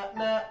na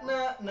na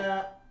na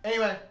na.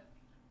 Anyway,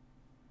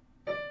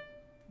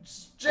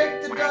 just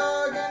Jake the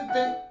dog and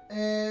think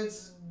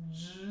it's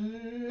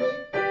Jake.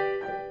 I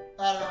don't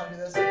know how to do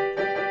this.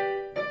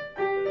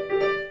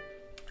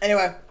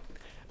 Anyway,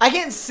 I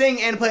can't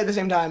sing and play at the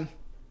same time.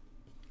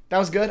 That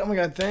was good. Oh my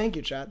god, thank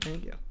you, chat.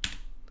 Thank you.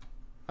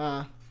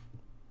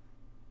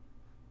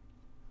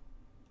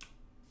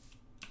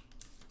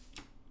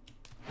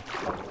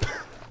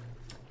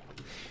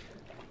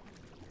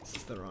 This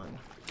is the run.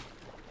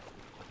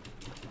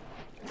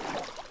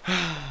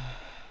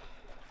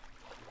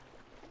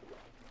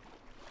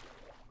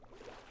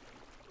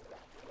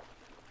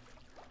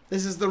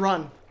 This is the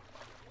run.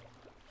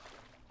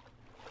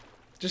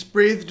 Just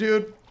breathe,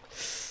 dude.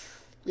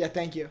 Yeah,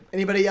 thank you.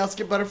 Anybody else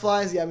get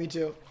butterflies? Yeah, me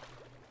too.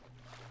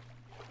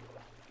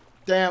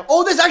 Damn.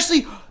 Oh, there's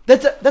actually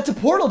that's a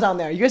portal down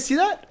there. You guys see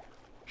that?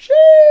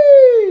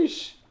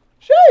 Sheesh.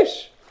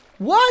 Sheesh.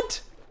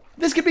 What?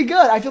 This could be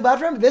good. I feel bad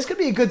for him. This could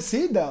be a good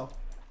seed though.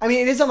 I mean,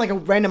 it is on like a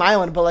random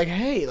island, but like,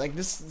 hey, like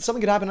this,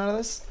 something could happen out of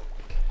this.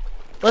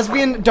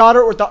 Lesbian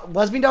daughter or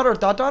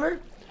thought daughter?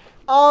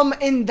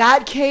 In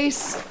that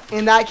case,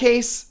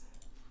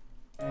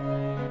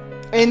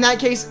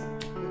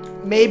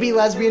 maybe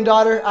lesbian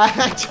daughter. I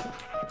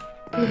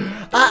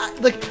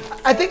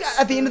think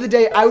at the end of the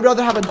day, I would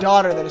rather have a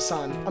daughter than a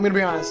son. I'm gonna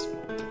be honest.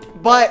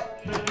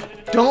 But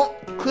don't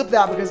clip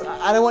that because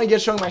I don't want to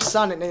get showing my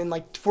son in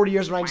like 40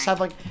 years when I just have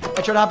like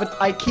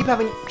I keep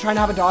trying to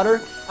have a daughter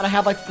and I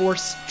have like four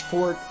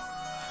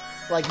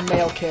like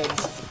male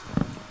kids.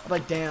 I'm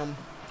like, damn.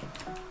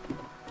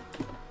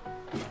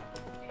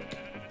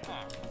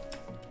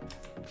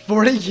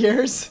 40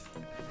 years?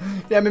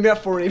 Yeah, maybe not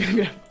 40.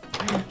 Maybe not,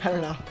 I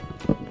don't know.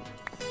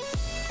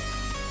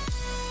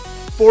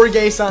 4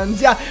 gay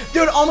sons. Yeah,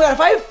 dude, oh my god,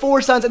 if I have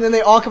 4 sons and then they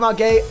all come out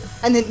gay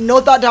and then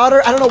no thought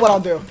daughter, I don't know what I'll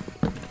do.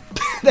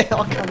 They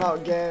all come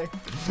out gay.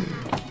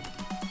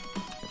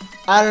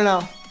 I don't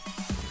know.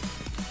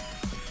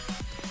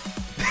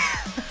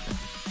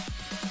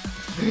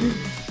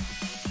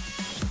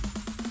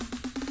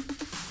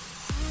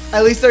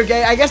 At least they're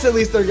gay. I guess at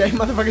least they're gay.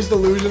 Motherfucker's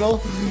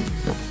delusional.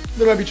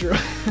 That might be true.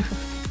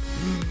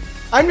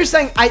 I'm just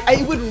saying,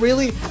 I would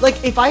really,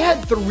 like, if I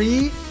had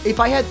three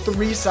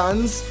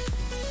sons,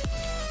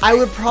 I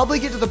would probably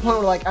get to the point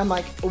where, like, I'm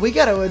like, we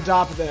gotta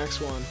adopt the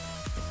next one.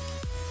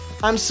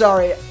 I'm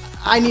sorry,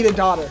 I need a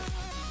daughter.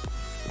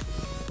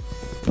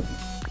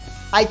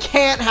 I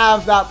can't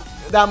have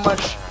that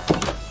much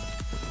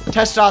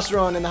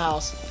testosterone in the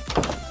house.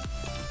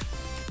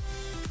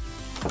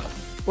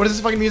 What is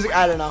this fucking music?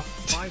 I don't know.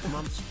 5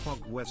 months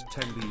Pog West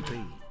 10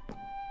 BB.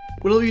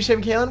 Will you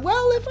shame Kalen?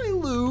 Well, if I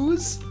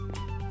lose.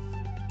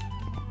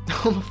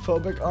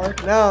 Homophobic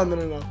arc? No.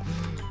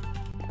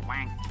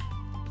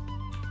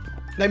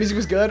 That music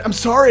was good. I'm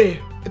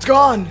sorry. It's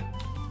gone.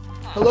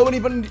 Hello,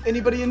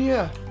 anybody in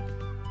here?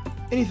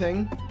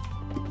 Anything?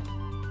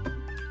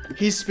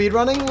 He's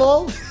speedrunning,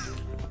 lol?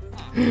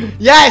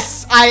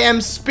 Yes, I am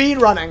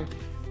speedrunning.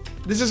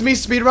 This is me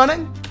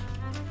speedrunning.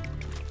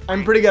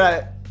 I'm pretty good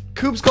at it.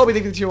 Coops Colby,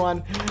 thank you for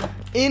 2-1.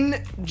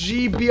 In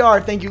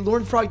GBR, thank you.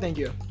 Lauren Frog, thank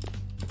you.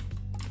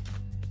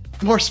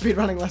 More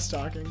speedrunning, less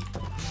talking.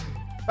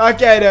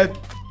 Okay, dude.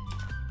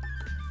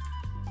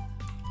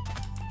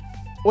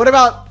 What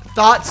about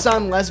thought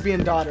son,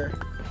 lesbian daughter?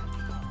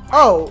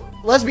 Oh,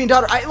 lesbian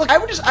daughter. I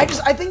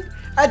think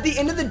At the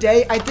end of the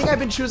day, I think I've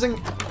been choosing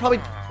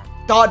probably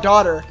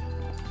daughter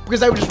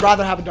because I would just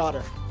rather have a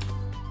daughter.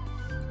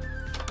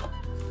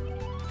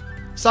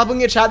 Stop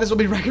looking at chat. This will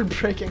be record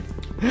breaking.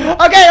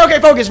 Okay,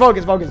 focus,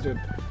 dude.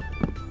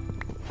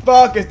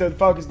 Focus,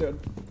 dude.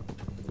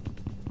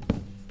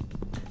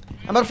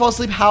 I'm about to fall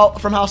asleep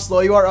from how slow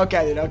you are.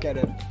 Okay, dude.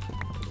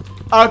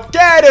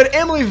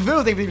 Emily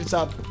Vu, thank you for the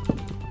sub.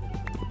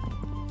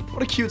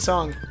 What a cute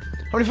song.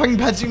 How many fucking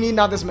pets do you need?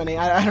 Not this many.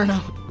 I don't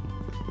know.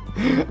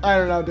 I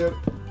don't know, dude.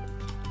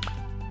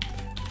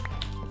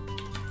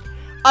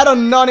 I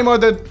don't know anymore,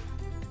 dude.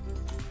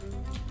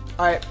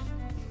 Alright.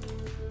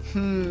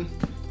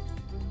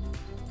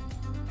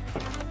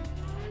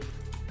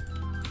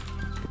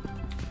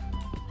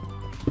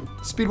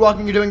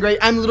 Speedwalking, you're doing great.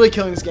 I'm literally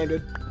killing this game,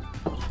 dude.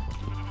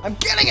 I'm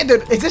getting it,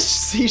 dude. Is this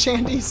sea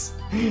shanties?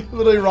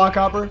 Literally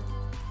Rockhopper.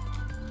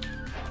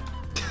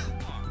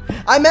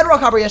 I met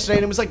Rockhopper yesterday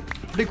and it was like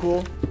pretty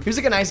cool. He was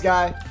like a nice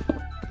guy.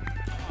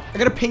 I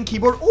got a pink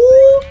keyboard.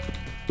 Ooh!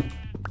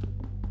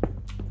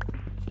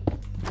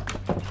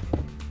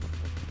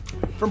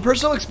 From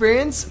personal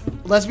experience,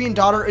 lesbian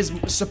daughter is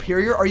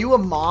superior. Are you a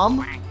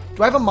mom?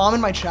 Do I have a mom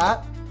in my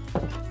chat?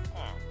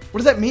 What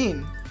does that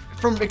mean?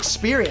 From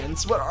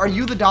experience? What, are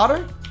you the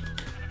daughter?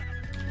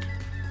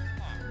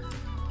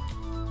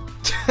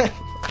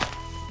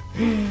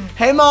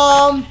 Hey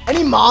mom!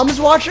 Any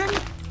moms watching?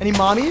 Any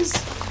mommies?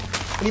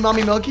 Any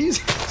mommy milkies?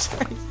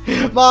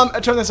 Mom,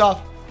 turn this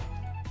off.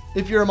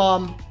 If you're a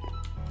mom.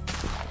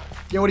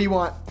 Yeah, what do you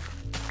want?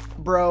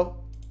 Bro.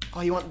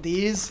 Oh, you want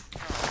these?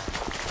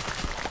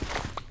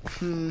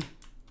 Don't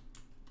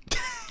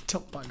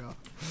bug off.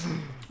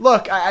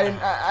 Look,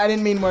 I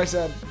didn't mean what I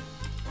said.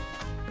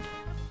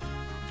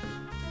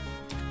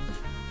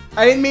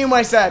 I didn't mean what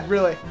I said,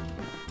 really.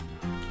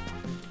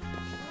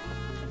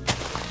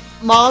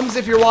 Moms,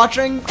 if you're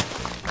watching,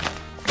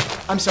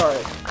 I'm sorry.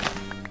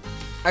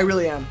 I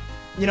really am.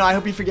 You know, I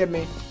hope you forgive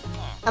me.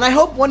 And I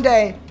hope one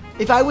day,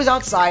 if I was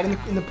outside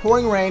in the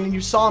pouring rain and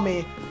you saw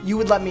me, you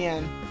would let me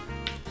in.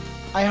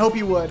 I hope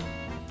you would.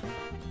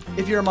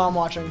 If you're a mom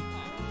watching.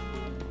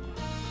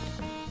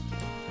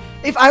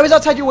 If I was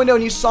outside your window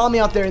and you saw me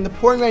out there in the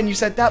pouring rain and you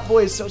said, that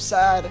boy is so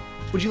sad,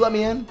 would you let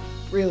me in?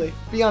 Really?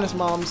 Be honest,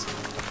 moms.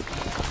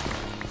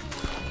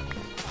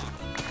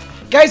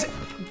 Guys,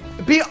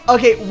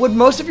 okay, would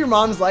most of your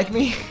moms like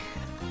me?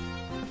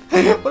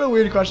 What a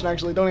weird question,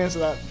 actually. Don't answer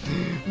that.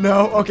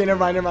 No? Okay,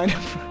 never mind.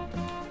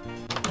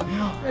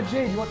 Yeah,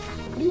 Jade, what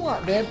do you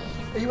want, babe?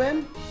 Are you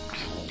in?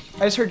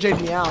 I just heard Jade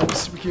meow. It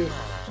was super cute.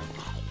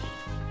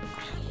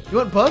 You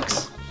want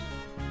books?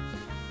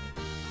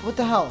 What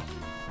the hell?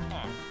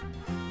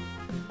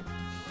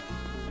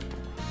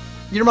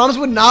 Your moms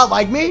would not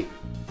like me?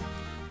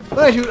 What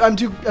do I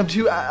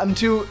do? I'm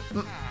too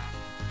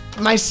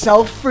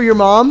myself for your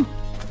mom?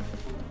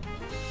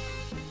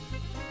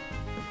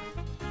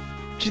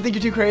 Do you think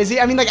you're too crazy?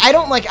 I mean, like, I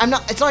don't, like, I'm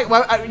not, it's not like,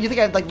 why, you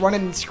think I'd, like, run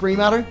in and scream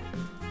at her?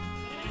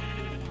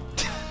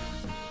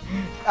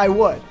 I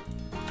would.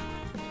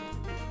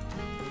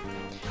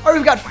 Alright,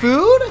 we've got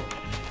food.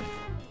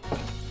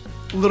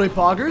 Literally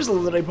poggers.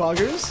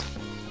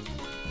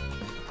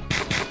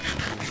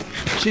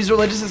 She's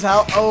religious as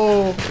hell.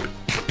 Oh.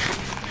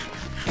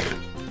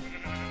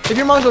 If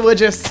your mom's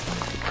religious,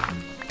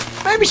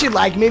 maybe she'd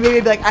like me.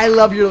 Maybe be like, I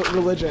love your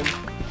religion.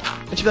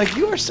 And she'd be like,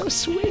 you are so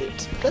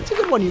sweet. That's a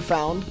good one you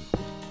found.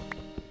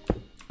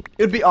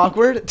 It would be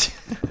awkward.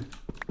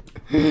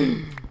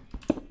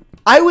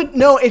 I would,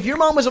 no, if your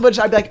mom was religious,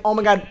 I'd be like, oh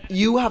my god,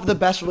 you have the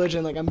best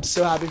religion. Like, I'm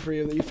so happy for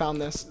you that you found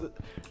this.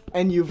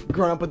 And you've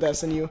grown up with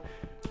this. And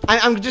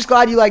I'm just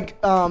glad you, like,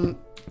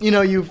 you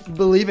know, you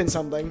believe in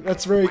something.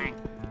 That's very,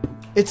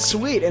 it's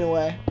sweet in a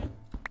way.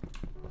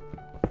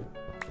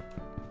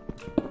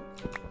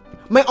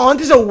 My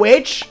aunt is a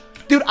witch?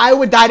 Dude, I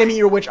would die to meet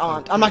your witch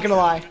aunt. I'm not gonna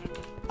lie.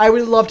 I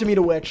would love to meet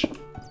a witch.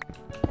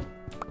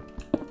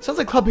 Sounds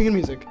like Club Penguin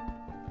music.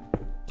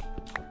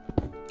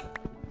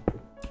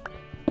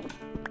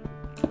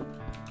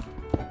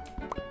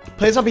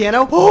 Play this on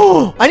piano?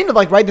 Oh, I need to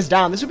like write this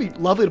down. This would be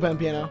lovely to play on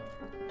piano.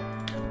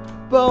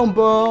 Boom,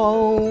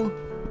 boom.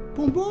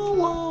 Boom, boom,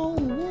 boom,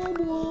 boom,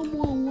 boom,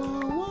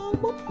 boom,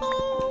 boom, boom.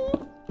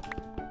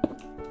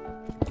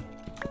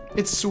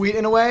 It's sweet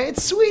in a way.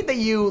 It's sweet that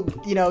you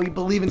know, you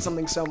believe in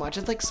something so much.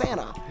 It's like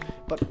Santa,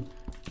 but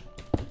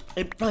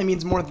it probably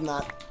means more than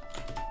that.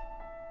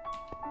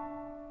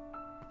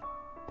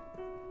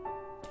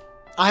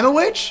 I'm a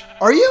witch?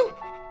 Are you?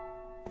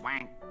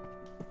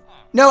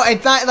 No,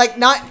 it's not like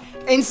not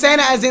in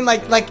Santa as in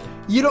like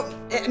you don't,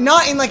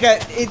 not in like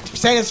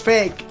Santa's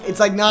fake. It's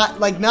like not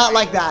like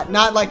that.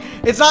 Not like,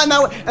 it's not in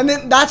that way. And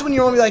then that's when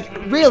you're gonna be like,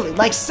 really?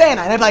 Like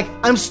Santa? And I'm like,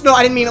 no,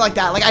 I didn't mean it like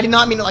that. Like I did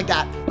not mean it like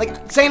that.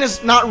 Like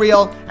Santa's not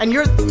real. And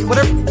you're,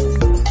 whatever.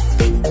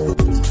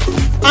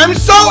 I'm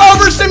so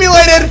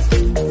overstimulated.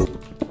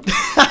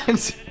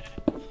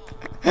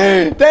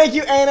 Thank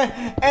you,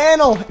 Anna.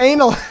 Anal.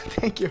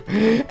 Thank you.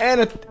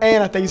 Anna,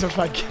 thank you so much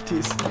for my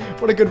gifties.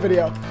 What a good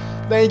video.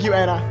 Thank you,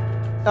 Anna.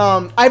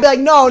 I'd be like,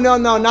 no,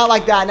 not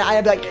like that. And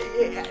I'd be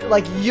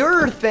like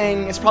your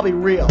thing is probably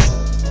real.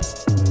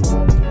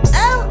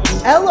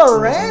 Ella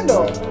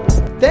Randall.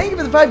 Thank you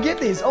for the 5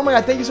 gifties. Oh my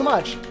god, thank you so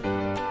much.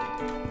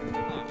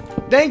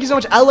 Thank you so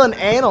much, Ella and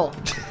Anna.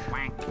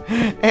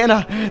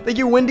 Anna, thank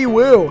you, Wendy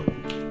Woo.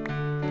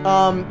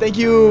 Thank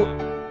you,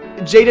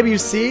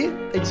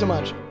 JWC. Thank you so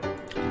much.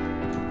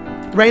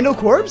 Randall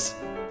Corpse?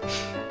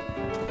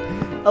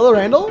 Hello,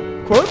 Randall?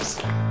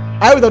 Corpse?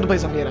 I would love to play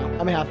some piano.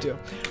 I may have to.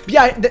 But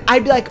yeah,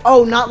 I'd be like,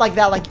 oh, not like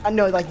that. Like,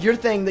 no, like your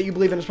thing that you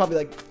believe in is probably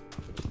like,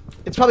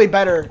 it's probably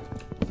better.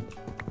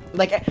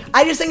 Like,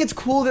 I just think it's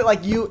cool that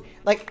like you,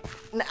 like,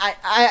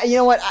 you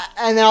know what?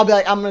 And then I'll be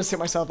like, I'm gonna sit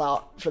myself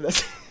out for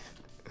this.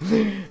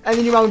 And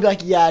then your mom would be like,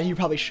 yeah, you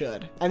probably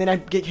should. And then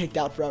I'd get kicked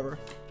out forever.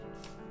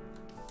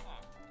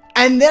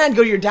 And then I'd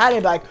go to your dad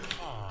and I'd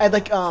be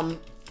like, I'd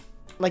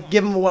like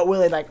give him what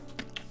Willie like.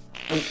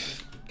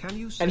 Can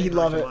you say and he'd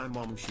love it. My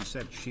mom, she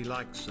said she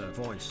likes her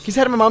voice. He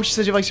said to my mom, she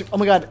said she likes. Oh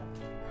my god,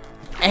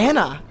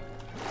 Anna,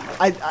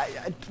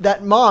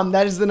 that mom,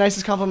 that is the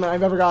nicest compliment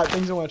I've ever got.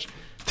 Thank you so much.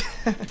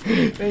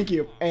 Thank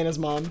you, Anna's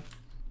mom.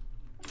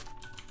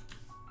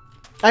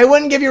 I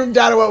wouldn't give your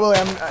dad a what Willie.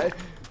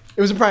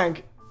 It was a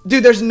prank,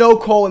 dude. There's no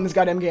coal in this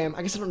goddamn game.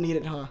 I guess I don't need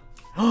it, huh?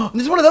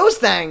 This is one of those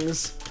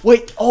things.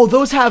 Wait, oh,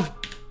 those have.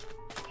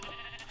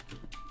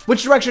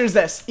 Which direction is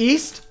this?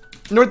 East,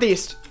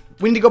 northeast.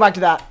 We need to go back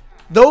to that.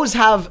 Those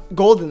have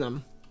gold in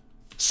them.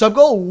 Sub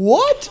goal?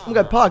 What? Oh my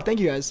god, Puck, thank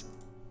you guys.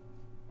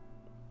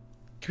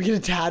 Can we get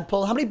a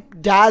tadpole? How many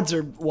dads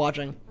are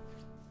watching?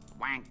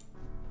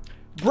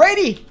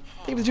 Brady!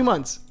 Thank you for 2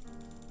 months.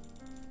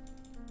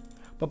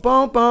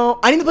 Ba-bum-bum.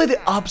 I need to play the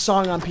up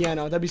song on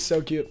piano. That'd be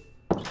so cute.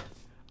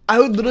 I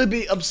would literally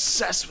be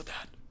obsessed with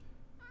that.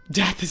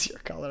 Death is your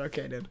color.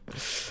 Okay, dude.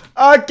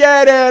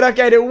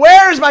 Okay, dude.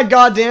 Where's my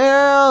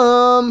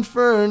goddamn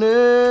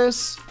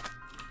furnace?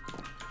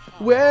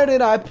 Where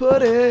did I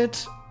put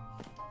it?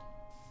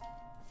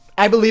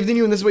 I believed in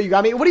you and this is what you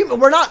got me. What do you,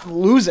 we're not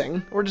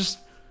losing. We're just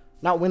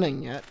not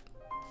winning yet.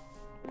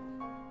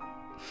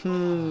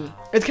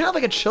 It's kind of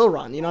like a chill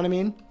run, you know what I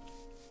mean?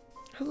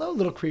 Hello,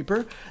 little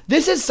creeper.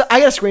 This is, I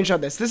gotta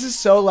screenshot this. This is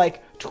so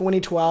like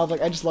 2012.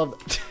 Like, I just love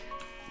it.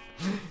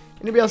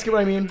 Anybody else get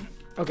what I mean?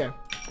 Okay.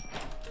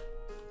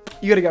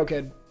 You gotta go,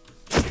 kid.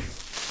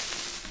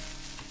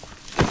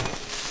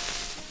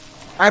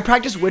 I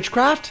practice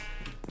witchcraft?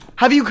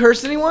 Have you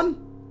cursed anyone?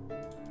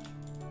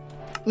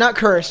 Not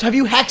cursed. Have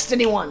you hexed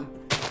anyone?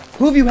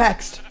 Who have you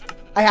hexed?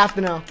 I have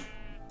to know.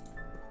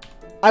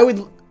 I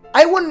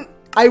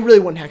really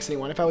wouldn't hex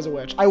anyone if I was a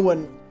witch. I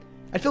wouldn't.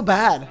 I'd feel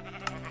bad.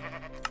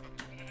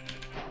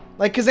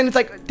 Like, cause then it's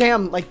like,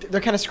 damn, like,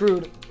 they're kind of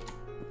screwed.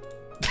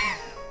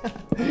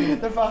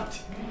 They're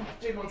fucked.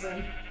 Jade wants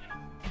in.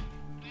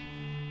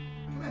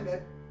 Come on,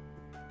 babe.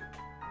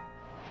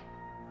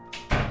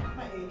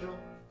 My angel.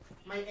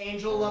 My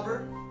angel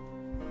lover.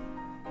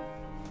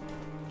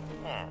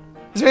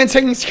 This man's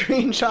taking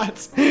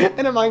screenshots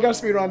in a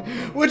Minecraft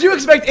speedrun. Would you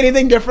expect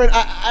anything different?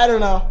 I don't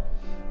know.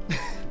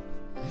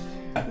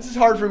 This is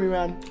hard for me,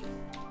 man.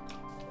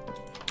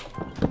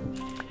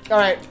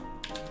 Alright.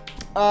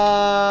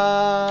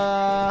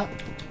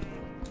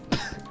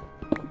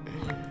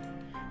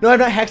 No, I've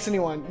not hexed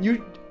anyone.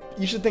 You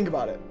should think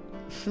about it.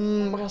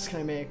 What else can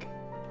I make?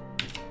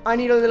 I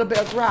need a little bit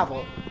of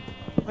gravel.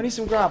 I need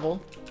some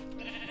gravel.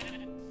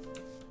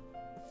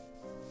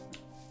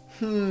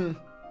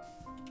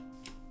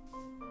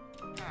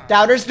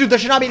 Doubters? Dude, there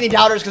should not be any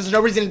doubters because there's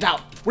no reason to doubt.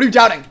 What are you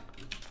doubting?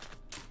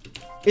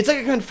 It's like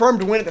a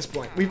confirmed win at this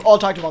point. We've all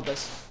talked about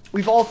this.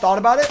 We've all thought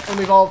about it, and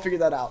we've all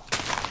figured that out.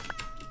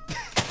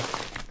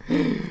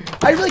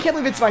 I really can't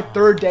believe it's my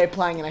 3rd day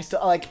playing, and I still,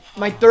 like,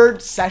 my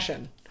 3rd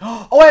session.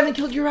 Oh, I haven't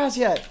killed your ass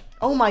yet.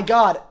 Oh my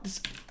god.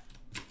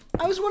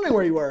 I was wondering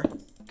where you were.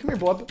 Come here,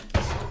 bub.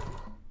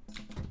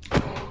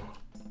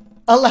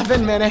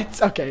 11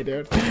 minutes. Okay,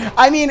 dude.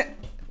 I mean,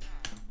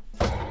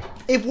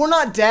 if we're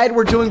not dead,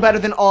 we're doing better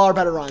than all our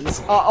better runs.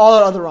 All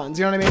our other runs,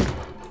 you know what I mean?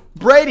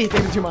 Brady,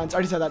 thank you for 2 months. I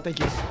already said that, thank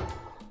you.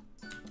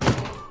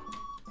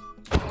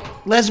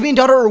 Lesbian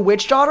daughter or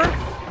witch daughter?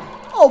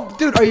 Oh,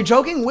 dude, are you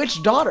joking?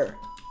 Witch daughter.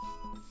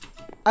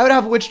 I would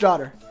have a witch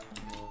daughter.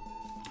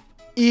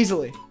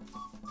 Easily.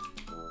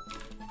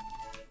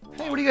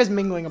 Hey, what are you guys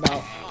mingling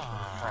about?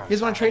 You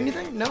guys want to trade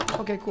anything? No?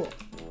 Okay, cool.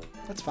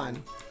 That's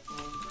fine.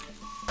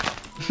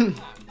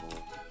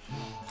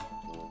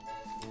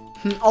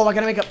 Oh, I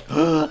gotta make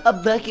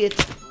a bucket.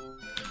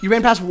 You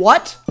ran past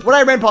what? What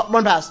did I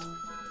run past?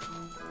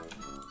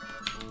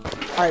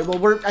 Alright,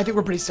 well, I think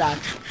we're pretty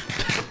stacked.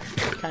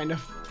 Kind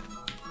of.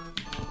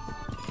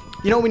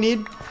 You know what we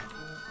need?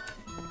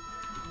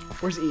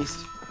 Where's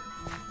East?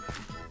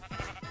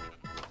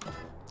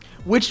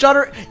 Witch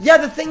daughter? Yeah,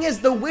 the thing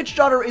is, the witch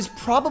daughter is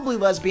probably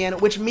lesbian,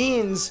 which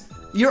means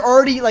you're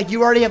already, like,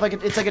 you already have, like,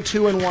 it's like a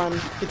 2-in-1.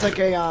 It's like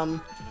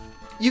a,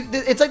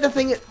 it's like the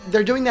thing,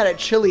 they're doing that at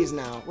Chili's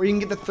now, where you can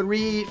get the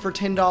 3 for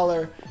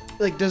 $10,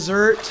 like,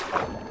 dessert,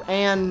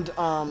 and,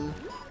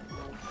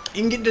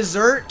 you can get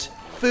dessert,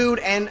 food,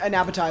 and an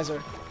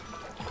appetizer.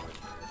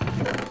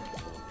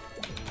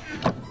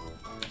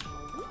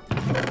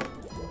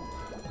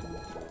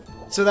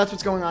 So that's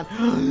what's going on.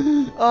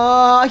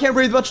 I can't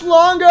breathe much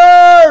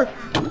longer.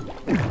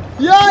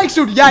 Yikes,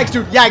 dude. Yikes,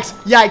 dude. Yikes.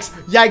 Yikes.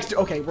 Yikes. Dude.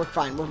 Okay, we're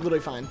fine. We're literally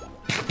fine.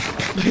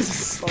 This is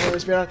slower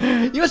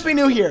speedrun. You must be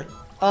new here.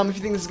 If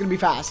you think this is gonna be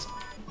fast.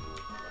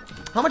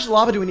 How much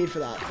lava do we need for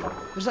that?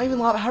 There's not even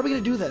lava. How are we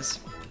gonna do this?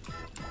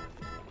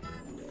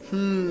 What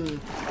can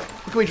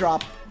we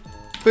drop?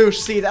 Boosh,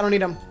 seeds. I don't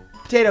need them.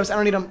 Potatoes. I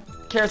don't need them.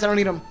 Carrots. I don't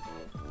need them.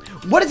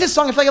 What is this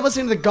song? I feel like I'm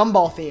listening to the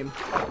Gumball theme.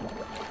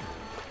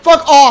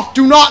 Fuck off!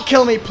 Do not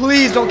kill me!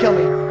 Please don't kill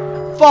me!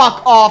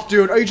 Fuck off,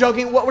 dude! Are you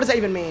joking? What does that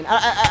even mean?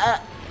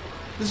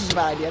 This was a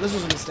bad idea. This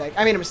was a mistake.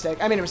 I made a mistake.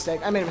 I made a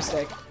mistake. I made a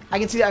mistake. I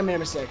can see that I made a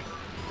mistake.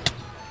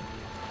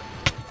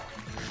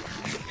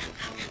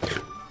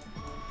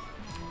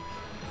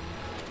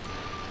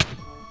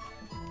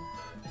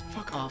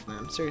 Fuck off,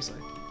 man. Seriously.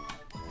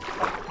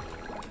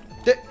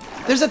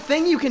 There's a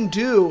thing you can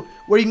do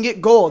where you can get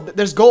gold.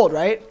 There's gold,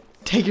 right?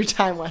 Take your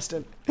time,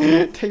 Weston.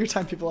 Take your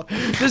time, people.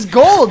 There's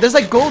gold. There's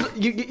like gold.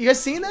 You guys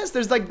seen this?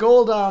 There's like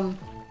gold.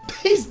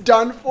 He's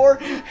done for.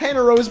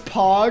 Hannah Rose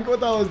Pog. What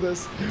the hell is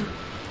this?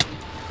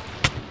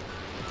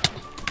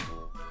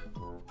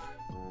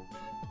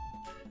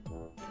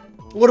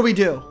 What do we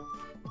do?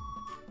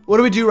 What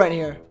do we do right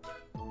here?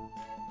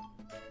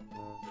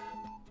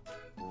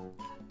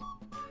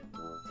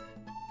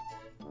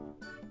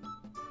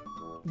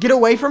 Get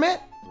away from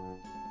it?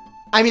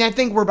 I mean, I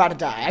think we're about to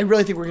die. I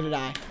really think we're gonna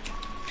die.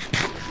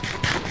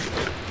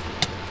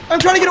 I'm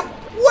trying to get away!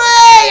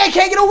 I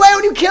can't get away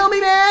when you kill me,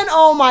 man!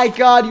 Oh my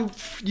god,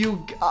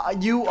 you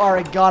are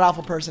a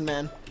god-awful person,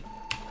 man.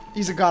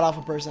 He's a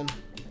god-awful person.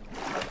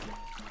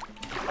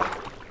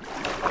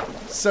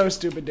 So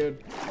stupid,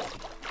 dude.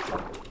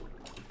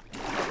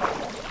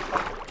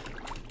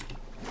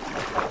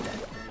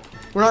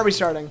 We're not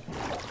restarting.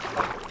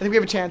 I think we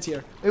have a chance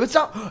here. Wait, what's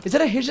up? Is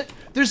that a hidden?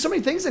 There's so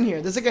many things in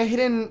here. There's like a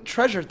hidden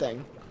treasure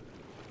thing.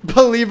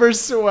 Believers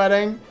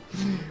sweating.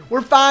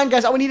 We're fine,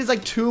 guys. All we need is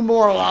like 2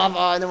 more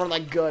lava, and then we're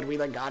like good. We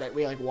like got it.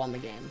 We like won the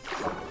game.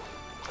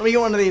 Let me get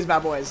one of these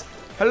bad boys.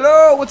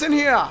 Hello, what's in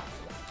here?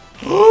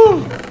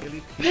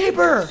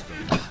 Paper.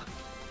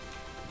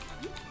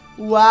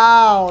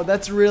 Wow,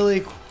 that's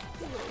really cool.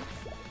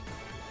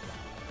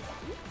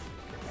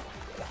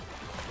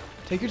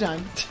 Take your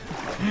time.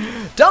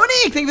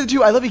 Dominique, thank you for the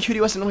 2. I love you, cutie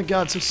Weston. Oh my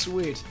god, so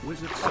sweet.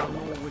 Wizard son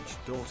or witch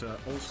daughter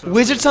also.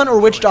 Wizard son or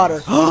witch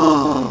daughter?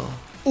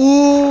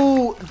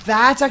 Ooh,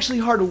 that's actually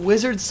hard.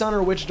 Wizard son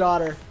or witch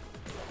daughter?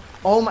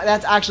 Oh my,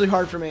 that's actually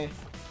hard for me.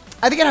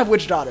 I think I'd have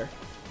witch daughter.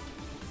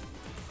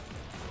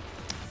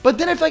 But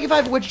then I feel like if I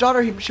have witch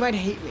daughter, she might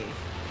hate me.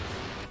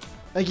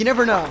 Like, you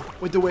never know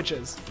with the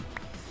witches.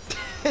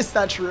 Is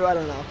that true? I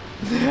don't know.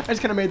 I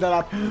just kind of made that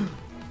up.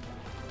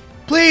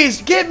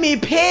 Please, give me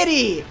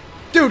pity!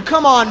 Dude,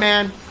 come on,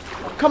 man.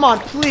 Come on,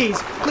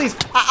 please, please.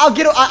 I'll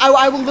get.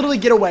 I will literally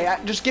get away.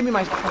 Just give me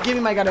my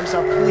goddamn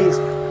self, please.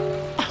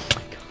 Oh my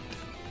god.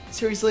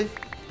 Seriously?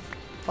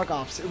 Fuck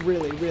off.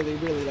 Really, really,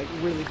 really, like,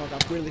 really fuck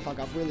off. Really fuck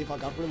off. Really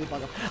fuck off. Really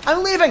fuck off.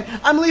 I'm leaving.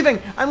 I'm leaving.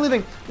 I'm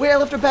leaving. Wait, I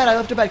left a bed. I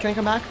left a bed. Can I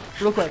come back?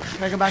 Real quick.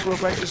 Can I come back real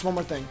quick? Just one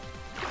more thing.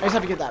 I just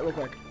have to get that real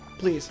quick.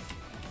 Please.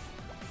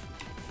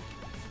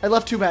 I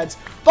left 2 beds.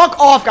 Fuck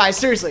off, guys.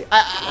 Seriously.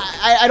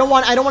 I don't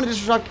want to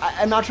disrespect.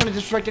 I'm not trying to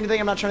disrespect anything.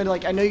 I'm not trying to,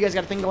 like, I know you guys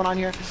got a thing going on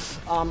here.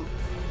 Oh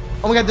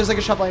my god, there's like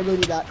a shovel. I really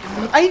need that.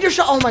 I need your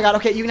shovel. Oh my god.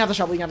 Okay, you can have the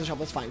shovel. You can have the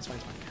shovel. It's fine. It's fine.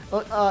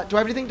 It's fine. Do I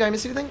have anything? Did I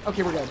miss anything?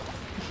 Okay, we're good.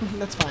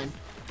 That's fine.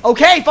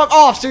 Okay, fuck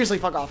off. Seriously,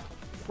 fuck off.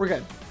 We're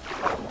good.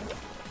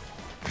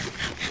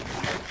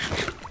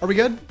 Are we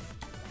good?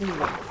 We're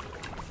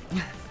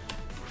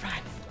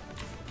fine.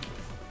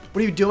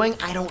 What are you doing?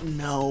 I don't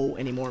know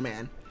anymore,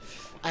 man.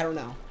 I don't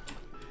know.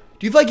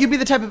 Do you feel like you'd be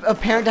the type of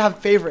parent to have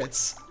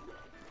favorites?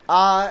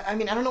 I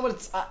mean, I don't know what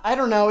it's. I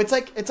don't know. It's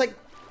like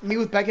me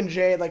with Beck and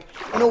Jade. Like,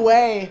 in a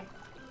way,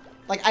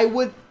 like I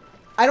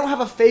don't have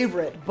a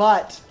favorite,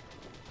 but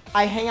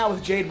I hang out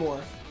with Jade more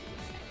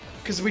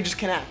because we just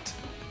connect.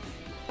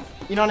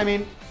 You know what I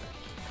mean?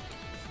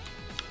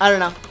 I don't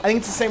know. I think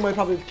it's the same way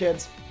probably with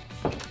kids.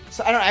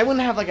 So I don't. I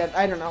wouldn't have like a.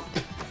 I don't know.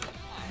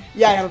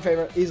 Yeah, I have a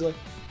favorite easily.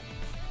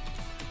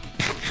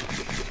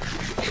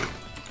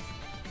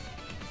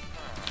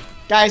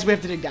 Guys, we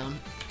have to dig down.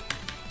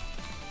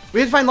 We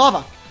have to find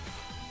lava.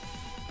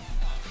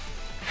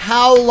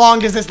 How long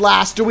does this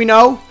last? Do we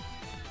know?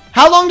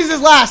 How long does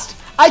this last?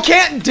 I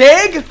can't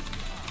dig?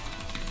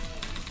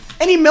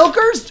 Any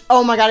milkers?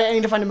 Oh my god, I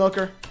need to find a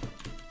milker.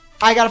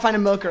 I gotta find a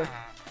milker.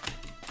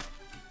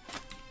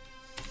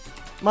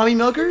 Mommy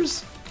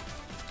milkers?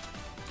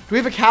 Do we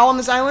have a cow on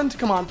this island?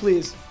 Come on,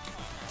 please.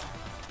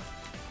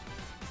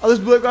 Oh, there's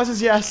blue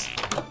glasses? Yes.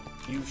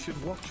 You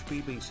should watch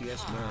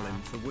BBCS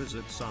Merlin for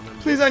Wizard Son and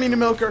please, I need a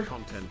milker.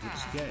 Content.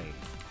 It's gay.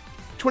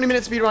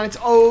 20-minute speedrun. It's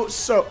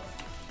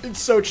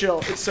so chill.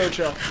 It's so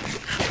chill.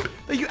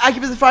 Thank you, I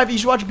give it the 5. You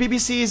should watch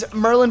BBC's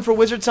Merlin for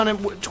Wizard Son and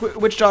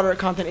Witch Daughter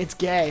content. It's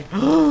gay.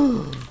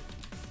 So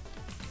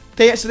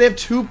they have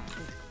 2.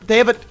 They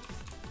have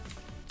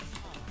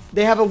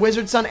a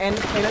Wizard Son and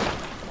a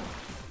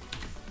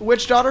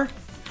Witch Daughter.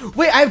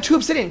 Wait, I have 2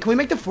 obsidian. Can we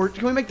make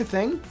the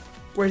thing?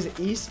 Where is it?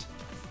 East?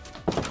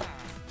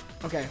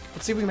 Okay,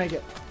 let's see if we can make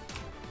it.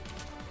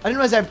 I didn't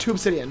realize I have 2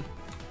 obsidian.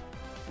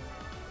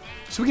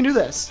 So we can do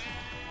this.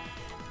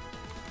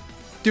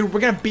 Dude, we're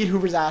gonna beat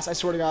Hoover's ass, I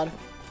swear to God.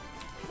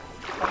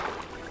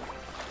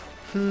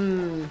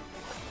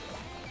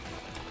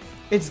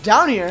 It's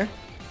down here.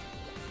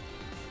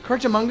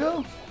 Correct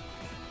Mungo?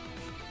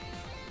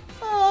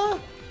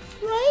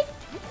 Right?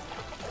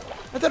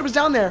 I thought it was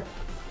down there.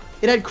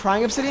 It had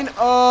crying obsidian?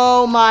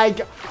 Oh my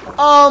god.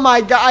 Oh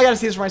my god. I gotta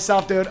see this for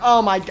myself, dude.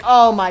 Oh my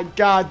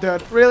god,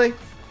 dude. Really?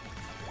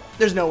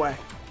 There's no way.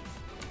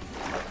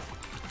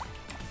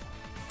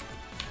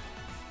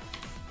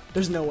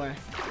 There's no way.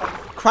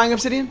 Crying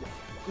obsidian?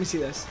 Let me see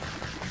this.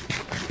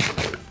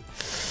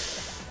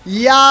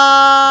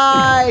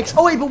 Yikes!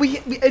 Oh wait, but we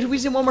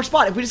just in one more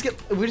spot. If we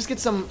just get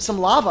some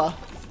lava.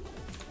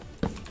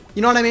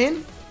 You know what I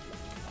mean?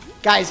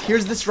 Guys,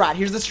 here's the strat.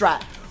 Here's the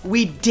strat.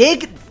 We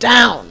dig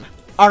down.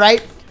 All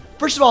right.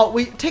 First of all,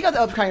 we take out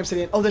the crying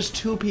obsidian. Oh, there's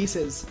 2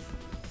 pieces.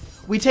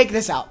 We take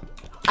this out.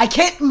 I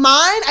can't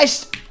mine.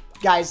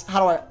 Guys,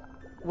 how do I?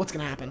 What's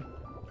gonna happen?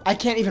 I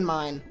can't even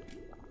mine.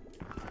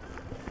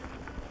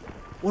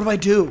 What do I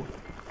do?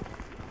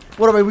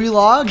 What do I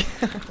relog?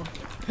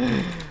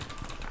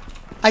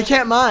 I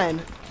can't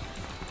mine.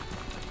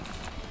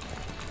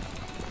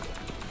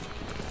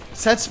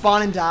 Set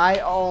spawn and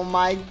die. Oh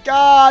my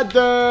god,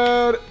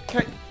 dude.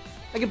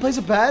 I can place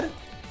a bed?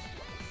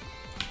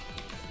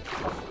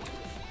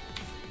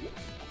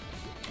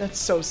 That's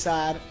so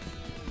sad.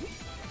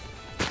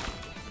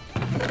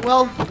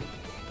 Well,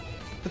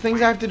 the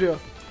things I have to do.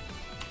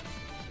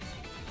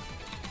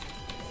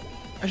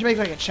 I should make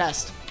like a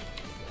chest.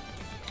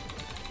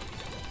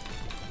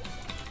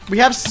 We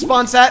have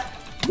spawn set.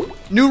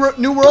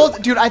 New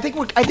world, dude. I think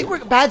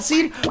we're bad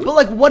seed, but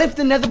like, what if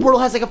the Nether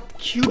portal has like a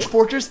huge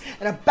fortress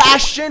and a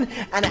bastion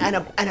and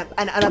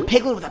a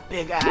piglet with a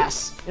big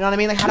ass? You know what I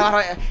mean? Like, how do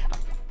I?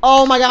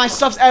 Oh my god, my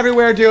stuff's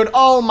everywhere, dude.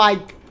 Oh my,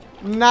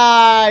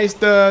 nice,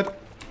 dude.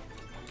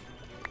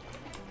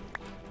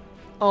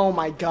 Oh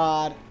my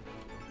god.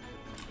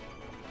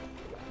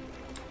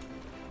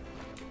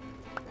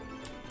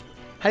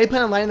 How do you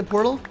plan on lighting the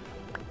portal?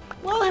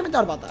 Well, I haven't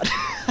thought about that.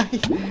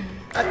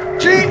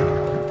 Cheat!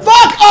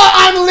 Fuck! Oh,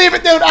 I'm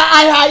leaving, dude.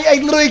 I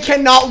literally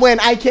cannot win.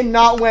 I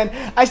cannot win.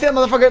 I see that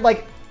motherfucker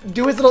like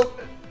do his little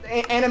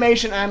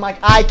animation, and I'm like,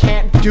 I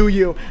can't do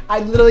you. I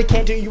literally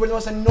can't do you. You were the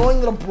most annoying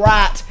little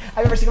brat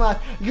I've ever seen in my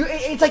life.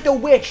 It's like the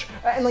witch,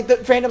 and like the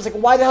fandom's like,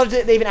 why the hell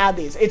did they even add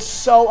these? It's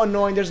so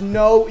annoying. There's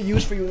no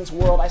use for you in this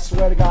world. I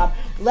swear to God.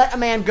 Let a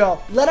man go.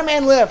 Let a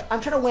man live.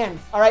 I'm trying to win.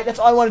 All right, that's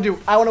all I want to do.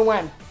 I want to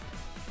win.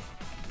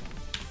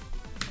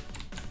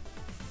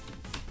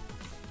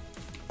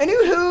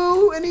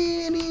 Anywho,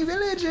 any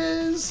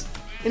villages?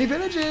 Any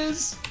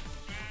villages?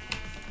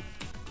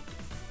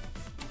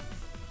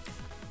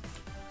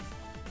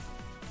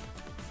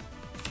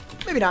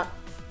 Maybe not.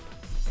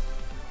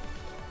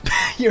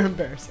 You're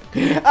embarrassing.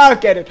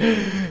 Okay,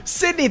 dude.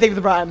 Sydney, thank you for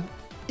the prime.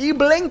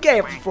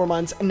 Eblinke for 4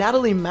 months.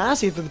 Natalie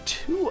Massey for the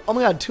 2. Oh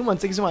my god, 2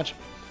 months. Thank you so much.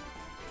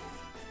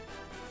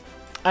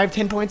 I have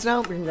 10 points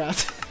now.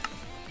 Congrats.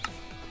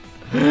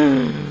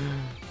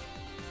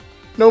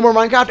 No more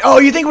Minecraft? Oh,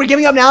 you think we're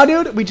giving up now,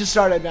 dude? We just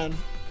started, man.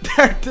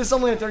 This is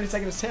only a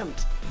 30-second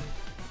attempt.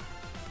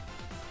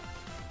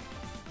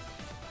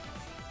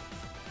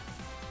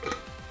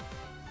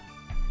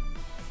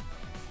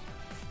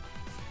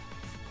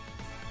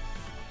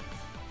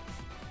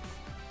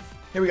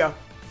 Here we go.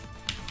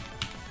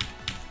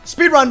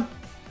 Speed run.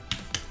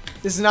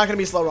 This is not going to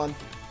be a slow run.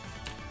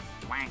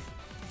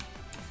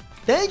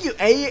 Thank you,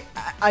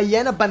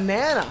 Ayana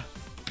Banana.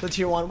 For the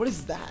tier 1. What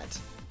is that?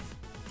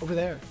 Over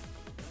there.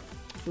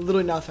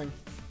 Literally nothing.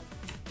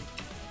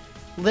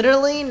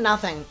 Literally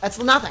nothing. That's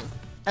nothing.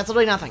 That's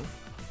literally nothing.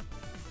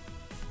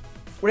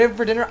 What do you have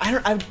for dinner?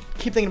 I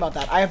keep thinking about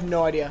that. I have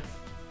no idea.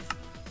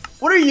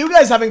 What are you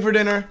guys having for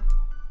dinner?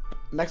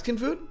 Mexican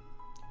food?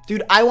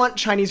 Dude, I want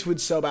Chinese food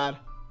so bad.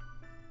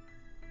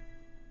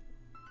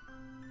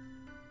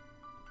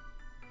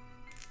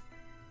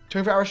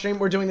 24-hour stream.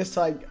 We're doing this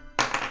till I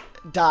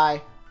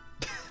die.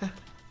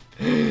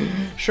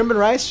 Shrimp and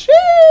rice.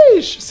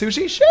 Sheesh.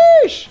 Sushi.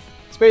 Sheesh.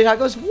 Spaghetti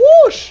tacos.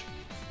 Whoosh.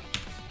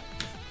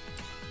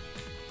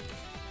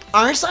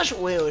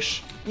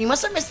 R/whoosh. You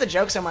must have missed the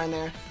joke somewhere in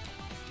there.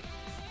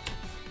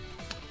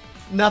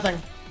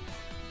 Nothing.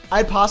 I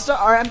had pasta.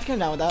 Alright, I'm kind of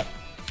down with that.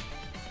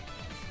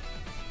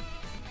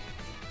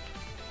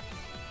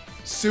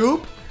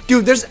 Soup?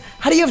 Dude, there's...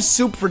 How do you have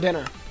soup for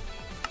dinner?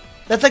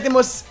 That's like the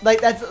most... Like,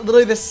 that's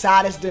literally the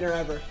saddest dinner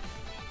ever.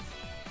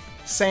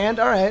 Sand?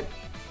 Alright.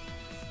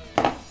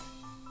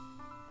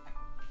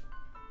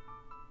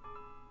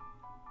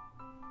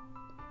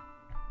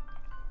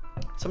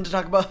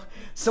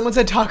 Someone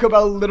said Taco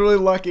Bell literally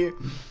lucky.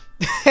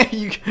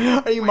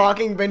 Are you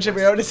mocking Ben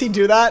Shapiro? Does he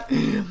do that?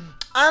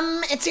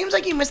 It seems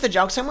like you missed the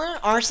joke somewhere.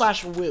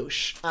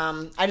 R/whoosh.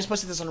 I just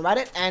posted this on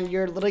Reddit, and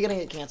you're literally gonna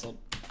get canceled.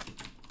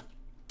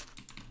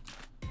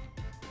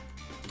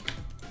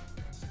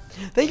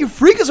 Thank you,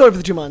 Freakazoid, for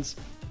the 2 months.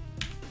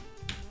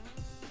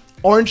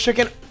 Orange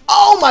chicken.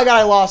 Oh Oh my god,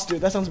 I lost, dude.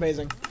 That sounds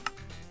amazing.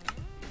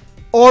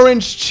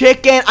 Orange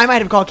chicken. I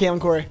might have called Weston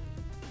Koury.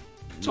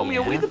 Tommy,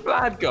 are we the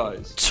bad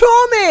guys?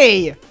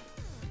 Tommy!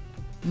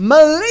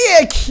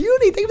 Malia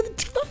Cutie, thank you for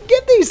the fucking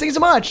gift these. Thank you so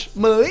much.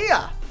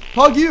 Malia.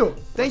 Hug you.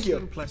 Thank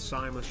you.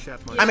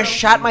 I'm a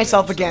shat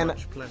myself again.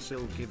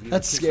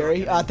 That's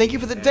scary. Thank you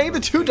for the day,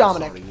 the 2,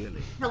 Dominic.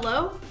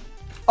 Hello?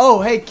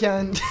 Oh, hey,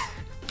 Ken.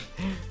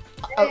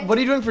 What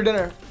are you doing for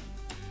dinner?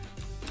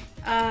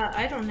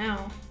 I don't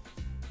know.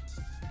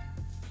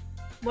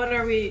 What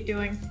are we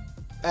doing?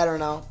 I don't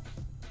know.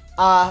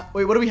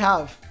 Wait, what do we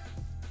have?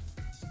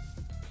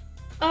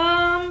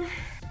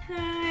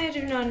 I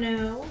do not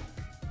know.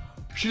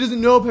 She doesn't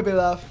know, Pepe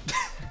left.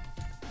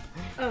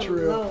 Oh,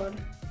 True. Lord.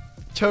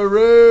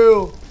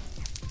 True.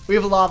 We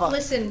have lava.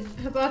 Listen,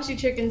 hibachi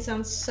chicken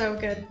sounds so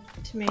good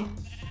to me.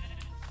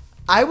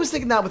 I was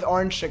thinking that with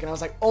orange chicken. I was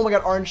like, oh my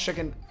god, orange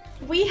chicken.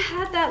 We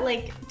had that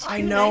like 2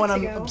 I know, and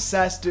nights I'm ago.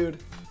 obsessed, dude.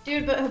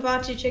 Dude, but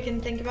hibachi chicken,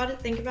 think about it,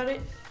 think about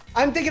it.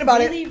 I'm thinking about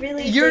Really, it.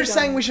 really You're big on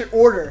saying it. we should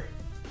order.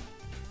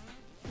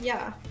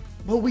 Yeah.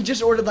 Well, we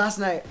just ordered last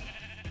night.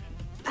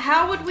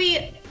 How would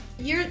we...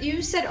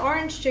 You said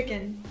orange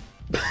chicken.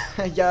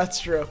 Yeah,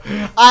 that's true.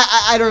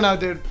 I don't know,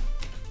 dude.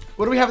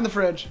 What do we have in the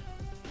fridge?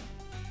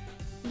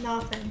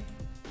 Nothing.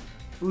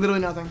 Literally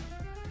nothing.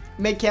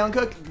 Make Kalen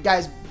cook?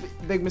 Guys,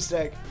 big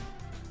mistake.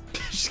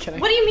 Just kidding.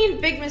 What do you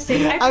mean big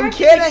mistake? I I'm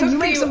practically kidding. cook You for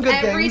make some good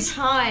every things.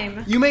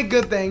 time. You make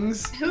good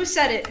things. Who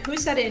said it? Who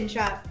said it in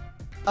chat?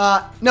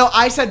 No,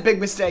 I said big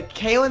mistake.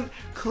 Clement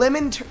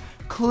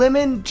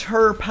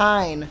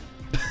Turpine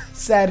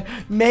said,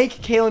 make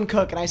Kalen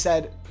cook, and I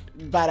said,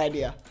 bad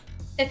idea.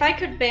 If I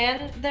could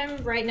ban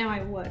them right now,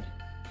 I would.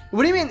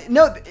 What do you mean?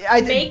 No,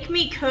 I Make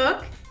me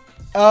cook?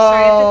 Oh,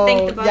 Sorry, I have to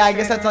thank the bus yeah, I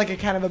guess driver. that's like a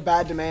kind of a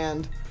bad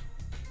demand.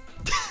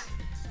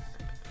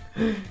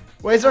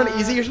 Wait, is there an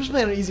easy? You're supposed to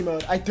play on easy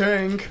mode, I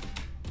think.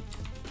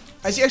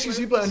 I see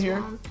XQC play on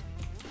here.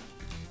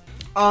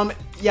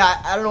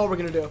 Yeah, I don't know what we're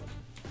gonna do.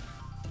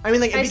 I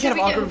mean, like, it'd be kind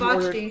of awkward if we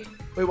ordered.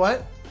 Wait,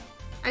 what?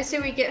 I say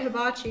we get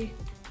hibachi.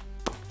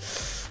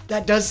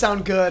 That does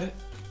sound good.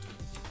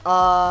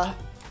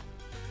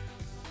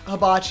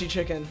 Hibachi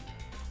chicken.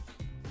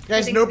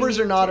 Guys, think we nopers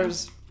or need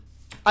nodders?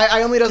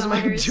 I only does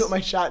my Nodders. do what my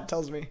chat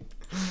tells me.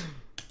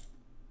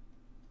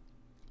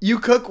 You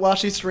cook while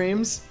she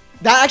streams?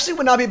 That actually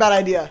would not be a bad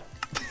idea.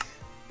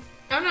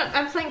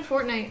 I'm playing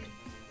Fortnite.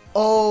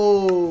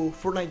 Oh,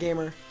 Fortnite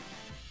gamer.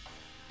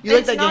 You like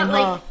It's that not game,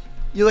 like- huh?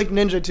 You like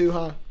Ninja too,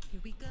 huh?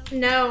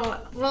 No,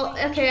 well,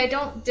 okay, I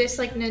don't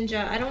dislike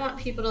Ninja. I don't want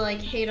people to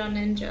like hate on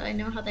Ninja. I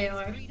know how they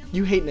are.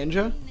 You hate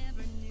Ninja?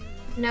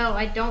 No,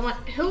 I don't want.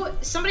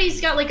 Somebody's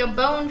got like a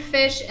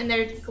bonefish and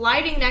they're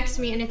gliding next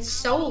to me and it's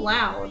so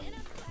loud.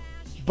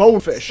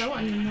 Bonefish. So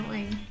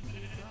annoying.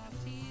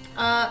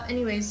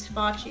 Anyways,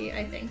 hibachi,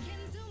 I think.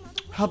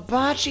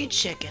 Hibachi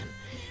chicken.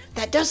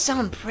 That does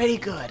sound pretty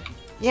good.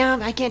 Yeah,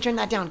 I can't turn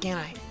that down, can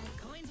I?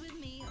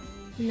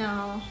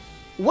 No.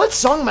 What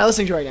song am I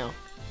listening to right now?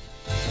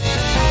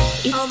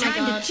 Oh my god.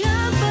 I'm so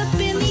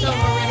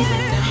already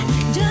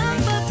let down.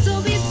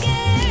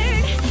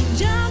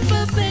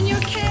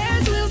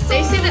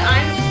 They say that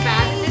I'm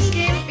bad at this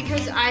game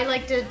because I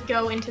like to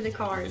go into the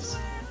cars.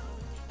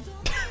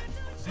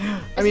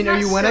 I mean, are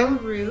you winning?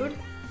 So rude.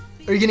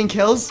 Are you getting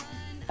kills?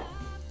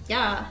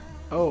 Yeah.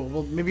 Oh,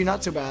 well, maybe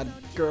not so bad,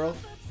 girl.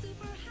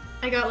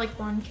 I got like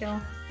 1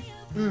 kill.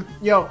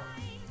 Yo.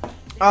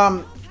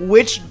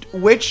 Wait.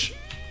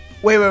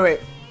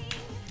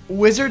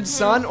 Wizard's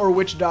son or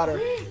witch daughter?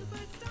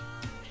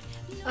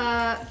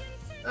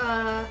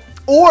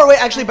 Or, wait,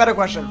 actually, better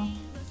question.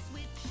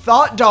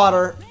 Thought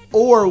daughter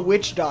or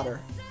witch daughter?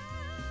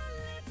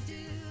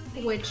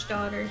 Witch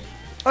daughter.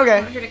 Okay.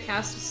 I want her to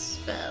cast a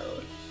spell.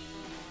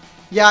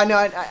 Yeah, no,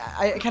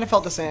 I kind of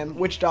felt the same.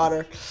 Witch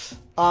daughter.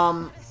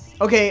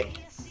 Okay.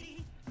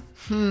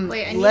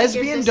 Wait, I need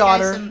Lesbian to give this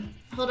daughter. Guy some,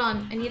 hold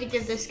on, I need to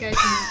give this guy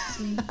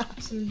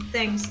some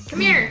things. Come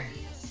here.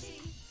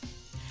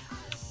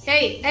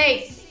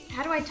 Hey,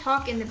 how do I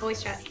talk in the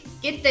voice chat?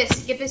 Get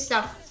this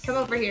stuff. Come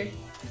over here.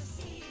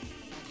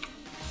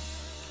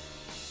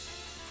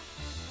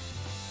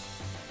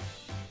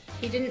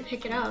 He didn't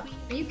pick it up.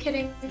 Are you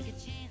kidding?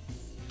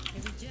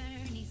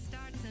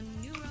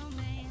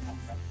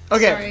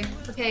 Okay. Sorry.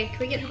 Okay, can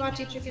we get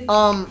hibachi chicken?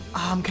 I'm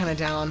kind of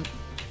down.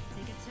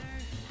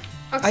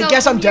 Oxel, I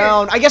guess come I'm here.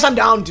 down. I guess I'm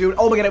down, dude.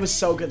 Oh my god, it was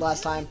so good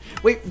last time.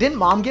 Wait, didn't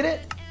mom get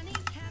it?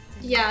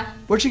 Yeah.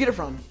 Where'd she get it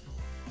from?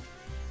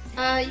 You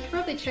can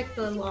probably check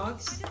the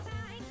logs.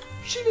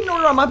 She didn't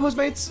order on my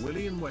Postmates.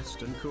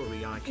 Weston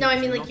Koury, No, I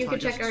mean like you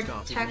could check our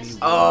text.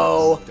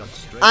 Oh,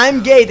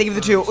 I'm gay. Thank you for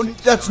the 2.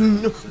 That's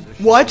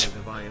what?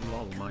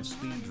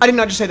 I did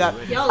not just say that.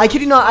 I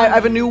kid you not. I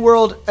have a new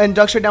world and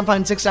duck straight down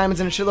finding 6 diamonds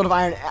and a shitload of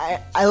iron.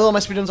 I love my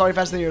speedruns already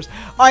faster than yours.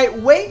 All right,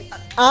 wait.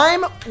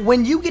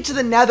 When you get to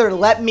the Nether,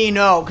 let me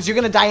know because you're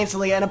gonna die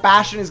instantly and a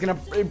bastion is gonna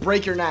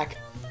break your neck.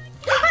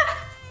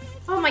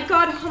 Oh my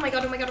god! Oh my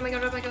god! Oh my god! Oh my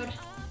god! Oh my god!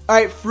 All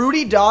right,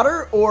 fruity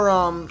daughter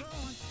or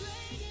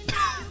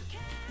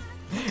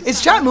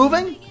Is chat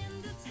moving?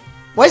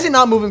 Why is it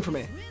not moving for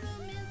me?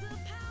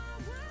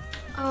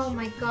 Oh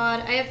my god,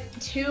 I have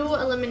 2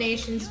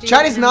 eliminations, dude.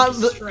 Chat is and I'm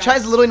not. distressed. Chat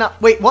is literally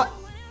not. Wait, what?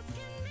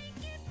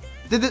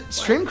 Did the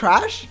stream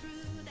crash?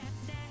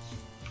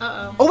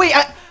 Uh-oh. Oh wait,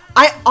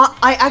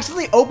 I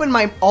accidentally opened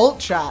my alt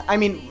chat. I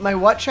mean, my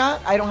what chat?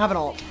 I don't have an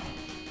alt.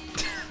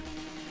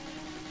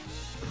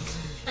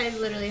 I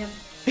literally have.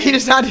 He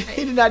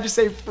did not just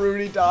say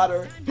fruity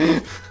daughter.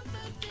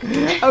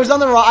 I was on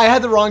the wrong. I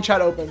had the wrong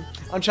chat open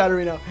on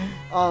Chatterino.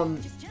 All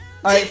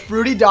right,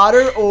 fruity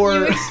daughter or.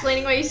 You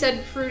explaining why you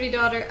said fruity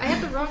daughter. I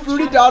had the wrong.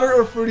 Fruity chat. daughter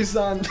or fruity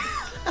son.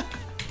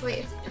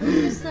 Wait, who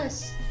is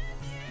this?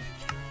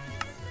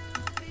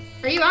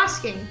 Are you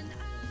asking?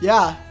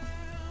 Yeah.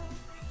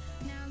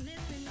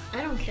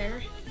 I don't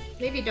care.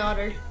 Maybe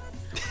daughter.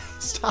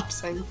 Stop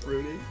saying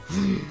fruity.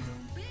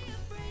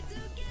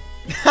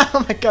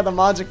 Oh my god, the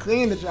mods are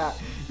cleaning the chat.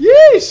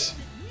 Yeesh!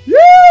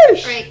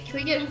 Yeesh! Alright, can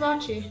we get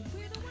hibachi?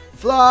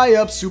 Fly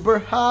up super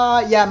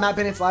high. Yeah, Matt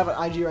Bennett's live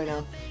on IG right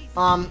now.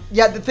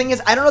 Yeah, the thing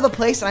is, I don't know the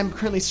place, and I'm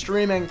currently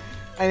streaming,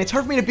 and it's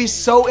hard for me to be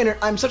so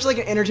I'm such like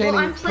an entertaining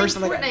I'm playing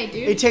person. Like, Fortnite,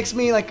 dude. it takes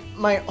me like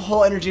my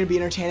whole energy to be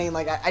entertaining.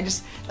 Like I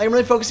just like I'm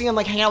really focusing on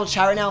like hanging out with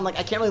chat right now. And like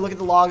I can't really look at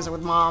the logs like,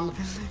 with mom,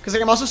 because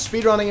like I'm also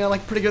speedrunning and I'm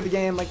like pretty good at the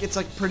game. Like it's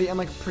like pretty. I'm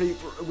like pretty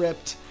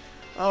ripped.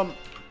 I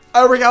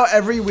work out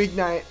every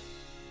weeknight.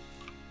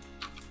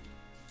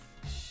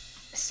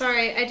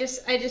 Sorry, I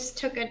just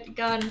took a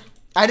gun.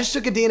 I just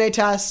took a DNA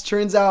test.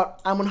 Turns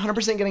out I'm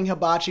 100% getting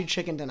hibachi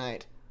chicken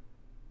tonight.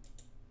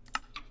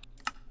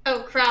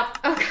 Oh crap!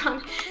 Oh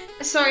god!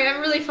 Sorry,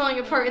 I'm really falling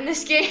apart in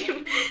this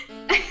game.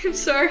 I'm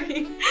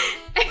sorry.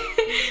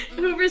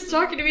 Hoover's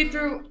talking to me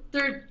through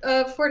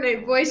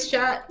Fortnite voice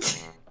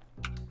chat.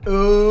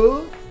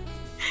 Ooh.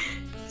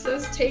 So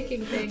it's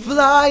taking things.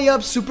 Fly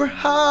up super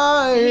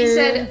high.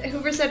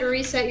 Hoover said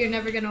reset. You're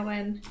never gonna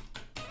win.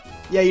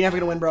 Yeah, you're never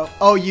gonna win, bro.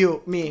 Oh,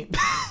 you, me.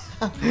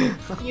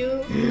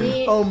 You,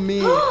 me. Oh, me.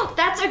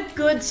 That's a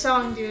good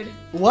song, dude.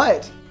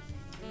 What?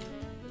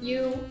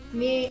 You,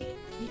 me,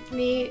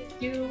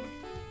 you,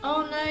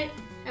 all night.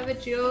 Have a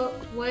joke.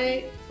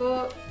 Wait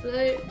for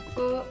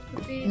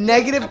me.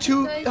 Negative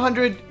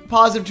 200,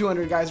 positive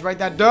 200, guys. Write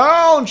that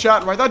down,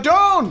 chat. Write that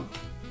down.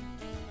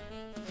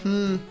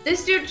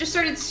 This dude just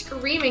started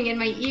screaming in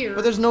my ear.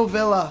 But there's no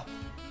villa.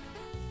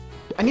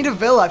 I need a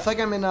villa. I feel like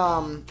I'm in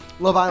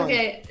Love Island.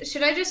 Okay,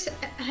 should I just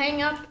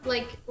hang up?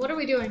 Like, what are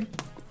we doing?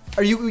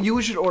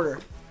 You should order.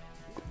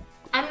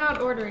 I'm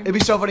not ordering. It'd be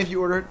so funny if you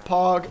ordered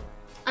Pog.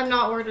 I'm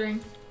not ordering.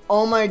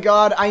 Oh my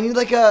god, I need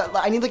like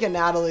a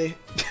Natalie.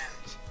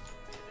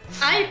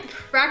 I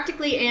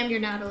practically am your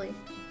Natalie.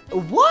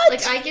 What?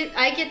 Like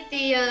I get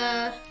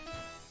the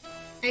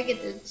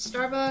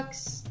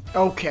Starbucks.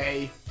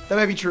 Okay, that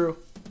might be true.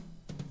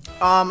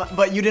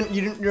 But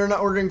you're not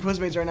ordering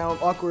Postmates right now.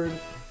 Awkward.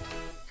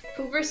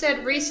 Hoover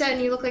said reset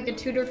and you look like a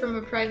tutor from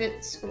a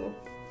private school.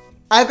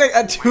 I look like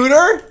a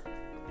tutor?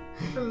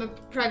 From a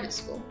private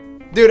school.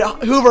 Dude,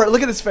 Hoover,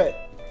 look at this fit.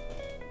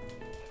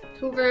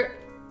 Hoover.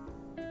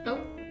 Oh.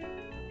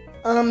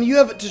 You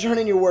have to turn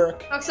in your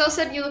work. Oxel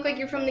said you look like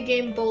you're from the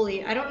game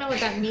Bully. I don't know what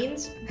that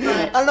means, but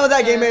I don't know what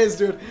that game is,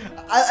 dude.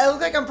 I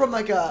look like I'm from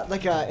like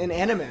an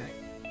anime.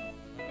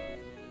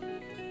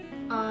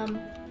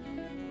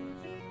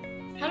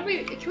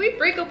 Can we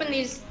break open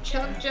these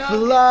chug jug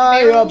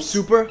Fly barrels? up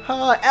super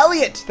high.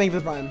 Elliot, thank you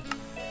for the prime.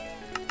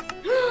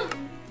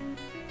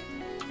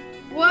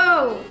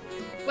 Whoa!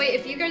 Wait,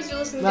 if you guys are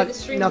listening to the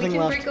stream, we can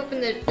left. break open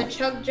the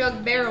chug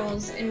jug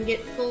barrels and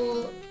get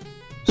full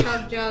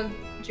chug jug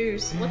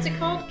juice. What's it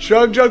called?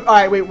 Chug jug. All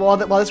right, wait. While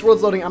this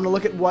world's loading, I'm gonna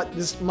look at what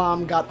this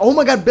mom got. Oh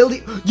my god,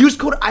 Billy, use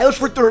code Eilish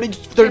for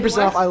 30%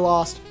 off. I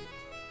lost.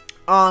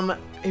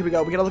 Here we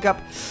go. We gotta look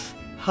up.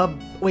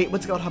 Wait,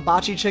 what's it called?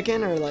 Hibachi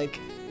chicken or like?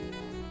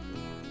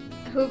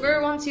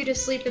 Hoover wants you to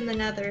sleep in the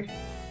nether.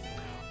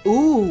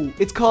 Ooh,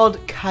 it's called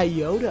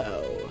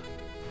Kyoto.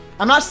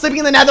 I'm not sleeping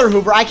in the nether,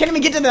 Hoover. I can't even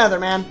get to the nether,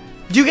 man.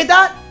 Do you get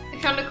that? I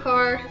found a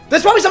car.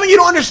 That's probably something you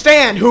don't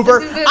understand,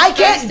 Hoover. I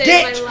can't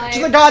get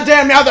to the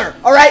goddamn nether,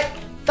 alright?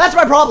 That's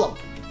my problem.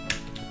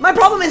 My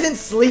problem isn't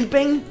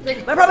sleeping.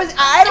 My problem is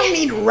I don't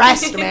need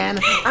rest, man.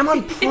 I'm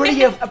on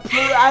plenty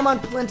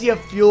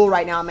of fuel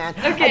right now, man.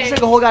 Okay. I just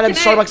drank a whole goddamn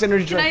Starbucks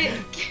energy drink.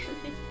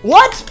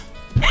 What?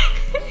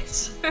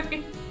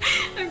 Sorry.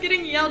 I'm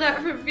getting yelled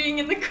at for being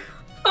in the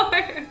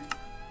car.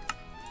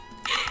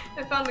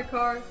 I found a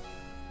car.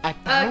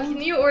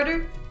 Can you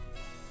order?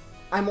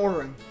 I'm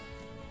ordering.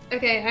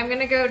 Okay, I'm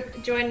gonna go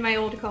join my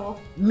old call.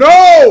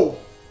 No!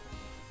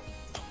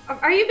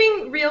 Are you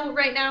being real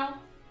right now?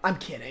 I'm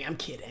kidding.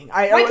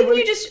 Why didn't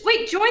you just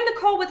wait? Join the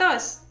call with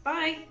us.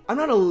 Bye. I'm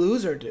not a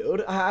loser,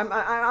 dude. I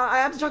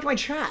have to talk to my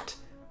chat.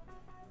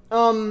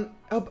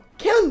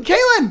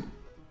 Kaylin!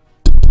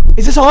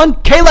 Is this on?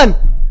 Kaylin!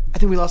 I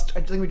think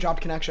we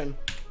dropped connection.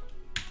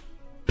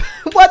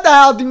 What the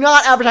hell? Do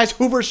not advertise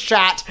Hoover's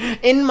chat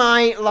in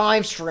my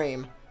live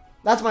stream.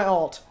 That's my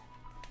alt.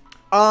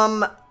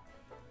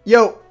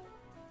 Yo,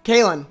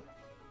 Kaylin.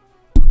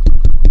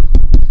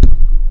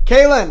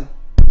 Kaylin.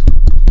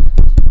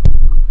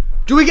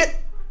 Do we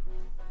get...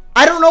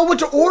 I don't know what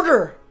to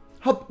order.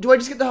 Do I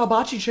just get the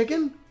hibachi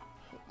chicken?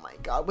 Oh my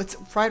God, what's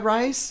fried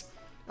rice?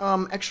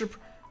 Extra.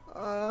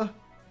 I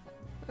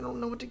don't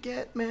know what to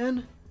get,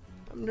 man.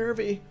 I'm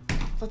nervy.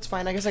 That's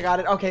fine. I guess I got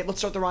it. Okay, let's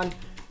start the run.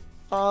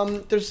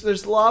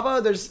 There's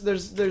lava.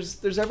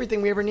 There's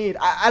everything we ever need.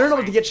 I don't know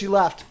what to get. She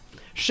left.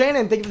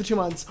 Shannon, thank you for the 2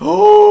 months.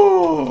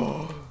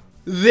 Oh,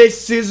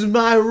 this is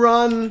my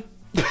run.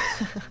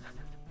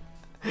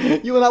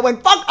 You and I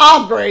went. Fuck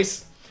off,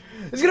 Grace.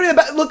 It's gonna be the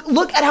best.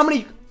 Look at how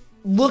many.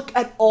 Look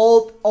at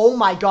all. Oh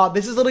my God,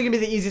 this is literally gonna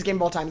be the easiest game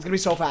of all time. It's gonna be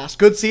so fast.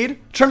 Good seed.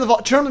 Turn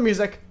the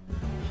music.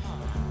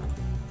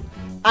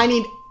 I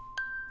need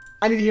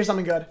to hear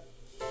something good.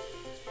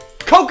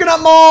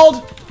 Coconut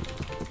mold.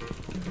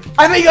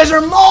 I bet you guys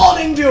are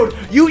molding, dude.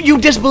 You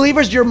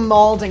disbelievers, you're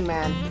molding,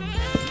 man.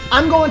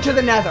 I'm going to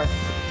the nether.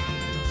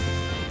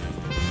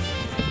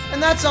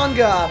 And that's on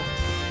God.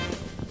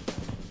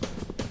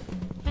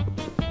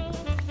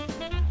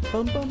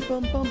 Bum bum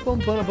bum bum bum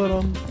bum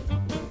bum.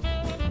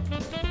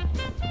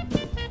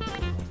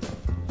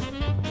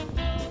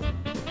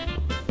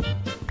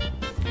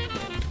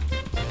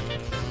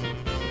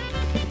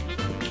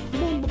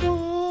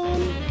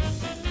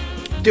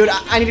 Dude,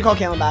 I need to call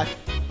Kaylin back.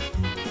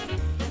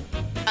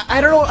 I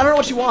don't know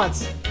what she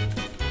wants.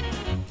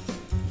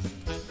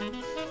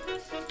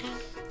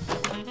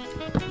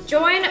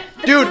 Join.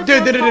 Dude.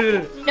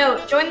 No,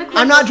 join the.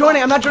 I'm not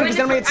joining because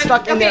then I'm gonna get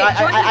stuck in there.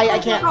 I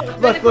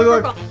can't. Look.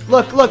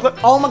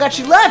 Oh my God,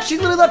 she left. She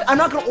literally left. I'm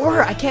not gonna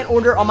order. I can't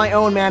order on my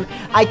own, man.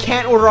 I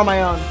can't order on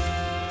my own.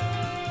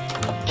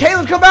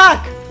 Kaylin, come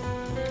back.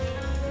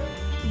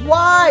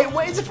 Why?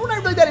 Wait, is it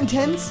Fortnite really that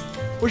intense?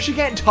 Where she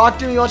can't talk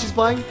to me while she's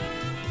playing?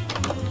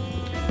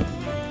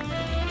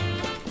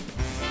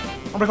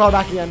 I'm gonna call her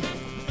back again.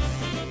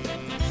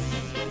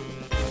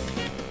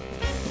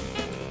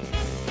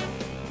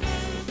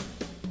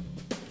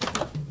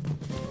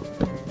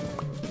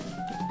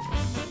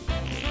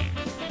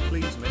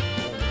 Please make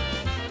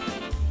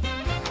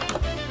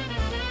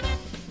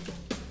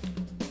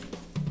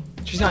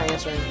She's not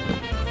answering.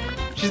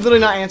 She's literally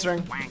not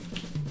answering.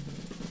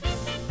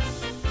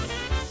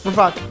 We're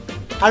fucked.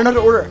 I don't know how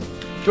to order.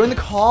 Join the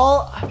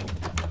call?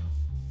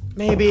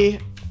 Maybe.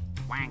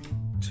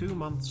 2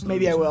 months.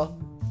 Maybe I will.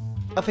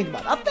 I'll think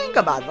about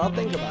it. I'll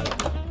think about it.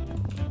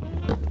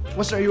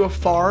 What's, are you a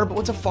farb?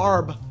 What's a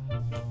farb?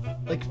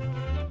 Like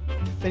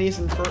Phineas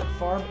and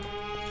Farb?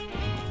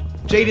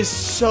 Jade is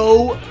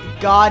so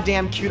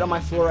goddamn cute on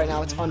my floor right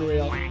now. It's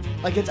unreal.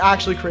 Like, it's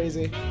actually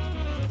crazy.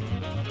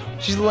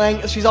 She's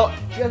laying, she has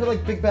her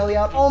like big belly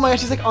out. Oh my gosh,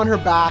 she's like on her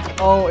back.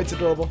 Oh, it's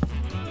adorable.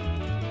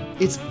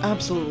 It's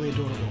absolutely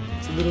adorable.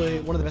 It's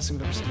literally one of the best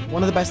things I've ever seen.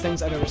 One of the best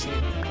things I've ever seen.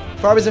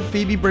 Farb is a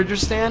Phoebe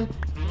Bridgers stan.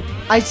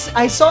 I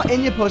saw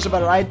Inya post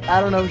about her. I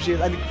don't know who she is.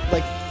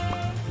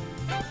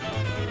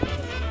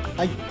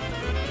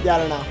 Yeah, I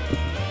don't know.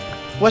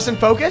 Weston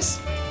Focus?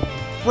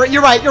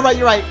 You're right.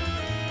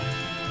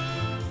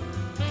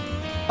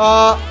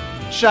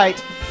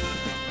 Shite.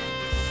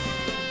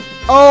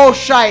 Oh,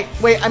 shite.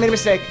 Wait, I made a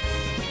mistake.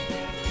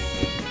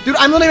 Dude,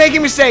 I'm literally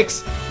making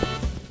mistakes.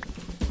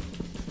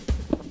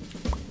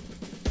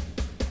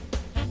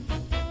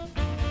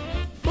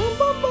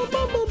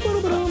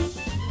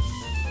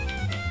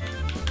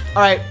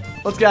 Alright,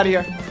 let's get out of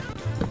here.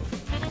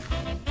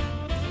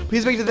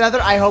 Please make it to the nether.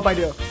 I hope I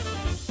do.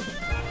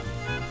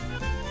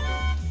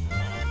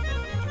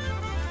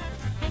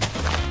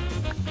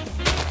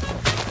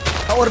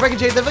 Oh, what if I can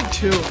change? They're like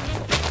 2.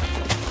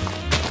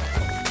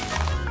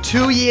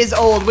 2 years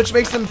old, which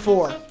makes them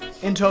 4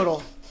 in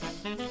total.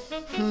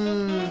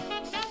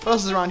 What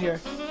else is around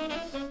here?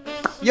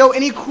 Yo,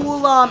 any cool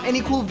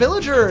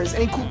villagers?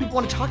 Any cool people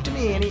want to talk to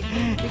me?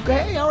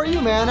 Hey, how are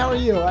you, man? How are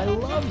you? I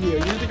love you.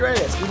 You're the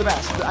greatest. You're the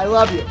best. I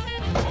love you.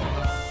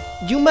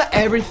 You my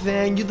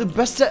everything. You're the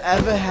best I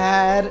ever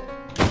had.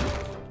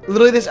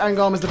 Literally, this iron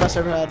golem is the best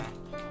I ever had.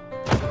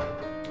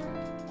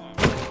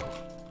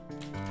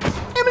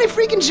 Emily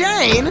freaking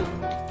Jane!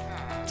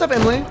 What's up,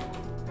 Emily?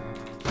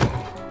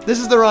 This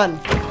is the run.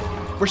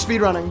 We're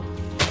speedrunning.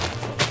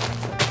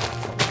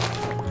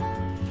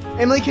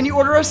 Emily, can you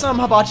order us some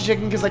hibachi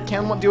chicken? Because like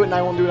Cam won't do it and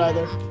I won't do it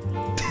either.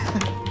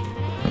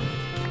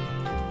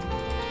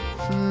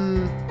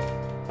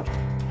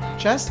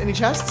 Chest? Any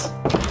chests?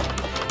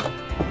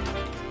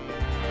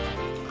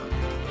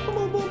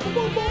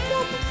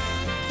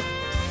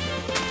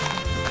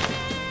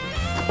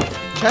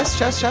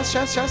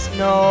 Chest?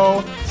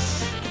 No.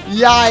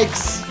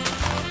 Yikes.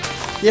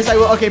 Yes, I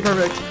will. Okay,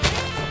 perfect.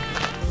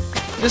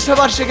 Just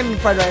hibachi chicken and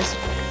fried rice.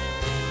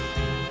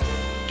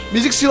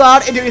 Music's too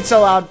loud. It's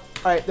so loud.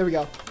 Alright, there we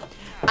go.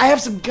 I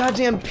have some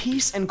goddamn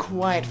peace and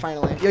quiet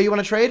finally. Yo, you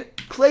wanna trade?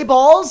 Clay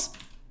balls?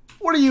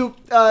 What are you,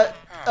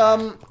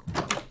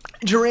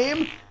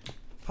 Dream?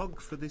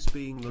 Pog for this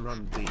being the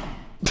run theme.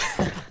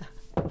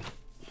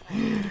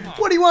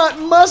 What do you want?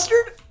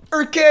 Mustard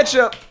or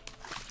ketchup?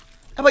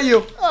 How about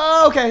you?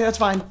 Oh, okay, that's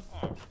fine.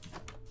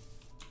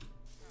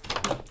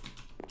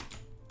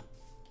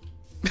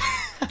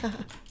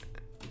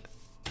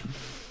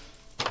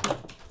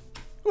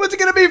 What's it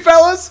gonna be,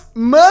 fellas?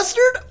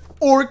 Mustard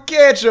or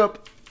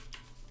ketchup?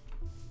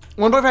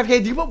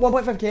 1.5k? Do you put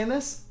 1.5k in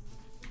this?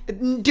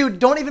 Dude,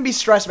 don't even be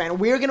stressed, man.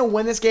 We're gonna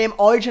win this game.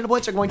 All your channel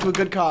points are going to a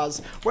good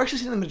cause. We're actually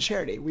sending them to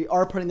charity. We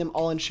are putting them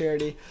all in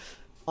charity.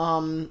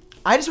 I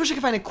just wish I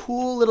could find a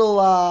cool little,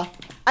 I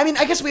mean,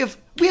 I guess we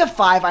have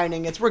 5 iron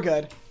ingots. We're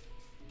good.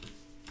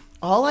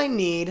 All I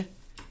need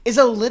is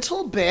a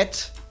little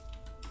bit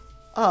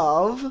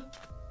of,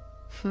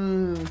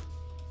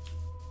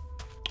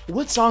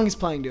 what song is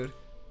playing, dude?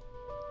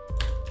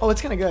 Oh,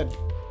 it's kind of good.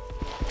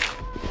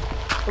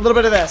 A little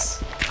bit of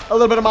this. A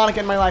little bit of Monica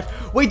in my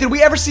life. Wait, did we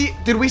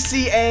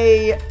see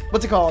a,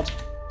 what's it called?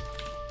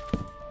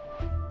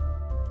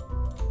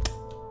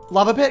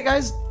 Lava pit,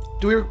 guys?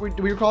 Do we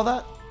recall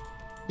that?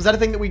 Was that a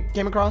thing that we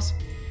came across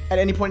at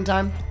any point in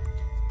time?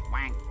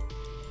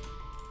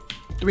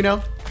 Do we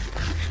know?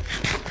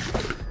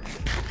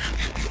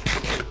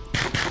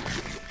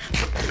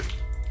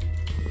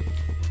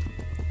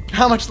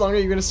 How much longer are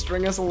you gonna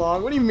string us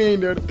along? What do you mean,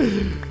 dude?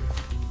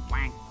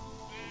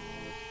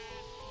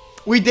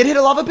 We did hit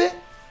a lava pit?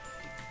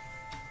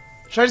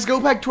 Should I just go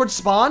back towards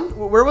spawn?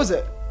 Where was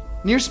it?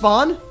 Near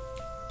spawn?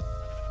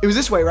 It was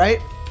this way, right?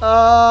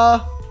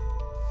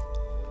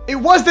 It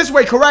was this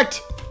way,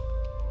 correct?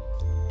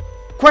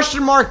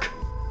 Question mark.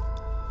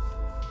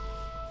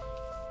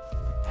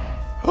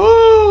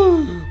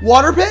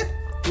 Water pit?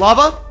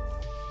 Lava?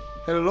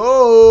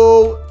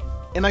 Hello?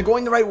 Am I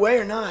going the right way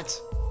or not?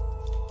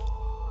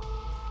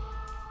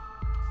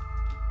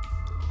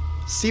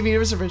 Steven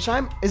Universe of Finch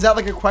Time? Is that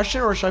like a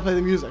question or should I play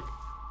the music?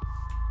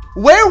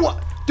 Where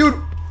what? Dude.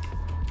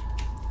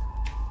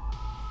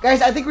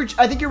 Guys, I think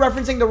you're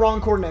referencing the wrong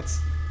coordinates.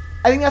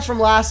 I think that's from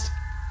last.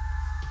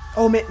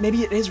 Oh,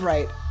 maybe it is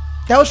right.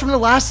 That was from the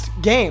last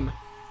game.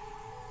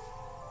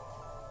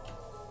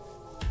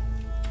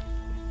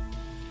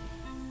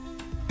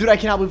 Dude, I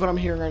cannot believe what I'm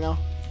hearing right now.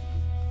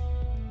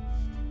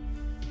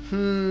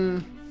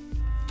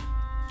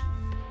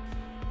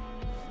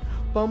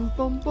 Bum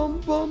bum bum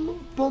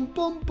bum bum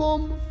bum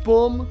bum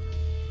bum.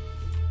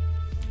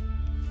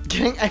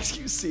 Getting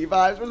XQC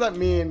vibes. What does that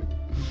mean?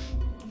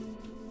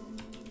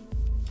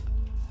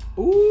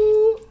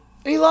 Ooh,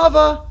 any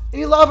lava?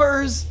 Any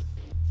lavers?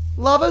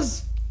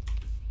 Lavas?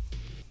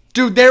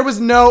 Dude, there was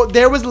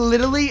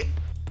literally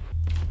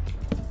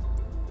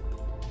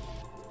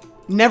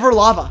never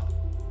lava.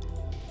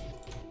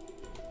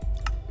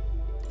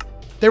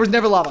 There was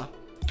never lava.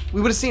 We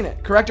would have seen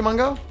it, correct,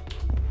 Amongo?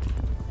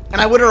 And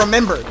I would have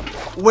remembered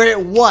where it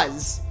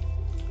was.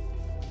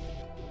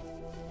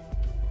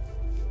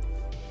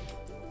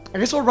 I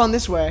guess we'll run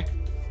this way.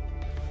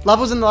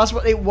 Lava was in the last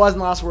world. It was in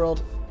the last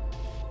world.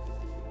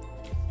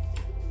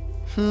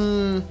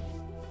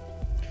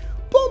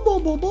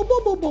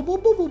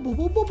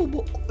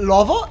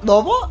 Lava?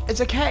 Lava?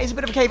 It's a cave. It's a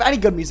bit of a cave. I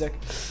need good music.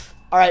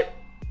 Alright.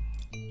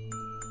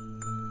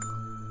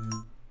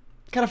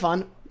 Kind of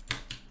fun.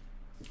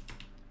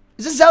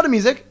 Is this Zelda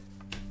music?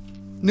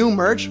 New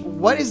merch?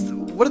 What's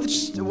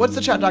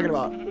the chat talking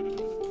about?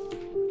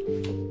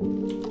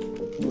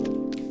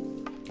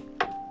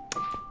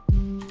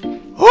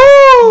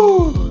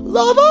 Oh,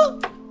 lava?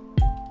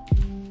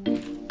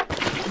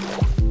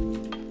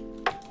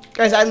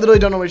 Guys, I literally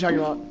don't know what you're talking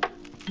about.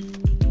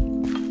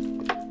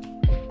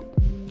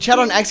 Chat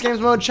on X Games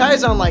mode? Chat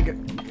is on like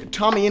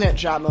Tommy Innit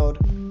chat mode.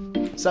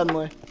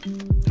 Suddenly.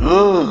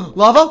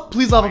 Lava?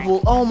 Please lava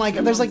pool. Oh my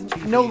god, there's like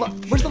no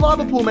where's the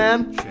lava pool,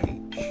 man?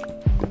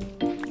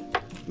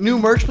 New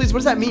merch, please. What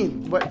does that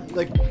mean? What,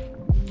 like?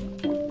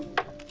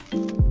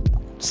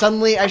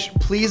 Suddenly,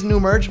 please new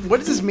merch. What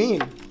does this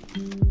mean?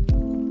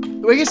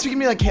 I guess you can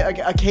be like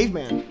a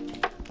caveman.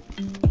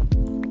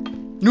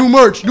 New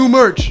merch, new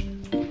merch.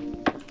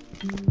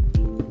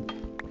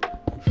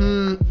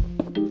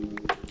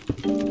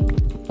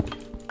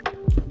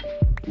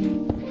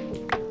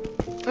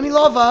 Any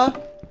lava?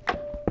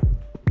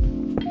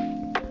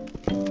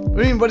 What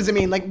do you mean? What does it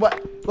mean? Like what?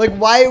 Like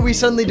why are we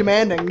suddenly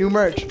demanding new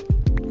merch?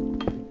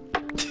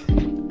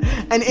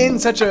 And in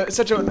such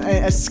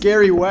a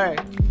scary way.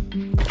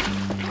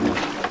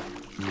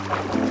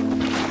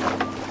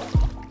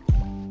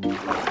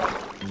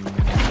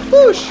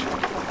 Whoosh!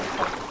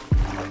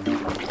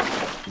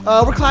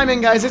 We're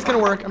climbing, guys. It's gonna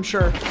work, I'm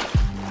sure.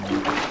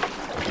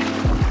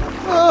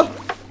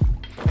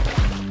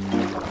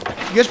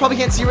 You guys probably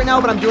can't see right now,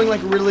 but I'm doing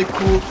like really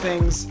cool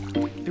things,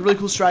 like, really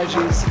cool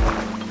strategies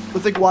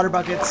with like water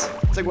buckets.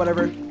 It's like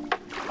whatever,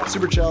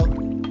 super chill.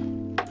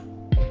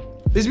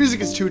 This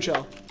music is too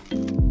chill.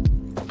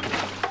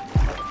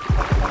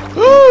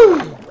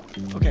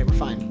 Okay, we're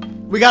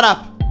fine. We got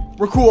up.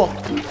 We're cool.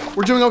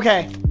 We're doing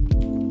okay.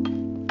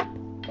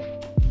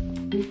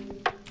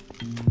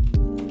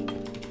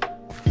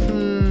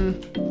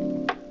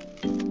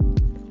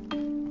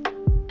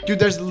 Dude,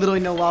 there's literally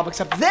no lava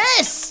except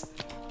this!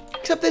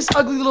 Except this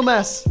ugly little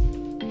mess.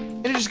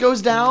 And it just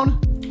goes down.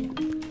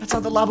 That's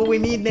not the lava we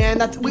need, man.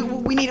 That's we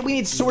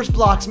need source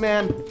blocks,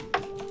 man.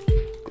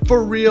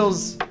 For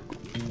reals.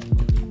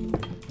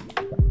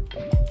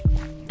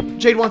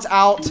 Jade wants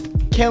out.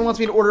 Kaylin wants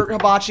me to order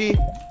hibachi.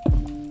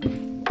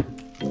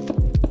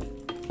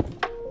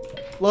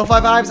 Lo-fi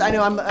vibes? I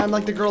know, I'm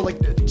like the girl like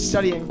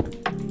studying.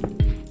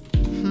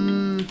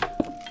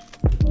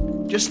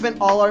 Just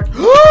spent all our.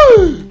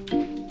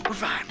 We're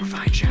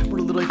fine, chat. We're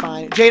literally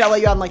fine. Jade, I'll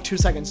let you out in like 2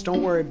 seconds.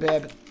 Don't worry,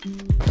 babe.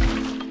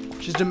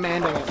 She's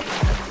demanding it.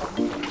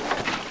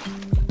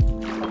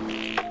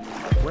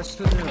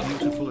 Weston, you're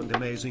beautiful and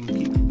amazing.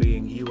 Keep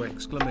being you!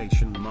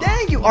 Exclamation mark.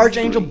 Thank you,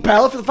 Archangel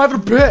Bella, for the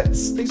 500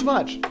 bits. Thanks so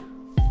much.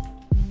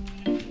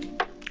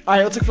 All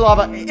right, let's look for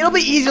lava. It'll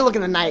be easier to look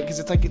in the night because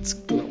it's like it's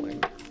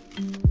glowing.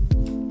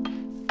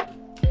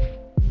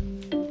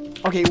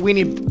 Okay, we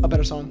need a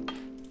better song.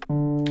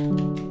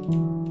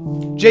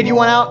 Jade, you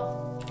want out?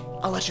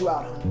 I'll let you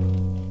out, hon.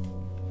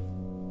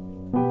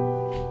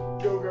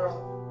 Go, girl.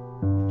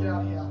 Get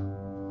out here.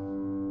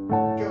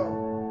 Go.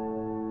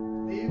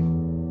 Leave.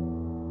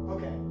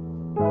 Okay.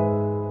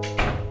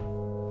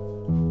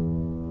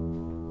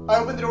 I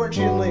opened the door and she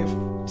didn't leave.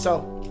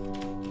 So,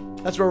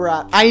 that's where we're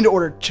at. I need to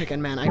order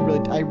chicken, man. I really.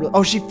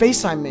 Oh, she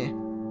FaceTimed me.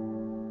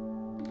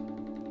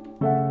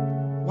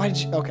 Why did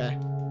you? Okay.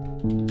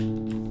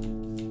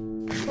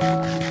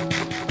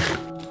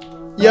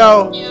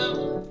 Yo.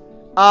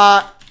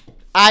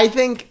 I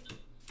think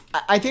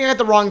I got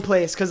the wrong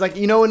place because, like,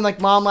 you know, when like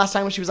mom last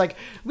time when she was like,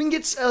 we can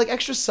get like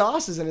extra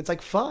sauces and it's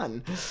like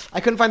fun. I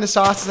couldn't find the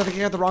sauces. I think I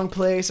got the wrong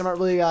place. I'm not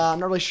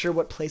really sure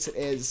what place it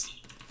is,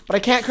 but I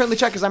can't currently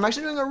check because I'm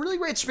actually doing a really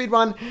great speed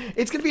run.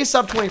 It's gonna be a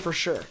sub 20 for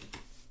sure. Let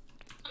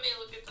me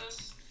look at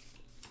this.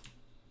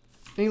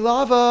 Any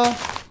lava?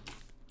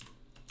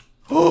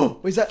 Oh,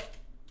 wait, is that?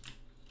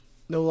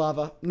 No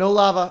lava. No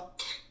lava.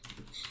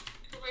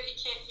 Wait, you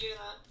can't hear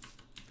that.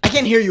 I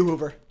can't hear you,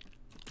 Hoover.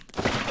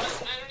 Listen,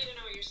 I don't even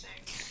know what you're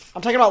saying.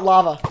 I'm talking about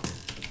lava.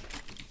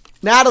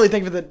 Natalie,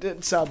 thank you for the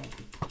sub.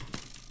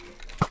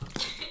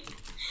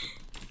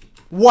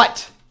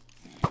 What?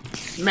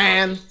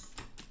 Man.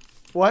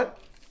 What?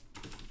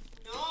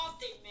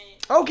 Nothing,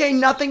 man. Okay,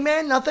 nothing,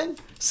 man, nothing.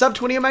 Sub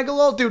 20 of Mega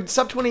LOL? Dude,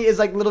 sub 20 is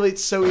like literally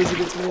so easy.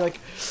 It's gonna be like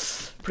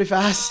pretty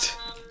fast.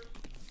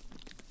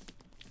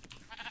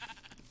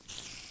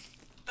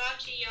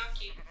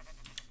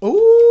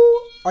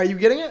 Ooh, are you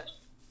getting it?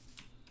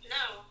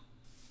 No.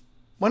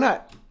 Why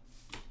not?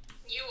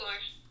 You are.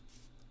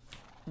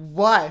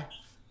 Why?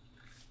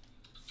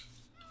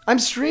 I'm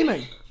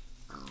streaming.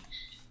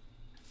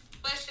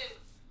 Listen.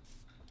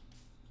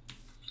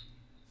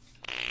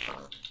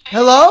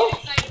 Hello? I'm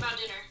excited about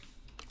dinner.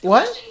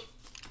 What? Listen,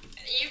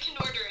 you can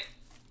order it.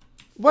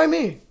 Why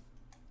me?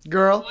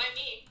 Girl. Why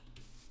me?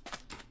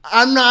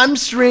 I'm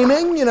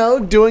streaming, you know,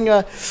 doing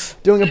a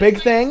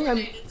big thing.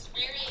 It's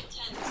very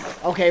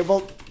intense. Okay,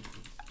 well,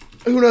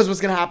 who knows what's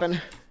gonna happen?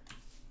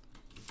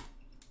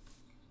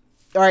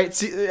 All right,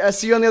 see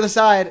you on the other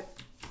side.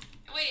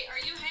 Wait, are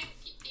you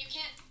you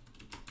can't.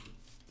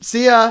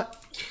 See ya.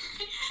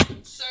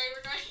 Sorry,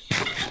 we're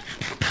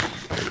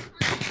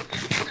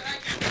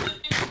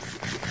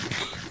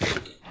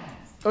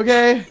going.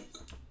 Okay.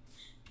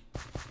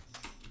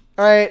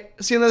 All right,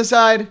 see you on the other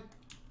side.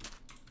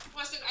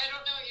 Weston, I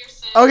don't know what you're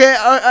saying.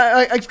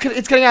 Okay,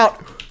 it's cutting out.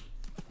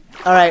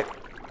 All right.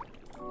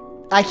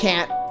 I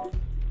can't.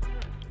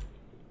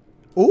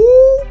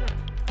 Ooh.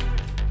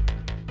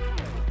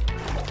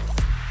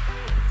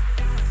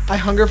 I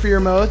hunger for your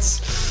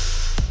emotes.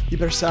 You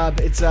better sub.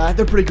 It's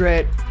they're pretty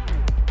great.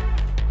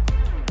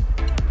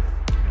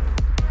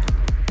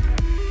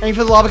 Thank you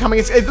for the lava coming.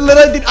 It's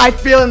literally, I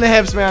feel it in the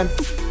hips, man.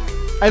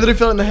 I literally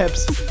feel it in the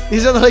hips.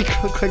 These are like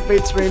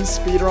clickbait streams,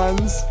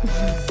 speedruns.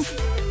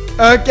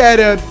 Okay,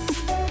 dude.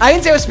 I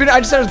didn't say I was speedrunning, I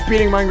just said I was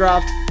beating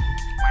Minecraft.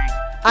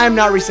 I am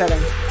not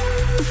resetting.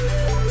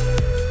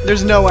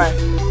 There's no way.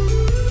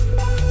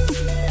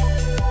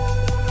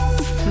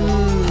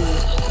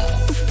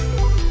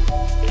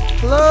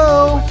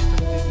 Hello?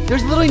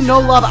 There's literally no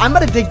lava. I'm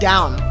about to dig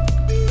down.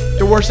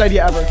 The worst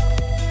idea ever.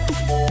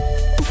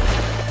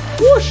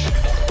 Whoosh.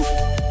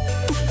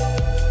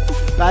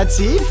 Bad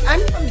seed?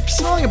 I'm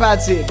smelling a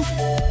bad seed.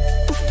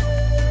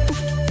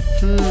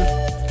 Do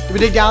we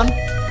dig down?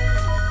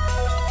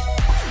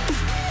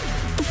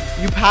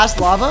 You passed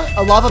lava?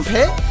 A lava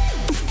pit?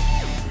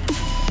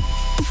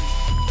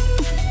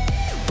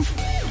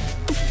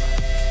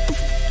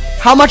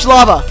 How much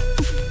lava?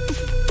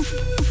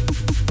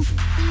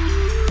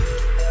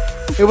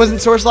 It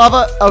wasn't source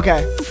lava?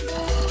 Okay.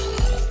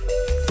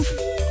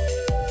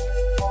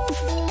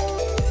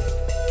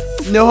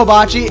 No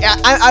hibachi?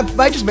 I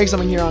might just make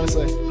something here,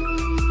 honestly.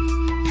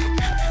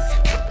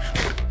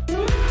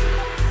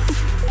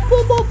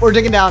 Boop, boop. We're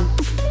digging down.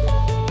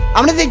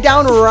 I'm gonna dig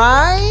down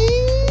right.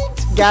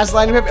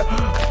 Gaslighting.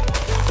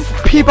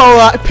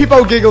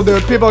 People giggle,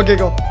 dude. People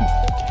giggle.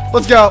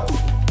 Let's go.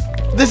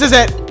 This is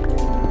it.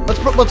 Let's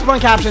put on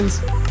captions.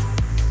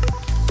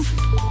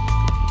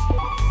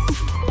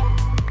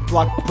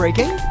 Block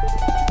breaking.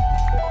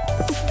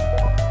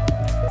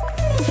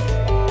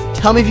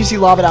 Tell me if you see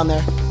lava down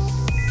there.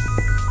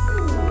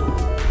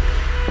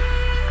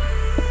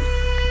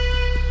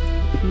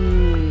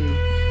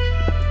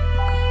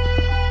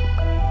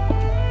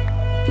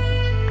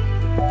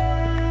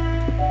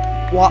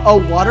 Oh,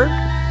 water?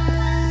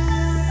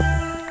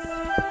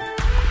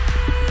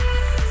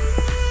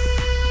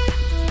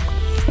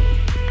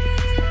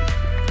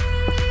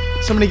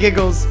 So many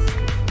giggles.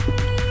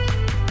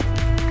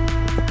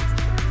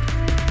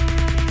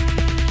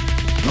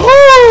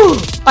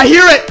 I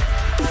hear it!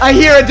 I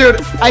hear it, dude.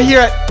 I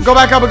hear it. Go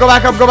back up, go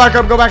back up, go back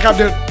up, go back up,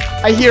 dude.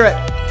 I hear it.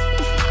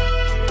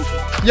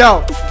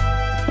 Yo.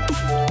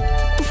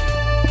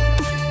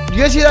 You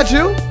guys hear that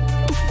too?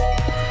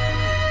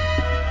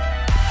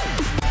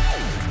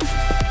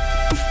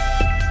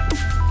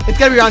 It's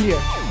gotta be around here.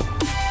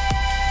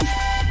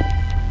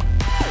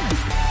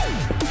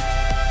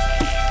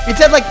 It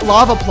said like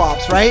lava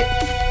plops, right?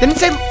 Didn't it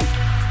say...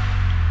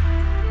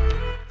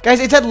 Guys,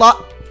 it said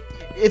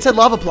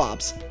lava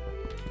plops.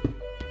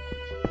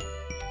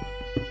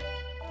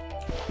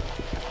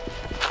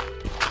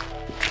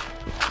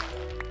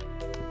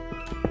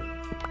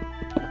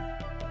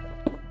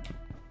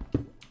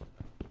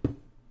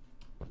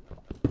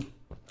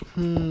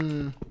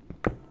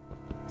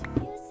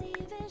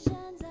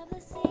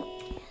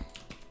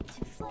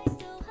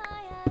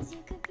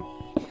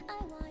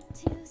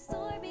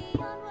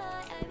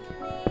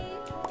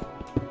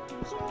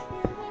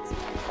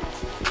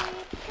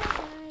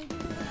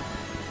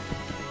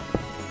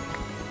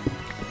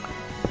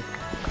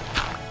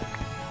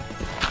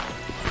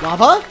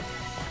 Lava?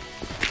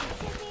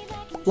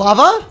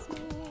 Lava?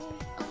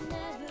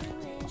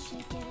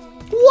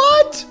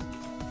 What?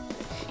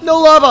 No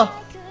lava.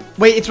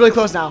 Wait, it's really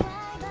close now.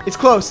 It's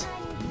close.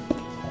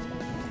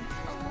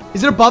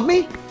 Is it above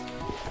me?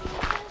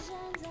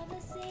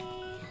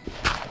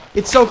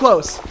 It's so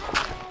close.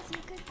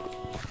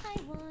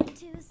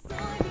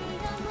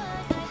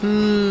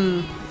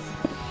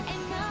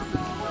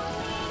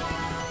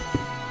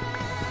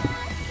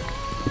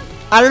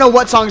 I don't know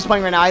what song is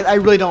playing right now. I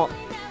really don't.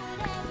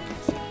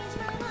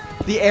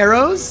 The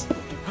arrows?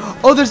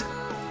 Oh,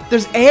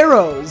 there's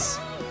arrows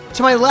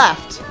to my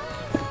left.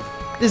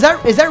 Is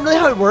that really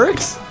how it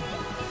works?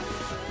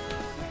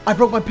 I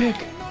broke my pick.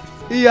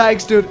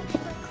 Yikes, dude.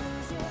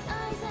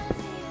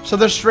 So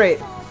they're straight.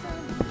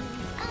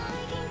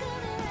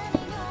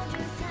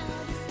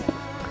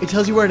 It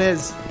tells you where it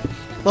is.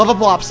 Lava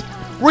plops.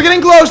 We're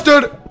getting close,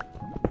 dude.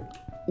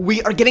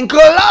 We are getting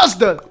close,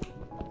 dude.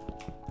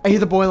 I hear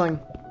the boiling.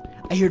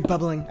 I hear it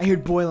bubbling. I hear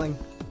it boiling.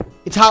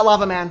 It's hot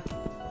lava, man.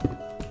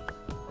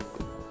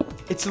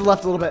 It's to the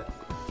left a little bit.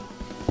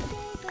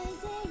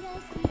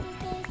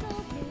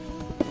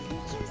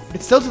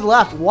 It's still to the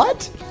left.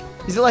 What?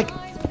 Is it like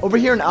over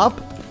here and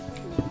up?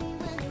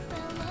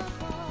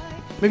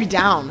 Maybe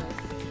down.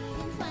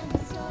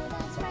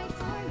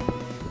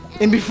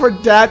 In before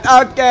death.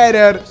 Okay,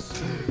 dude.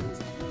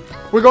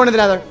 We're going to the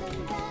nether.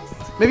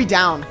 Maybe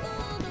down.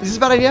 Is this a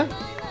bad idea?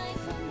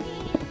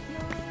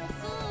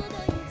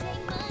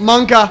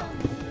 Monka.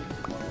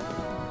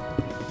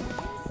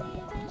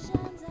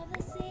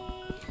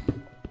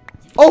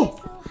 Oh!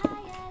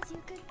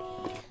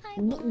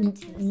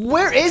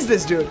 Where is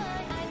this, dude?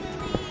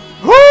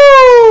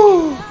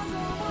 Woo!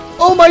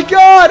 Oh my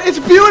god! It's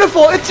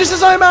beautiful! It's just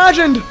as I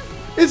imagined!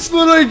 It's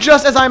literally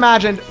just as I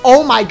imagined.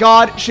 Oh my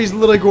god, she's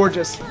literally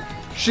gorgeous.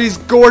 She's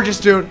gorgeous,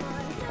 dude.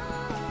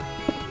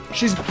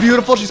 She's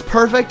beautiful, she's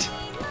perfect.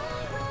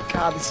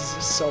 God, this is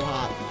just so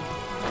hot.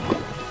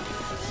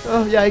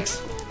 Oh,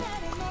 yikes.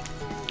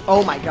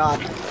 Oh my god.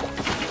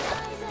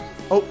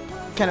 Oh,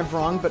 kind of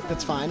wrong, but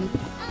that's fine.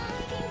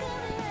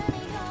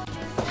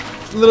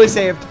 Literally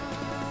saved.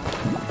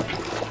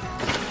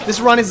 This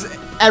run is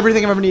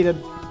everything I've ever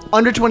needed.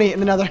 Under 20 in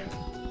the nether.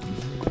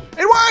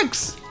 It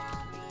works!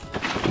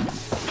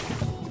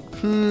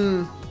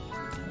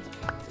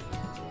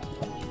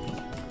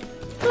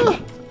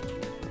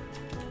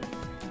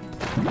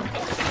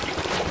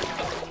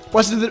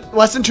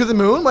 Weston to the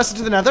moon? Weston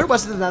to the nether?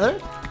 Weston to the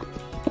nether?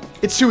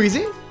 It's too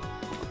easy?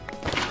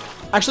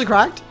 Actually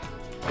cracked?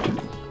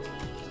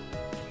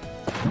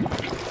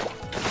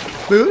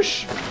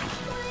 Boosh?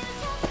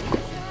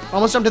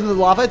 Almost jumped into the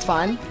lava, it's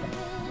fine.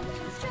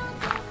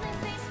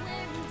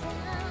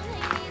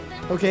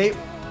 Okay.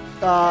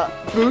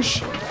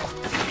 Boosh.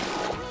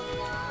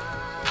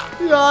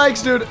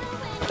 Yikes, dude.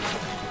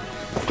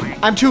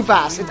 I'm too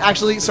fast. It's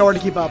actually so hard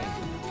to keep up.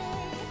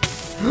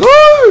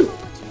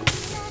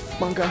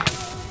 Monka.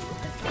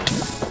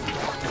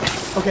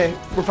 Okay,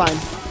 we're fine.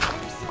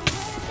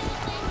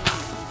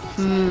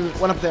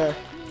 One up there.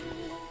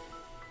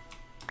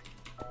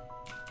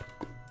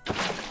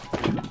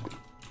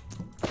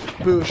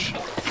 Boosh.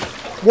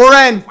 We're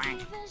in.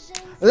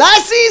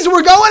 Lassies,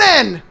 we're going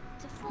in.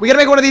 We gotta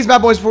make one of these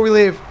bad boys before we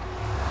leave.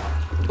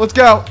 Let's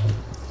go.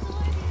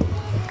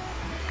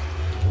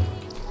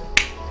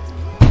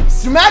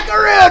 Smack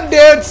around,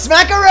 dude.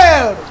 Smack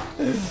around.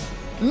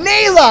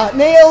 Naila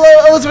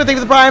Elizabeth, thank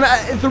you for the prime.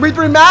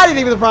 33 Maddie, thank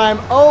you for the prime.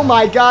 Oh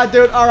my god,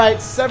 dude. All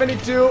right,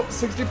 72,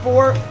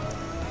 64,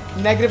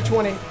 negative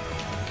 20.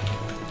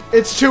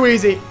 It's too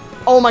easy.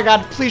 Oh my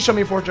god, please show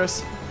me a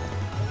fortress.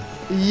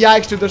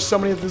 Yikes, dude. There's so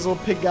many of these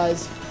little pig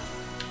guys.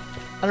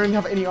 I don't even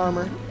have any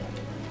armor.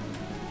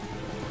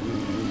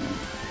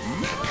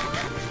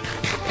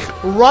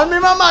 Run me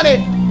my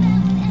money.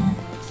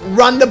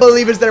 Run the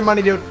believers their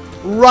money, dude.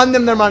 Run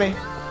them their money.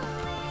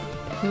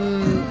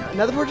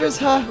 Another fortress?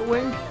 Huh?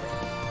 Wing?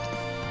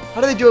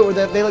 How do they do it?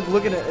 Where they like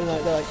look at it and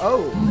they're like,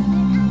 oh.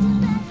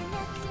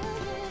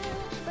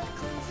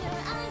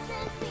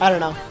 I don't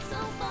know.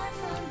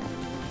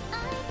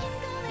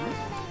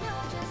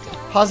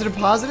 Positive,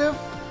 positive?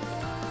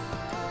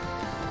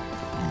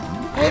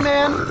 Hey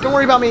man, don't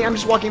worry about me. I'm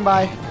just walking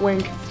by.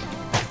 Wink.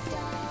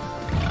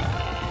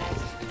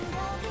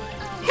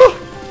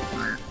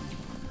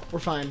 We're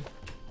fine.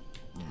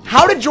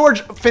 How did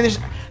George finish?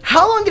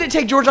 How long did it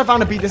take George I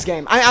found to beat this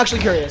game? I'm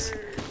actually curious.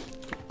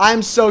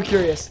 I'm so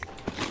curious.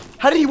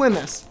 How did he win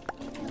this?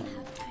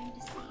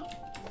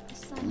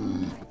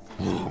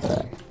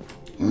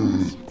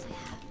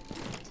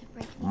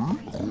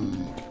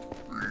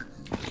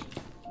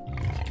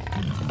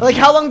 Like,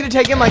 how long did it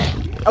take him? Like,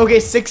 okay,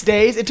 6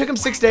 days? It took him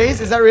 6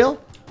 days? Is that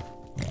real?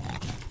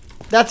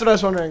 That's what I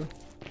was wondering.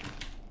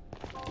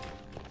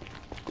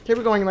 Okay,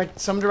 we're going in, like,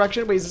 some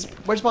direction. Wait, is this,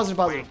 where's positive,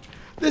 positive?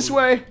 This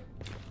way.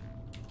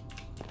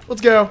 Let's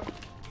go.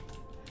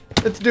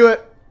 Let's do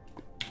it.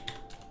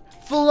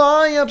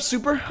 Fly up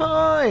super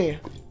high.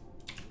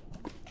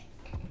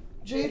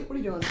 Jade, what are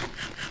you doing?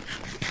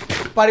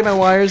 Biting my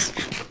wires.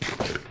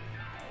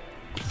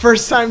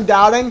 First time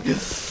doubting.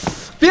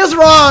 Feels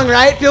wrong,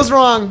 right? Feels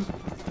wrong.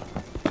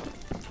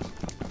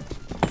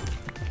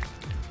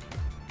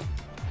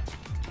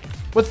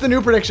 What's the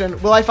new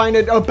prediction? Will I find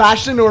it? Oh,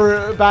 Bastion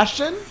or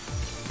Bastion?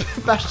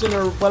 Bastion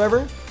or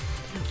whatever.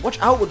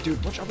 Watch out,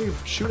 dude. Watch out what you're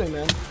shooting,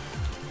 man.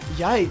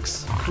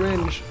 Yikes.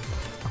 Cringe.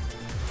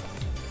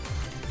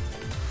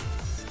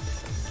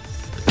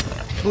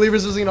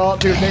 Believers losing it all.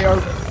 Dude, they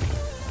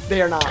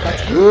are not.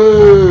 That's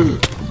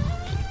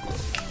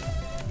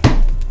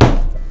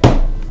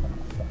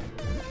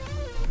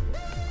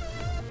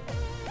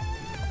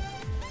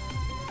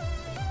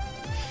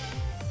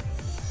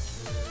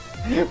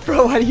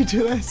Bro, why do you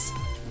do this?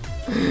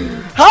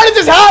 How did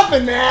this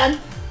happen, man?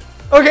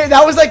 Okay,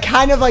 that was like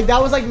kind of like,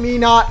 that was like me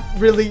not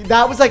really,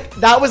 that was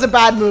a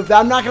bad move.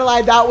 I'm not gonna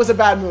lie, that was a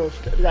bad move,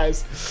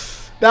 guys.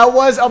 That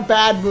was a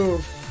bad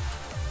move.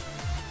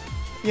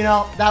 You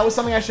know, that was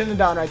something I shouldn't have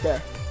done right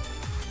there.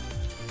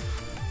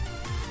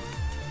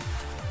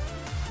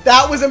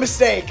 That was a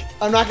mistake.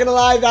 I'm not gonna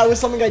lie, that was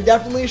something I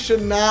definitely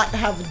should not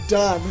have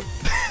done.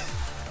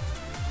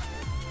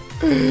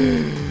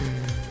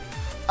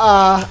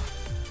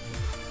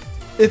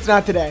 It's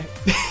not today.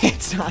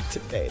 It's not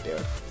today,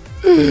 dude.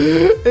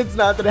 It's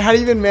not today. How do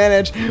you even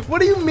manage? What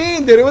do you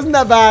mean, dude? It wasn't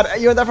that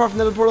bad. You went that far from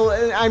the portal.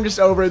 I'm just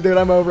over it, dude.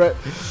 I'm over it.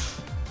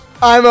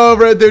 I'm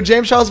over it, dude.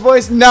 James Charles'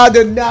 voice? No,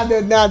 dude. No,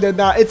 dude. No, dude.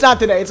 No. It's not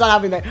today. It's not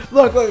happening today.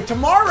 Look, look.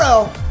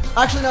 Tomorrow.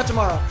 Actually, not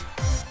tomorrow.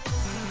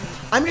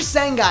 I'm just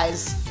saying,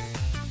 guys.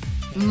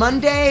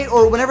 Monday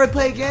or whenever I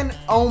play again.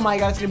 Oh my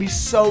god, it's gonna be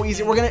so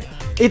easy.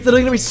 It's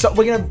literally gonna be so.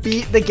 We're gonna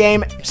beat the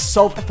game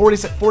so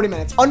 40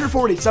 minutes. Under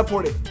 40, sub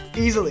 40,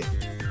 easily.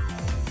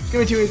 It's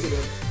gonna be too easy, dude.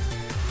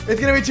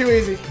 It's gonna be too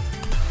easy.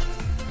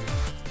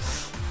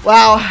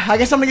 Wow, I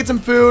guess I'm gonna get some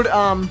food.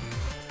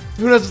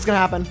 Who knows what's gonna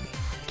happen?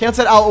 Can't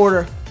set I'll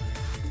order.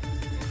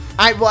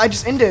 Well, I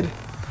just ended.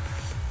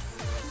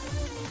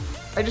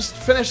 I just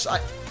finished.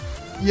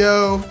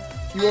 Yo,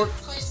 you ordered.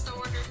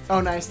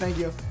 Oh, nice, thank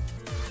you.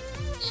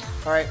 Yeah.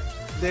 All right,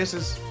 this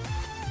is.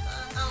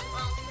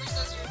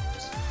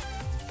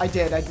 I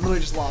did. I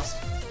literally just lost.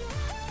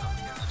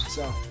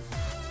 So,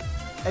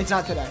 it's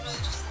not today.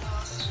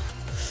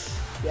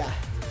 Yeah.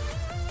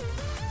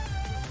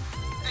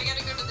 I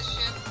gotta go to the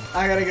ship.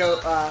 I gotta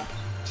go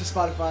to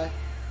Spotify.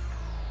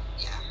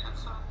 Yeah, have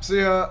fun.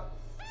 See ya.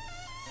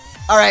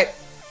 Alright.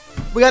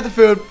 We got the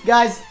food.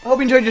 Guys, hope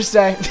you enjoyed your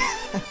stay.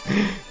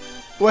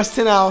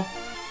 Weston L.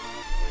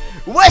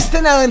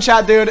 Weston L in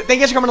chat, dude. Thank you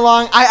guys for coming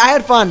along. I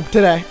had fun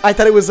today. I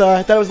thought it was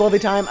a lovely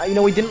time. You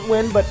know, we didn't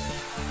win, but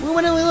we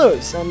win and we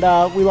lose. And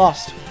we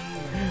lost.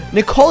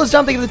 Nicole is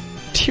down. Thank you for the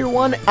tier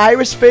 1.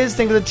 Iris Fizz,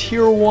 thank you for the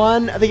tier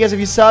 1. Thank you guys if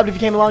you subbed, if you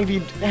came along, if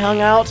you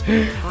hung out.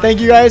 Thank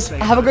you guys.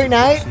 Have a great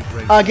night.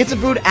 Get some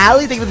food.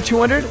 Allie, thank you for the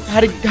 200.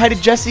 Hi to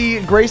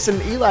Jesse, Grace,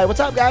 and Eli. What's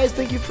up, guys?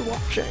 Thank you for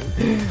watching.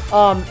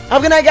 Have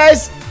a good night,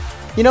 guys.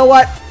 You know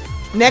what?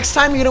 Next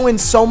time you're gonna win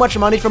so much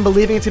money from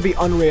believing it to be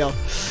unreal.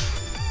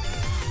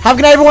 Have a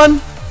good night,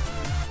 everyone.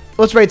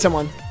 Let's raid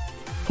someone.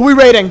 Who are we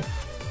raiding?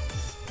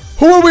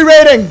 Who are we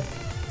raiding?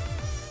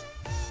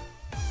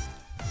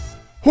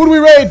 Who do we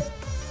raid?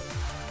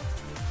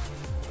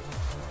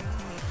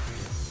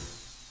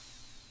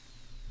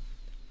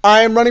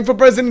 I am running for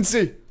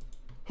presidency.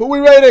 Who are we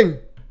raiding?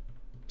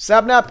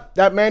 Sapnap,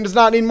 that man does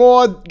not need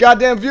more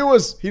goddamn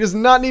viewers. He does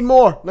not need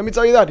more. Let me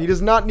tell you that. He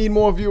does not need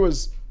more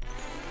viewers.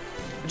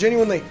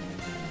 Genuinely.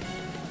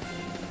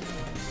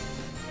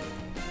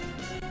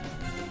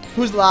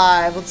 Who's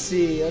live? Let's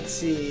see. Let's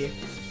see.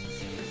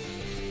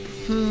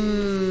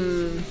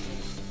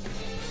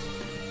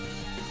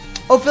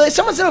 Ophelia.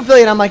 Someone said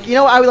Ophelia, and I'm like, you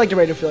know what? I would like to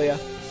raid Ophelia.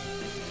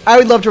 I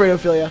would love to raid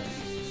Ophelia.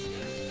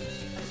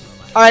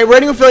 Alright, we're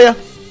raiding Ophelia.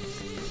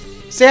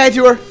 Say hi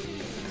to her.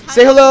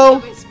 Say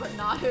hello.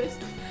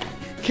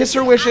 Kiss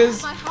her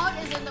wishes. My heart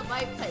is in the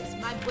right place.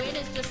 My brain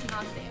is just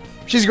not there.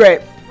 She's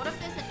great. What if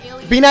there's an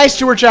alien? Be nice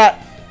to her,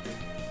 chat.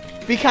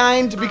 Be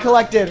kind. Be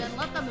collected. Then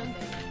let them in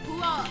there.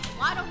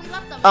 Why don't we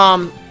let them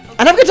in?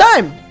 And have a good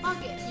time.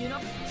 Fuck it, you know?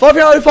 Follow if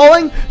you're not already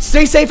following.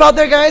 Stay safe out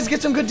there, guys.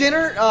 Get some good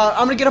dinner.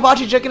 I'm gonna get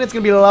hibachi chicken. It's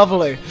gonna be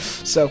lovely.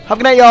 So have a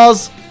good night, y'all.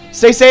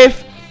 Stay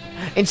safe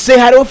and say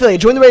hi to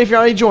affiliate. Join the raid if you're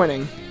already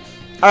joining.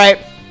 All right.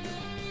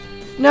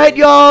 Night,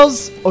 y'all.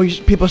 Oh,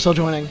 people are still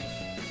joining.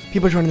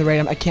 People are joining the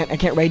raid. I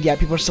can't raid yet.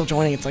 People are still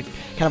joining. It's like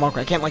kind of awkward.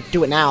 I can't like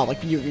do it now. Like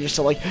you're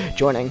still like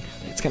joining.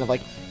 It's kind of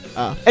like.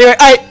 Anyway,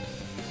 all right.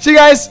 See you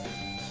guys.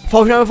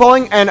 Follow if you're not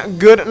following, and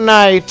good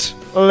night,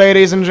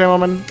 ladies and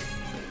gentlemen.